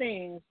all the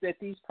things that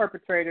these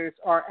perpetrators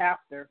are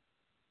after,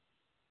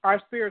 our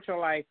spiritual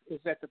life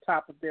is at the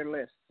top of their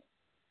list.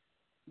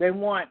 They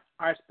want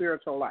our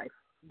spiritual life.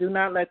 Do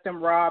not let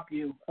them rob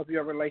you of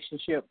your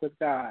relationship with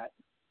God.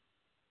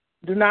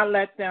 Do not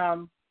let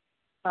them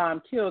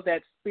kill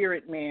that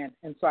spirit man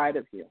inside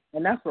of you.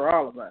 And that's for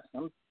all of us.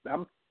 When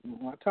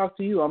I talk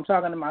to you, I'm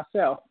talking to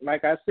myself.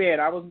 Like I said,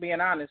 I was being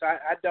honest.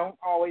 I don't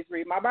always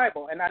read my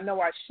Bible, and I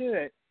know I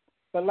should.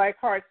 But like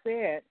Hart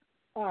said,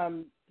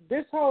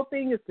 this whole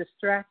thing is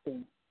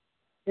distracting.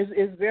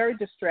 It's very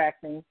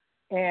distracting.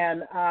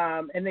 And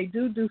they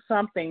do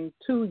something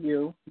to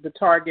you, the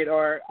target,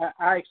 or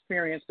I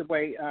experienced the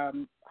way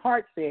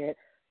Hart said,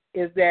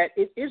 is that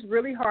it is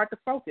really hard to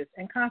focus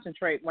and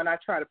concentrate when I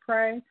try to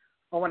pray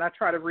or when I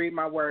try to read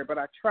my word. But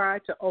I try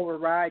to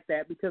override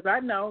that, because I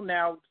know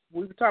now,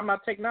 we were talking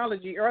about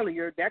technology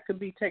earlier. That could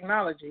be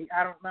technology.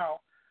 I don't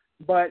know.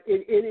 But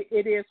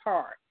it is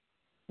hard.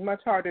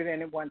 much harder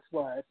than it once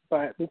was.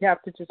 But we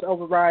have to just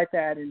override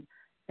that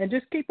and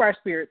just keep our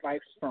spirit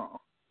life strong.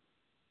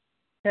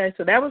 Okay,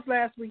 so that was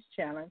last week's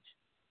challenge.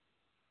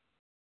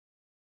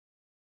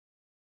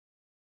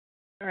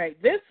 All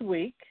right, this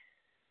week,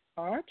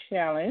 our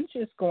challenge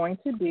is going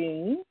to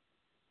be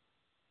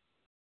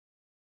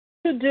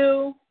to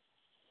do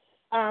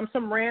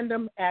some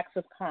random acts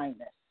of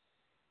kindness.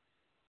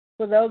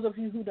 For those of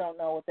you who don't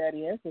know what that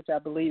is, which I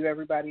believe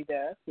everybody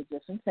does, but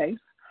just in case,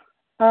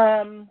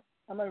 I'm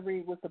going to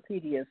read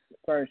Wikipedia's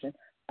version.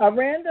 A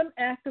random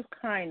act of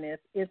kindness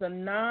is a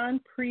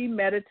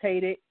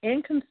non-premeditated,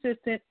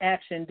 inconsistent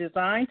action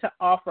designed to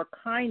offer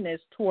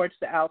kindness towards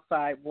the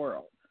outside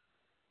world.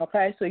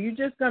 Okay, so you're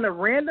just going to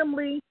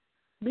randomly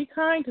be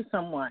kind to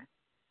someone,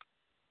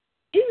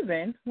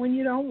 even when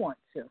you don't want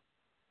to.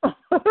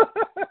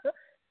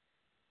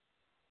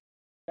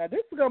 Now,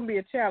 this is going to be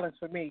a challenge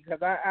for me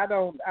because I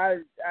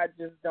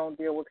just don't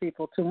deal with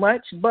people too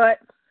much. But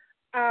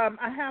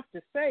I have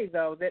to say,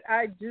 though, that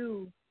I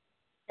do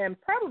and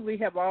probably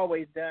have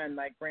always done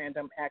like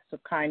random acts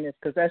of kindness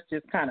because that's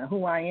just kind of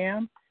who I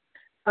am.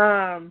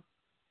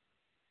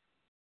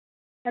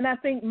 And I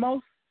think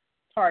most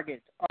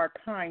targets are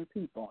kind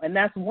people. And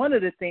that's one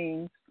of the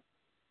things,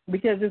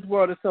 because this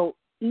world is so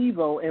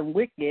evil and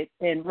wicked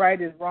and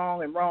right is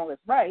wrong and wrong is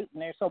right,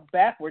 and they're so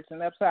backwards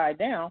and upside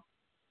down,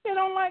 they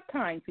don't like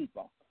kind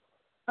people.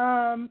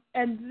 And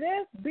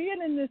this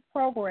being in this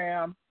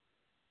program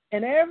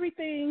and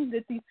everything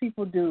that these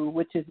people do,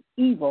 which is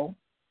evil,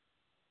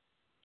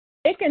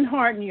 it can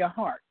harden your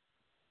heart,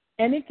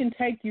 and it can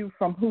take you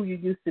from who you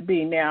used to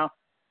be. Now,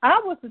 I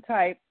was the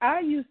type, I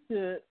used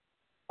to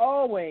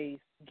always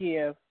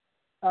give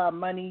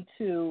money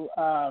to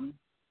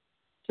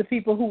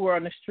people who were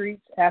on the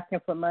streets asking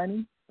for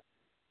money.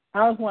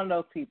 I was one of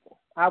those people.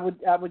 I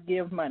would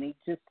give money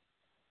just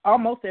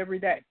almost every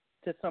day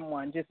to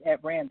someone just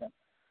at random.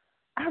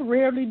 I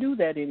rarely do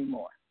that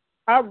anymore.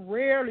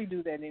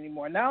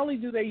 Not only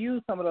do they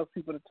use some of those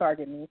people to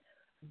target me,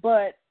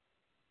 but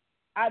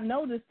I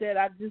noticed that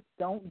I just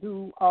don't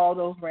do all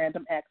those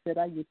random acts that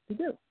I used to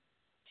do.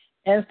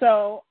 And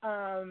so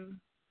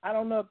I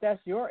don't know if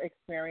that's your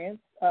experience.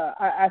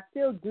 I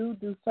still do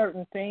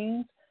certain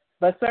things,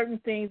 but certain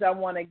things I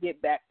want to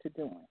get back to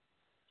doing.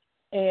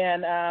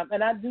 And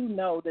I do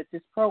know that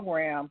this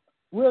program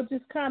will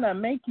just kind of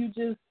make you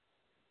just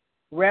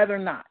rather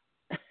not.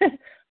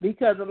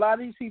 Because a lot of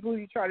these people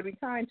you try to be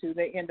kind to,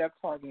 they end up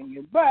targeting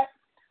you. But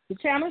the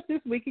challenge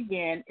this week,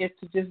 again, is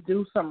to just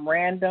do some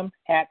random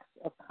acts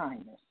of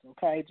kindness,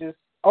 okay? Just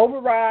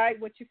override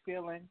what you're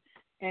feeling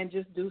and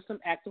just do some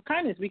acts of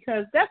kindness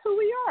because that's who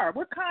we are.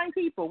 We're kind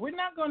people. We're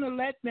not going to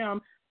let them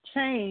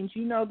change.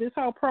 You know, this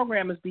whole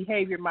program is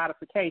behavior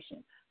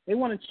modification. They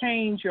want to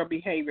change your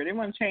behavior. They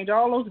want to change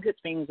all those good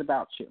things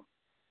about you.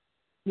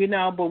 You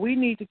know, but we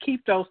need to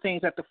keep those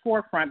things at the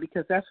forefront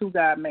because that's who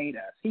God made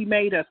us. He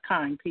made us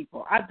kind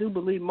people. I do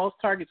believe most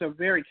targets are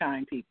very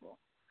kind people.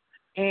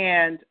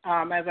 And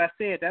as I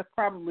said, that's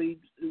probably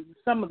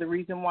some of the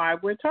reason why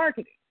we're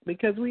targeted,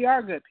 because we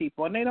are good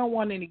people, and they don't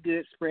want any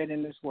good spread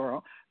in this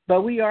world.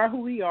 But we are who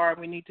we are, and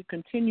we need to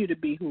continue to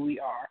be who we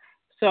are.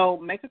 So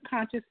make a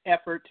conscious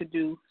effort to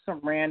do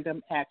some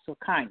random acts of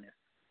kindness.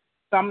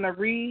 So I'm going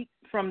to read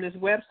from this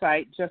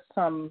website just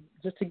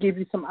to give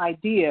you some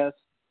ideas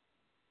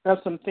of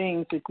some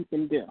things that you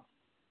can do.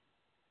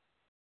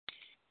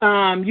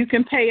 You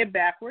can pay it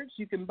backwards.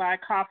 You can buy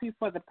coffee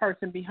for the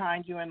person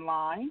behind you in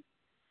line.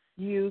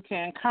 You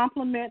can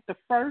compliment the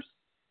first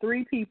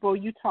 3 people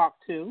you talk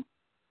to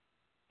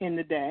in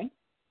the day.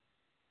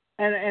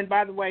 And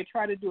by the way,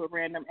 try to do a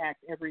random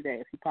act every day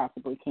if you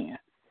possibly can.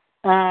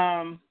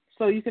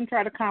 So you can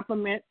try to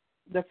compliment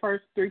the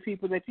first 3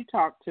 people that you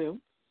talk to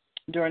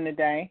during the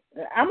day.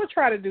 I'm going to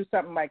try to do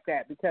something like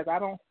that because I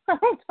don't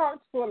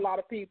talk to a lot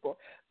of people.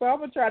 So I'm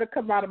going to try to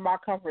come out of my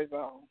comfort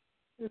zone.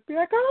 Just be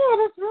like, oh,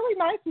 that's really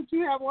nice that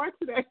you have on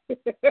today.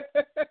 I'm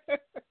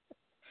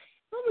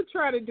going to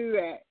try to do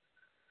that.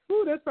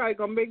 Ooh, that's probably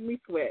going to make me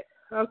sweat.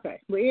 Okay.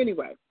 But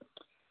anyway,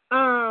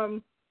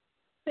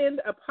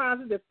 send a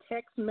positive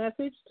text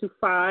message to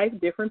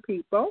 5 different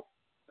people.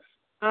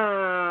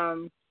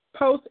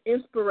 Post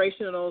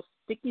inspirational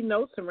sticky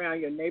notes around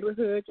your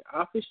neighborhood,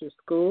 your office, your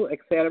school,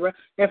 etc.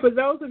 And for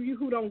those of you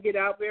who don't get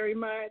out very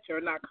much or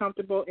are not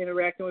comfortable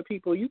interacting with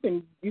people, you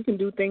can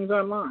do things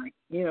online.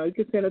 You know, you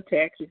can send a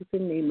text, you can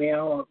send an email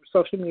or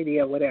social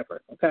media,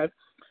 whatever. Okay.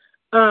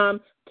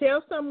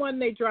 Tell someone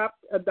they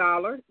dropped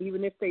 $1,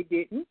 even if they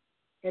didn't,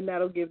 and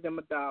that'll give them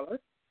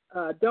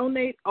 $1.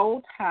 Donate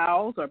old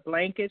towels or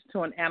blankets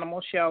to an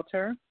animal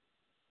shelter.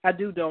 I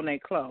do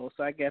donate clothes,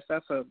 so I guess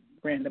that's a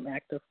random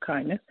act of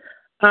kindness.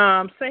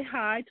 Say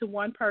hi to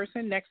one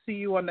person next to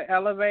you on the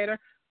elevator.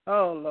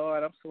 Oh,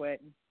 Lord, I'm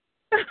sweating.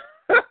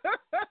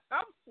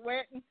 I'm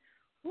sweating.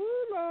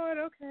 Oh, Lord,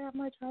 okay, I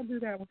might try to do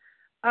that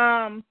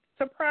one.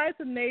 Surprise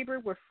a neighbor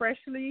with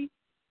freshly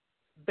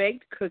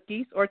baked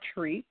cookies or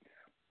treats.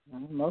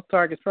 Most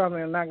targets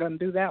probably are not going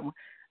to do that one.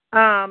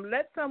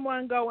 Let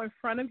someone go in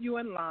front of you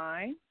in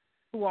line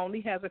who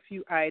only has a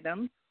few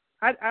items.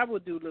 I will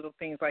do little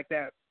things like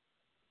that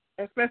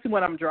especially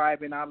when I'm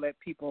driving. I'll let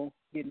people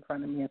get in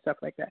front of me and stuff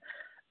like that.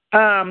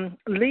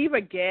 Leave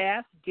a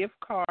gas gift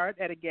card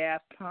at a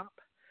gas pump.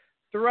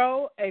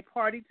 Throw a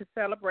party to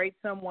celebrate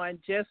someone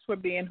just for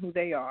being who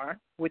they are,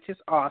 which is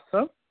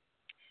awesome.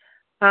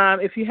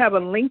 If you have a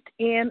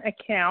LinkedIn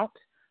account,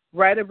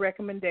 write a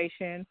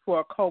recommendation for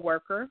a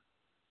coworker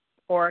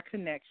or a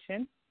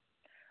connection.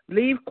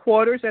 Leave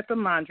quarters at the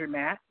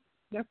laundromat.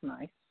 That's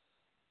nice.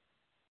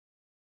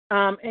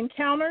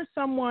 Encounter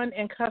someone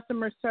in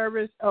customer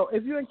service.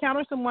 If you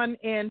encounter someone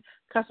in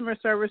customer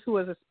service who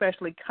is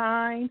especially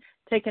kind,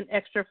 take an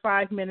extra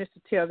 5 minutes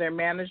to tell their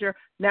manager.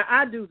 Now,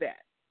 I do that.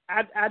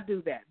 I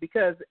do that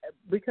because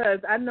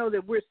I know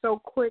that we're so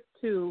quick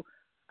to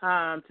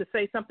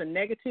say something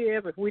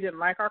negative if we didn't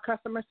like our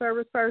customer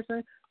service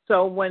person.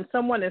 So when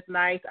someone is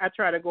nice, I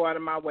try to go out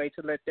of my way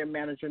to let their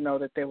manager know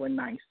that they were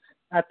nice.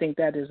 I think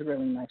that is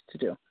really nice to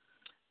do.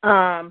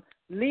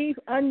 Leave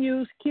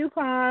unused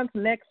coupons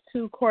next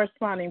to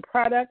corresponding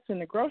products in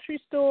the grocery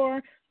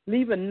store.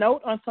 Leave a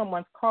note on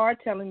someone's car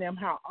telling them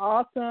how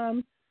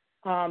awesome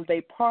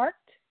they parked.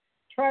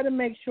 Try to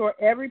make sure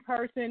every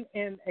person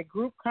in a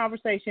group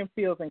conversation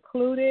feels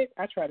included.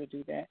 I try to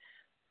do that.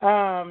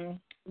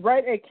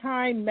 Write a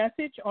kind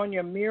message on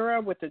your mirror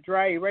with a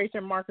dry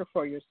eraser marker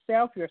for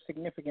yourself, your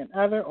significant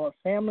other, or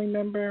family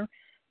member.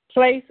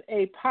 Place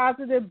a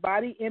positive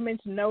body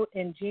image note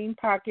in jean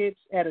pockets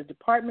at a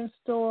department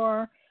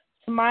store.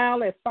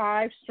 Smile at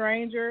 5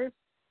 strangers.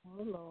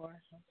 Oh, Lord.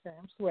 Okay,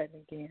 I'm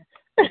sweating again.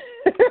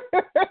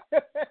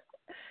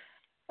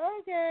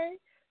 Okay.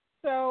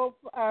 So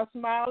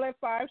smile at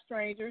 5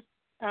 strangers.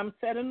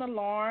 Set an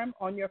alarm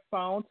on your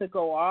phone to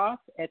go off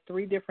at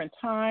 3 different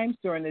times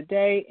during the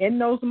day. In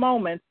those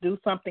moments, do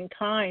something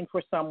kind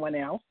for someone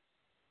else.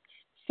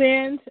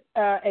 Send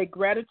a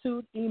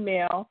gratitude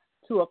email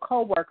to a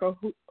coworker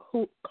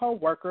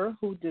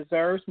who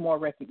deserves more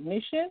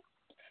recognition.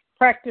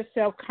 Practice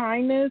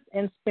self-kindness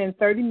and spend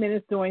 30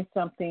 minutes doing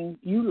something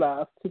you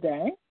love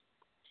today.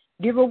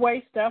 Give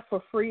away stuff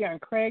for free on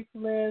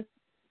Craigslist.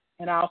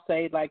 And I'll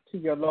say, like, to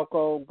your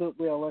local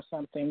Goodwill or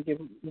something, give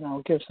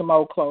some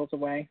old clothes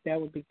away. That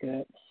would be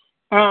good.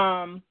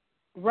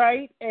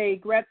 Write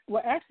a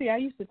well, actually, I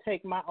used to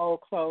take my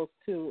old clothes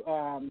to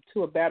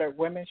a battered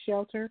women's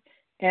shelter,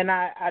 and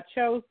I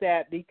chose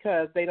that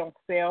because they don't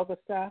sell the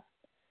stuff,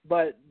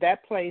 but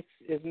that place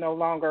is no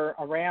longer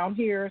around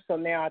here, so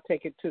now I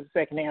take it to the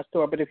secondhand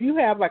store. But if you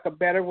have, like, a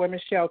battered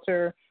women's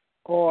shelter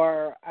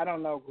or, I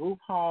don't know, group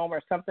home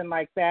or something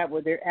like that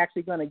where they're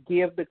actually going to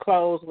give the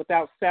clothes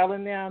without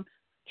selling them,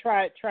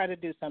 try to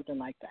do something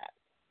like that.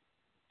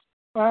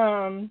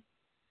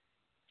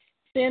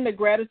 Send a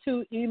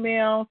gratitude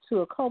email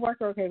to a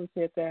coworker. Okay, we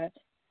said that.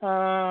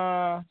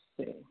 Let's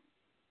see.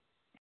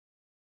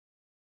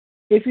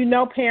 If you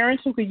know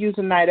parents who could use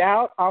a night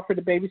out, offer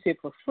to babysit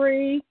for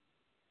free.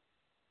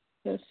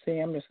 Let's see,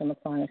 I'm just going to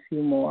find a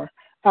few more.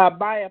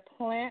 Buy a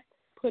plant.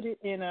 Put it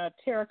in a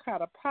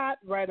terracotta pot,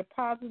 write a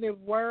positive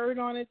word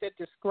on it that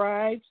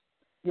describes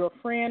your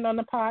friend on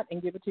the pot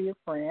and give it to your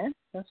friend.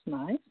 That's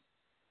nice.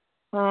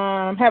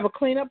 Have a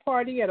cleanup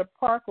party at a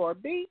park or a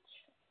beach.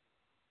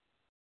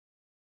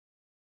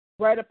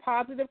 Write a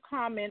positive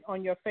comment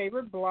on your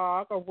favorite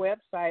blog or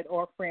website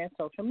or friend's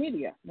social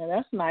media. Now,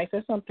 that's nice.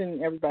 That's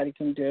something everybody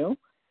can do.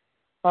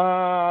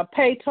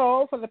 Pay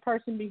toll for the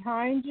person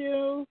behind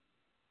you.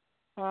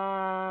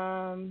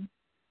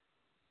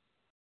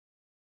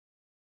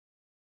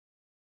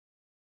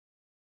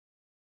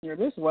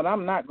 This is what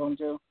I'm not going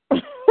to do.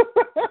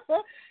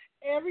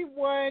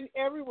 Everyone,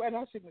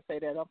 I shouldn't say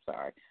that. I'm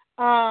sorry.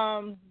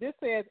 This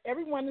says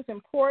everyone is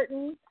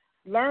important.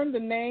 Learn the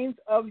names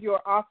of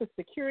your office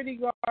security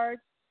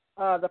guards,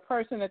 the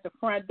person at the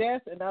front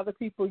desk, and other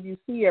people you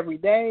see every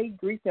day.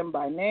 Greet them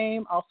by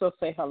name. Also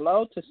say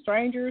hello to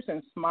strangers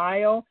and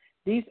smile.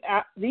 These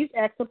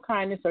acts of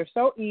kindness are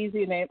so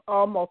easy, and they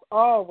almost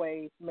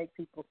always make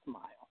people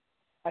smile.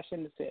 I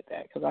shouldn't have said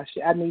that because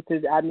I need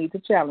to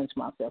challenge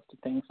myself to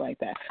things like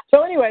that.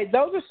 So anyway,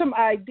 those are some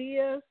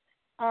ideas.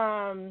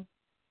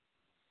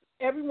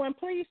 Everyone,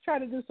 please try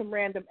to do some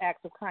random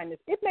acts of kindness.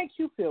 It makes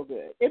you feel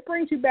good. It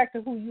brings you back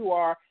to who you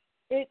are.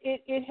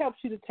 It helps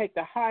you to take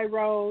the high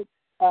road,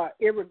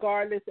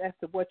 irregardless as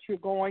to what you're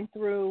going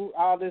through,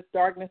 all this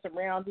darkness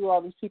around you,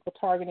 all these people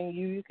targeting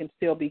you. You can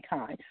still be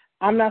kind.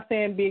 I'm not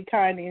saying be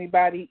kind to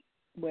anybody.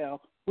 Well,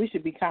 we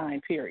should be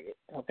kind, period,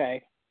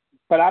 okay?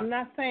 But I'm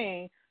not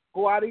saying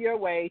go out of your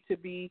way to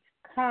be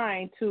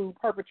kind to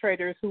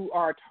perpetrators who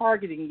are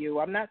targeting you.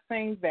 I'm not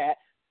saying that.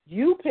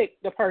 You pick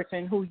the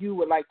person who you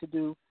would like to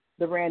do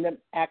the random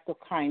act of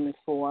kindness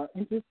for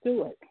and just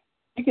do it.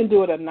 You can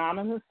do it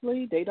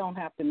anonymously. They don't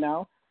have to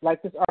know.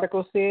 Like this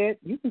article said,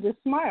 you can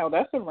just smile.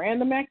 That's a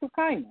random act of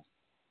kindness,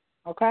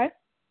 okay?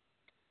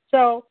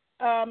 So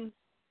I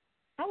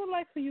would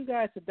like for you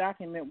guys to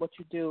document what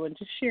you do and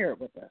just share it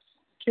with us.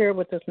 Share it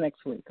with us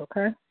next week,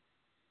 okay?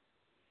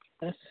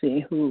 Let's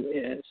see who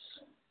is.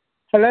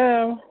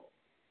 Hello.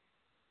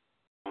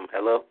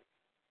 Hello.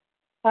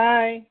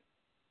 Hi.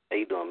 How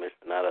you doing, Miss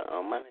Renata?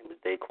 My name is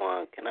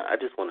Daquan. I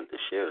just wanted to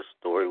share a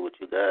story with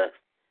you guys.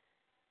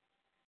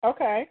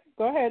 Okay,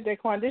 go ahead,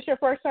 Daquan. This your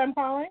first time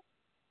calling?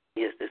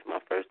 Yes, this is my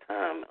first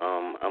time.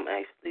 I'm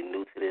actually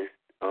new to this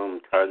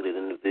targeted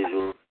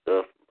individual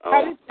stuff.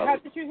 How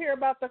did you hear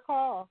about the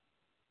call?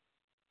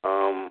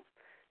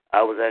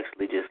 I was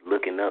actually just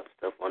looking up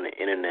stuff on the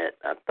internet.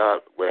 I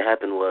thought what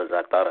happened was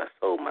I thought I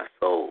sold my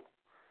soul.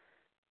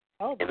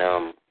 Oh.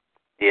 And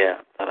yeah,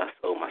 I thought I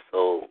sold my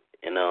soul.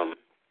 And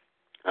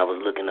I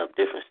was looking up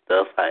different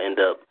stuff. I end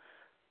up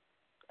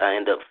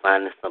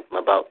finding something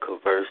about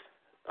covert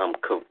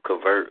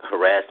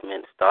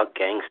harassment,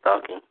 gang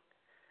stalking.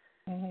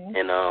 Mm-hmm.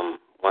 And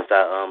once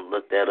I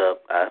looked that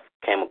up, I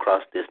came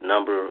across this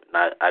number.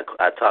 And I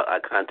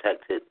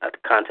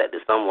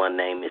contacted someone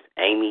named Miss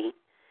Amy,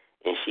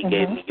 and she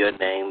gave me your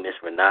name, Miss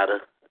Renata,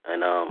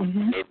 and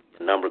gave me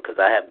your number because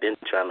I have been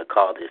trying to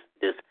call this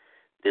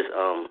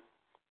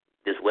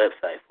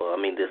website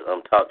this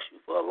talk show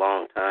for a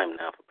long time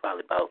now, for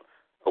probably about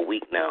a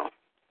week now.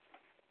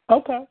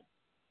 Okay.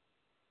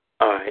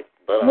 All right.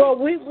 But, well,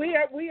 we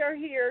are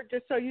here,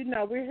 just so you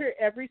know, we're here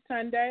every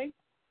Sunday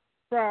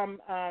from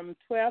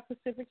 12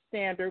 Pacific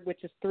Standard,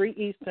 which is 3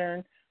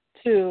 Eastern,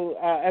 to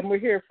and we're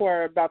here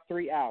for about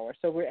 3 hours.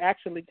 So we're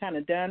actually kind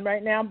of done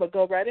right now, but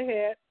go right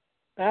ahead.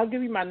 I'll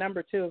give you my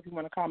number too if you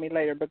want to call me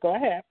later, but go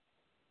ahead.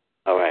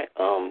 All right.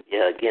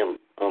 Again,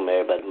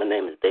 everybody, my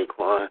name is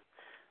Daquan.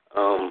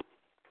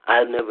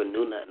 I never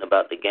knew nothing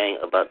about this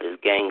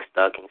gang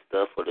stalking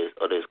stuff or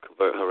this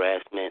covert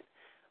harassment.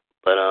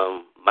 But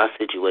my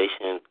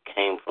situation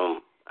came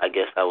from, I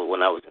guess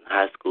when I was in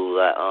high school.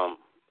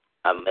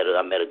 I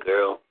met a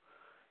girl,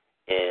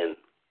 and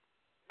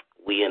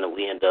we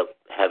ended up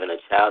having a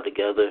child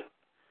together,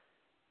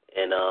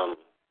 and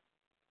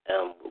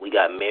we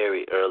got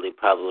married early,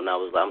 probably when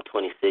I'm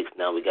 26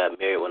 now. We got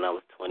married when I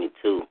was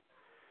 22.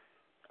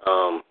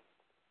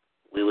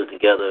 We were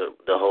together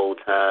the whole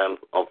time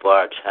for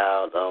our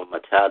child. My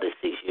child is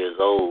 6 years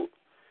old.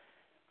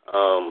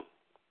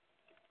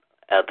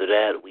 After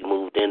that, we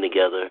moved in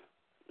together.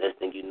 Next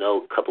thing you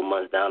know, a couple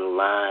months down the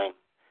line,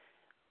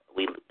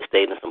 we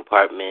stayed in some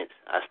apartments.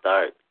 I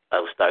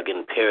would start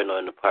getting paranoid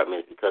in the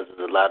apartments because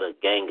there's a lot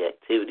of gang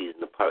activities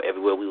in the apartment.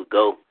 Everywhere we would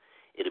go,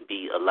 it'd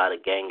be a lot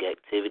of gang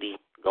activity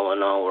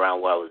going on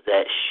around where I was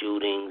at,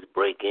 shootings,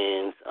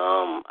 break-ins.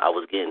 I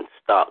was getting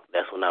stalked.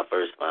 That's when I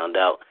first found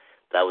out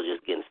that I was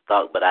just getting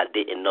stalked, but I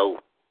didn't know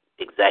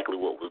exactly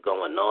what was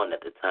going on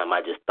at the time.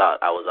 I just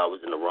thought I was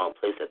always in the wrong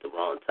place at the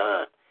wrong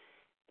time.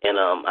 And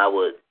I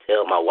would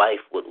tell my wife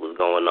what was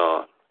going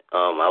on.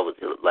 I was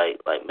like,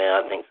 man,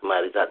 I think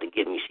somebody's out to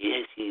get me.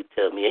 She'd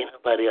tell me, ain't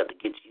nobody out to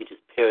get you. You're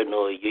just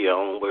paranoid. You're your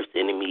own worst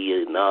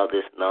enemy and all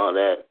this and all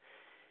that.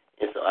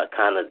 And so I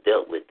kind of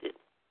dealt with it.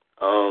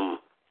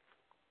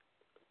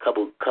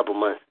 Couple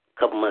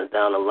months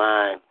down the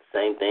line,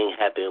 same thing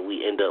happened.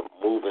 We end up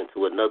moving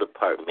to another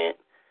apartment.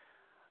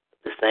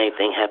 The same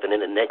thing happened in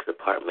the next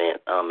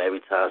apartment. Every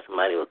time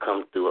somebody would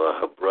come through, or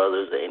her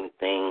brothers or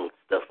anything,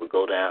 stuff would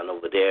go down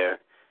over there.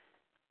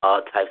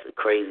 All types of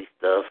crazy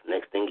stuff.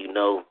 Next thing you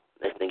know,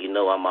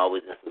 I'm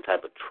always in some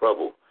type of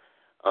trouble.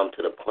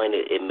 To the point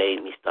it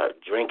made me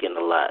start drinking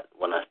a lot.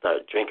 When I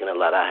started drinking a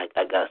lot, I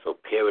got so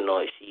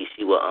paranoid.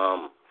 She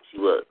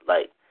would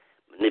like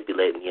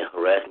manipulate me and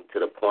harass me to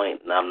the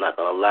point, and I'm not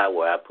gonna lie,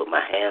 where I put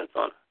my hands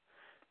on her.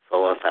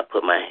 So once I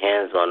put my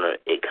hands on her,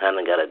 it kind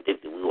of got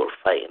addicted. We were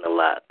fighting a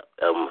lot,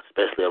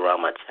 especially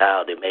around my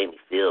child. It made me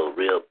feel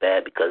real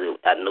bad because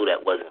I knew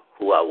that wasn't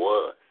who I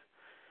was.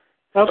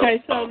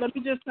 Okay, so let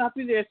me just stop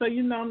you there. So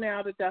you know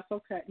now that that's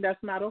okay.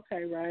 That's not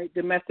okay, right?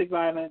 Domestic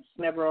violence,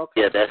 never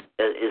okay. Yeah,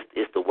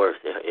 it's the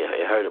worst.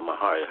 It hurt in my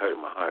heart.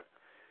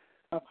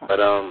 Okay. But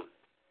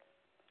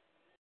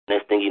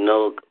next thing you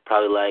know,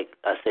 probably like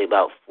I say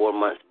about 4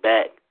 months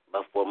back.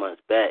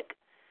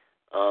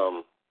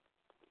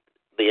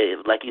 But yeah,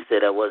 like you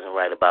said, that wasn't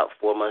right. About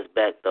 4 months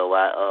back though,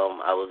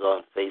 I was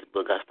on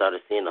Facebook. I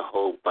started seeing a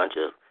whole bunch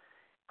of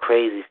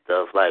crazy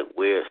stuff, like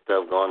weird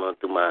stuff going on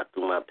through my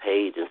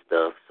page and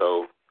stuff.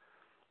 So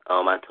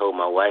I told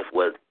my wife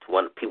when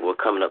people were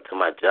coming up to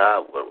my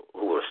job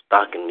who were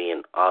stalking me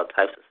and all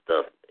types of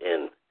stuff.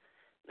 And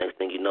next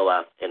thing you know,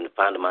 I ended up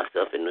finding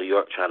myself in New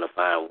York trying to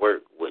find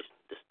work, which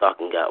the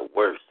stalking got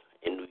worse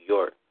in New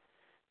York,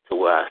 to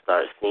where I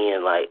started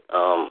seeing like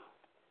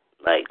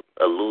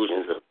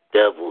illusions of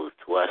devils,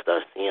 to where I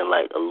started seeing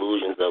like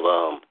illusions of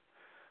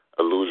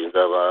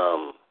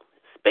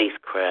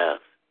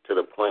spacecraft, to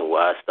the point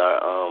where I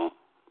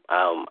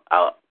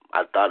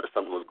thought that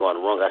something was going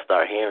wrong. I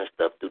started hearing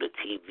stuff through the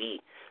TV,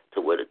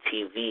 to where the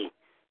TV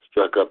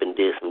struck up and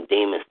did some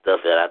demon stuff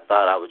that I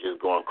thought I was just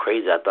going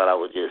crazy. I thought I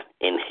was just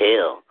in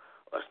hell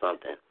or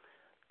something,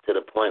 to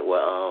the point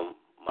where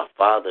my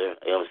father,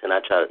 you know what I'm saying, I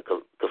tried to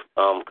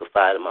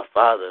confide in my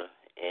father,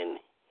 and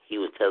he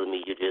was telling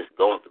me, you're just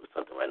going through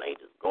something right now.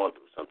 You're just going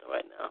through something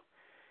right now.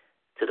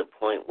 To the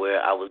point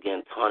where I was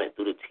getting taunted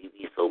through the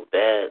TV so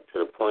bad, to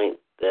the point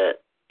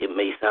that it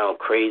may sound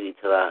crazy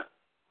till I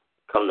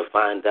come to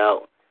find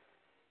out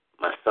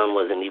my son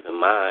wasn't even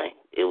mine.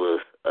 It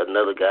was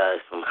another guy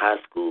from high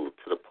school,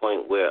 to the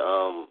point where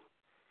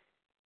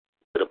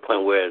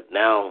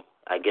now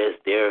I guess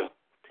they're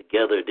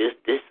together.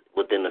 This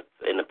within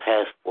in the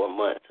past 4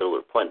 months. To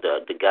the point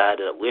the guy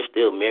that we're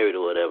still married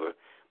or whatever,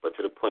 but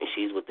to the point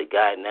she's with the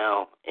guy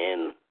now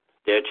and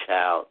their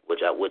child,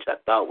 which I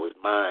thought was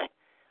mine.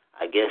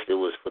 I guess it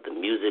was for the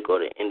music or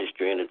the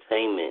industry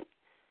entertainment.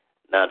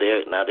 Now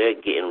they're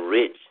getting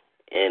rich,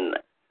 and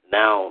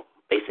now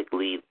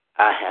basically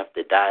I have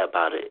to die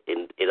about it.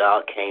 And it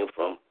all came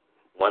from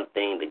one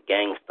thing, the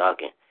gang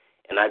stalking.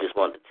 And I just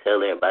wanted to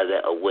tell everybody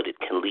that of what it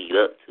can lead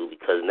up to,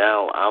 because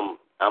now I'm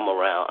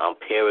around. I'm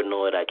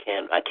paranoid. I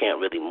can't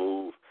really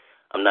move.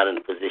 I'm not in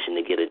a position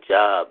to get a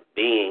job.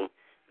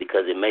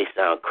 Because it may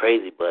sound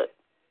crazy, but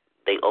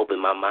they open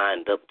my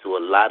mind up to a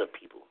lot of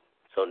people.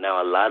 So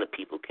now a lot of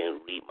people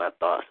can read my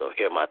thoughts or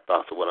hear my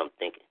thoughts of what I'm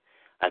thinking.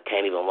 I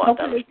can't even walk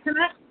down.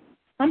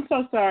 I'm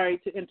so sorry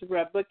to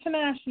interrupt, but can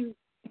I ask you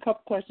a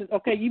couple questions?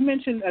 Okay, you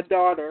mentioned a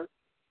daughter,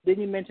 then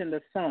you mentioned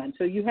a son.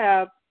 So you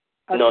have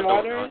a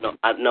daughter? No.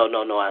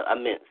 I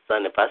meant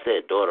son. If I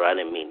said daughter, I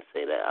didn't mean to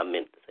say that. I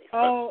meant to say son.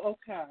 Oh,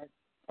 okay.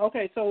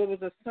 Okay, so it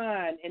was a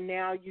son, and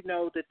now you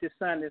know that this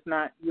son is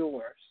not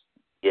yours.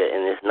 Yeah,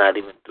 and it's not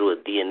even through a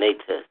DNA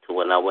test. To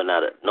when I went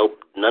out,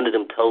 none of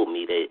them told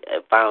me. They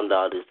found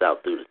all this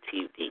out through the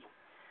TV.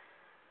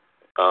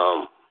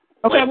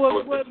 Okay,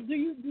 well, do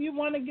you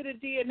want to get a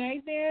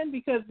DNA then?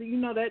 Because you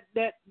know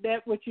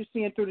that what you're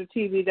seeing through the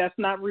TV, that's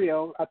not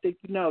real. I think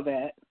you know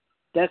that.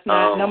 That's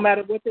not. No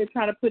matter what they're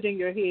trying to put in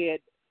your head,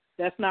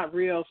 that's not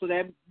real. So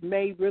that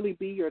may really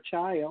be your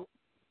child.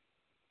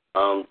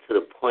 To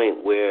the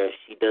point where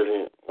she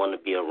doesn't want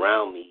to be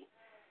around me.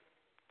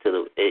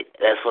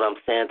 That's what I'm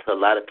saying to a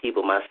lot of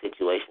people. My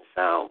situation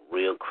sounds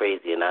real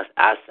crazy, and I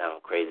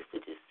sound crazy for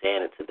just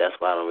saying it. So that's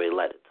why I don't really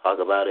like to talk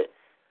about it.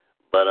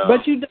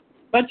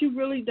 But you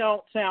really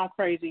don't sound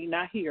crazy,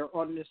 not here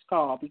on this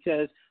call,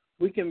 because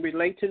we can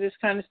relate to this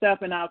kind of stuff.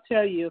 And I'll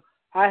tell you,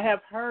 I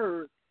have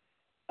heard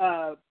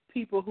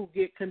people who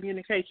get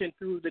communication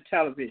through the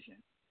television.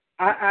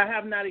 I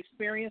have not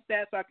experienced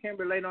that, so I can't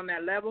relate on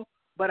that level,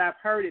 but I've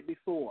heard it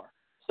before.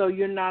 So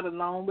you're not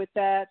alone with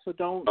that. So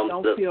don't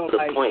feel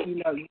like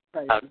you're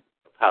crazy.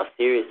 How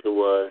serious it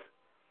was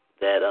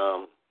that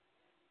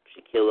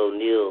Shaquille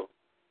O'Neal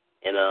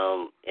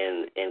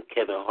and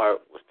Kevin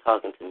Hart was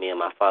talking to me and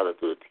my father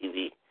through the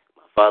TV.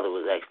 My father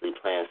was actually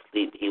playing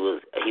sleep. He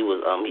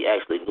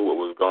actually knew what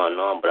was going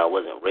on, but I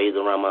wasn't raised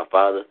around my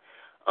father.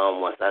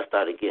 Once I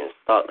started getting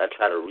stalked, I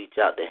tried to reach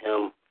out to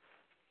him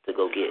to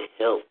go get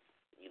help.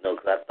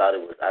 Because I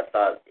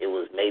thought it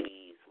was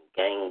maybe some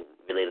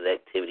gang-related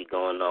activity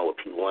going on where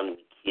people wanted to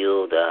be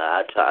killed.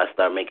 I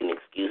started making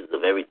excuses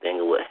of everything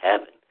and what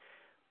happened.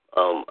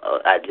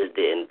 I just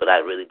didn't, but I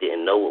really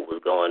didn't know what was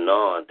going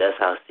on. That's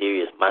how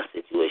serious my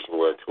situation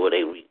was, to where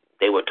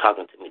they were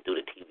talking to me through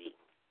the TV.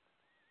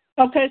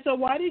 Okay, so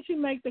why did you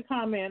make the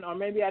comment, or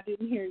maybe I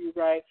didn't hear you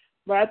right,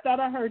 but I thought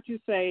I heard you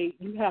say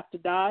you have to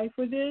die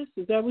for this.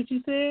 Is that what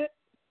you said?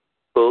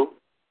 Who?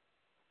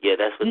 Yeah,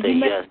 that's what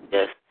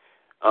yes.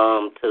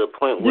 To the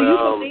point where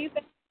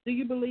Do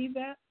you believe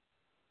that?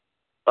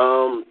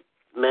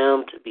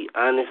 Ma'am, to be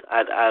honest,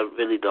 I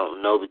really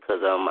don't know, because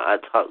I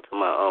talked to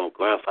my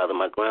grandfather.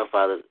 My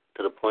grandfather,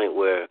 to the point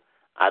where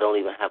I don't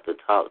even have to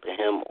talk to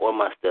him or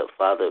my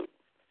stepfather.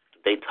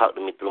 They talk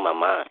to me through my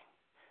mind.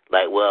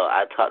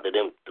 I talk to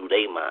them through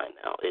their mind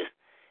now.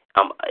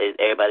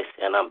 Everybody's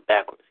saying I'm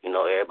backwards.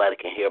 Everybody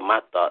can hear my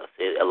thoughts.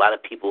 A lot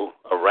of people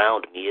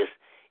around me,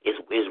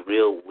 it's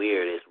real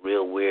weird. It's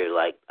real weird.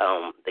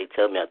 They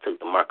tell me I took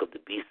the mark of the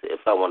beast.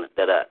 If I wanted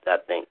that, I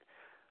think.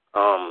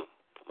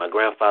 My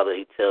grandfather,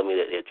 he tell me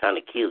that they're trying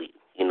to kill you.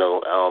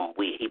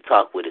 He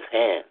talked with his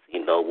hands.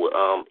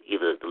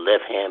 Either the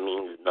left hand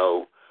means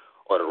no,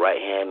 or the right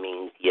hand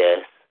means yes.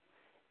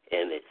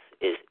 And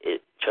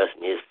trust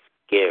me, it's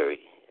scary.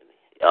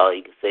 All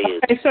you can say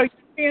is. Okay, so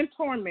you're being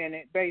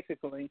tormented,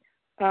 basically.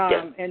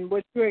 Yes. And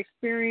what you're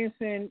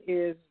experiencing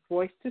is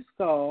voice to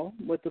skull,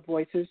 with the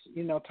voices,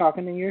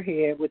 talking in your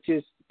head, which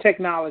is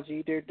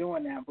technology they're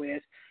doing that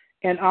with.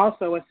 And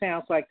also it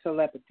sounds like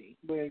telepathy,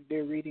 where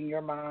they're reading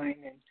your mind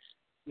and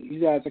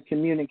you guys are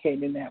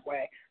communicating that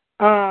way.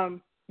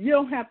 You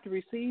don't have to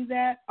receive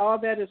that. All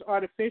that is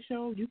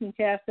artificial. You can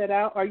cast that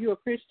out. Are you a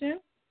Christian?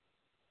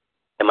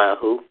 Am I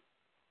who?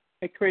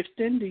 A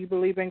Christian. Do you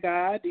believe in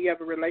God? Do you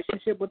have a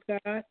relationship with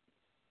God?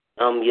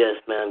 Yes,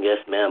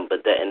 ma'am.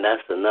 But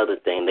that's another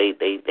thing.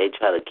 They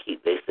try to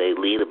they say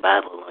leave the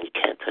Bible alone. You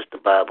can't touch the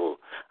Bible,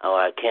 or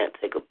I can't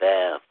take a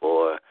bath,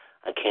 or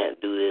I can't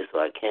do this,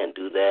 or I can't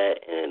do that,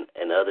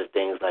 and other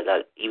things.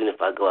 Even if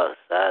I go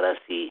outside, I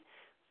see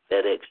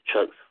FedEx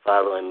trucks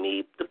following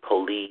me, the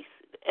police,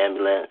 the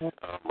ambulance.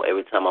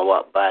 Every time I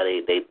walk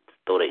by, they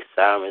throw their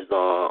sirens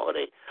on,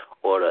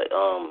 or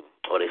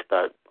they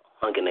start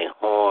honking their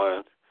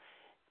horns.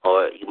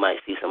 Or you might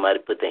see somebody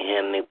put their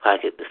hand in their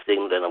pocket to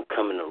signal that I'm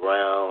coming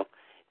around,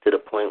 to the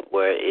point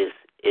where it's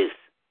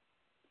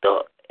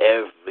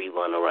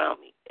everyone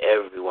around me.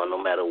 Everyone, no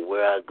matter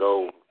where I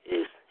go,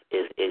 it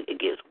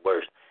gets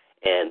worse.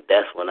 And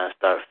that's when I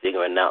start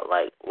figuring out,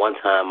 one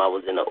time I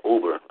was in an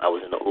Uber. I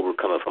was in an Uber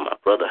coming from my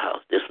brother's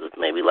house. This was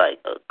maybe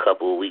a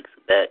couple of weeks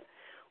back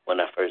when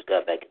I first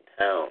got back in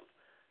town.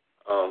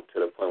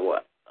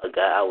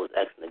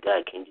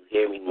 can you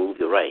hear me? Move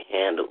your right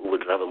hand. The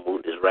Uber driver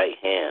moved his right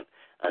hand.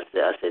 I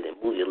said, then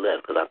move your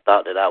left, because I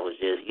thought that I was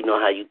just, you know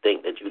how you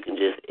think that you can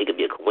just, it could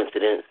be a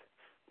coincidence,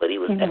 but he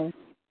was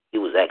he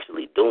was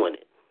actually doing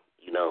it.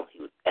 You know, he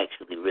was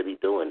actually really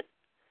doing it.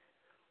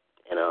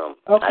 And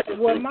okay. I just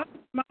Well,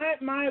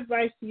 my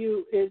advice to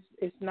you is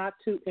not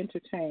to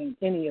entertain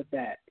any of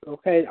that.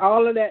 Okay,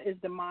 all of that is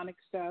demonic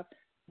stuff.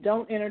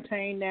 Don't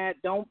entertain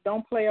that.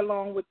 Don't play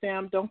along with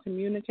them. Don't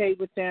communicate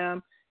with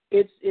them.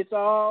 It's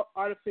all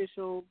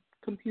artificial,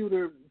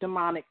 computer,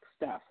 demonic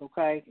stuff.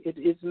 Okay,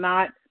 it's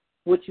not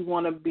what you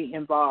want to be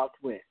involved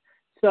with.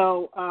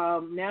 So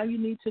now you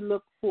need to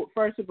look for,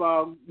 first of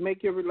all,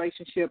 make your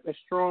relationship as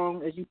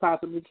strong as you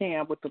possibly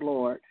can with the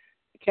Lord.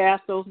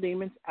 Cast those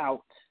demons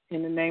out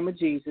in the name of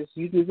Jesus.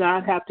 You do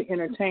not have to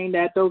entertain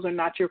that. Those are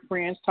not your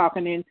friends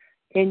talking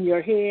in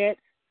your head.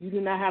 You do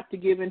not have to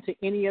give into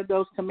any of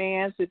those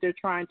commands that they're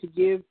trying to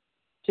give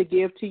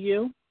to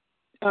you.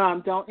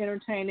 Don't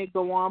entertain it.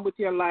 Go on with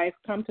your life.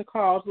 Come to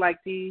calls like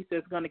these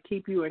that's going to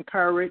keep you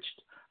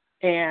encouraged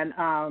and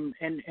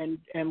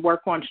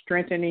work on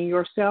strengthening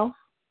yourself.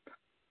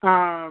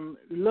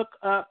 Look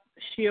up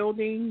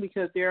shielding,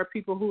 because there are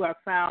people who have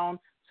found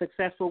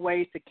successful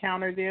ways to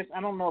counter this. I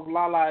don't know if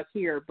Lala is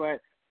here,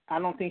 but I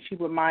don't think she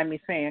would mind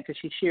me saying, because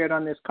she shared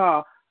on this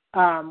call.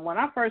 When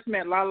I first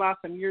met Lala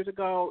some years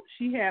ago,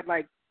 she had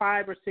like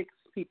 5 or 6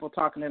 people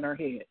talking in her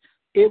head.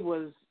 It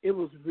was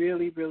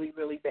really, really,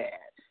 really bad.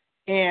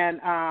 And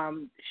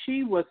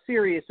she was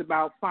serious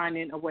about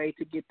finding a way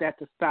to get that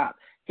to stop.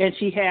 And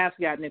she has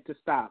gotten it to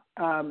stop.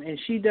 And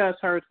she does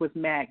hers with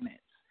magnets.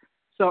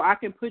 So I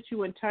can put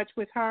you in touch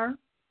with her,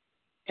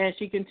 and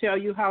she can tell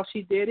you how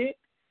she did it.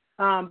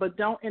 But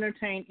don't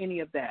entertain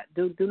any of that.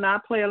 Do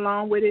not play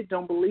along with it.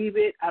 Don't believe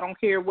it. I don't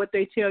care what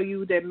they tell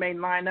you that may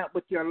line up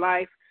with your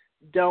life.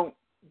 Don't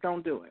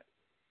do it.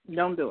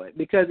 Don't do it,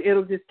 because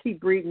it'll just keep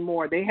breeding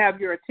more. They have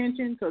your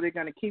attention, so they're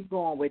going to keep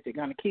going with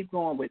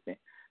it.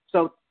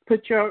 So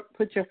put your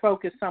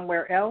focus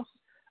somewhere else.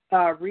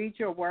 Read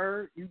your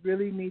word. You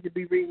really need to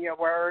be reading your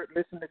word.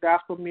 Listen to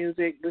gospel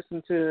music.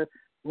 Listen to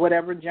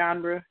whatever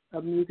genre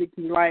of music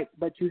you like,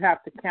 but you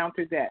have to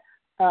counter that.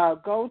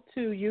 Go to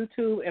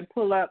YouTube and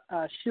pull up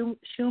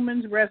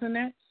Schumann's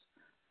resonance,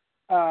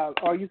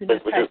 or you can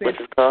just type in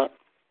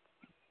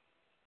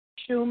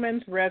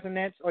Schumann's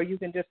resonance, or you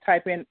can just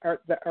type in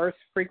the Earth's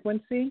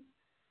frequency,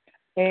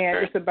 and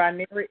it's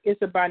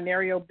a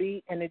binaural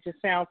beat, and it just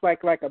sounds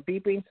like a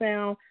beeping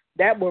sound.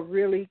 That will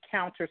really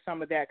counter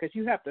some of that, because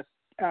you have to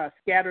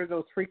scatter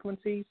those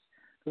frequencies.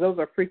 Those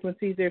are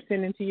frequencies they're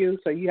sending to you,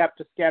 so you have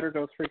to scatter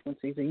those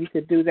frequencies, and you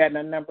could do that in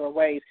a number of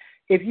ways.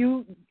 If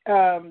you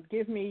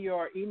give me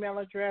your email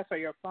address or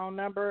your phone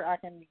number, I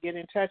can get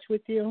in touch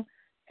with you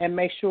and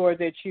make sure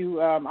that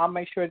I'll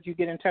make sure that you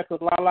get in touch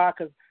with Lala,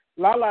 because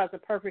Lala is a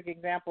perfect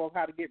example of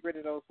how to get rid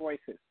of those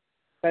voices.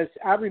 Because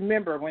I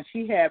remember when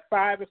she had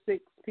 5 or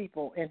 6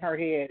 people in her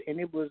head, and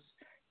it was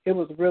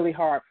really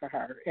hard for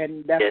her,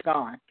 and that's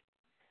gone.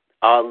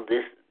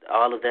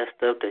 All of that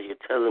stuff that you're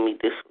telling me,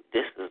 this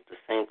is the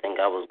same thing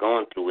I was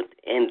going through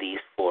within these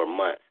 4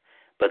 months.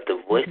 But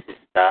the voices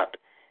stopped.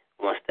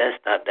 Once that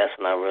stopped, that's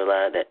when I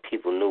realized that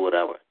people knew what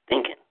I was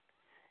thinking.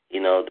 You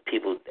know, the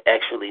people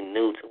actually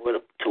knew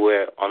to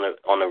where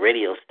on the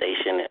radio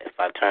station, if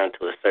I turned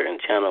to a certain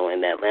channel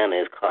in Atlanta,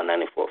 it's called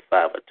 94.5.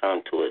 I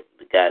turned to it,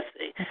 the guys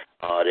say,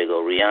 "Oh, there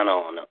go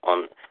Rihanna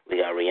on. We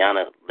got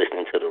Rihanna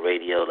listening to the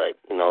radio, like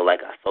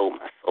I sold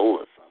my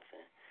soul or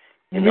something."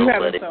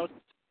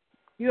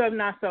 You have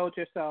not sold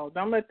your soul.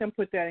 Don't let them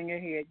put that in your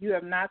head. You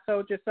have not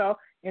sold your soul.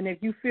 And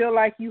if you feel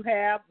like you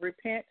have,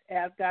 repent,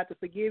 ask God to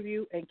forgive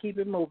you, and keep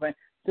it moving.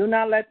 Do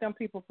not let them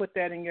people put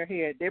that in your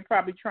head. They're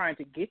probably trying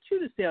to get you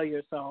to sell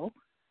your soul,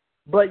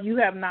 but you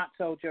have not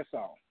sold your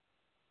soul.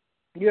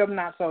 You have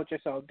not sold your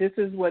soul. This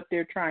is what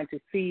they're trying to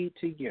feed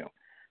to you.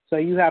 So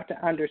you have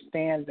to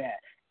understand that.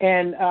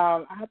 And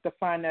I have to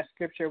find that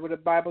scripture where the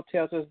Bible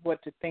tells us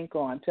what to think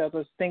on. It tells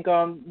us think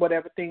on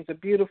whatever things are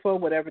beautiful,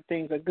 whatever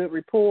things are good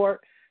report.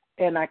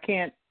 And I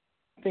can't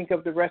think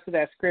of the rest of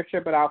that scripture,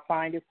 but I'll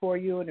find it for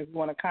you. And if you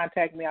want to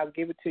contact me, I'll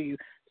give it to you.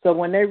 So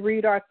when they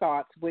read our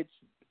thoughts, which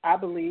I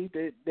believe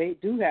that they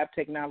do have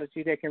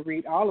technology that can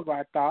read all of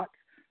our thoughts,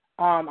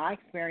 I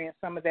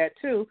experienced some of that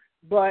too.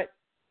 But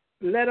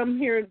let them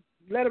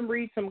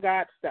read some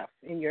God stuff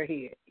in your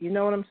head. You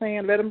know what I'm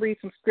saying? Let them read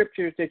some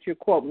scriptures that you're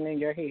quoting in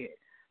your head.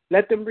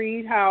 Let them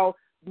read how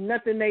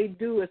nothing they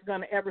do is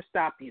going to ever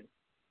stop you.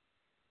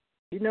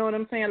 You know what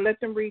I'm saying? Let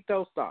them read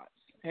those thoughts,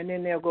 and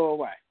then they'll go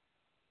away.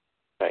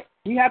 Right.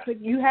 You have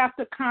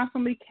to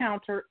constantly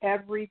counter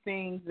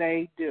everything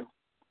they do.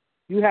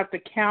 You have to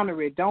counter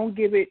it. Don't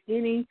give it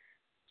any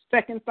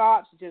second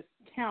thoughts. Just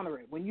counter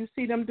it. When you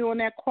see them doing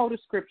that quote of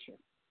scripture,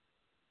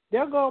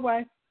 they'll go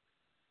away.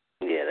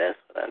 Yeah, that's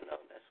what I know.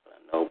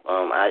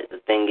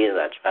 The thing is,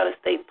 I try to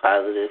stay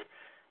positive,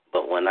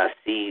 but when I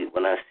see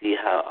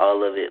how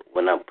all of it,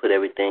 when I put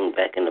everything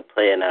back into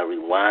play and I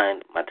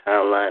rewind my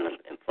timeline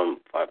and from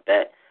far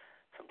back,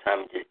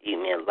 sometimes it just eat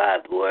me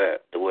alive.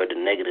 The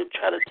negative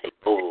try to take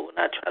over, and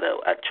I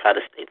try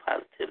to stay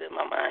positive in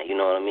my mind. You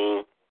know what I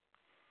mean?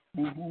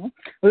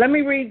 Let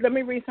me read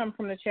something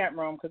from the chat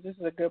room because this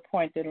is a good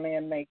point that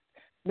Lynn makes.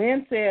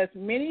 Lynn says,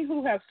 many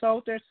who have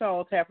sold their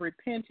souls have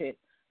repented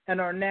and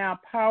are now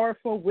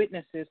powerful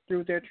witnesses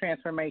through their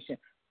transformation.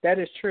 That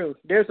is true.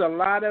 There's a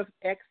lot of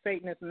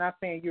ex-Satanists, I'm not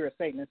saying you're a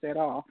Satanist at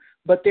all,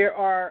 but there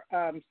are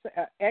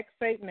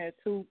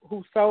ex-Satanists who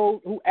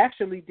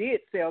actually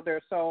did sell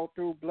their soul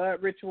through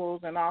blood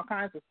rituals and all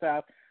kinds of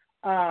stuff,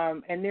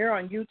 and they're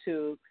on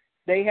YouTube.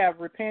 They have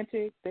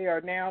repented. They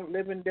are now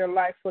living their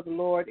life for the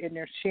Lord, and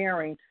they're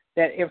sharing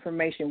that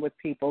information with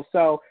people.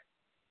 So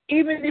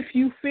even if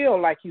you feel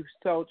like you've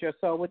sold your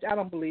soul, which I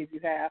don't believe you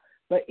have,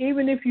 but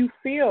even if you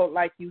feel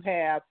like you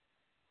have,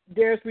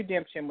 there's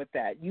redemption with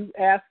that. You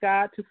ask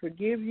God to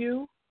forgive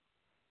you,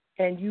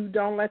 and you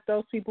don't let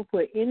those people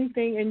put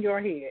anything in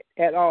your head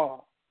at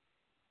all.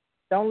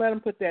 Don't let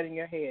them put that in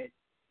your head.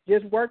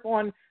 Just work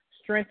on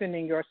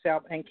strengthening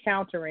yourself and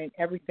countering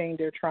everything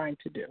they're trying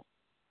to do.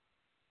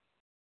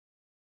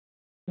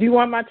 Do you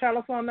want my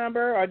telephone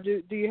number, or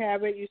do you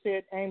have it? You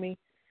said Amy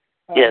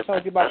yes,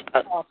 told you about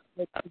the call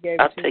that you gave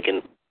I'll it to take you.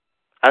 it.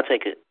 I'll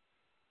take it.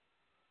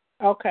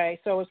 Okay,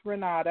 so it's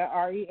Renata,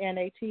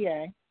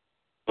 Renata.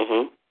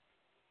 Mhm.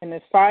 And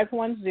it's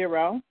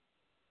 510.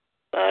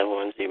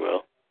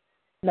 510.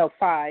 No,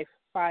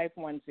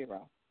 510.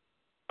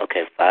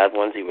 Okay,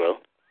 510.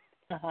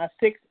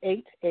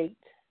 688.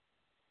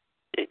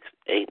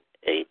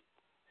 688.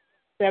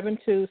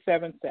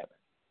 7277.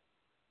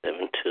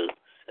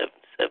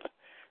 7277.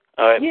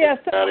 All right. Yeah,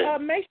 so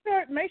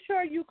make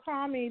sure you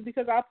call me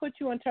because I'll put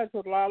you in touch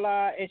with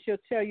Lala, and she'll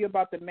tell you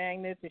about the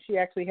magnets, and she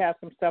actually has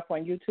some stuff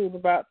on YouTube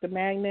about the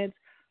magnets.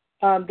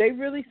 They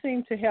really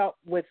seem to help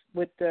with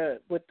the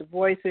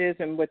voices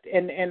and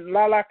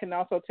Lala can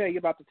also tell you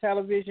about the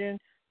television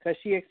because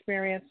she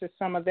experiences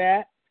some of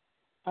that.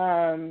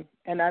 And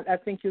I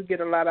think you'll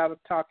get a lot out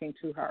of talking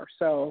to her.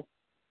 So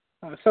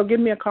give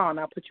me a call and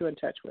I'll put you in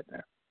touch with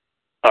her.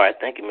 All right.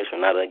 Thank you, Ms.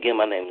 Renata. Again,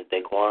 my name is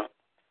Daquan.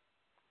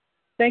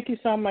 Thank you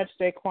so much,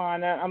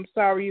 Daquan. I'm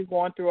sorry you're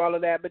going through all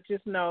of that, but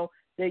just know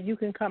that you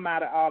can come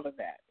out of all of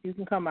that. You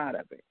can come out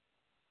of it.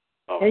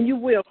 And you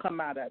will come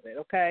out of it,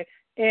 okay?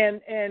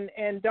 And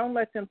don't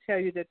let them tell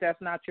you that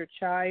that's not your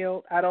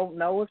child. I don't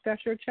know if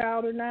that's your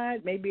child or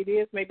not. Maybe it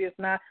is, maybe it's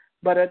not.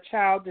 But a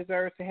child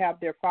deserves to have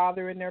their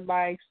father in their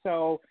life.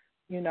 So,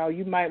 you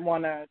might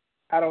want to,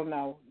 I don't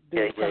know,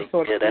 do some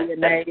sort of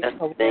DNA. That's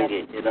the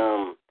thing.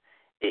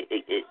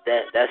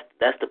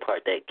 That's the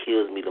part that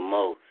kills me the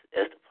most.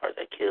 That's the part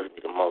that kills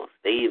me the most.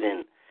 They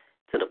even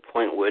to the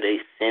point where they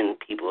send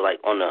people like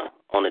on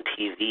the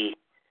TV.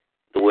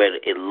 Where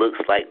it looks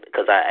like,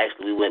 because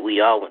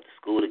we all went to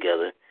school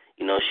together.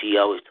 She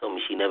always told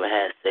me she never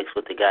had sex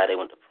with the guy. They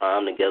went to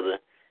prom together,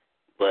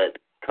 but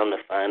come to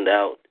find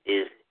out,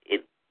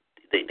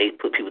 they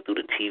put people through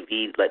the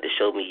TV, like to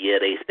show me. Yeah,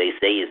 they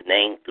say his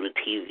name through the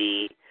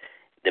TV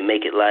to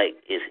make it like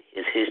it's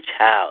his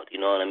child. You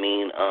know what I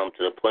mean? To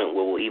the point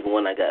where even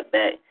when I got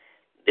back,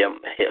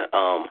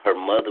 her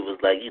mother was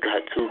like, "You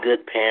got two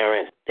good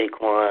parents,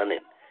 Daquan,"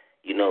 and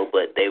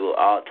but they were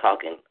all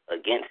talking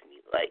against me.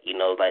 Like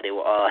they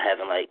were all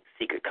having like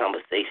secret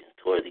conversations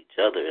towards each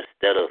other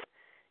instead of,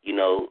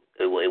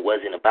 it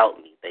wasn't about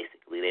me.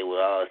 Basically, they were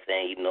all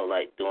saying,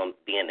 like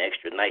being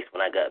extra nice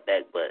when I got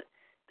back, but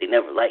they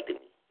never liked me.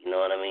 You know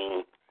what I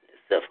mean?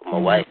 Except for my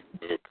wife.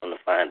 Come to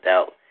find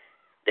out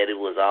that it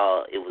was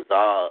all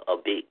a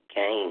big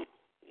game.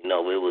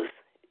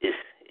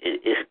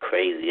 It's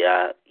crazy.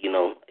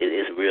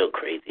 It's real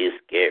crazy. It's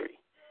scary.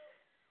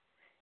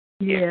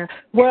 Yeah.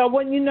 Well,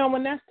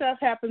 when that stuff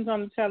happens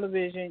on the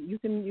television, you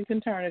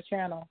can turn the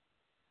channel.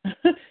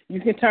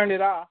 You can turn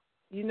it off.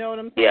 You know what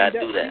I'm saying? Yeah, I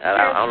do that.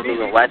 I don't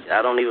even watch it.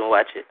 I don't even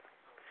watch it.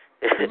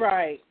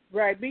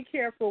 Right. Be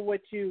careful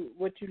what you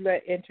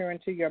let enter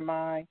into your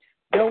mind.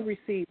 Don't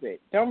receive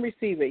it.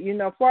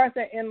 As far as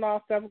that in-law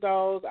stuff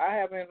goes, I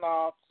have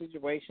in-law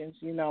situations.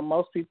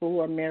 Most people who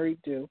are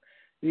married do.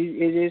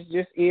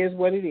 It is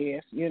what it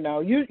is.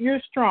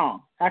 You're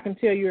strong. I can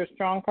tell you're a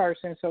strong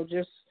person. So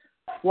just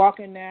walk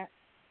in that,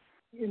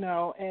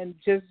 and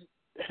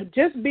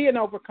just be an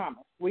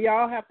overcomer. We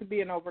all have to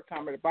be an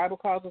overcomer. The Bible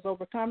calls us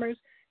overcomers,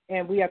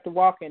 and we have to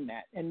walk in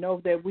that and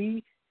know that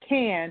we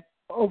can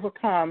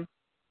overcome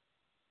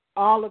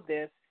all of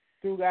this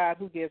through God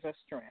who gives us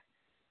strength.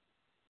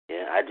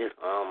 Yeah, I just,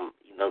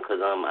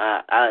 because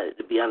I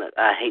to be honest,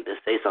 I hate to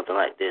say something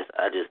like this.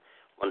 I just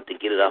wanted to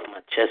get it off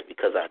my chest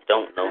because I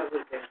don't know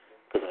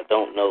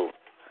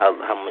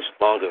how much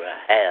longer I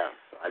have.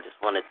 So I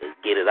just wanted to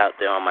get it out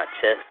there on my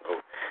chest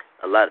so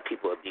a lot of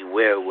people would be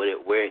aware of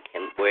where it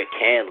can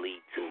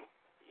lead to.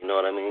 You know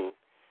what I mean?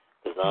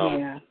 Because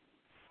I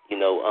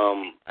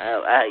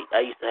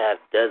used to have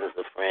dozens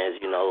of friends,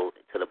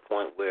 to the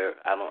point where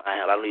I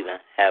don't even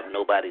have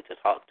nobody to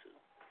talk to.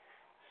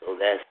 So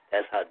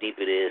that's how deep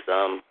it is.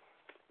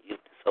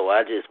 So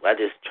I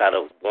just try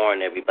to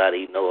warn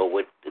everybody,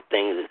 what the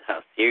thing is,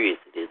 how serious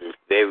it is. It's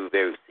very,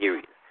 very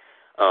serious.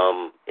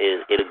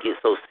 It'll get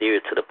so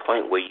serious to the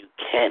point where you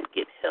can't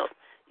get help.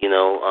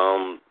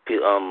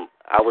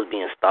 I was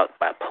being stalked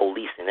by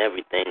police and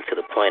everything to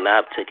the point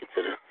I took it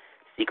to the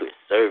Secret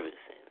Service.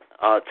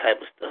 all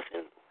type of stuff,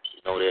 and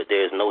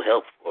there's no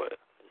help for it.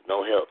 There's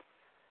no help.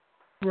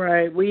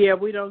 Right.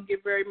 We don't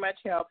get very much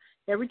help.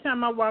 Every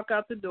time I walk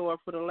out the door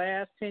for the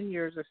last 10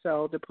 years or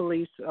so, the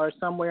police are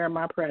somewhere in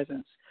my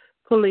presence.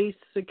 Police,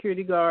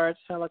 security guards,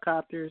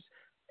 helicopters.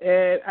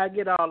 I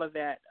get all of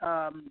that.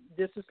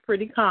 This is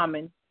pretty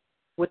common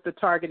with the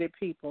targeted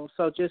people.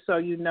 So just so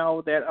you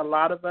know that a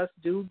lot of us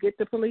do get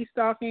the police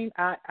stalking.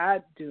 I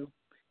do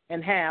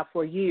and have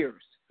for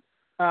years.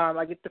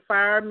 I get the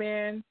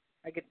firemen.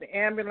 I get the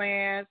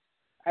ambulance.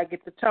 I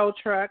get the tow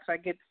trucks. I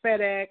get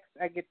FedEx.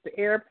 I get the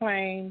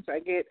airplanes. I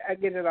get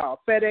it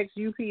all. FedEx,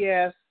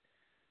 UPS,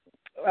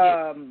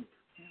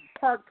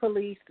 park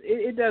police.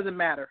 It doesn't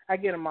matter. I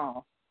get them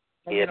all.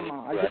 I get them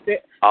all. I get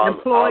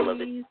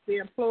the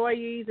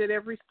employees at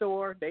every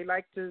store. They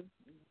like to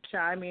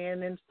chime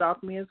in and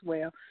stalk me as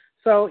well.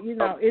 So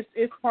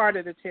it's part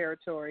of the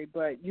territory,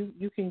 but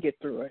you can get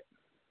through it.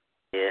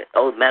 Yeah.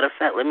 Oh, matter of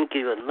fact, let me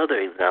give you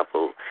another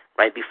example.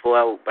 Right before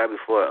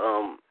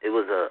it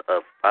was a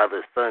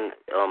father son.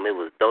 It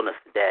was donuts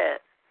for dad.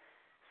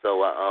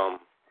 So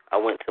I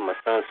went to my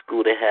son's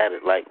school. They had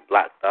it like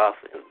blocked off,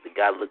 and the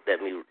guy looked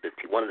at me.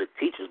 One of the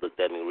teachers looked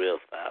at me real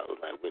foul.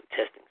 Like, we're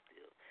testing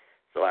still.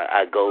 So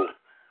I go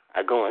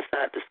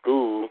inside the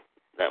school.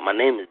 My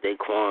name is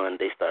Daquan.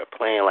 They start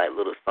playing like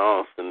little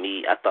songs for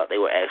me. I thought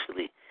they were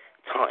actually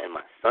taunting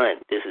my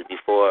son. This is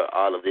before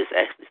all of this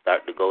actually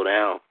started to go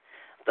down.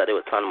 I thought they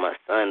were taunting my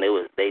son. They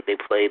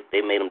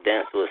made him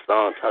dance to a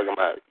song talking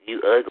about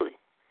you ugly,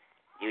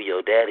 you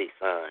your daddy's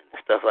son,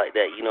 and stuff like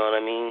that. You know what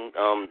I mean?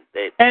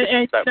 They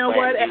you know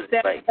what?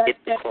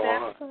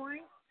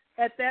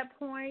 At that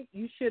point,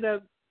 you should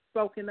have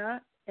spoken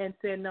up and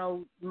said,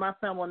 "No, my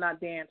son will not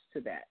dance to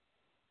that."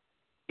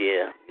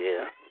 Yeah.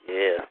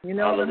 You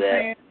know all what of I'm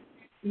that. saying?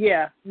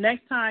 Yeah.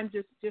 Next time,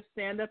 just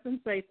stand up and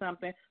say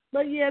something.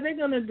 But yeah, they're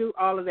gonna do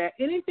all of that.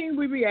 Anything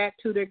we react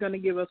to, they're gonna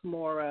give us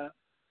more of.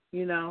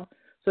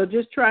 So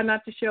just try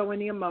not to show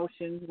any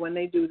emotions when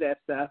they do that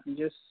stuff, and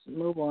just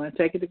move on.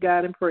 Take it to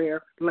God in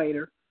prayer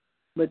later,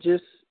 but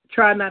just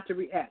try not to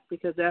react,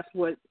 because that's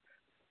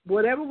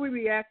whatever we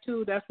react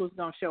to, that's what's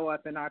going to show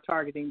up in our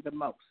targeting the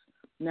most.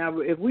 Now,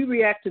 if we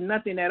react to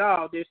nothing at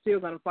all, they're still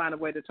going to find a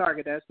way to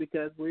target us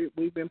because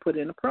we've been put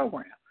in a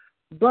program.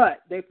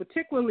 But they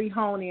particularly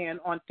hone in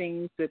on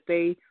things that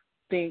they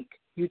think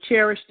you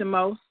cherish the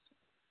most.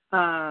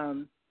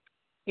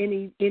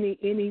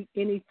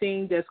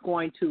 Anything that's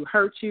going to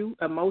hurt you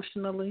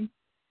emotionally,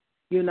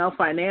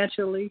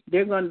 financially,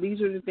 these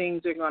are the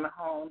things they're going to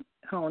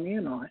hone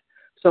in on.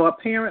 So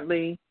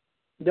apparently,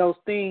 those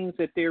things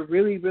that they're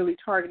really, really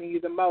targeting you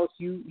the most,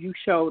 you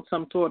showed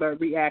some sort of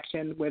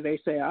reaction where they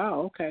say,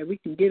 "Oh, okay, we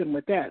can get them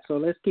with that, so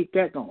let's keep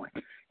that going."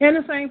 And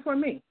the same for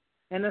me,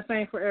 and the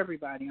same for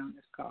everybody on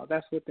this call.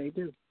 That's what they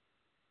do.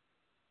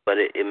 But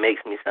it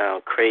makes me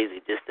sound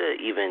crazy just to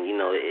even,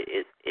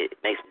 it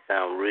makes me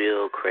sound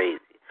real crazy.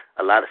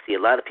 A lot of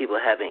people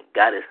haven't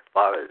got as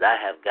far as I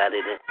have got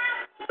it.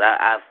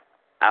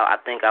 I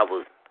think I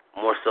was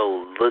more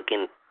so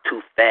looking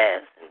too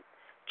fast and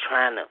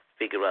trying to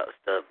figure out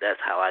stuff. That's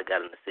how I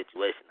got in the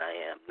situation I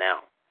am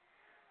now.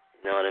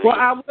 You know what I mean? Well,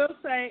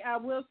 I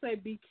will say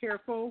be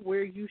careful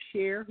where you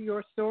share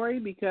your story,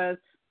 because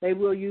they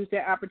will use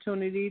that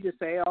opportunity to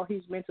say, "Oh,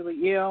 he's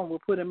mentally ill, and we'll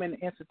put him in an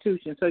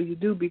institution." So you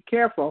do be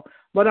careful.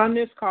 But on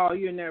this call,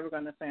 you're never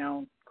going to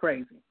sound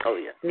crazy. Oh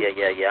yeah.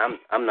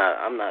 I'm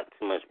not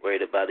too much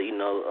worried about it.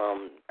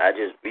 I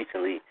just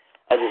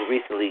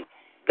recently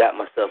got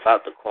myself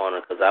out the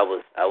corner because I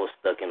was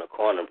stuck in a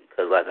corner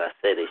because, like I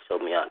said, they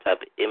showed me all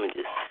type of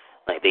images.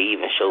 Like, they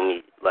even showed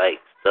me like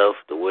stuff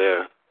to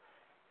where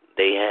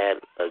they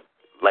had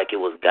like it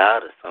was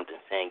God or something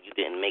saying you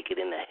didn't make it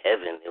into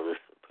heaven. It was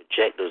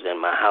projectors in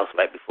my house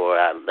right before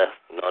I left.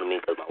 You know what I mean?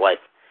 Because my wife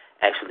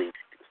actually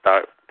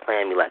started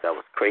playing me like I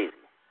was crazy,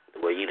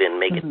 where you didn't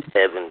make it to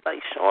heaven,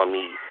 like showing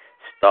me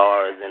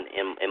stars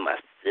in my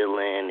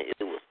ceiling.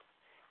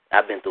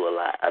 I've been through a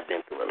lot.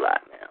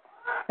 Now.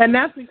 And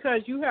that's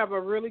because you have a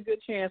really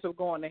good chance of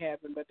going to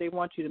heaven, but they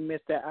want you to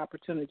miss that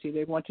opportunity.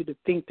 They want you to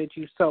think that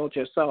you sold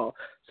your soul.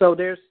 So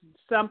there's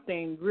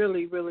something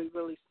really, really,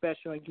 really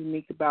special and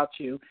unique about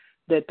you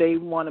that they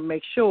want to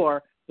make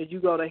sure that you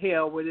go to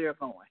hell where they're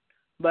going.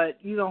 But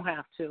you don't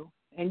have to,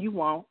 and you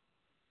won't.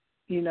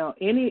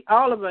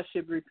 All of us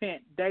should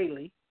repent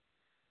daily,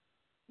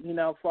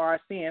 for our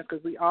sins,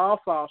 because we all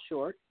fall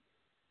short.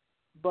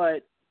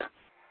 But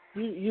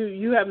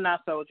you have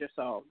not sold your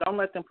soul. Don't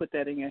let them put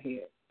that in your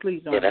head.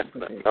 Please don't.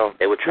 No,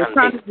 they were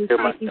trying to kill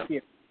myself.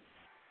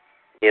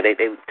 Yeah, they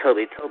told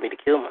me to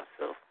kill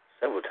myself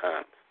several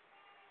times.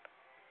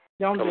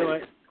 Don't do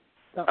it.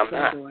 I'm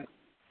not.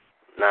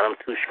 I'm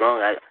too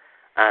strong.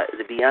 I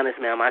to be honest,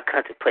 ma'am, I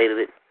contemplated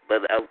it,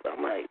 but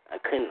I'm like, I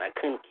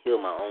couldn't kill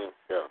my own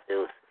self.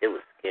 It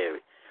was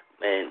scary.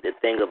 And the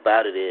thing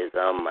about it is,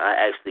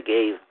 I actually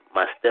gave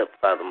my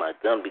stepfather my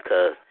gun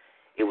because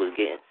it was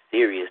getting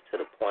serious to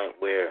the point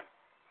where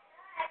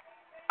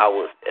I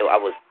was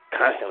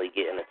constantly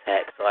getting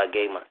attacked. So I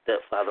gave my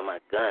stepfather my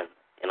gun,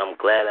 and I'm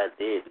glad I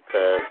did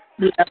because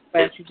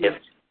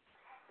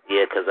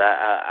Yeah, 'cause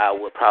I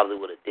would probably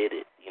would have did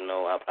it. You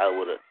know, I probably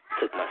would have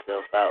took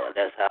myself out.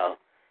 That's how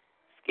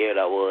scared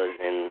I was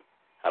and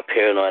how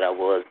paranoid I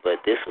was.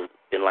 But this has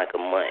been like a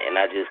month, and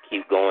I just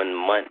keep going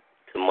month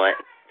to month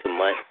to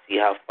month, see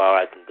how far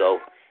I can go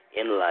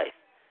in life.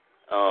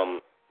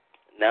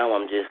 Now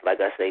I'm just,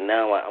 like I say,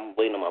 now I'm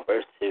waiting on my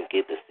birth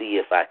certificate to see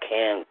if I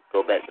can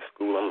go back to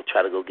school. I'm going to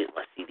try to go get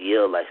my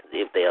CDL license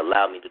if they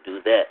allow me to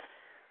do that.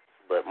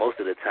 But most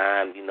of the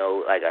time, you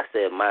know, like I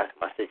said, my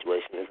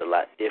situation is a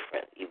lot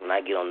different. Even when I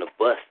get on the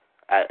bus,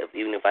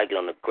 even if I get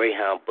on the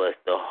Greyhound bus,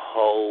 the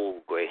whole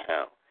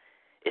Greyhound,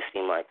 it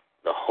seems like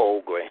the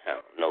whole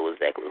Greyhound knows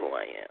exactly who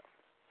I am.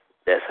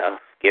 That's how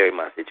scary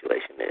my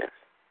situation is.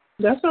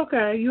 That's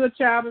okay. You're a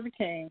child of the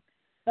King.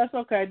 That's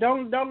okay.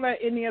 Don't let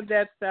any of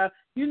that stuff.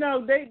 You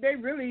know, they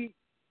really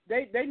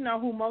they know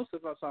who most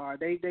of us are.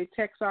 They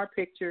text our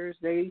pictures.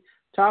 They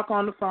talk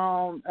on the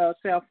phone,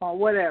 cell phone,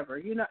 whatever.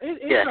 You know,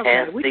 it's okay.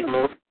 Hand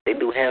signals. They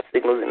do hand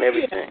signals and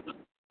everything.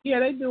 Yeah,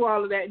 they do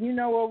all of that. And you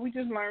know what? We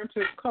just learn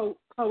to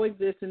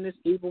coexist in this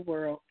evil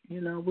world.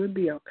 You know, we'll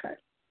be okay.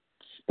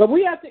 But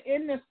we have to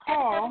end this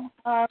call.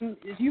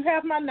 You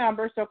have my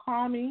number, so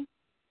call me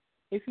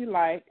if you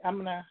like.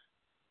 I'm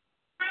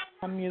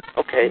mute.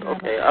 Okay.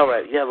 All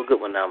right. You have a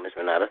good one now, Miss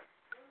Renata.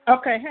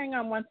 Okay, hang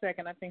on one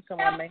second. I think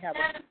someone may have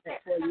a question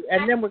for you,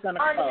 and then we're going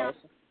to close.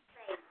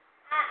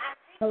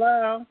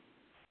 Hello?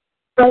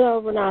 Hello,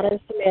 Renata.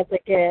 It's Samantha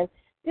again.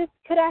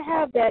 Could I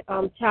have that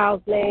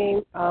child's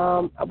name?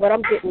 What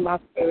I'm getting my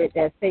spirit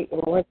that Satan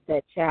wants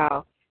that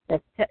child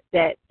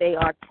that they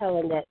are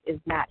telling that is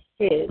not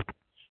his,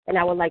 and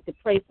I would like to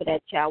pray for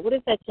that child. What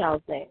is that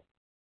child's name?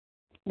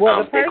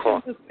 Well, the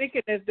person who's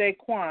speaking is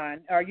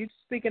Daquan. Are you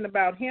speaking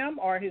about him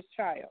or his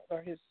child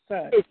or his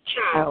son? His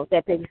child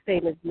that they say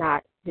is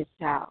not his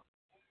child.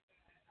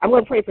 I'm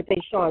going to pray for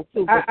Deshaun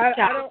too. But I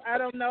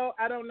don't know.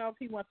 I don't know if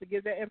he wants to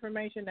give that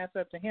information. That's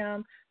up to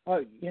him.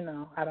 Or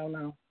I don't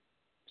know.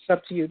 It's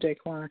up to you,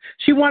 Daquan.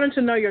 She wanted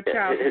to know your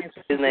child's name.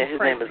 His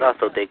name is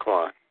also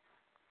Daquan.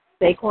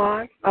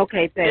 Daquan?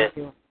 Okay, thank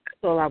you.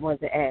 That's all I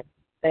wanted to add.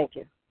 Thank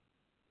you.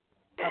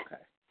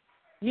 Okay.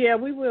 Yeah,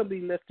 we will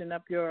be lifting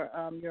up your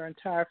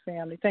entire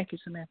family. Thank you,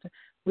 Samantha.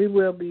 We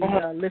will be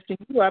lifting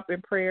you up in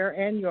prayer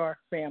and your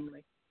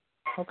family.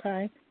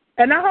 Okay?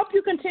 And I hope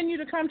you continue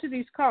to come to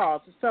these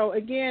calls. So,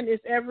 again,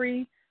 it's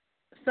every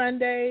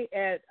Sunday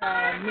at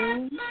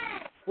noon,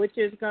 which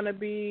is going to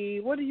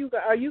be,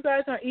 are you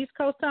guys on East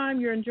Coast time?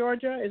 You're in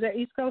Georgia? Is that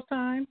East Coast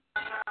time?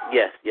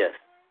 Yes.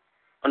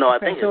 Oh, no, I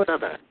think it's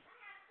Southern.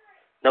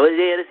 No,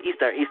 it's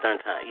Eastern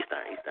time.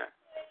 Eastern.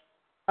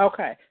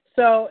 Okay.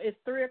 So it's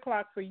 3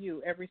 o'clock for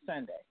you every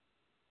Sunday.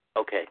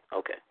 Okay.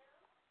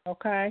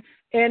 Okay.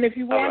 And if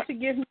you want to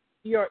give me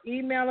your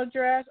email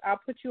address, I'll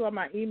put you on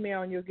my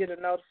email and you'll get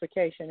a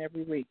notification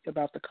every week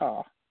about the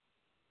call.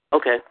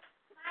 Okay.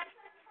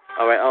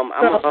 All right. I'm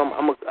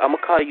gonna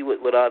call you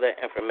with all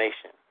that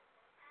information.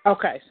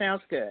 Okay.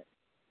 Sounds good.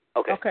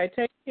 Okay. Okay.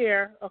 Take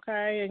care.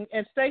 Okay.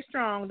 And stay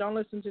strong. Don't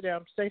listen to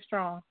them. Stay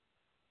strong.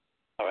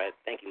 All right.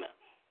 Thank you, ma'am.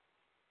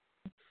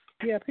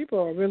 Yeah, people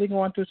are really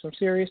going through some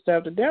serious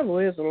stuff. The devil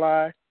is a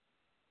lie.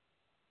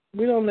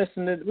 We don't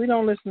listen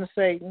to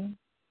Satan.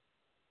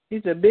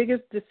 He's the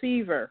biggest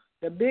deceiver.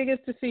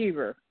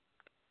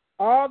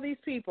 All these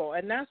people,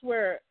 and that's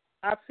where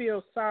I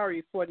feel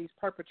sorry for these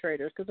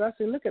perpetrators, because I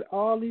say, look at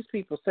all these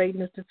people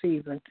Satan is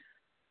deceiving.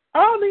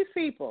 All these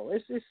people.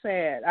 It's just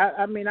sad.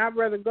 I mean, I'd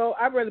rather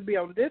be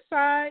on this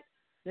side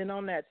than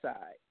on that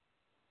side,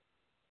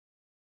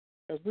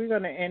 because we're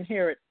going to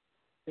inherit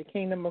the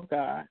kingdom of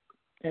God.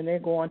 And they're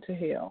going to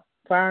hell,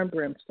 fire and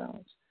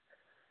brimstones.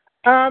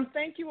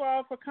 Thank you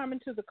all for coming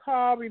to the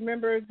call.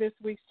 Remember, this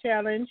week's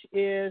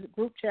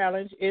group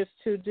challenge is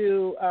to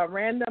do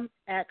random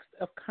acts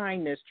of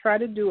kindness. Try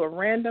to do a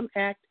random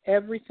act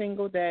every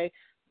single day.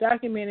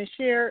 Document and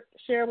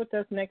share with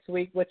us next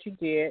week what you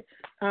did.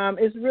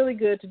 It's really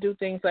good to do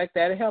things like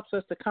that. It helps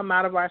us to come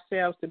out of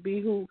ourselves, to be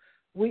who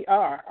we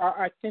are,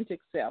 our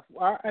authentic self.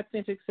 Our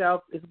authentic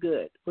self is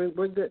good.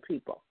 We're good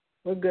people.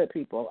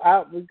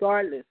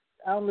 Regardless.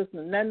 I don't listen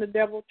to none the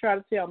devil try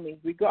to tell me,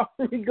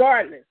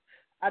 regardless.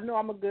 I know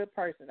I'm a good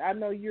person. I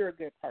know you're a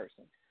good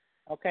person.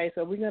 Okay,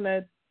 so we're going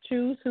to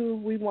choose who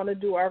we want to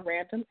do our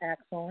random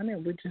acts on,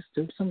 and we just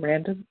do some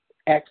random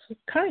acts of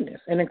kindness.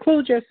 And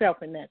include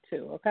yourself in that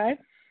too, okay?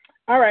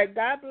 All right,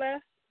 God bless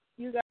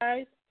you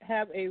guys.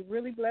 Have a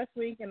really blessed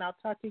week, and I'll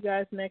talk to you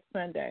guys next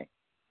Sunday.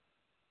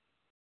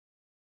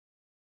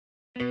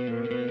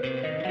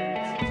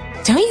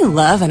 Don't you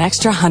love an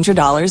extra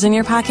 $100 in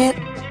your pocket?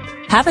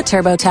 Have a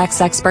TurboTax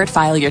expert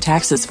file your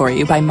taxes for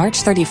you by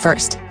March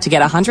 31st to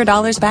get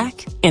 $100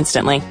 back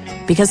instantly.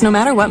 Because no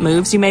matter what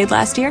moves you made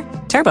last year,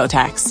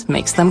 TurboTax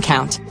makes them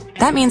count.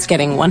 That means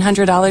getting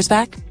 $100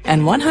 back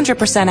and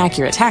 100%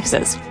 accurate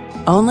taxes,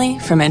 only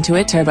from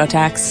Intuit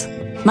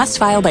TurboTax. Must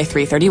file by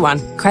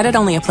 3/31. Credit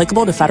only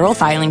applicable to federal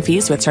filing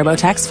fees with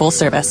TurboTax full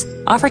service.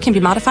 Offer can be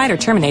modified or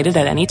terminated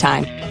at any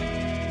time.